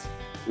cones.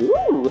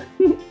 Ooh,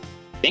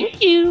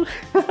 thank you.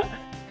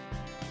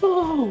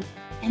 Oh,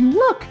 and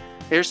look,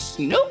 there's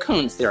snow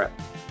cones there.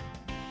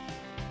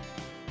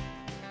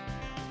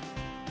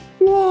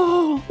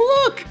 Whoa,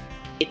 look,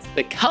 it's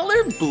the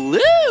color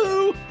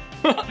blue.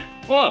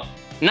 Whoa,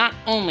 not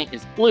only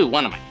is blue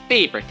one of my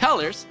favorite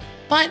colors,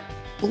 but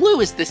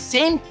blue is the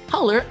same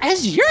color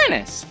as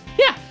Uranus.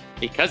 Yeah,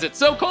 because it's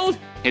so cold,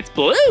 it's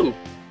blue.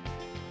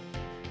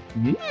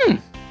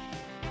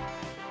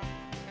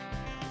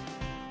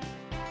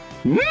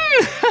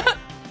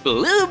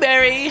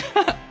 Blueberry.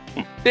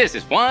 This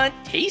is one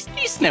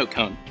tasty snow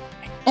cone.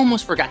 I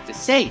almost forgot to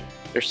say,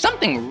 there's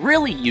something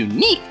really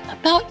unique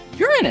about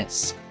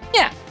Uranus.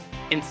 Yeah,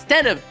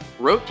 instead of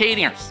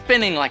rotating or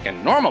spinning like a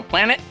normal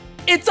planet,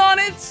 it's on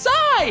its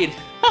side.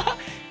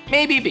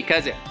 Maybe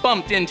because it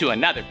bumped into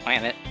another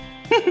planet.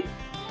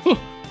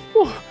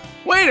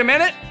 Wait a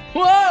minute.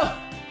 Whoa!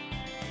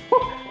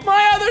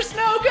 My other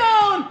snow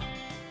cone!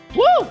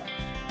 Woo!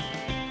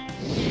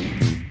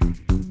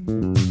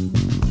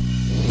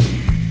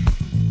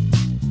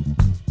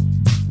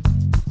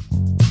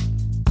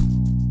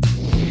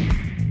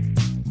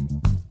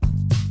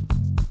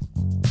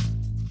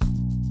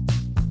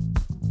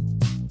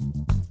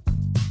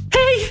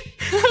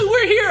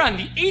 We're here on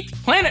the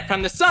 8th planet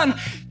from the sun,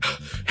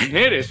 and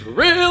it is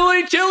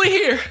really chilly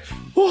here.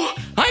 Oh,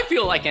 I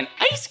feel like an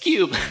ice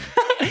cube.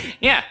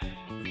 Yeah,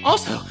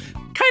 also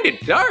kind of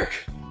dark.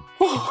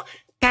 Oh,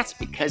 that's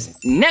because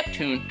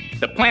Neptune,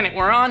 the planet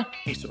we're on,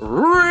 is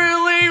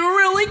really,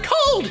 really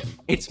cold.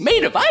 It's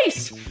made of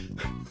ice.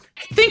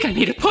 I think I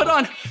need to put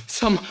on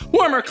some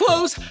warmer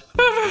clothes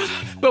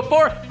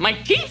before my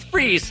teeth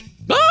freeze.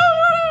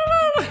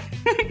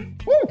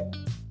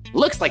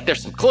 Looks like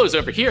there's some clothes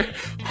over here.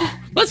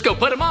 Let's go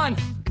put them on.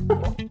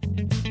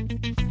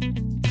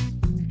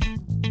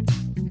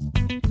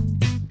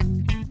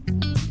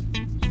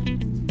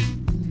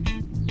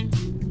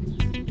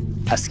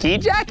 A ski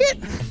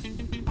jacket,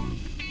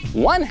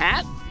 1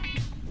 hat,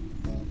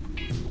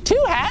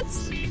 2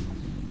 hats,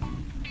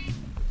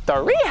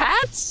 3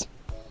 hats,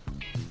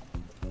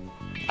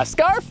 a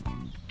scarf,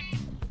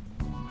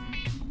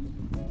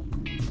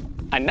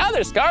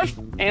 another scarf,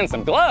 and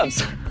some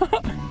gloves.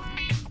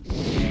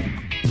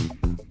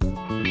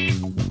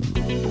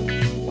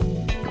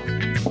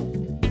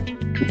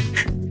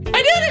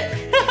 I did it!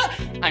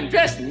 I'm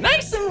dressed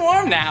nice and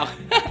warm now.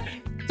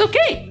 It's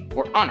okay,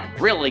 we're on a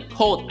really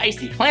cold,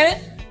 icy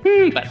planet,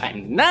 but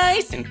I'm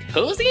nice and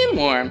cozy and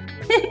warm.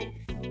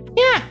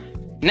 Yeah,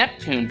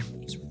 Neptune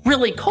is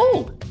really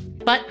cold,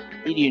 but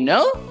did you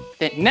know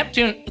that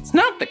Neptune, it's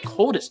not the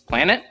coldest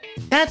planet?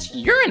 that's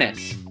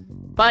Uranus.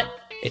 But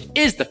it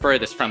is the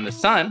furthest from the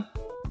sun.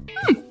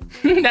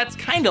 That's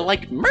kind of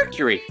like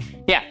Mercury.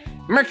 Yeah,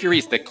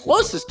 Mercury's the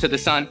closest to the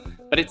sun,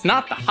 but it's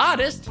not the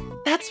hottest.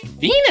 That's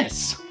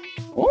Venus.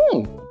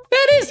 Oh,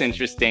 that is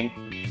interesting.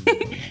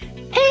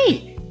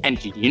 Hey, and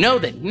did you know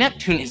that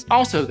Neptune is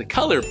also the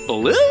color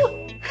blue?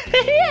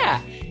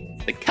 Yeah,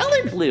 it's the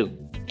color blue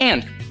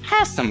and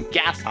has some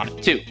gas on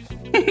it too.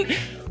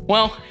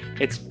 Well,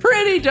 it's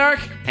pretty dark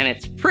and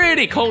it's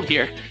pretty cold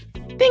here.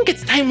 Think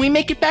it's time we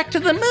make it back to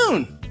the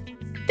moon.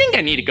 Think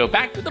I need to go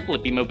back to the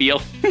Blippi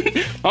mobile.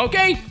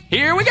 Okay,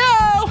 here we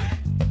go.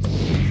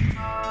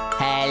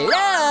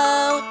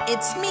 Hello,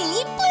 it's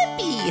me,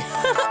 Blippi.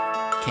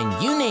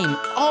 Can you name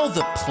all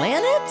the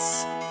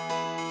planets?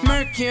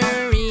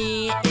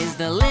 Mercury is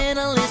the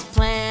littlest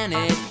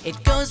planet.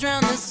 It goes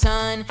round the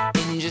sun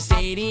in just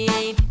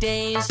 88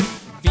 days.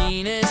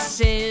 Venus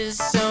is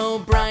so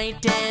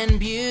bright and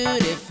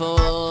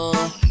beautiful.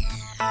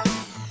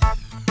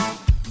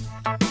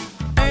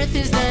 Earth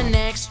is the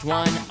next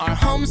one, our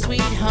home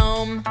sweet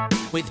home,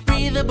 with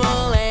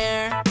breathable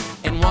air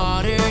and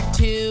water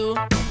too.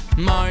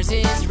 Mars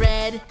is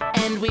red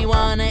and we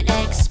wanna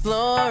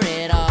explore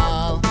it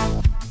all.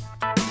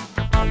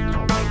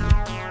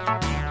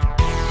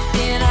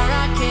 In a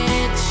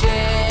rocket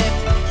ship,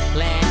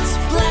 let's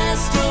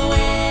blast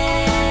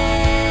away.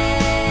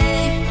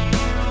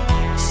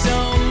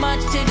 So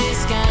much to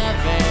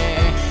discover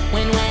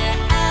when we're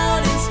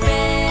out in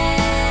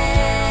space.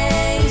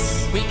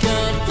 We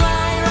could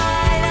fly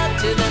right up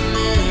to the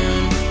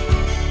moon,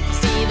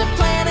 see the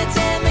planets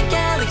and the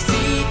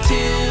galaxy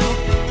too.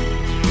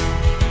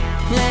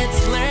 Let's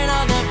learn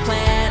all the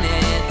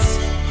planets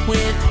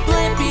with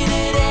Blippi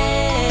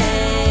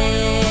today.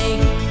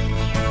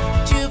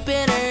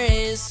 Jupiter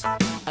is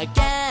a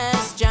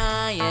gas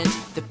giant,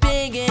 the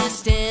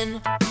biggest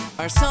in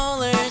our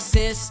solar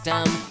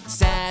system.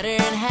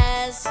 Saturn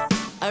has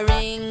a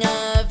ring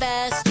of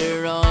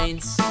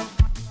asteroids.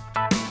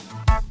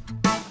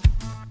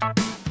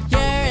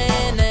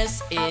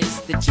 Uranus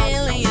is the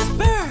chilliest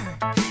burr.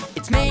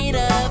 It's made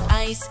of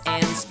ice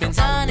and spins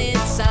on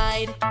its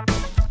side.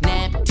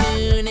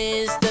 Neptune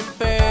is the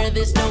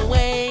furthest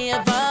away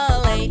of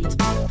all 8.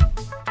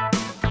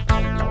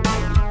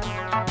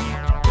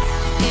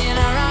 In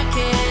a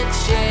rocket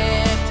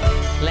ship,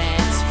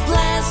 let's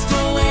blast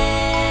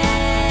away.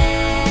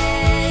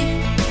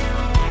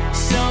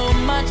 So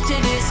much to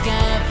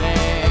discover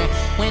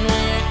when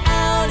we're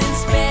out in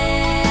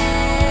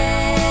space.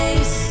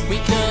 We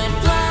could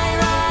fly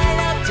right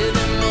up to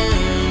the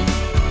moon,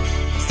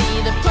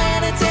 see the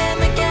planets and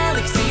the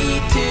galaxy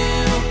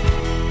too.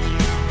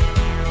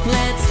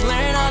 Let's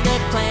learn all the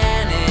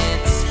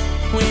planets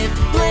with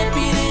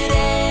Blippi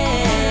today.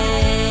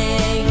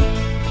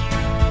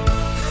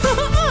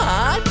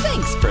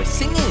 Thanks for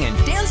singing and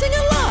dancing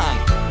along.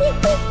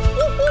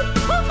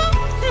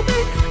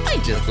 I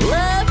just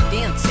love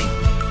dancing.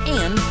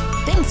 And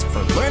thanks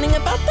for learning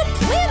about the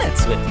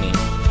planets with me.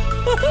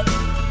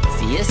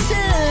 See you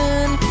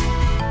soon.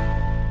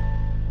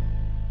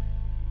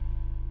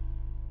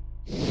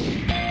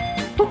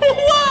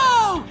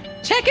 Whoa!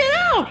 Check it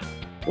out!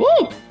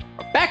 Woo!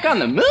 We're back on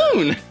the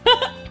moon!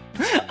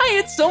 I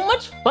had so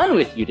much fun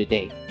with you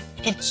today.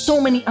 We did so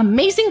many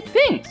amazing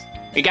things.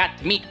 We got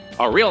to meet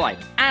a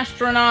real-life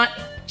astronaut,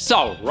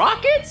 saw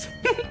rockets,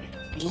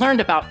 we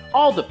learned about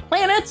all the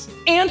planets,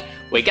 and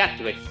we got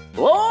to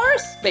explore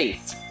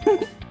space.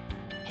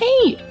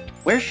 Hey,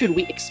 where should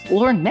we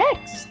explore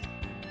next?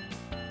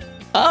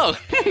 Oh,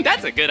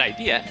 that's a good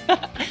idea.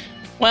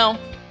 Well,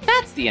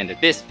 that's the end of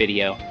this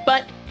video,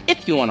 but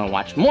if you want to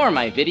watch more of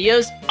my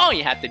videos, all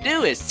you have to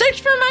do is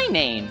search for my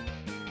name.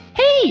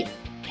 Hey,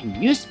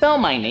 can you spell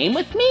my name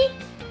with me?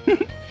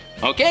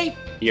 Okay,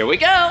 here we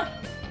go.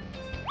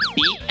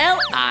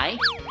 B-L-I-P-P-I,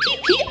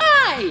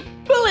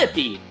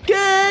 Blippi.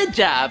 Good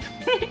job.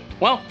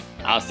 Well,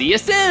 I'll see you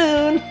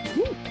soon.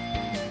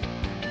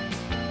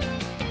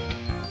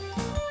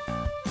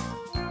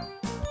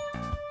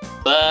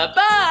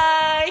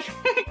 Bye-bye.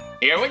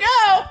 Here we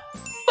go.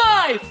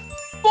 5,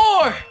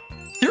 4,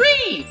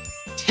 3,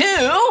 2,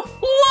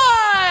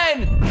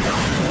 1.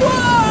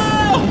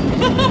 Whoa!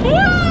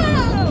 Whoa!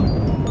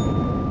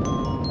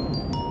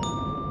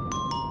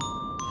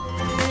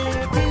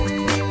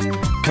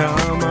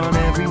 Come on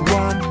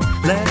everyone,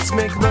 let's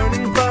make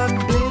learning fun.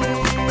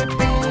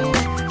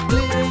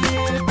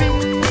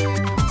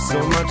 So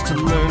much to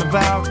learn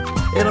about,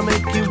 it'll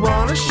make you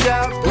wanna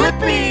shout,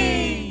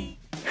 Blippi!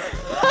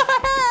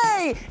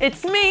 Hey,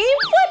 it's me,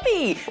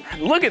 Blippi!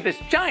 Look at this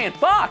giant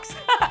box.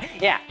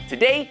 Yeah,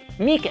 today,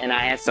 Meekah and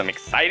I have some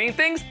exciting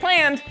things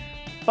planned,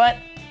 but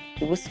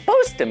it was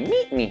supposed to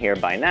meet me here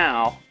by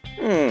now.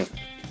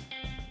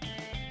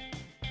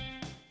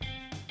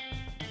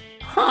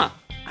 Huh,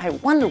 I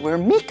wonder where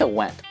Meekah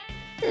went.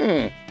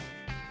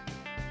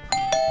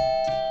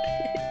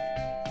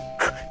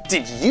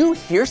 Did you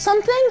hear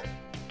something?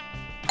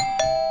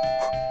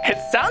 It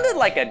sounded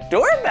like a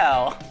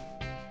doorbell.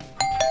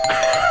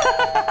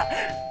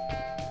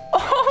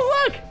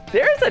 Oh, look,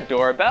 there's a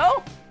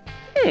doorbell.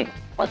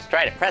 Let's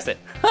try to press it.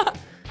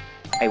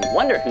 I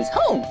wonder who's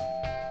home.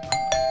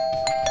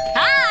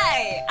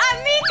 Hi,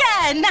 I'm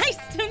Meekah. Nice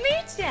to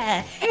meet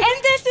ya.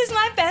 And this is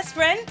my best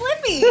friend,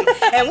 Blippi.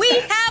 And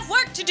we have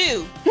work to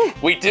do.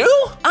 We do?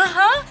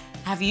 Uh-huh.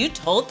 Have you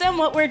told them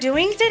what we're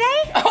doing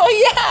today?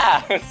 Oh,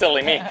 yeah.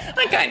 Silly me.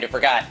 I kind of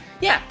forgot.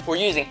 Yeah, we're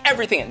using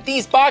everything in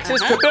these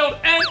boxes to build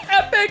an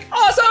epic,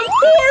 awesome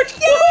fort.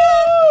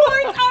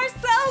 Yay! Forts are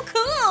so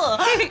cool.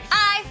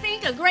 I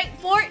think a great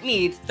fort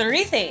needs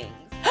 3 things.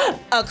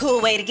 A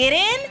cool way to get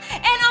in,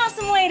 an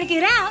awesome way to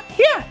get out.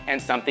 Yeah, and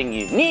something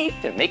unique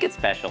to make it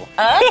special.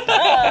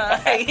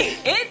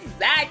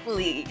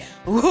 Exactly.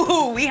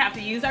 Ooh, we have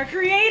to use our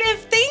creative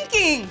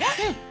thinking.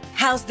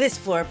 How's this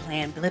floor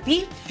plan,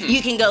 Blippi?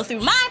 You can go through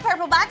my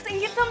purple box and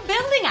get some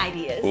building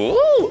ideas.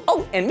 Ooh!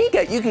 Oh, and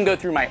Meekah, you can go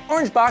through my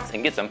orange box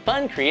and get some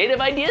fun,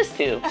 creative ideas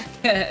too.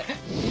 3, 2,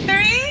 1!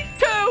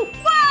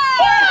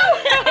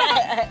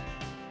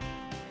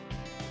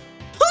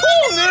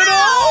 Pool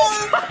noodles!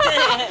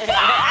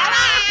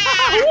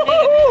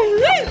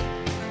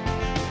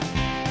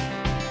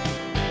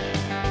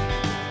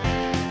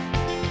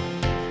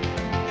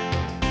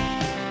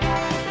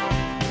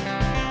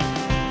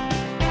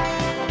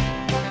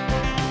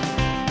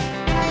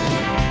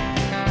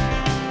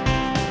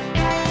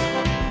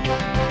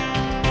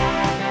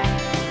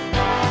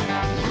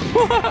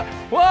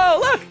 Whoa,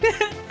 look!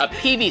 A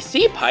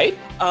PVC pipe?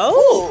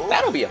 Oh!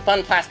 That'll be a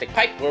fun plastic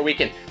pipe where we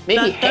can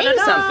maybe hang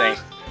something.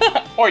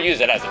 Or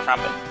use it as a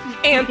trumpet.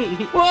 And,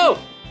 whoa,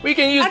 we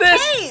can use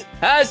this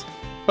as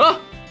a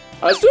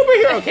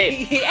superhero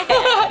cape.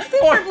 Yeah,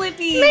 super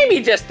Blippi.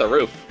 Maybe just the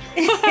roof.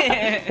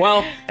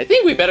 Well, I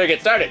think we better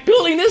get started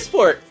building this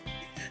fort.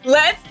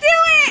 Let's do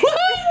it!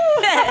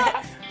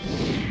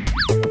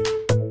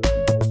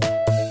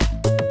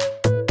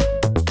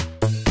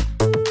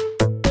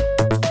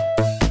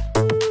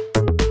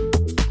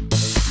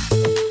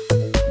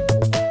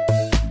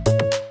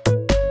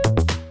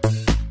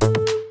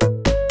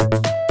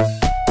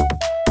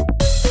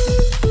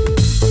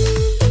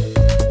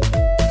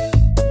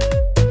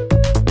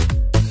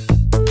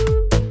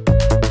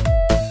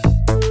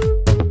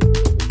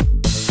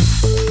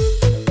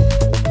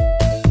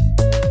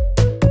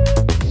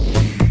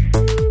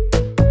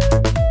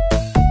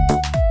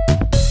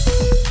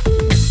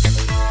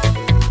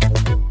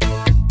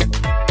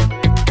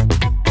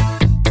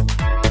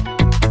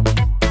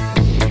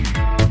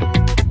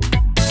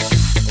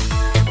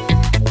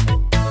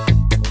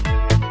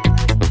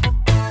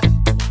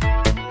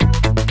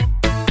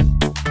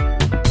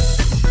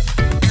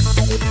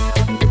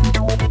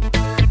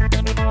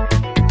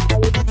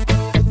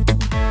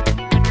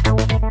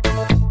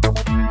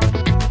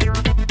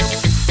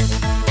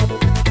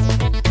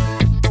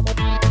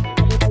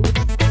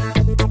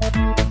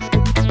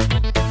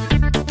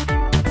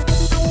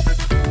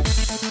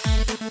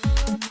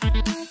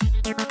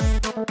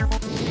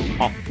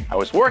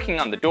 Working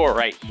on the door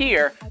right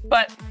here,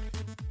 but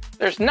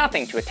there's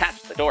nothing to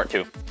attach the door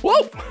to.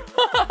 Whoa!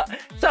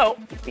 So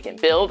we can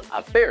build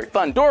a very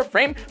fun door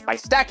frame by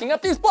stacking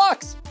up these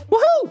blocks.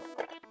 Woohoo!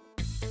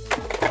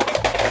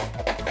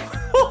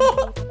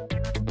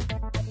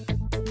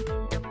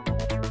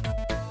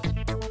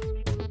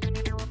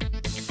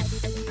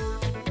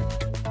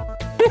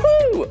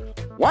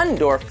 Woohoo! One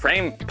door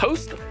frame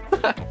post.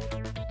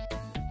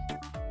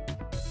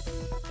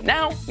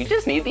 Now we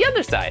just need the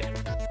other side.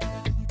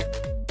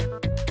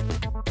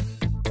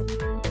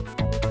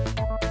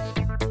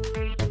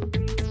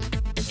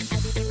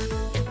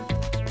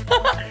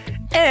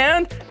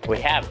 And we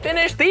have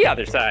finished the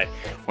other side.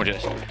 We'll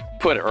just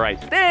put it right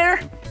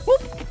there.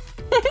 Whoop.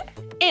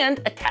 And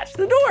attach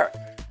the door.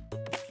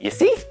 You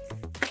see?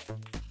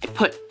 I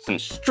put some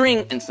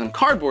string and some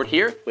cardboard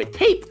here with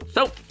tape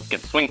so it can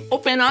swing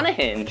open on a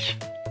hinge.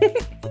 Check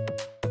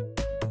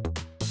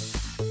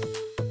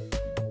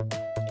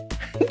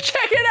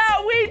it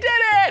out, we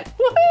did it!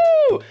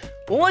 Woohoo!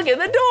 Look at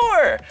the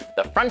door,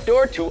 the front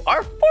door to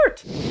our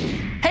fort.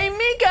 Hey,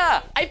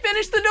 Meekah, I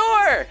finished the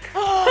door.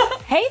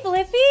 Hey,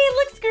 Blippi, it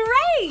looks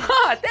great.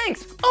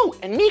 Thanks. Oh,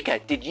 and Meekah,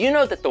 did you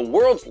know that the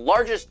world's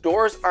largest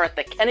doors are at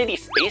the Kennedy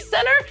Space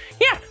Center?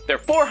 Yeah, they're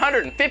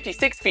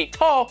 456 feet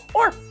tall,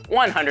 or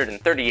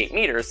 138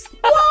 meters.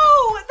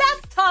 Whoa,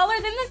 that's taller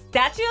than the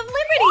Statue of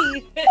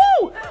Liberty.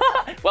 Woo!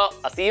 Well,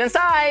 I'll see you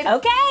inside.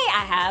 Okay,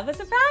 I have a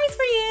surprise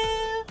for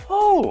you.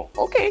 Oh,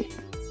 okay.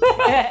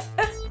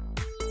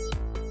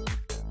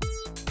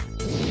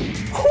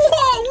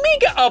 Whoa,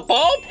 Meekah, a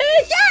ball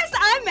pit? Yes,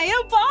 I made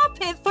a ball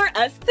pit for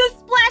us to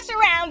splash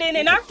around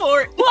in our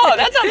fort. Whoa,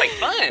 that sounds like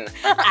fun.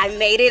 I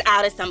made it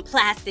out of some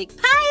plastic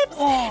pipes.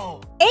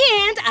 Oh.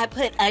 And I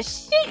put a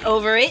sheet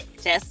over it,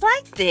 just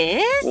like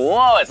this.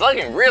 Whoa, it's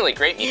looking really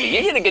great, Meekah.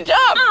 You did a good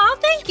job. Oh,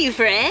 thank you,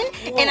 friend.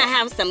 Whoa. And I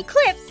have some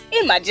clips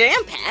in my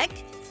jam pack.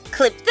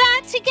 Clip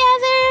that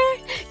together,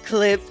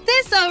 clip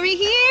this over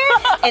here,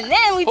 and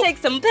then we take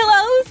some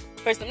pillows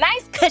for some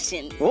nice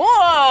cushion.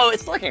 Whoa,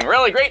 it's looking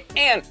really great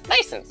and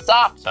nice and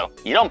soft so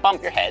you don't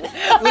bump your head.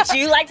 Would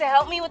you like to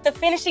help me with the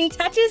finishing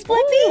touches,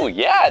 Blippi? Oh,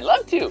 yeah, I'd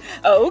love to.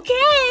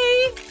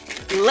 Okay.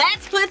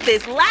 Let's put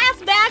this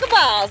last bag of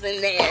balls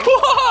in there.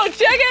 Whoa,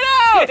 check it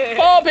out!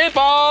 Ball pit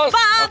balls.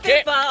 Ball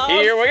pit balls.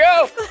 Here we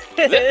go.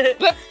 Zip,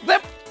 zip,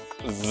 zip.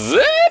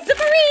 Zip.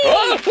 Zippery.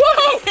 Whoa,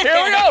 whoa,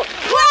 here we go.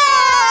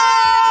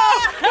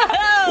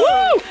 Whoa!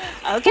 Woo!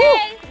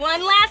 Okay,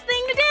 one last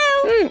thing to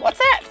do. What's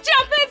that?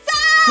 Jump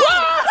inside!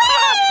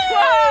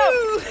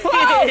 Whoa!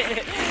 Whoa!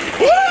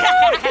 Woo!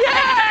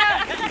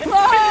 Yeah!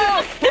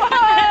 Whoa!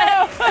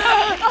 Whoa!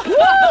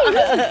 Whoa!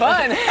 This is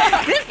fun.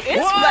 This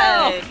is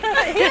fun.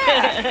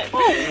 Yeah.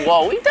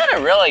 Well, we've done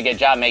a really good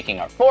job making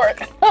our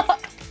fort.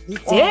 You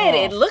did.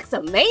 It looks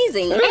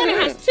amazing. And it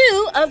has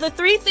 2 of the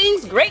 3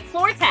 things great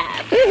forts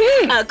have.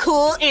 A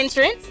cool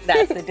entrance.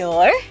 That's the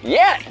door.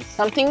 Yeah, and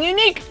something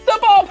unique. The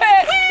ball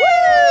pit.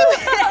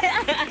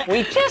 Woo!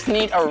 We just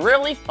need a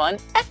really fun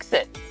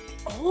exit.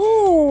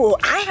 Oh,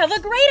 I have a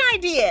great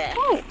idea.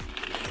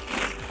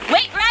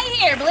 Wait right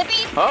here,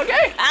 Blippi.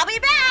 Okay. I'll be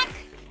back.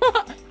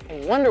 I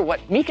wonder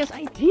what Meekah's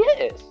idea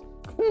is.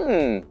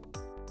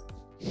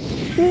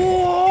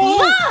 Whoa!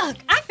 Look,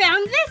 I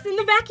found this in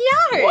the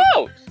backyard.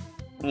 Whoa!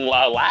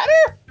 A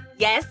ladder?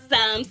 Yes,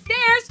 some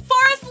stairs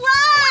for a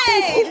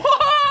slide.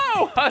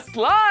 Whoa! A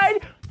slide?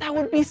 That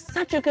would be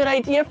such a good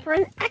idea for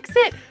an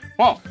exit.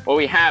 Well,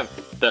 we have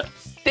the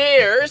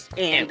stairs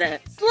and the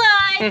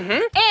slide,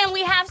 and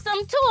we have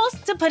some tools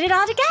to put it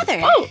all together.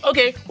 Oh,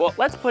 okay. Well,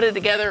 let's put it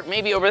together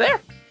maybe over there.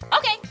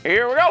 Okay.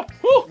 Here we go.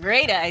 Woo.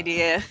 Great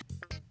idea.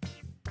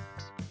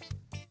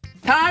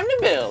 Time to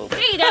build.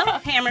 Here you go.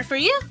 Hammer for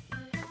you,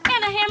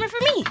 and a hammer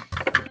for me.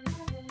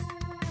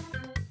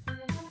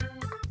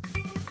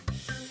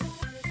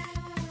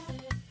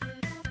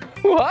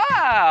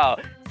 Wow!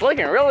 It's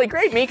looking really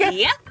great, Meekah.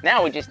 Yep.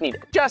 Now we just need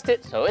to adjust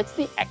it so it's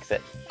the exit.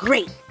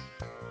 Great.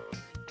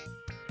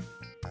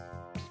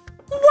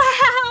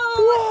 Wow!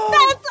 Whoa.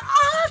 That's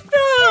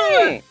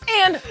awesome!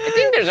 And I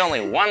think there's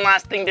only one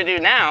last thing to do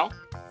now.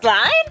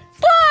 Slide?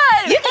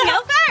 Slide! You can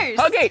go first.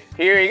 Okay,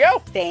 here you go.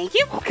 Thank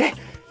you. Okay,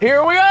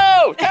 here we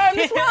go. Time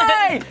to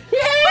slide.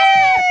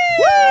 Yeah!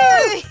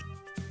 Woo!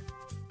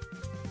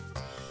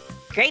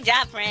 Great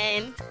job,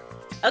 friend.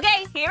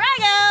 Okay, here I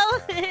go.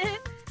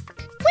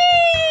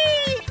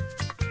 Whee!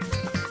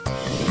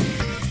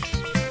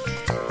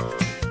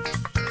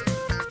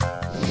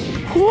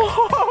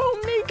 Whoa,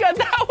 Meekah,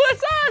 that was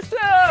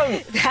awesome!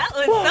 That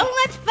was so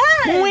much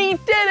fun. We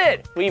did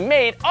it! We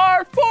made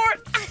our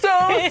fort so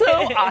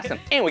awesome.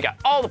 And we got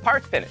all the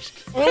parts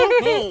finished.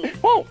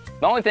 Whoa,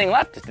 the only thing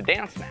left is to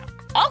dance now.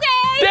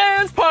 Okay.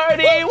 Dance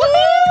party! Woo!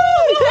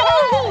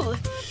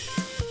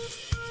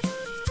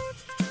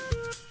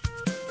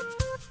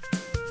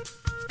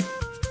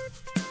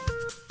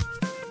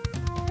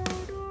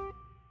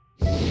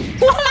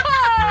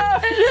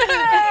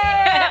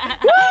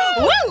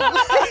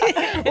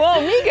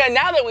 Well, Meekah,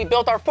 now that we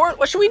built our fort,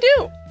 what should we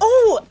do?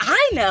 Oh,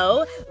 I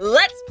know.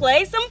 Let's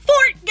play some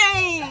fort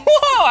games.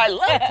 Whoa, I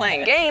love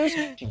playing games.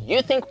 Do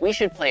you think we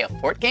should play a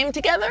fort game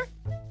together?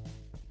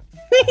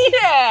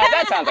 Yeah,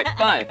 that sounds like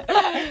fun.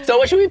 So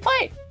what should we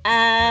play?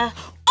 How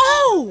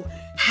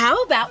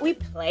about we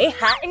play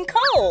hot and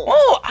cold?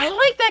 Oh, I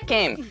like that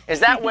game.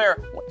 Is that where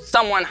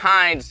someone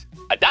hides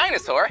a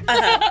dinosaur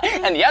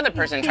and the other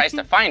person tries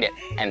to find it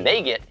and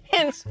they get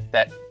hints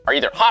that are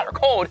either hot or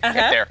cold if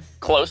they're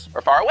close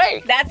or far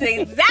away? That's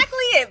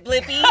exactly it,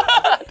 Blippi.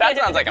 That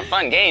sounds like a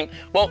fun game.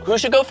 Well, who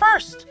should go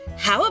first?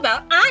 How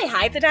about I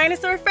hide the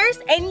dinosaur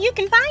first and you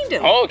can find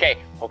him? Okay.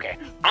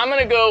 I'm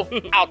gonna go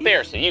out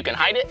there so you can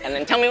hide it and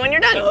then tell me when you're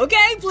done.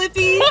 Okay,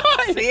 Blippi.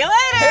 See you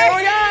later. Here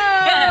we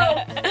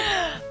go.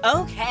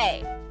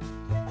 Okay,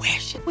 where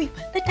should we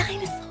put the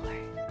dinosaur?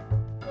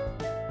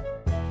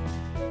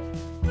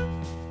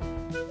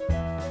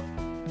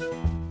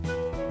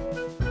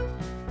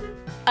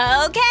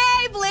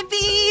 Okay,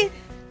 Blippi.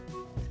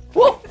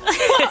 Whoa.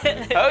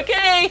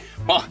 Okay.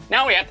 Well,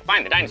 now we have to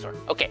find the dinosaur.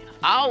 Okay,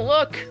 I'll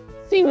look,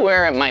 see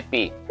where it might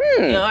be.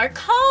 You're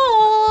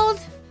cold,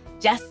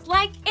 just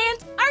like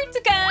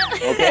Antarctica.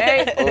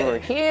 Okay, over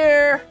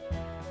here.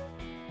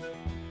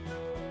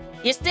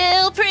 You're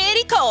still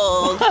pretty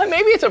cold.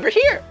 Maybe it's over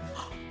here.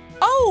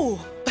 Oh,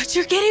 but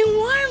you're getting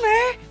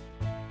warmer.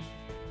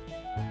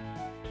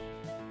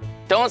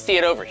 Don't see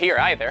it over here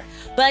either.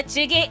 But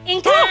you're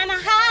getting kinda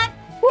hot.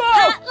 Whoa.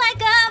 Hot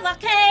like a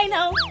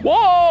volcano.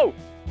 Whoa!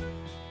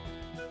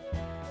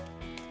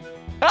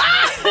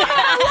 Ah! Look,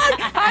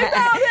 I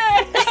found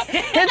it!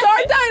 It's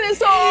our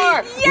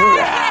dinosaur!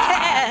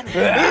 Yeah!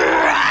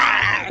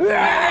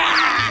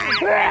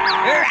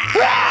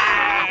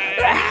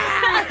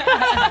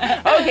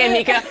 Okay,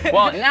 Meekah.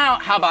 Well, now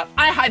how about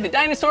I hide the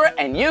dinosaur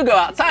and you go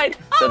outside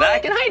so that I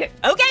can hide it?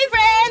 Okay,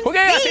 friends.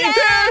 Okay, see you ya. too.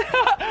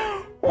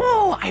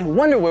 Whoa, I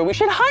wonder where we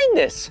should hide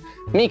this.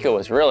 Meekah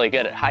was really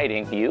good at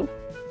hiding. You?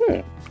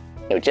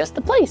 Know just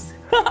the place.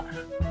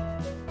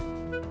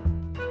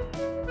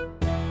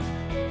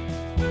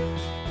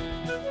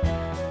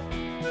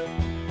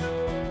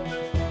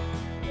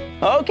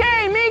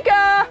 Okay,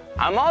 Meekah,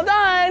 I'm all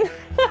done.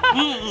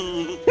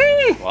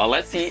 Well,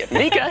 let's see if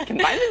Meekah can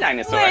find the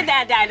dinosaur. Where'd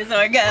that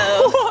dinosaur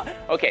go?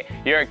 Okay,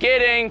 you're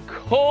getting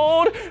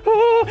cold,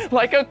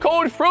 like a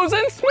cold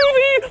frozen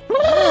smoothie.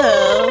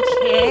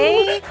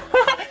 Okay.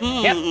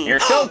 Yep,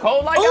 you're still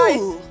cold like ice.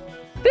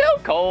 Still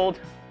cold.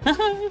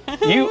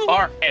 You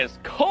are as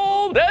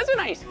cold as an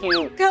ice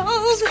cube.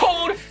 As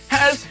cold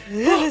as a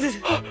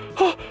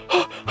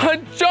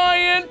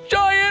giant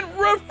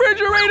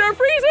refrigerator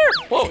freezer.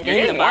 Whoa, you're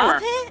getting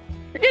warmer.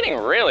 You're getting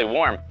really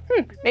warm.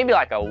 Maybe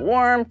like a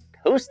warm,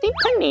 toasty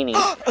panini.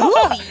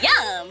 Ooh,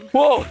 yum.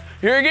 Whoa,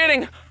 you're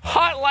getting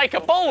hot like a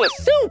bowl of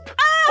soup.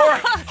 Or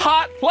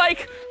hot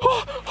like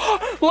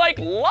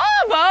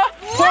lava.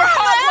 Or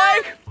hot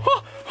like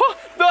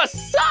the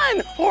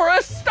sun or a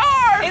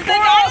star. Is the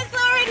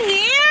dinosaur in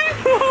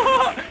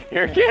here?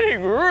 You're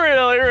getting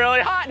really,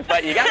 really hot,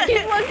 but you gotta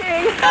keep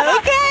looking.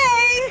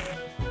 Okay.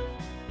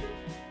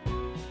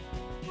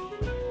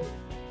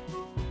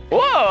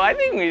 Whoa, I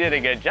think we did a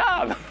good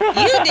job.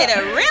 You did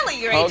a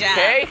really great job.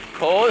 Okay,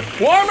 cold,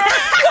 warmer.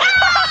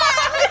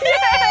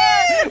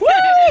 Yeah! Woo!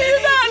 You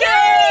done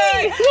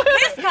it!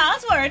 This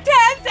calls for a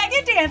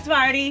 10-second dance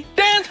party.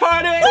 Dance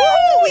party!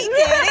 Woo! We did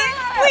it!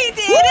 We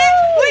did it!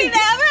 We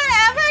never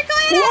ever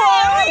quit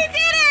it! We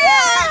did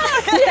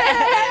it!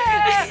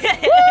 Yeah!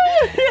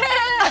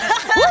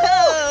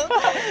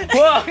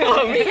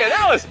 Whoa, Meekah,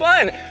 that was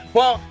fun.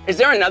 Well, is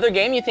there another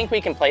game you think we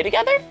can play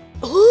together?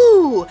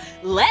 Ooh,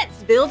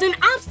 let's build an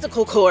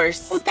obstacle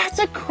course. Well, that's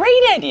a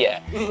great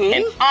idea.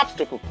 An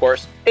obstacle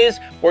course is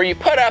where you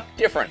put up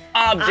different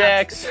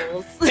objects.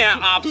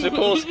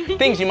 Obstacles,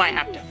 things you might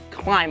have to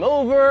climb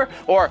over,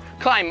 or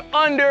climb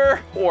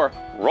under, or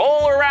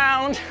roll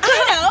around.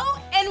 I know,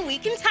 and we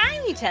can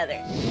time each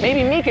other.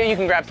 Maybe, Meekah, you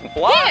can grab some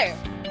blocks. Here.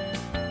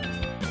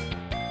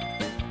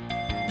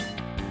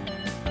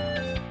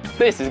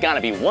 This is gonna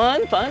be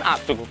one fun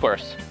obstacle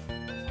course.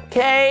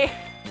 Okay.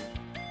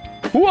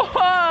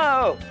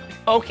 Whoa!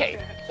 Okay,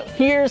 so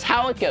here's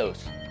how it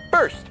goes.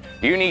 First,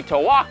 you need to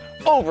walk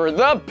over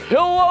the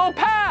pillow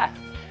path.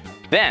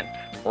 Then,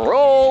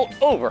 roll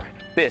over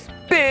this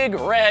big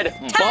red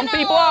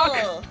bumpy block.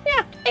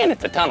 Yeah, and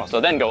it's a tunnel,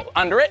 so then go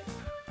under it,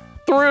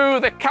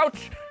 through the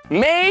couch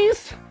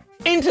maze,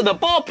 into the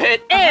ball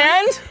pit,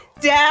 and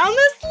down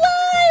the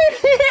slide.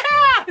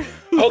 Yeah!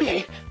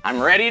 Okay, I'm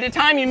ready to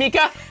time you,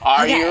 Meekah.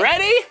 Are you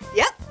ready?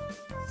 Yep.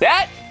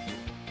 Set,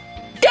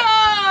 go!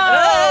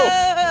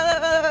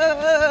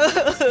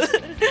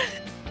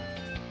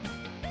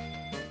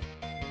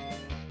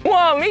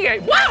 Whoa,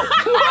 Meekah, wow!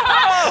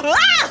 Whoa!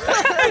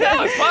 That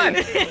was fun.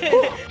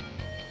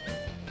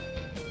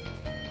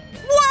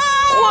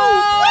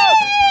 Whoa!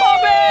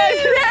 Pop it!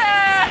 Yeah!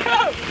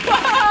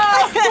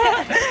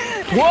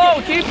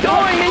 Whoa, keep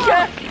going,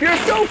 Meekah. You're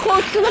so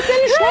close to the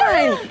finish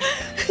line.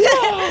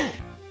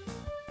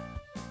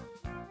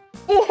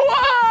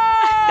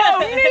 Whoa!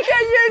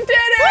 Meekah, you did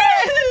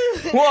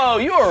it! Whoa,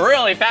 you were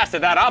really fast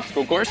at that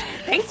obstacle course.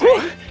 Thanks,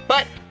 Ren.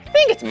 But I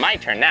think it's my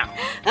turn now.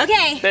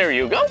 Okay. There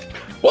you go.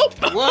 Whoop.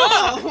 Whoa.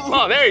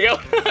 Oh, there you go.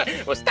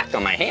 It was stuck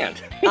on my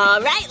hand. All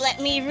right, let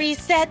me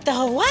reset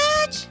the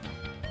watch.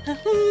 I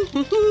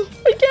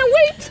can't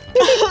wait.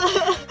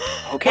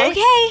 Okay.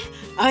 Okay,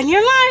 on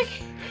your mark,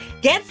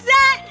 get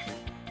set,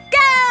 go!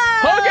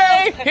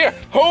 Okay, here,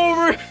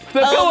 over the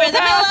pillow Over the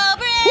path. pillow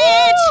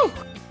bridge.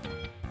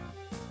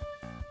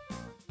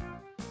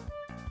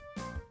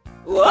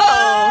 Woo!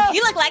 Whoa,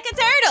 you look like a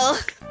turtle.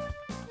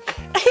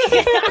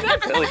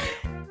 That's silly.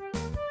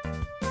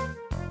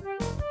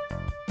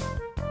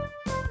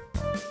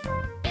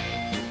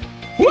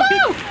 Woo!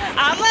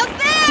 Almost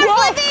there, Whoa!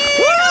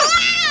 Blippi!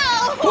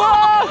 Whoa!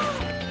 Wow!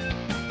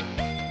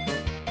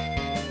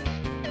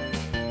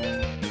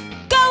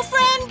 Go,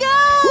 friend, go!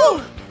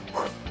 Woo!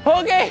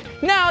 Okay,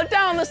 now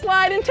down the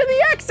slide into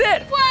the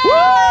exit. Whoa!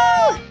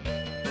 Woo!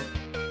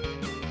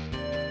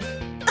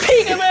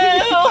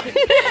 Peekaboo!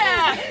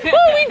 Yeah!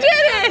 Woo, we did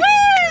it!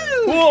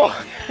 Woo! Whoa,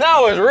 that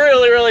was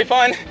really, really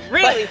fun.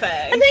 Really But fun.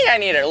 I think I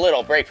need a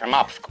little break from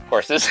obstacle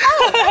courses.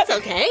 Oh, that's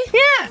okay.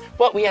 Yeah,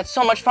 but we had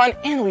so much fun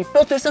and we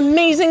built this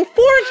amazing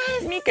fort.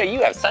 Yes. Meekah,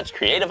 you have such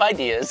creative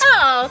ideas.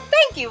 Oh,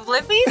 thank you,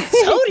 Blippi.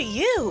 So do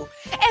you.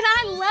 And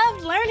I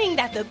loved learning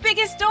that the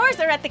biggest doors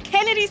are at the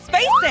Kennedy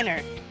Space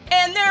Center.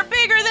 And they're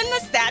bigger than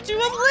the Statue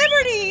of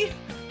Liberty.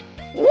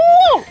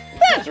 Woo!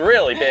 That's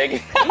really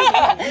big.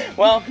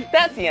 Well,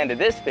 that's the end of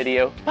this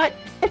video, but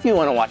if you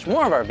want to watch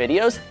more of our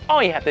videos,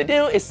 all you have to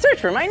do is search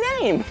for my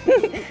name.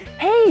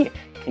 Hey,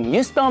 can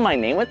you spell my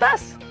name with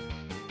us?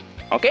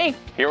 Okay,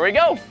 here we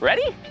go.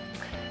 Ready?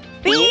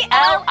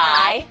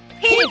 B-L-I-P-P-I,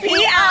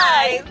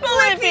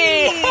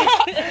 Blippi.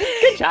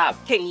 Good job.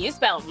 Can you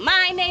spell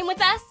my name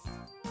with us?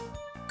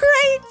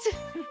 Great.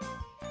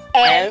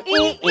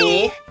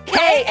 M-E-E-K-A-H.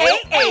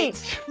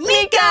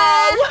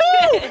 Meekah. Woo!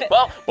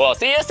 Well, we'll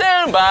see you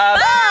soon. Bye.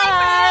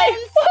 Bye,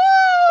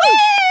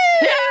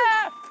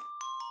 Yeah.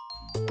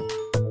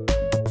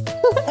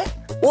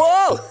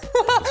 Whoa.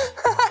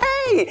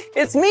 Hey,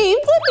 it's me,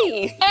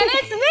 Blippi. And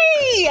it's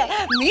me,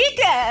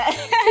 Meekah.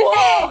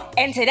 Whoa.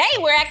 And today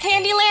we're at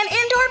Candyland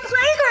Indoor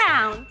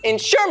Playground. In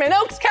Sherman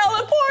Oaks,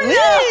 California.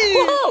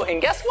 Woo. Whoa, and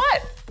guess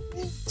what?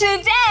 Today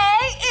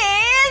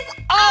is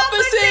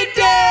Opposite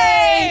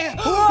day.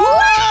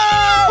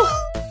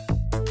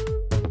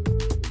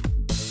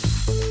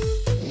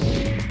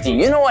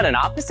 what an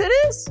opposite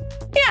is?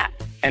 Yeah,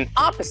 an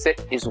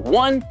opposite is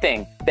one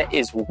thing that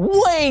is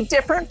way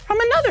different from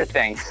another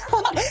thing.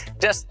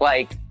 Just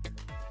like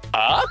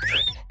up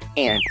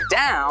and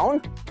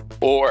down,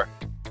 or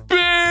big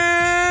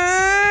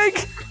and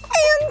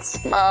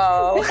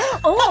small.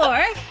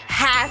 Or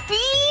happy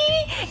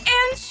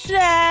and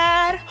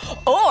sad.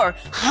 Or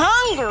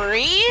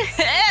hungry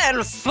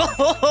and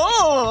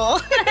full.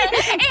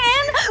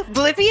 And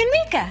Blippi and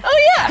Meekah. Oh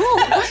yeah.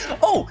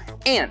 Oh,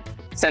 and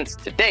since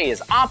today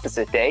is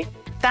opposite day,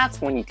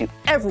 that's when you do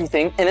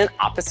everything in an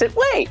opposite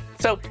way.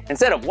 So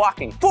instead of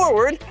walking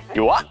forward,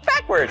 you walk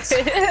backwards.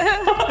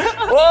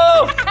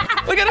 Whoa,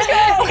 look at us go.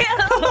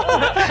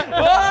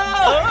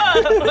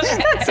 Whoa,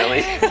 that's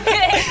silly.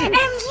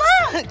 And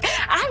look,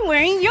 I'm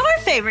wearing your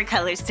favorite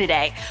colors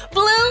today,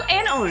 blue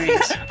and orange.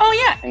 Oh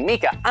yeah, and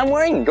Meekah, I'm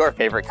wearing your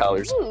favorite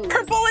colors,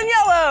 purple and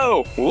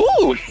yellow.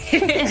 Ooh.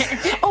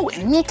 Oh,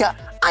 and Meekah,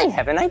 I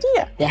have an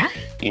idea. Yeah?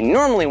 You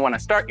normally want to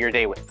start your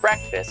day with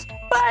breakfast,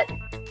 but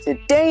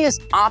today is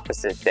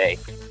opposite day.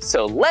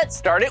 So let's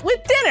start it with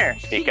dinner,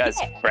 because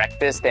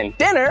breakfast and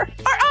dinner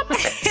are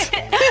opposites.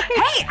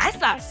 Hey, I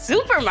saw a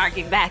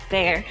supermarket back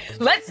there.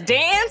 Let's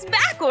dance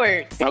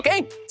backwards.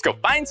 Okay, let's go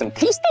find some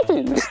tasty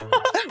food.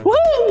 Woo,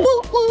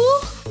 woo, woo.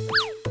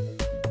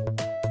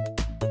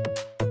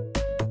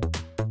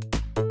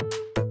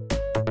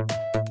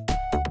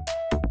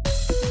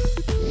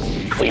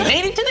 We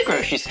made it to the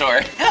grocery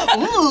store.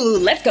 Ooh,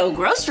 let's go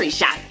grocery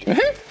shopping.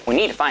 We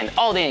need to find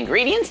all the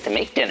ingredients to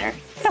make dinner.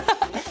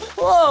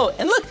 Whoa,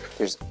 and look,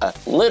 there's a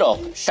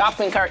little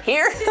shopping cart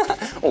here.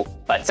 Oh,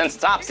 but since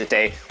it's opposite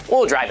day,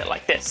 we'll drive it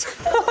like this.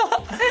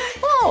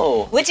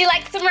 Whoa. Would you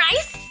like some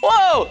rice?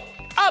 Whoa,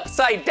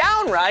 upside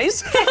down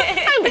rice.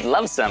 I would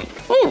love some.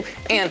 Ooh,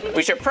 and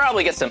we should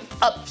probably get some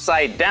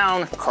upside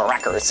down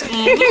crackers.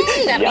 That'd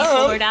be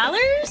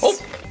 $4. Oh,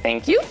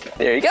 thank you.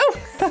 There you go.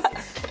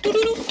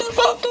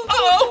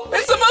 Uh-oh,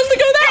 it's supposed to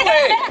go that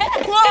way.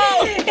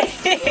 Whoa.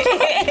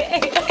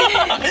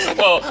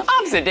 Well,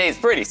 opposite day is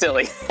pretty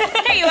silly.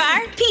 Here you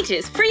are,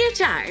 peaches, free of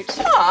charge.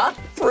 Aw,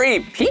 free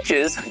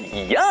peaches,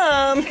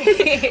 yum.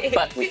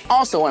 But we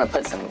also want to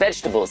put some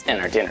vegetables in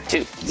our dinner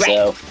too. Right.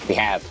 So we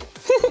have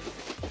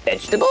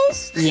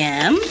vegetables.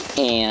 Yum.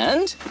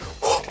 And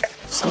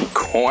some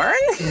corn.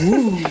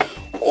 Ooh.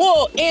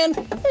 Whoa, and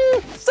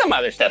some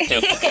other stuff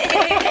too.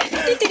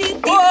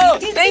 Whoa,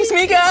 thanks,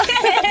 Meekah.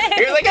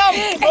 Here they come.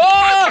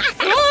 Whoa.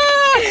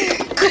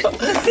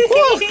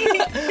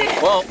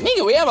 Well,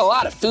 Meekah, we have a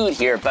lot of food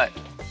here, but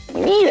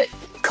we need to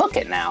cook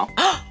it now.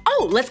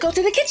 Oh, let's go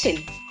to the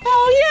kitchen.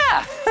 Oh,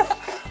 yeah.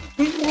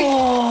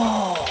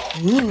 Whoa.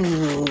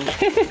 Ooh.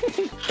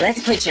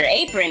 Let's put your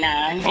apron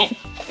on. Oh,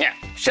 yeah,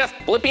 Chef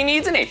Blippi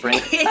needs an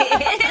apron.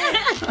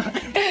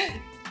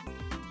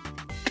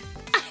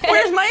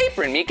 Where's my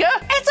apron, Meekah?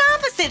 It's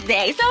opposite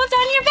day, so it's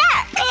on your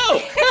back.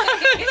 Oh,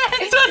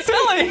 that's so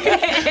silly.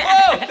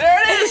 Whoa,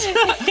 there it is.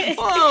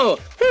 Whoa.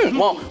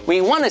 Well,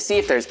 we want to see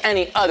if there's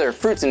any other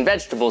fruits and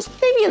vegetables,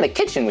 maybe in the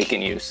kitchen we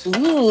can use.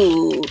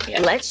 Ooh,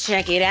 let's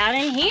check it out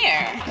in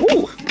here.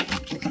 Ooh.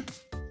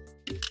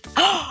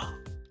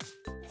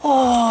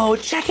 Whoa,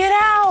 check it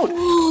out.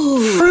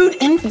 Ooh. Fruit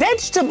and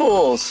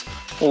vegetables.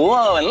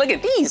 Whoa, and look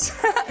at these.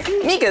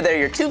 Meekah, they're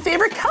your two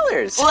favorite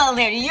colors. Well,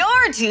 they're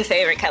your two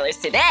favorite colors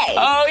today.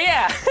 Oh,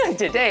 yeah.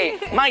 Today,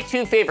 my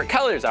two favorite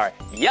colors are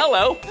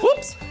yellow,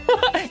 whoops,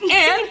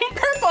 and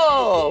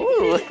purple.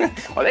 Ooh.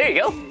 Well, there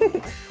you go.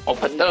 We'll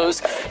put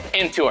those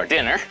into our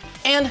dinner.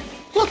 And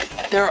look,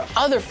 there are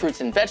other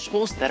fruits and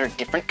vegetables that are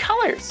different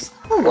colors,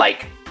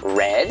 like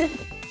red,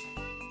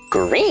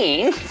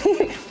 green,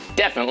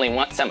 definitely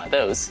want some of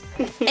those,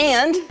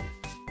 and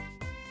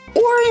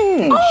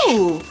orange.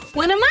 Oh,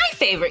 one of my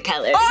favorite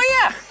colors. Oh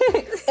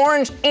yeah,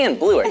 orange and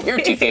blue are your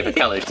two favorite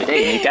colors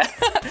today, Meekah.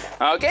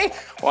 Okay,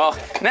 well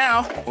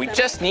now we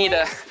just need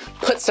to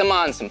put some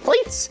on some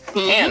plates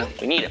and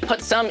we need to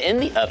put some in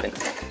the oven.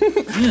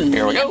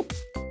 Here we go.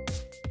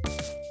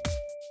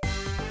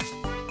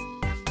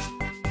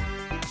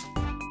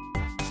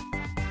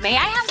 May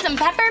I have some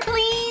pepper,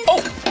 please? Oh,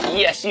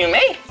 yes you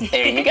may.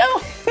 There you go.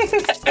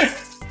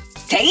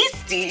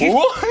 Tasty.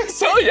 Whoa,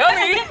 so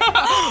yummy.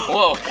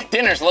 Whoa,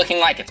 dinner's looking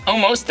like it's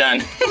almost done.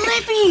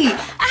 Blippi,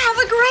 I have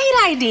a great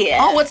idea.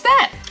 Oh, what's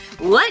that?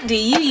 What do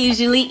you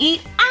usually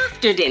eat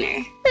after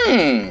dinner?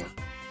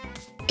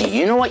 Do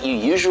you know what you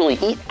usually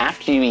eat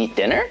after you eat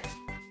dinner?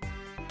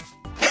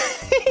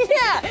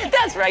 Yeah,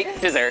 that's right,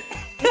 dessert.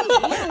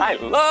 I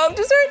love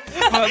dessert.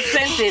 Well,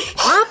 since it's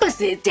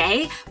opposite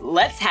day,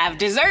 let's have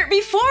dessert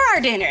before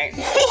our dinner.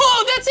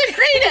 Whoa, that's a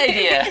great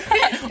idea.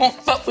 Well,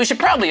 but we should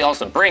probably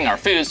also bring our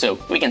food so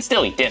we can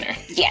still eat dinner.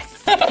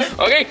 Yes.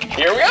 Okay,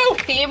 here we go.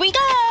 Here we go.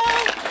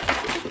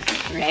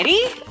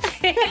 Ready?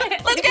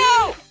 Let's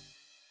go.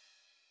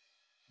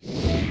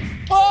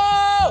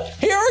 Whoa,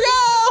 here we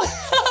go.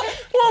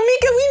 Well,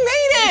 Meekah, we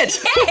made it.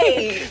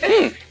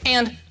 Hey.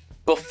 And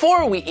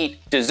before we eat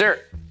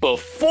dessert,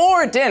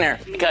 before dinner,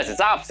 because it's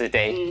opposite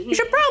day, you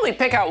should probably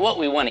pick out what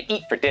we want to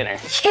eat for dinner.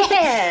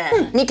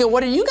 Yeah. Meekah,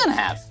 what are you gonna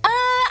have?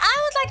 I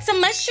would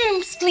some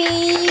mushrooms,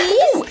 please.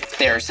 Ooh,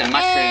 there's some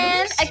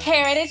mushrooms. And a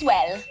carrot as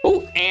well.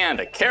 Ooh, and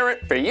a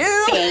carrot for you.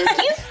 Thank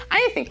you.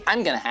 I think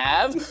I'm gonna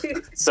have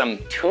some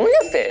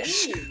tuna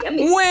fish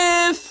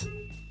with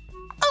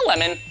a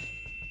lemon.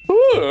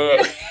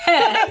 Ooh.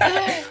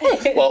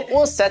 Well,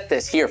 we'll set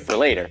this here for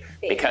later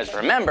because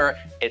remember,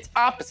 it's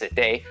opposite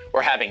day.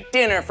 We're having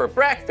dinner for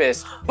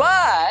breakfast,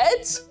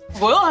 but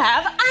we'll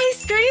have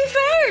ice cream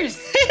first.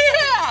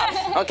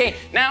 Yeah. Okay,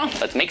 now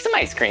let's make some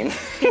ice cream.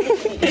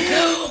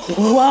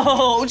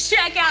 Whoa,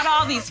 check out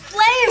all these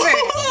flavors.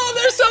 Oh,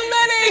 there's so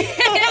many.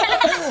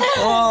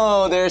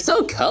 Oh, they're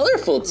so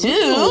colorful too.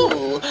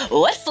 Ooh,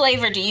 what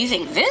flavor do you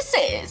think this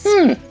is?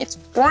 It's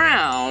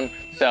brown,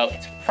 so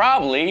it's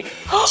probably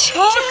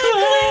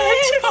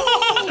chocolate.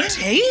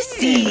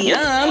 Tasty.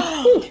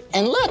 Yum. Ooh,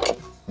 and look,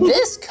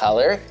 this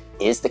color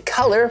is the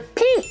color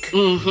pink.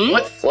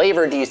 What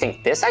flavor do you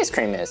think this ice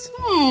cream is?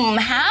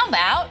 How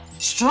about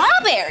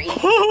strawberry?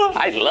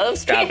 I love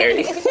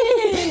strawberry.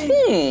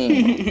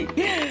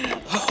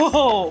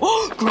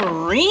 Oh,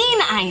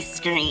 green ice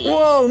cream.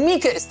 Whoa,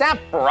 Meekah, is that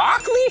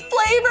broccoli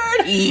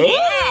flavored?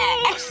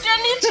 Yeah, extra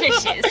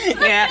nutritious.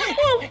 Yeah,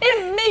 well,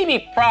 it may be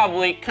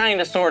probably kind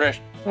of sort of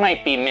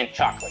might be mint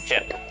chocolate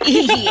chip.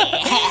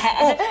 Yeah.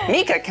 Oh,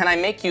 Meekah, can I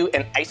make you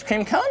an ice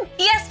cream cone?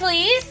 Yes,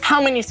 please.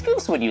 How many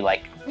scoops would you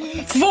like?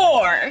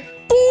 4.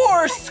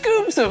 4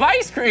 scoops of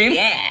ice cream?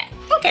 Yeah.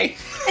 Okay.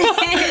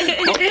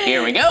 Oh,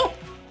 here we go.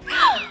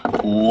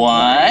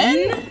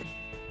 1,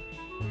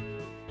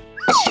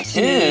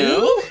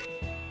 2,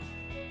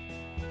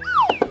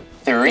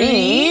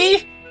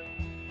 3,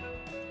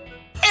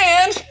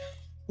 and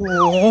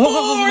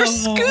 4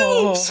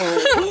 scoops.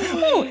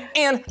 Ooh,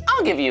 and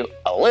I'll give you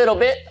a little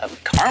bit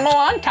of caramel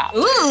on top.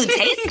 Ooh,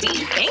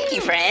 tasty. Thank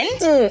you,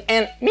 friend.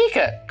 And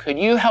Meekah, could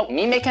you help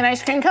me make an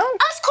ice cream cone?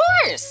 Of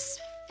course.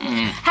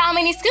 How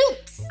many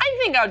scoops? I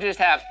think I'll just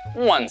have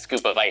 1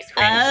 scoop of ice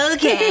cream.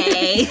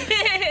 Okay.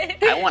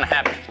 I want to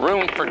have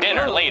room for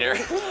dinner later.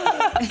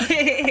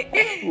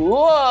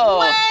 Whoa.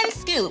 1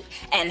 scoop.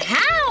 And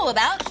how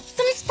about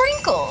some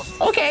sprinkles?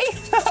 Okay.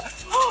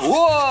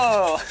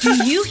 Whoa. Do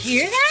you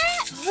hear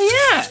that? Oh,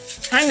 yeah.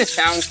 Kind of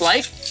sounds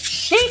like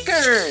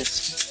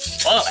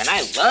shakers. Oh, and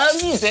I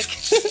love music.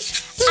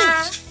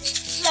 I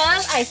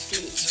love ice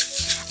cream.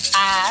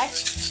 I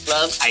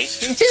love ice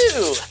cream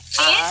too.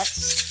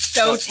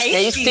 so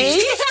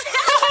tasty.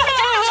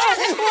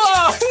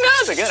 Whoa,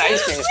 that's a good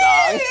ice cream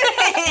song.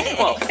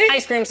 Well,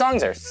 ice cream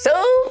songs are so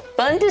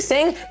fun to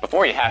sing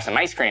before you have some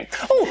ice cream.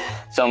 Oh,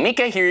 so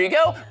Meekah, here you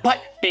go.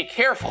 But be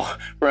careful.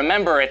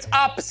 Remember, it's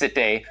opposite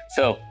day.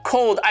 So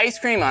cold ice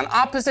cream on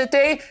opposite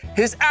day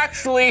is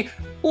actually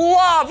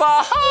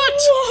lava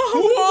hot.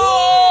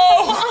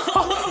 Whoa!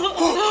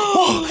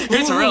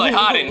 It's really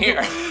hot in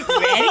here.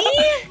 Ready?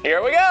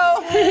 Here we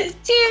go.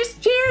 Cheers.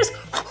 Cheers.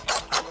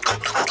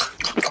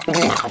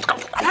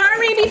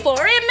 Hurry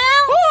before it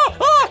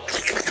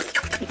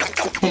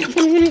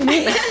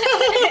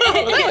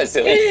That was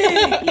silly.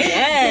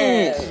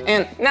 Yes.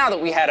 And now that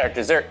we had our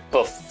dessert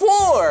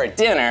before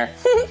dinner,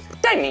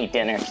 time to eat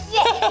dinner.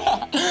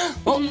 Yeah.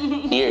 Well,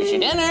 here's your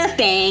dinner.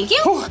 Thank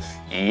you. Ooh,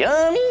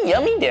 yummy,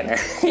 yummy dinner.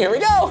 Here we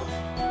go.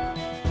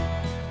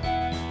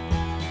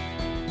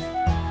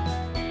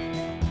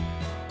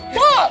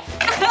 Whoa!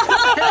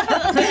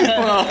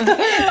 Well,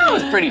 that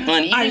was pretty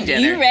fun eating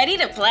dinner. Are you ready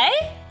to play?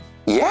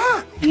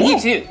 Yeah, me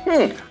too.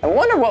 I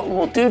wonder what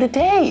we'll do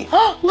today.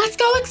 Let's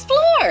go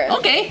explore.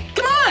 Okay,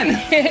 come on.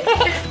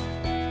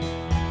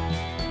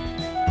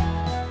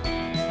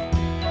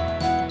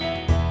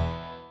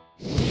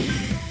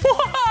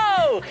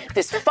 Whoa!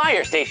 This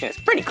fire station is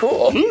pretty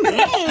cool.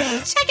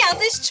 Check out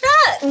this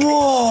truck.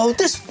 Whoa,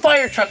 this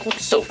fire truck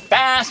looks so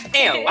fast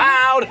and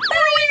loud.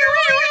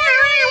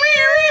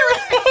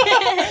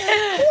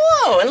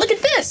 Whoa, and look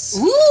at this.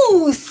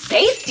 Ooh,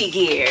 safety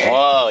gear.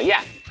 Whoa,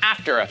 yeah.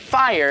 After a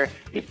fire,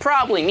 you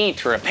probably need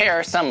to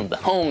repair some of the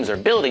homes or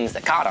buildings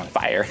that caught on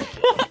fire.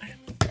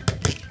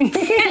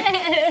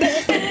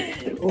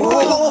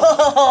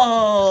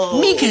 Whoa!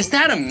 Meekah, is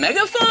that a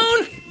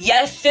megaphone?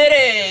 Yes, it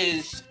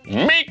is.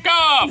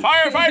 Meekah,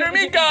 firefighter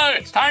Meekah,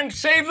 it's time to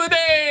save the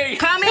day.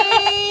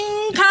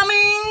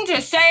 Coming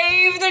to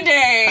save the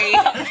day.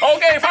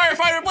 Okay,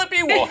 firefighter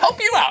Blippi, we'll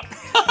help you out.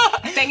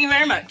 Thank you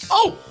very much.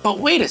 Oh, but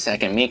wait a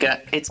second,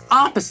 Meekah. It's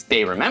opposite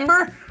day,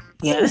 remember?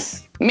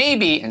 Yes.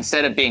 Maybe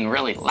instead of being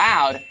really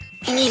loud,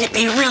 you need to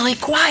be really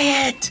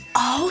quiet.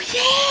 Oh,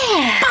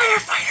 yeah.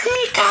 Firefighter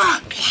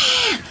Meekah.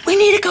 Yeah. We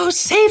need to go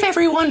save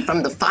everyone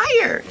from the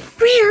fire.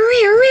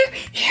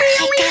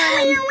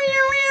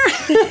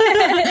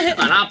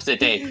 On opposite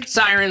day,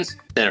 sirens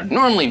that are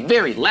normally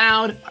very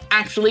loud are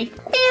actually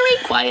very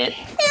quiet.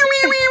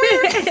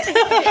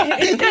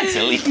 That's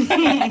silly.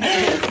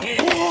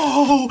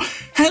 Whoa,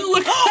 and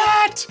look at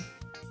that.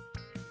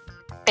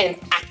 An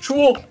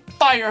actual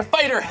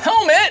firefighter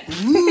helmet.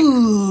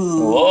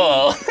 Ooh.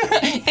 Whoa.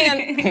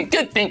 And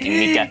good thinking,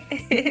 Meekah.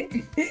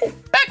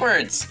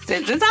 Backwards.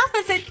 Since it's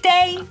opposite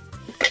day.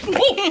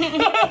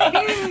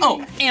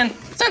 Oh, and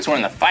since we're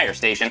in the fire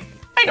station,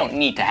 I don't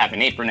need to have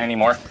an apron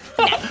anymore.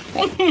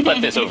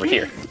 Put this over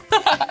here.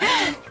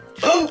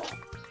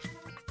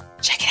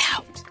 Check it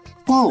out.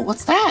 Whoa,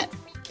 what's that?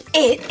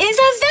 It is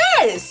a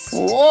vest.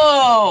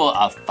 Whoa,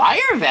 a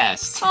fire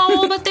vest.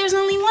 Oh, but there's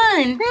only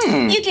one.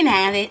 You can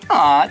have it.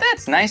 Aw,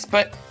 that's nice,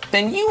 but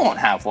then you won't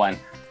have one.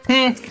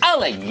 I'll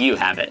let you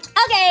have it.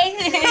 Okay.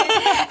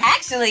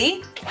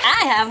 Actually,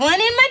 I have one in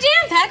my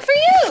jam pack for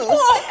you.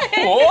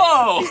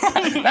 Whoa,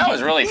 that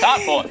was really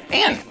thoughtful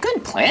and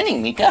good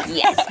planning, Meekah.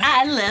 Yes,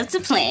 I love to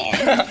plan.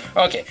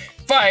 Okay,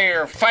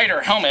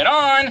 firefighter helmet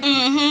on,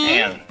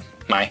 and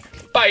my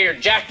fire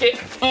jacket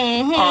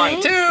on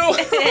too.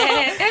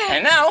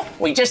 And now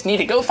we just need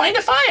to go find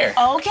a fire.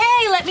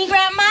 Okay, let me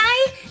grab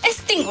my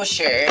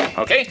extinguisher.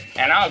 Okay,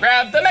 and I'll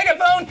grab the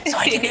megaphone so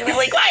I can be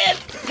really quiet.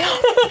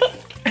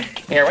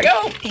 Here we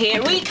go.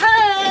 Here we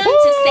come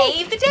to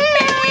save the day.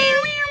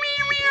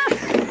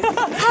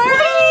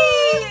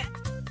 Hurry!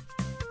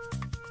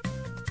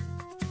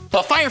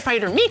 But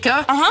firefighter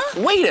Meekah,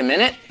 wait a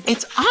minute.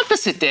 It's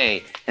opposite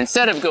day.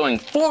 Instead of going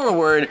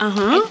forward,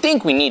 I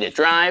think we need to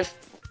drive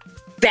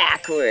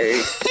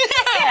backwards.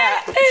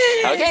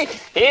 Okay,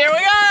 here we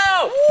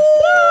go.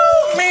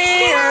 Woo!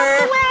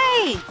 Get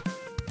away!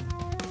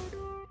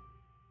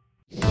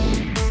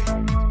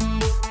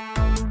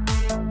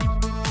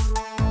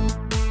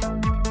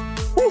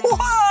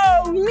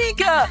 Whoa,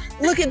 Meekah,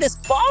 look at this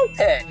ball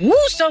pit.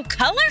 Ooh, so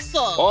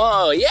colorful.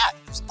 Oh, yeah,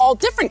 it's all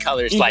different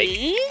colors like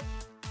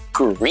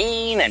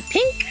green and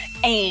pink.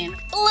 And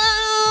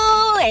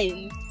blue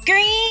and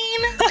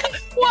green.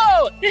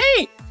 Whoa,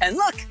 hey, and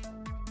look,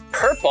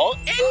 purple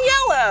and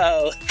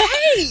yellow.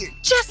 Hey,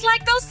 just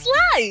like those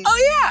slides. Oh,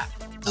 yeah.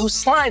 Those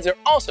slides are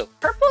also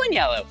purple and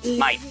yellow,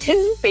 my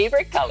two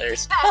favorite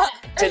colors.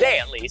 Today,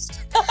 at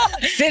least.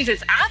 Since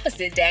it's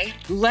opposite day,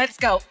 let's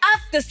go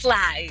up the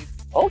slides.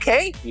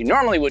 Okay, you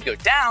normally would go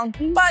down,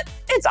 but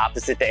it's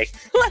opposite day.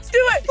 Let's do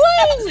it.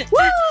 Woo!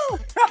 Woo!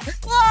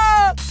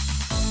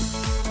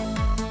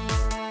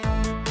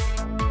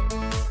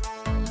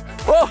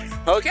 Whoa,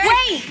 okay.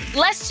 Wait,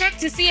 let's check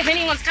to see if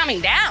anyone's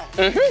coming down.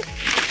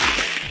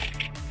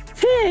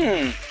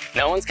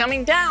 No one's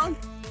coming down.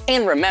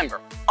 And remember,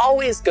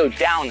 always go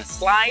down a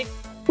slide.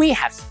 We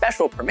have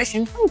special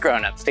permission from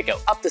grown-ups to go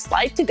up the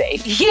slide today.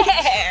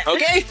 Yeah!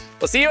 Okay,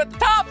 we'll see you at the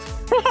top.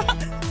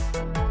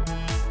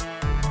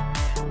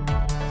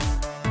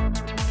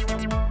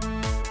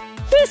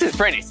 This is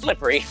pretty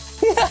slippery.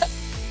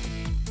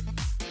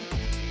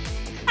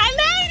 I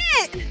made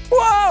it!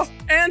 Whoa,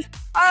 and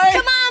I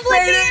Come on,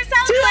 Blippi, you're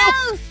so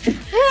close!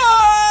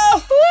 Whoa!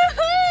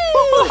 Woohoo!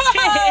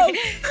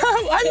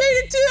 I made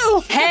it too!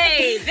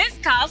 Hey, this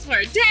calls for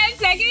a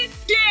 10-second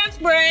dance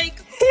break.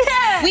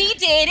 Yeah! We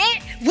did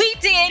it! We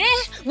did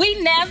it! We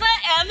never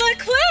ever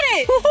quit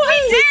it! We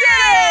did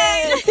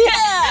it!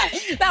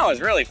 Yeah! That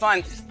was really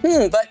fun.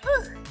 But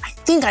I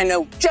think I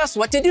know just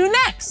what to do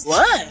next.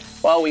 What?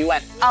 Well, we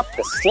went up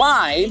the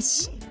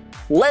slides.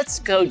 Let's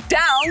go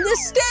down the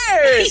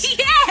stairs.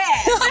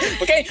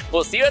 Yeah! Okay,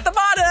 we'll see you at the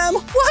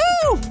bottom.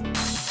 Woohoo!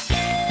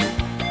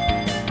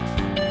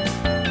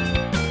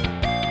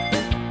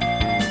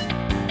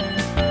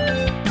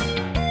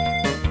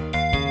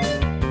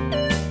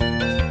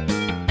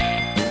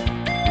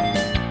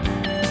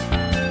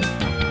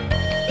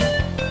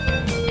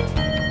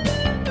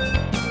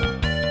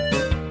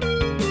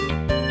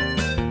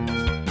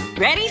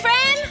 Ready,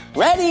 friend?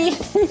 Ready?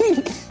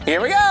 Here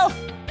we go.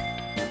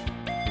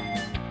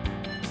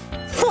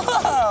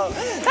 Whoa,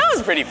 that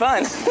was pretty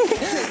fun.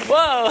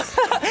 Whoa,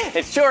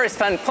 it sure is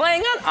fun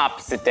playing on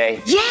opposite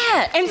day.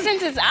 Yeah, and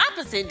since it's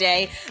opposite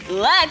day,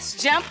 let's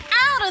jump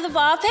out of the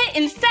ball pit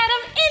instead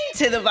of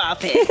into the ball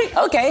pit.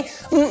 Okay,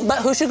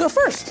 but who should go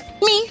first?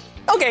 Me.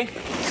 Okay.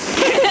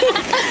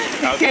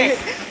 Okay,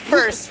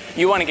 first,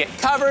 you want to get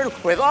covered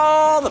with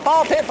all the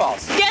ball pit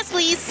balls. Yes,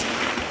 please.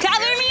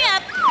 Cover me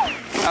up.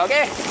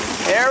 Okay,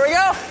 here we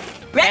go.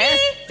 Ready, And...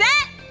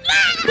 set,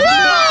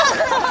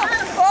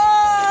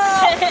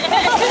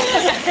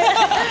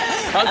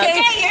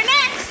 Okay, you're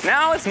next.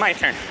 now it's my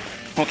turn.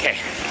 Okay,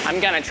 I'm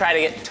gonna try to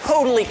get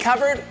totally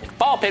covered with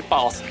ball pit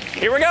balls.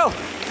 Here we go.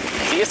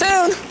 See you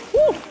soon.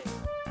 Woo.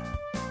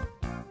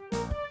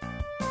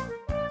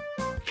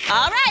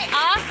 All right,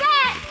 all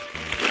set.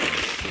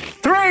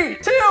 3,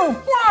 2, 1.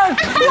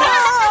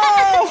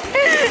 Whoa!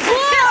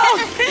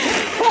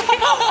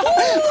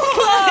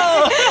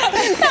 Whoa!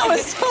 That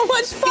was so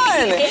much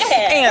fun.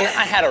 Yeah. And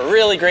I had a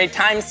really great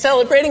time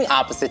celebrating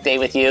opposite day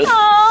with you.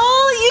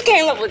 Oh, you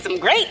came up with some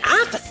great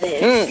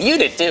opposites. You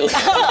did too.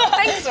 Oh,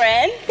 thanks,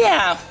 friend.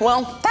 Yeah,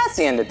 well, that's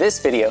the end of this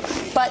video.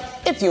 But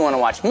if you want to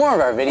watch more of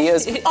our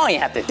videos, all you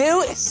have to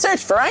do is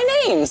search for our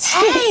names.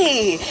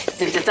 Hey,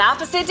 since it's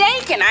opposite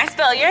day, can I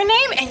spell your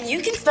name and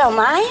you can spell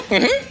mine?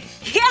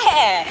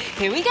 Yeah,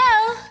 here we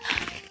go.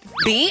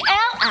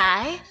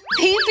 B-L-I-P-P-I.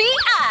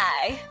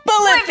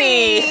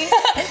 Blippi.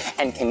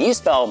 And can you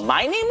spell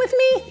my name with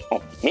me? Oh,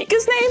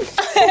 Meekah's name?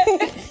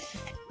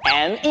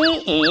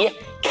 M-E-E-K-A-H.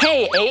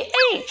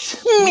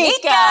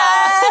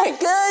 Meekah.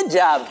 Good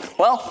job.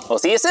 Well, we'll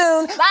see you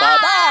soon.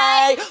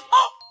 Bye-bye.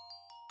 Oh,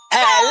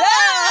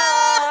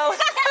 hello.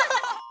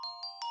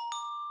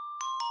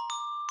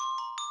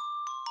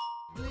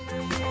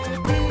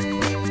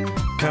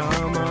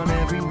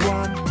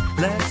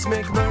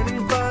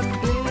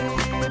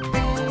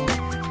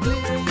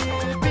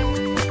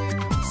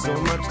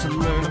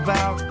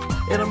 about.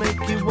 It'll make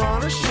you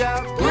wanna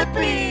shout,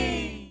 Blippi!